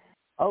 is,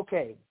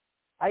 okay,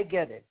 I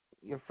get it.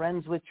 You're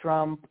friends with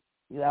Trump.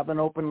 You have an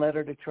open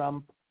letter to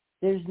Trump.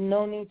 There's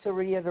no need to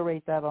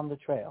reiterate that on the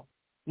trail.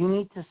 You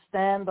need to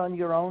stand on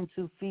your own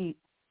 2 feet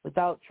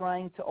without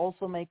trying to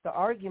also make the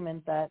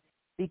argument that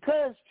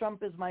because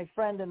Trump is my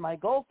friend and my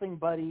golfing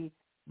buddy,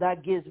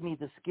 that gives me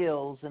the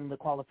skills and the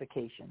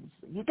qualifications.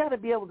 You got to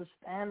be able to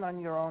stand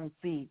on your own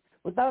feet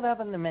without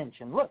having to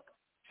mention, look,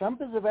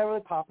 Trump is a very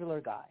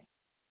popular guy.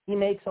 He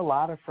makes a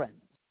lot of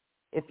friends.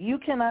 If you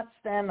cannot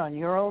stand on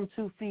your own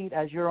 2 feet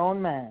as your own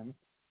man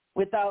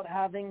without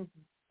having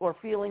or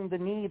feeling the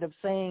need of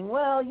saying,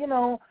 well,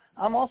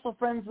 I'm also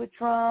friends with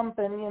Trump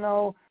and,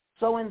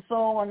 so-and-so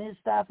on his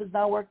staff is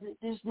now working,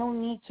 there's no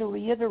need to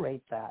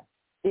reiterate that.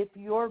 if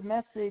your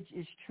message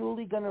is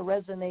truly going to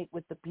resonate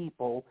with the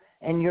people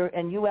and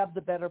you have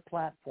the better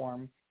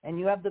platform and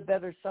you have the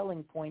better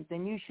selling point,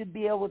 then you should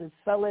be able to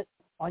sell it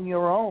on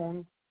your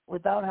own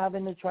without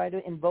having to try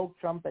to invoke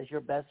Trump as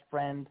your best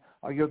friend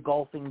or your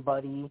golfing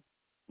buddy.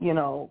 You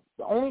know,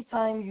 the only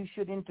time you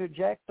should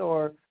interject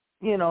or,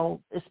 you know,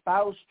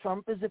 espouse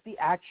Trump is if he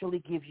actually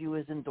gives you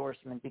his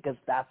endorsement, because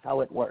that's how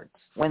it works.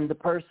 When the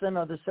person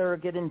or the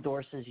surrogate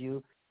endorses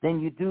you, then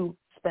you do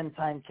spend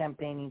time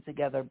campaigning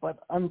together. But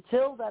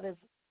until that has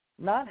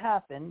not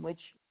happened, which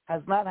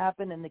has not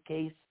happened in the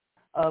case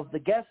of the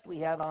guest we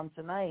had on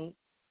tonight,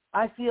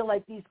 I feel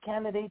like these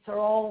candidates are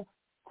all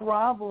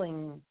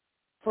groveling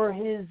for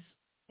his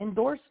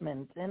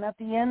endorsement. And at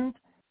the end,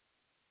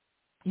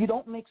 you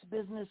don't mix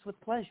business with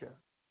pleasure.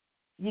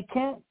 You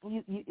can't,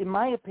 in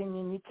my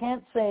opinion, you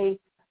can't say,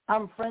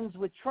 I'm friends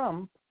with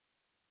Trump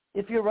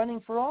if you're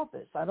running for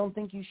office. I don't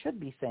think you should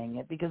be saying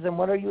it, because then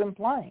what are you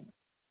implying?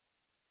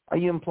 Are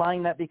you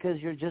implying that because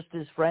you're just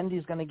his friend,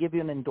 he's going to give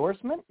you an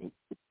endorsement?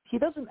 He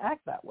doesn't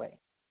act that way.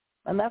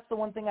 And that's the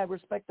one thing I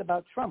respect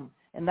about Trump.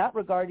 In that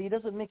regard, he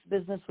doesn't mix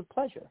business with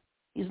pleasure.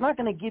 He's not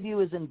going to give you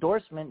his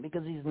endorsement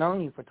because he's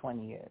known you for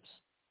 20 years,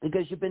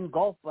 because you've been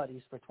golf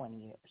buddies for 20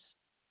 years.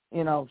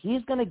 You know,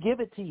 he's going to give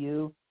it to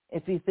you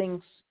if he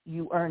thinks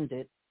you earned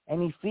it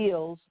and he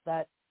feels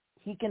that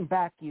he can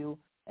back you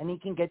and he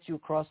can get you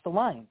across the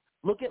line.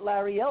 Look at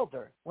Larry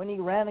Elder when he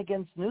ran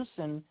against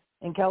Newsom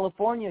in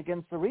California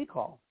against the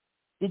recall.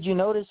 Did you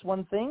notice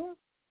one thing?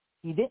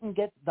 He didn't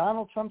get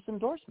Donald Trump's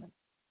endorsement.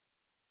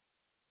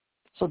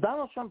 So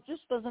Donald Trump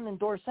just doesn't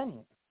endorse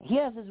anyone. He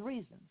has his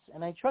reasons,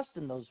 and I trust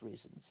in those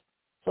reasons.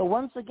 So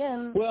once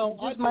again,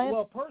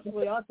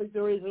 personally, I think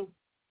the reason.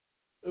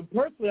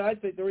 Personally, I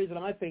think the reason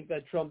I think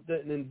that Trump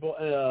didn't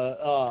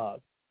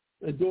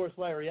endorse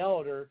Larry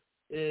Elder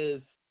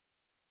is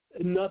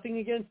nothing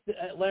against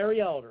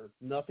Larry Elder,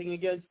 nothing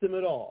against him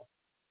at all.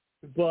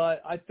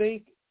 But I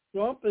think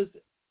Trump is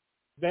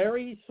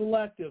very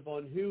selective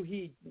on who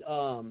he's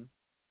going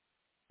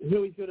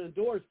to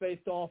endorse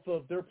based off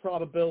of their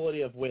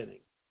probability of winning.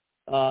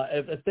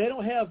 If they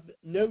don't have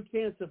no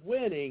chance of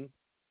winning,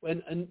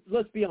 and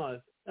let's be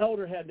honest,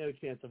 Elder had no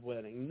chance of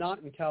winning,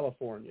 not in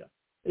California.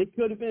 It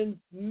could have been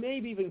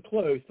maybe even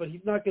close, but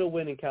he's not going to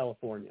win in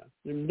California.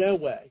 There's no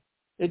way.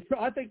 And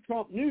I think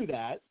Trump knew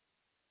that.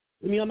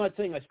 I mean, I'm not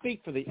saying I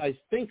think,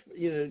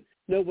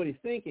 nobody's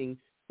thinking,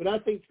 but I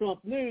think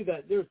Trump knew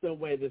that there's no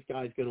way this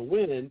guy's going to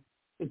win.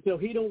 And so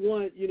he don't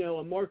want,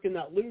 a mark in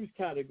that lose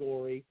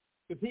category.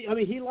 Because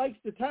he likes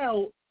to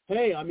tell,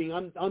 hey, I'm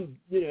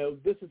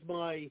this is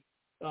my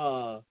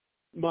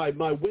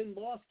my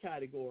win-loss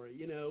category,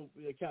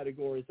 the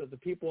categories of the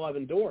people I've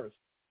endorsed.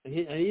 And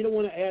he don't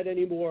want to add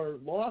any more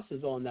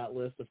losses on that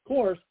list, of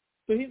course.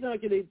 So he's not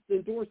going to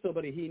endorse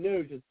somebody he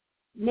knows is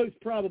most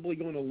probably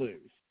going to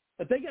lose.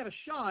 If they got a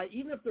shot,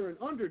 even if they're an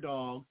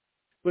underdog,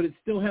 but it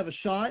still have a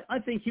shot, I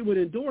think he would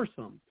endorse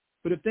them.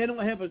 But if they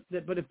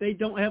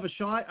don't have a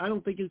shot, I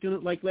don't think he's going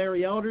to, like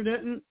Larry Elder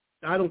didn't.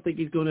 I don't think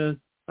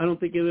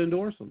he'll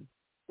endorse them.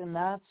 And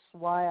that's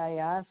why I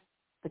asked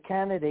the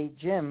candidate,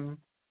 Jim,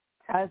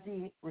 has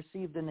he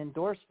received an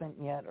endorsement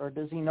yet, or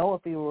does he know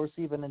if he will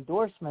receive an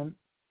endorsement?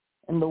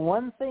 And the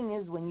one thing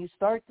is, when you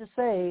start to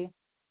say,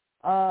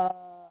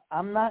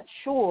 I'm not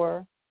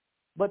sure,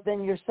 but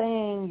then you're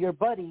saying your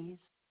buddies,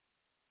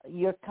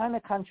 you're kind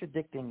of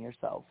contradicting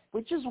yourself,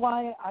 which is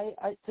why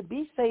I to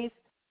be safe,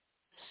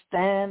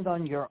 stand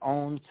on your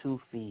own 2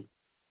 feet.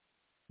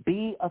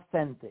 Be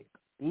authentic.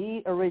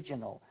 Be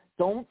original.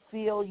 Don't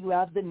feel you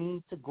have the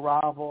need to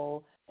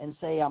grovel and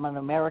say, I'm an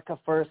America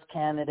First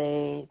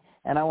candidate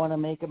and I want to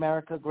make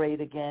America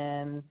great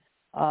again.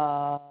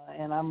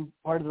 And I'm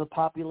part of the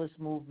populist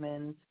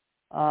movement,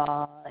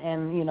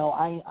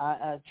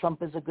 and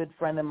Trump is a good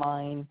friend of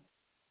mine.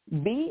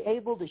 Be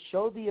able to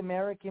show the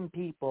American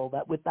people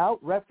that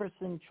without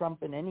referencing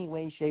Trump in any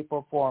way, shape,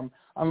 or form,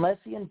 unless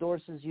he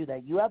endorses you,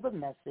 that you have a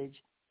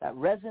message that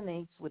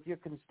resonates with your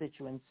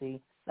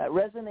constituency, that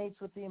resonates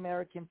with the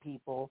American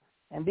people,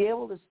 and be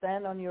able to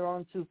stand on your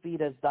own 2 feet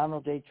as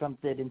Donald J.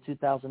 Trump did in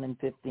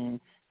 2015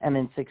 and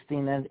in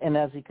 16, and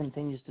as he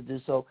continues to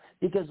do so.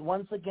 Because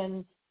once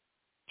again,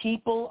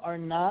 people are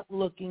not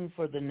looking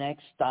for the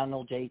next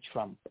Donald J.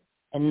 Trump,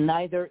 and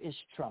neither is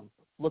Trump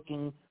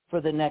looking for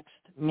the next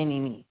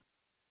mini-me,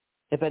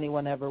 if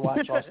anyone ever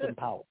watched Austin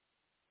Powers.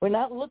 We're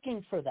not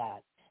looking for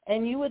that.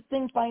 And you would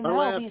think by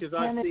now these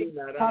candidates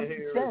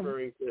common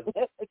sense.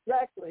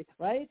 Exactly,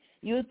 right?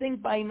 You would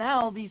think by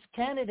now these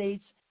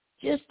candidates,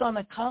 just on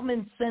a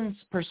common sense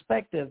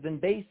perspective and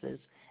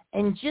basis,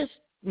 and just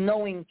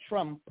knowing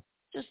Trump,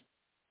 just,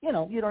 you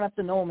don't have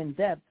to know him in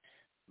depth,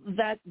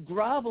 that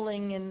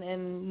groveling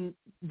and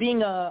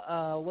being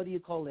a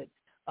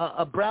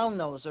brown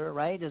noser,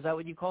 right? Is that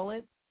what you call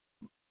it?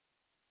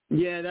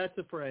 Yeah, that's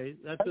a phrase.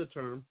 That's a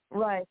term.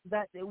 Right.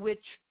 That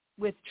which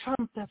with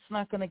Trump, that's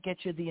not going to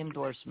get you the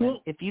endorsement.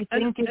 Well, if you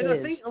think it is,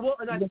 I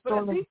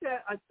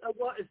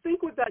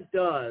think what that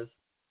does,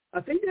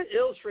 I think that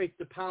illustrates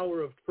the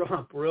power of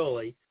Trump.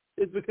 Really,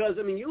 is because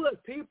you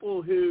have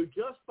people who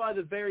just by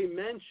the very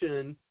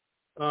mention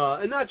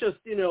and not just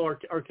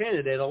our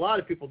candidate. A lot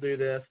of people do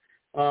this,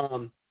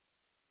 or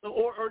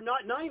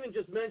not even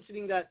just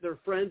mentioning that they're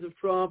friends of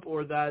Trump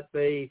or that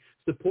they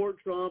support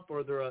Trump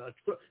or they're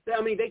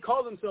they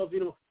call themselves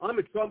I'm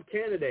a Trump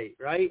candidate,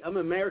 right? I'm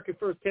an America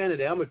First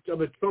candidate. I'm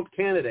a Trump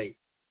candidate.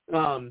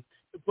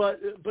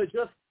 But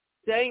just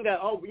saying that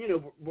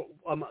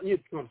I'm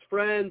Trump's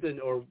friend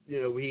or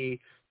he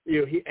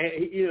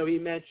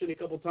mentioned a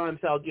couple times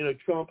how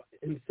Trump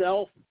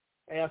himself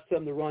asked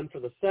him to run for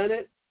the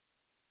Senate.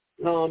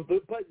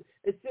 But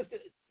it's just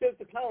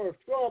the power of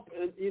Trump.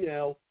 And,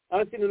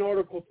 I've seen an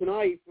article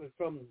tonight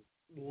from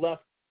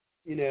left,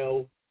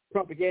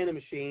 propaganda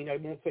machine. I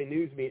won't say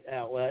news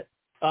outlet.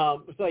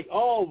 It's like,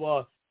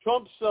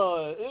 Trump's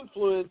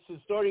influence is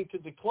starting to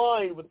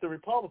decline with the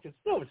Republicans.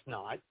 No, it's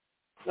not.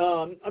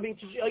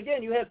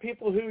 Again, you have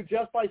people who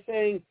just by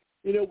saying,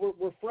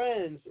 we're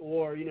friends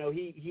or,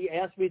 he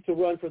asked me to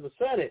run for the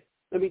Senate.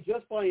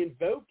 Just by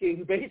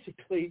invoking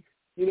basically,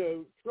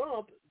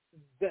 Trump,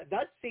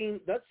 that's seen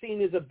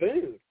as a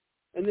boon.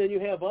 And then you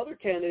have other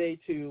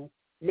candidates who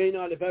may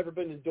not have ever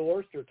been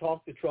endorsed or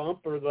talked to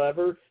Trump or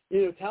whatever,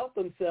 tout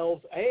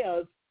themselves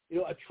as,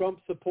 a Trump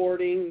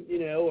supporting,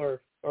 or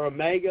a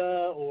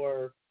MAGA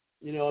or,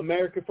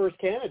 America First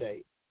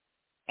candidate.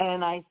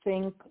 And I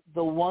think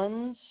the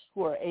ones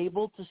who are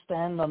able to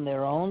stand on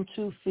their own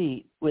 2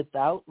 feet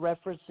without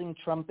referencing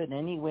Trump in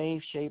any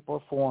way, shape,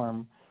 or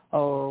form,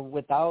 or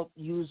without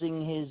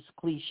using his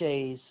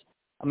cliches,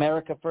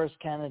 America First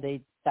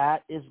candidate,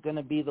 that is going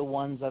to be the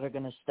ones that are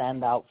going to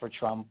stand out for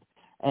Trump.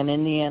 And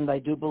in the end, I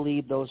do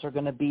believe those are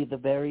going to be the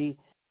very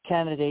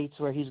candidates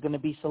where he's going to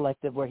be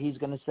selective, where he's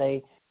going to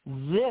say,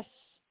 this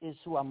is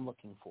who I'm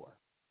looking for.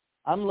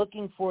 I'm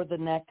looking for the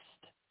next,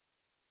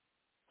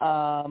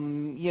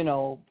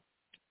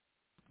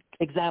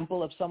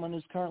 example of someone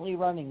who's currently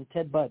running,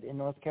 Ted Budd in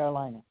North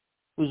Carolina,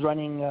 who's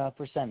running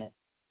for Senate.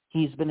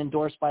 He's been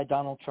endorsed by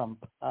Donald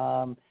Trump.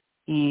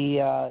 He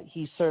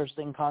served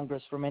in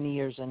Congress for many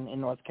years in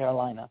North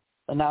Carolina.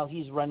 And now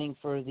he's running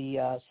for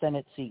the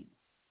Senate seat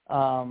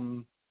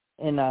in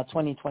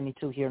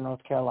 2022 here in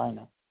North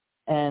Carolina.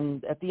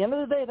 And at the end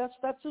of the day,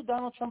 that's who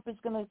Donald Trump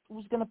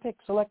who's gonna pick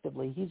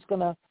selectively. He's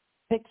gonna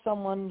pick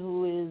someone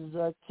who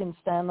is can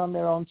stand on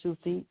their own 2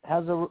 feet,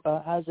 has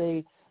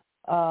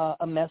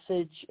a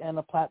message and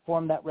a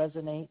platform that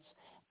resonates,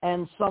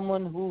 and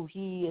someone who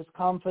he is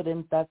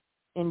confident that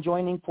in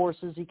joining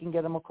forces he can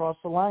get him across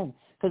the line.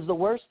 Because the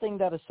worst thing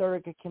that a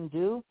surrogate can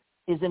do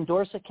is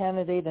endorse a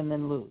candidate and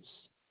then lose,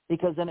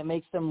 because then it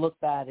makes them look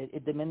bad.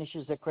 It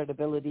diminishes their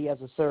credibility as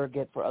a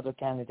surrogate for other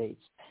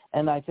candidates.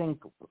 And I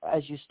think,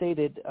 as you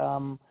stated,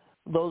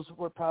 those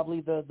were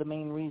probably the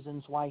main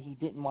reasons why he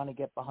didn't want to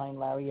get behind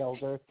Larry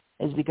Elder,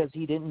 is because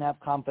he didn't have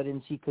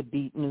confidence he could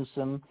beat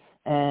Newsom.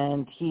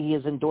 And he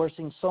is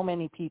endorsing so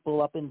many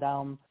people up and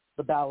down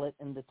the ballot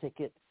and the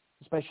ticket,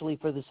 especially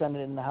for the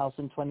Senate and the House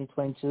in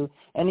 2022.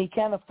 And he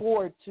can't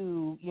afford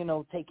to,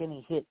 take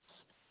any hits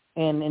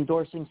in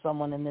endorsing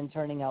someone and then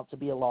turning out to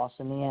be a loss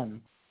in the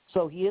end.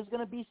 So he is going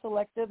to be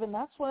selective, and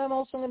that's why I'm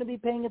also going to be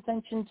paying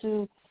attention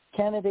to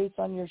candidates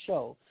on your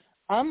show.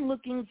 I'm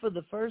looking for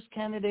the first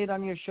candidate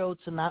on your show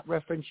to not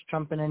reference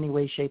Trump in any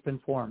way, shape,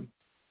 and form.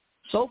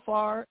 So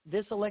far,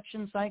 this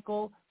election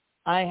cycle,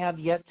 I have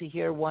yet to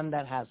hear one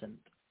that hasn't.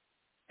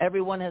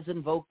 Everyone has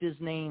invoked his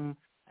name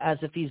as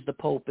if he's the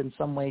Pope in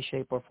some way,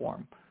 shape, or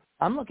form.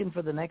 I'm looking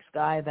for the next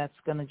guy that's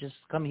going to just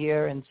come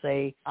here and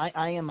say,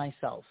 I am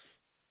myself.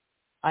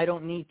 I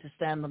don't need to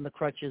stand on the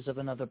crutches of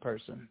another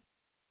person.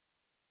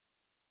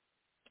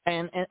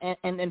 And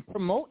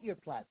promote your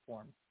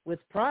platform with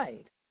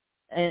pride.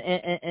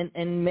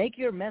 And make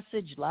your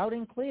message loud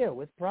and clear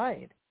with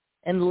pride.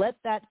 And let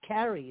that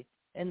carry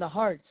in the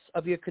hearts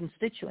of your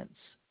constituents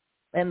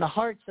and the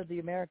hearts of the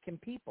American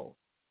people.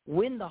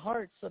 Win the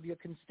hearts of your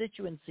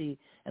constituency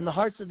and the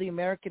hearts of the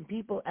American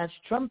people, as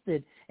Trump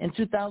did in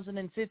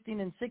 2015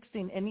 and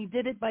 16. And he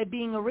did it by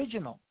being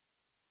original.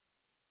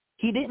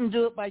 He didn't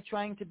do it by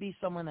trying to be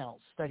someone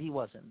else that he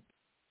wasn't.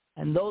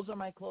 And those are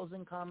my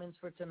closing comments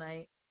for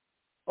tonight.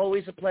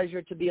 Always a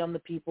pleasure to be on the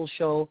People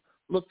Show.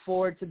 Look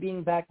forward to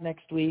being back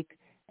next week,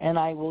 and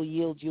I will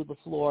yield you the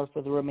floor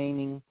for the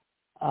remaining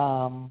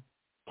 10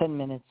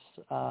 minutes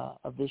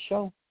of this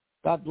show.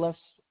 God bless,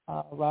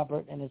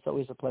 Robert, and it's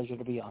always a pleasure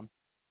to be on.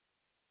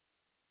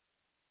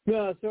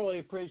 Yeah, I certainly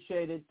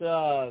appreciate it.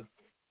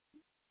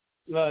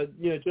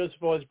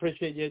 Joseph, always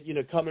appreciate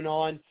you, coming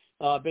on,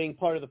 being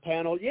part of the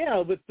panel. Yeah,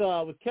 with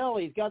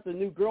Kelly, he's got the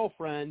new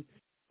girlfriend.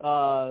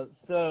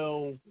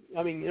 So,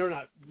 I mean, they're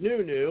not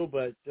new,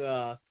 but,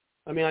 I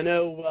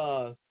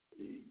know,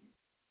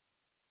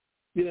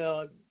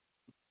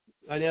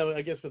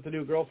 I guess with the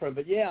new girlfriend,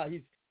 but yeah,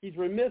 he's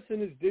remiss in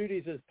his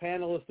duties as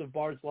panelist of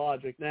Bard's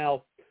Logic.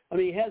 Now, I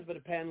mean, he has been a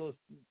panelist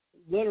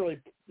literally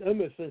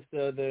almost since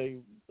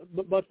the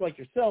much like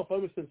yourself,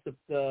 almost since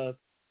the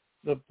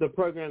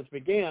programs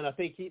began. I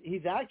think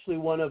he's actually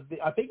one of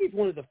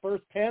the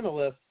first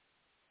panelists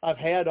I've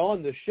had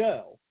on the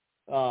show.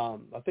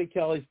 I think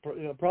Kelly's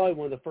probably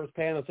one of the first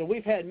panelists. So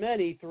we've had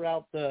many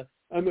throughout the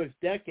almost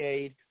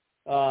decade,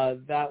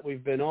 that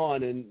we've been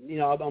on. And,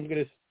 I'm going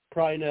to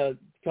probably in a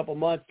couple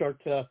months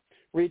start to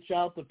reach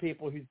out to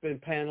people who's been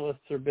panelists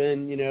or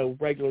been,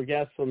 regular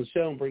guests on the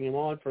show and bring them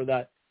on for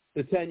the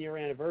 10-year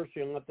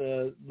anniversary. I'll have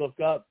to look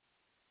up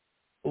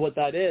what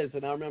that is.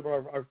 And I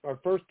remember our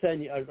first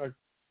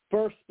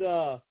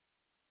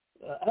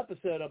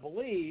episode, I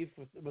believe,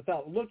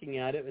 without looking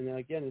at it, and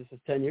again, this is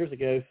 10 years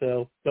ago,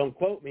 so don't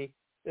quote me,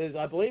 is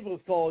I believe it was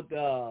called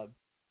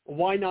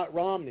Why Not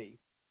Romney?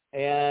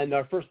 And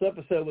our first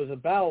episode was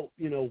about,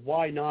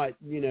 why not,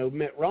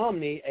 Mitt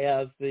Romney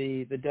as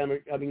the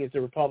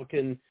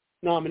Republican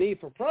nominee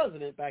for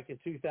president back in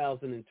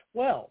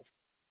 2012.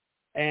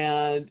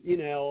 And,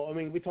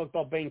 we talked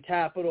about Bain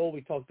Capital. We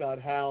talked about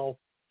how,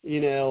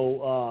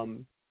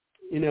 Romney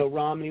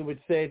would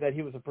say that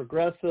he was a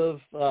progressive,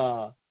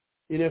 for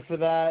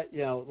that,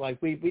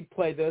 we'd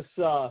play this,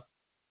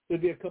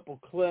 there'd be a couple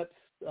clips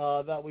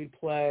that we'd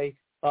play,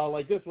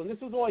 like this one.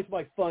 This was always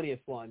my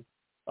funniest one.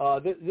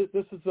 This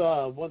is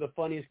one of the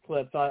funniest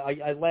clips.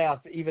 I laugh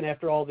even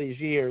after all these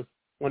years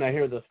when I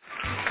hear this.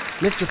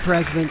 Mr.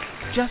 President,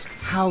 just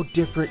how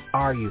different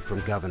are you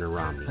from Governor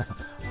Romney?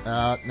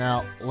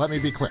 Now, let me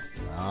be clear.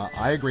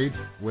 I agreed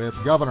with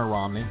Governor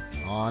Romney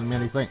on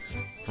many things.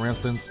 For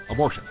instance,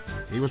 abortion.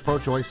 He was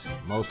pro-choice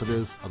most of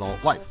his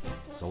adult life.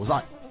 So was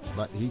I.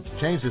 But he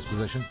changed his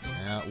position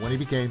when he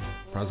became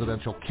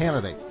presidential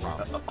candidate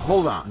Romney.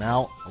 Hold on.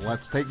 Now,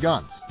 let's take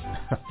guns.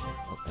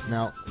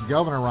 Now,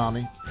 Governor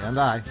Romney and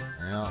I,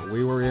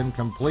 we were in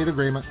complete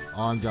agreement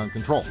on gun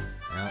control.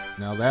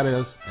 Now, that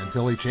is,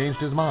 until he changed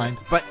his mind.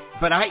 But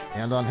I...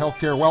 And on health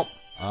care, well,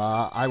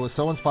 I was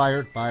so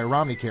inspired by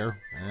Romneycare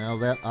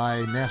that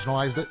I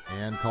nationalized it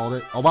and called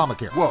it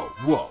Obamacare.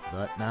 Whoa.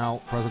 But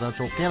now,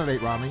 presidential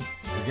candidate Romney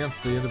is against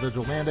the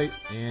individual mandate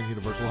and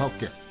universal health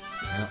care.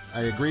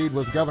 I agreed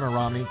with Governor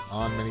Romney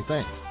on many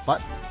things,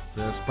 but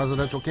this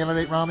presidential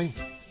candidate Romney,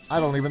 I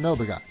don't even know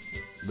the guy.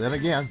 Then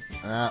again,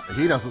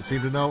 he doesn't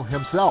seem to know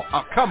himself.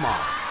 Oh, come on.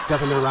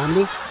 Governor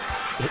Romney?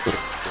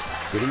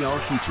 Getting Our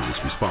Future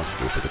is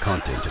responsible for the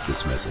content of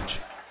this message.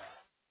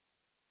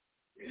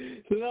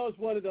 So that was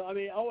one of the,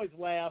 I always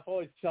laugh,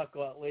 always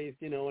chuckle at least,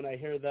 when I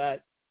hear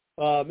that.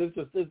 It's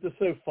just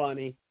so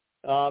funny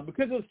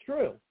because it's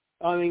true.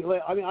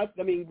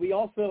 We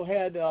also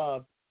had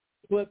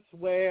clips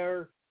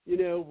where,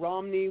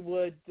 Romney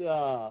would,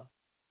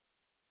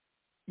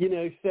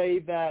 say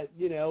that,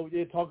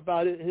 talk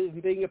about him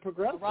being a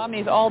progressive.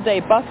 Romney's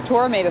all-day bus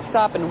tour made a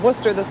stop in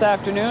Worcester this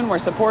afternoon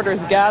where supporters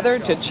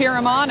gathered to cheer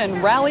him on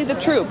and rally the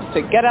troops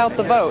to get out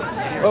the vote.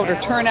 Voter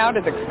turnout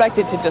is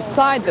expected to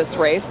decide this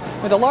race,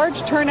 with a large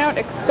turnout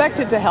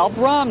expected to help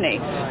Romney.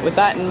 With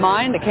that in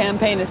mind, the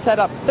campaign has set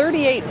up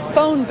 38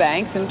 phone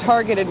banks and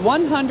targeted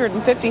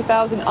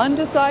 150,000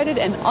 undecided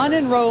and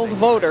unenrolled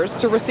voters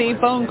to receive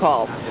phone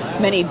calls.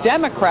 Many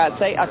Democrats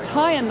say a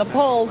tie in the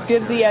polls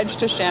gives the edge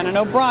to Shannon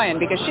O'Brien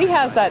because she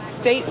has that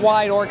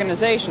statewide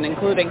organization,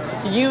 including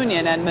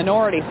union and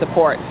minority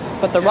support.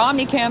 But the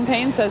Romney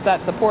campaign says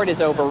that support is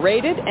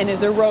overrated and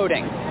is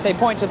eroding. They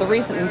point to the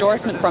recent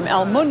endorsement from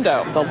El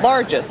Mundo, the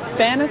largest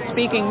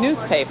Spanish-speaking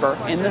newspaper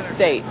in the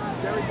state.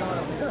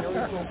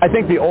 I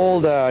think the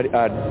old,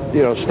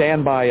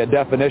 standby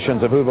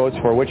definitions of who votes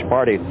for which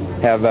party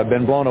have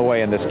been blown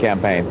away in this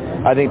campaign.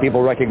 I think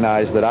people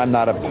recognize that I'm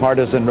not a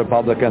partisan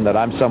Republican, that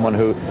I'm someone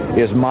who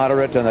is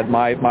moderate and that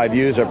my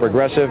views are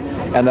progressive,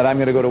 and that I'm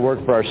going to go to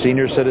work for our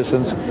senior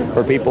citizens,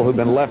 for people who've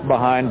been left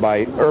behind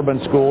by urban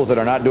schools that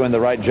are not doing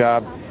the right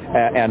job,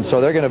 and so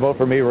they're going to vote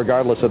for me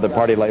regardless of the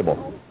party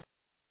label.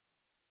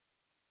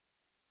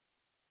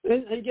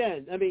 And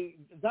again,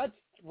 that's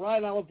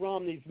right out of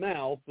Romney's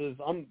mouth is,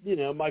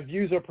 my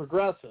views are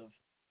progressive.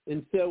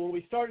 And so when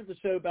we started the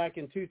show back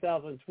in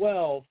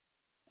 2012,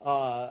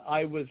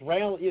 I was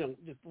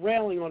just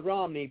railing on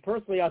Romney.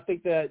 Personally, I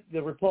think that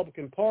the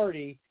Republican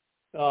Party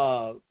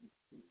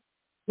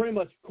pretty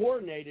much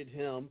coordinated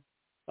him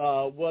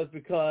was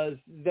because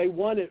they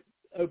wanted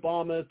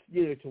Obama,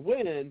 to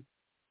win.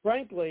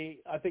 Frankly,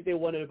 I think they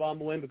wanted Obama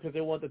to win because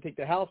they wanted to take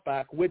the House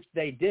back, which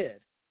they did.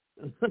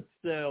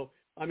 So,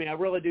 I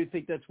really do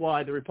think that's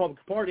why the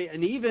Republican Party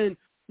and even,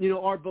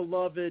 our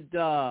beloved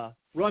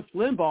Rush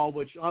Limbaugh,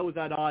 which I was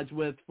at odds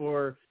with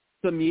for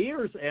some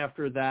years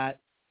after that,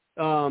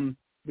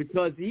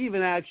 because he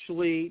even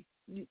actually,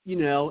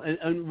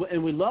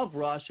 and we love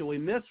Rush and we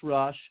miss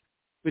Rush,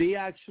 but he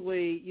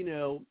actually,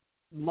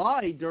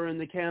 lied during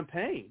the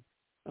campaign.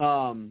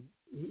 Because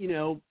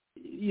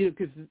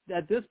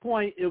at this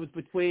point it was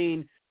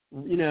between,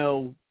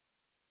 there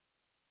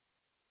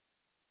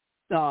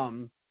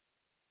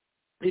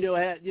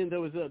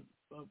was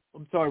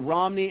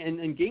Romney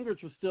and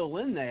Gingrich was still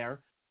in there,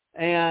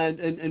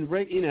 and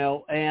Rick,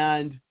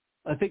 and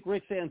I think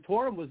Rick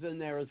Santorum was in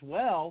there as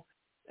well.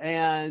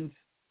 And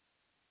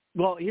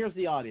well, here's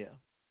the audio.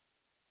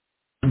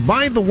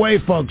 By the way,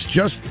 folks,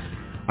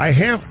 I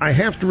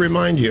have to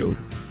remind you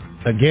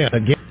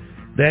again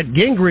that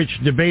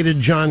Gingrich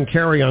debated John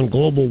Kerry on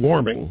global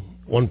warming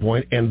at one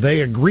point, and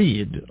they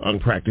agreed on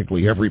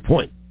practically every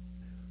point.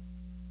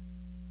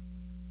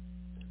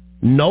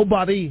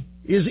 Nobody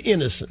is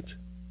innocent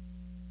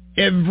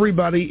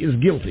everybody is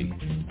guilty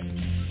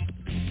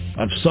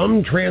of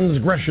some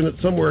transgression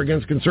somewhere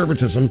against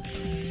conservatism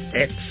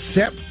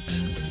except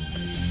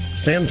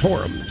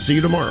Santorum. See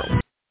you tomorrow.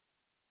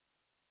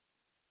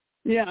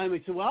 Yeah, I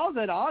mean, so I was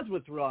at odds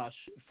with Rush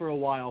for a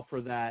while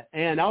for that,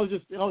 and I was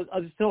just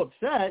so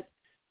upset,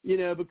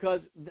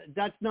 because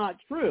that's not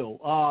true.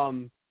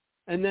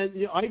 And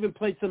then I even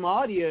played some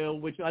audio,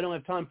 which I don't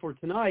have time for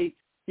tonight,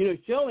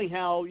 showing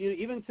how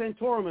even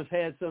Santorum has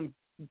had some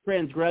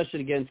transgression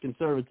against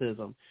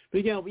conservatism. But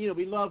again,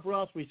 we love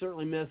Rush, we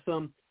certainly miss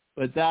him,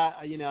 but that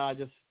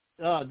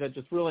that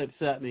just really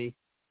upset me.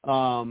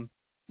 When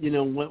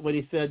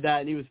he said that,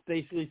 and he was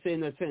basically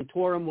saying that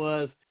Santorum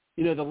was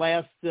the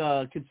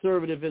last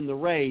conservative in the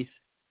race,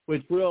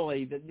 which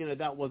really,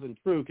 that wasn't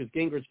true because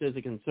Gingrich is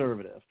a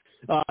conservative.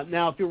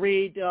 Now, if you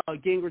read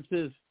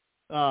Gingrich's,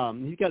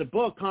 he's got a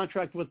book,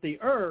 Contract with the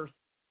Earth,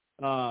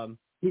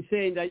 he's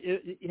saying that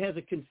he has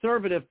a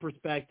conservative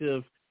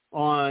perspective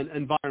on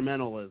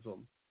environmentalism.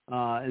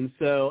 And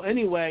so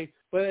anyway,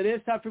 but it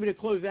is time for me to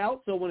close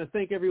out, so I want to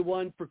thank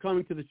everyone for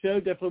coming to the show.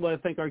 Definitely want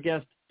to thank our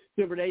guest,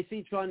 Jim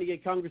Renacci, trying to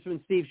get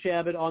Congressman Steve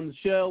Chabot on the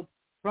show.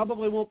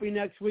 Probably won't be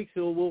next week,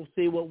 so we'll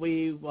see what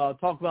we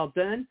talk about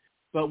then.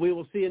 But we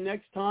will see you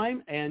next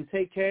time, and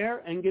take care,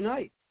 and good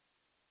night.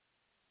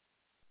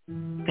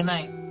 Good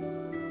night.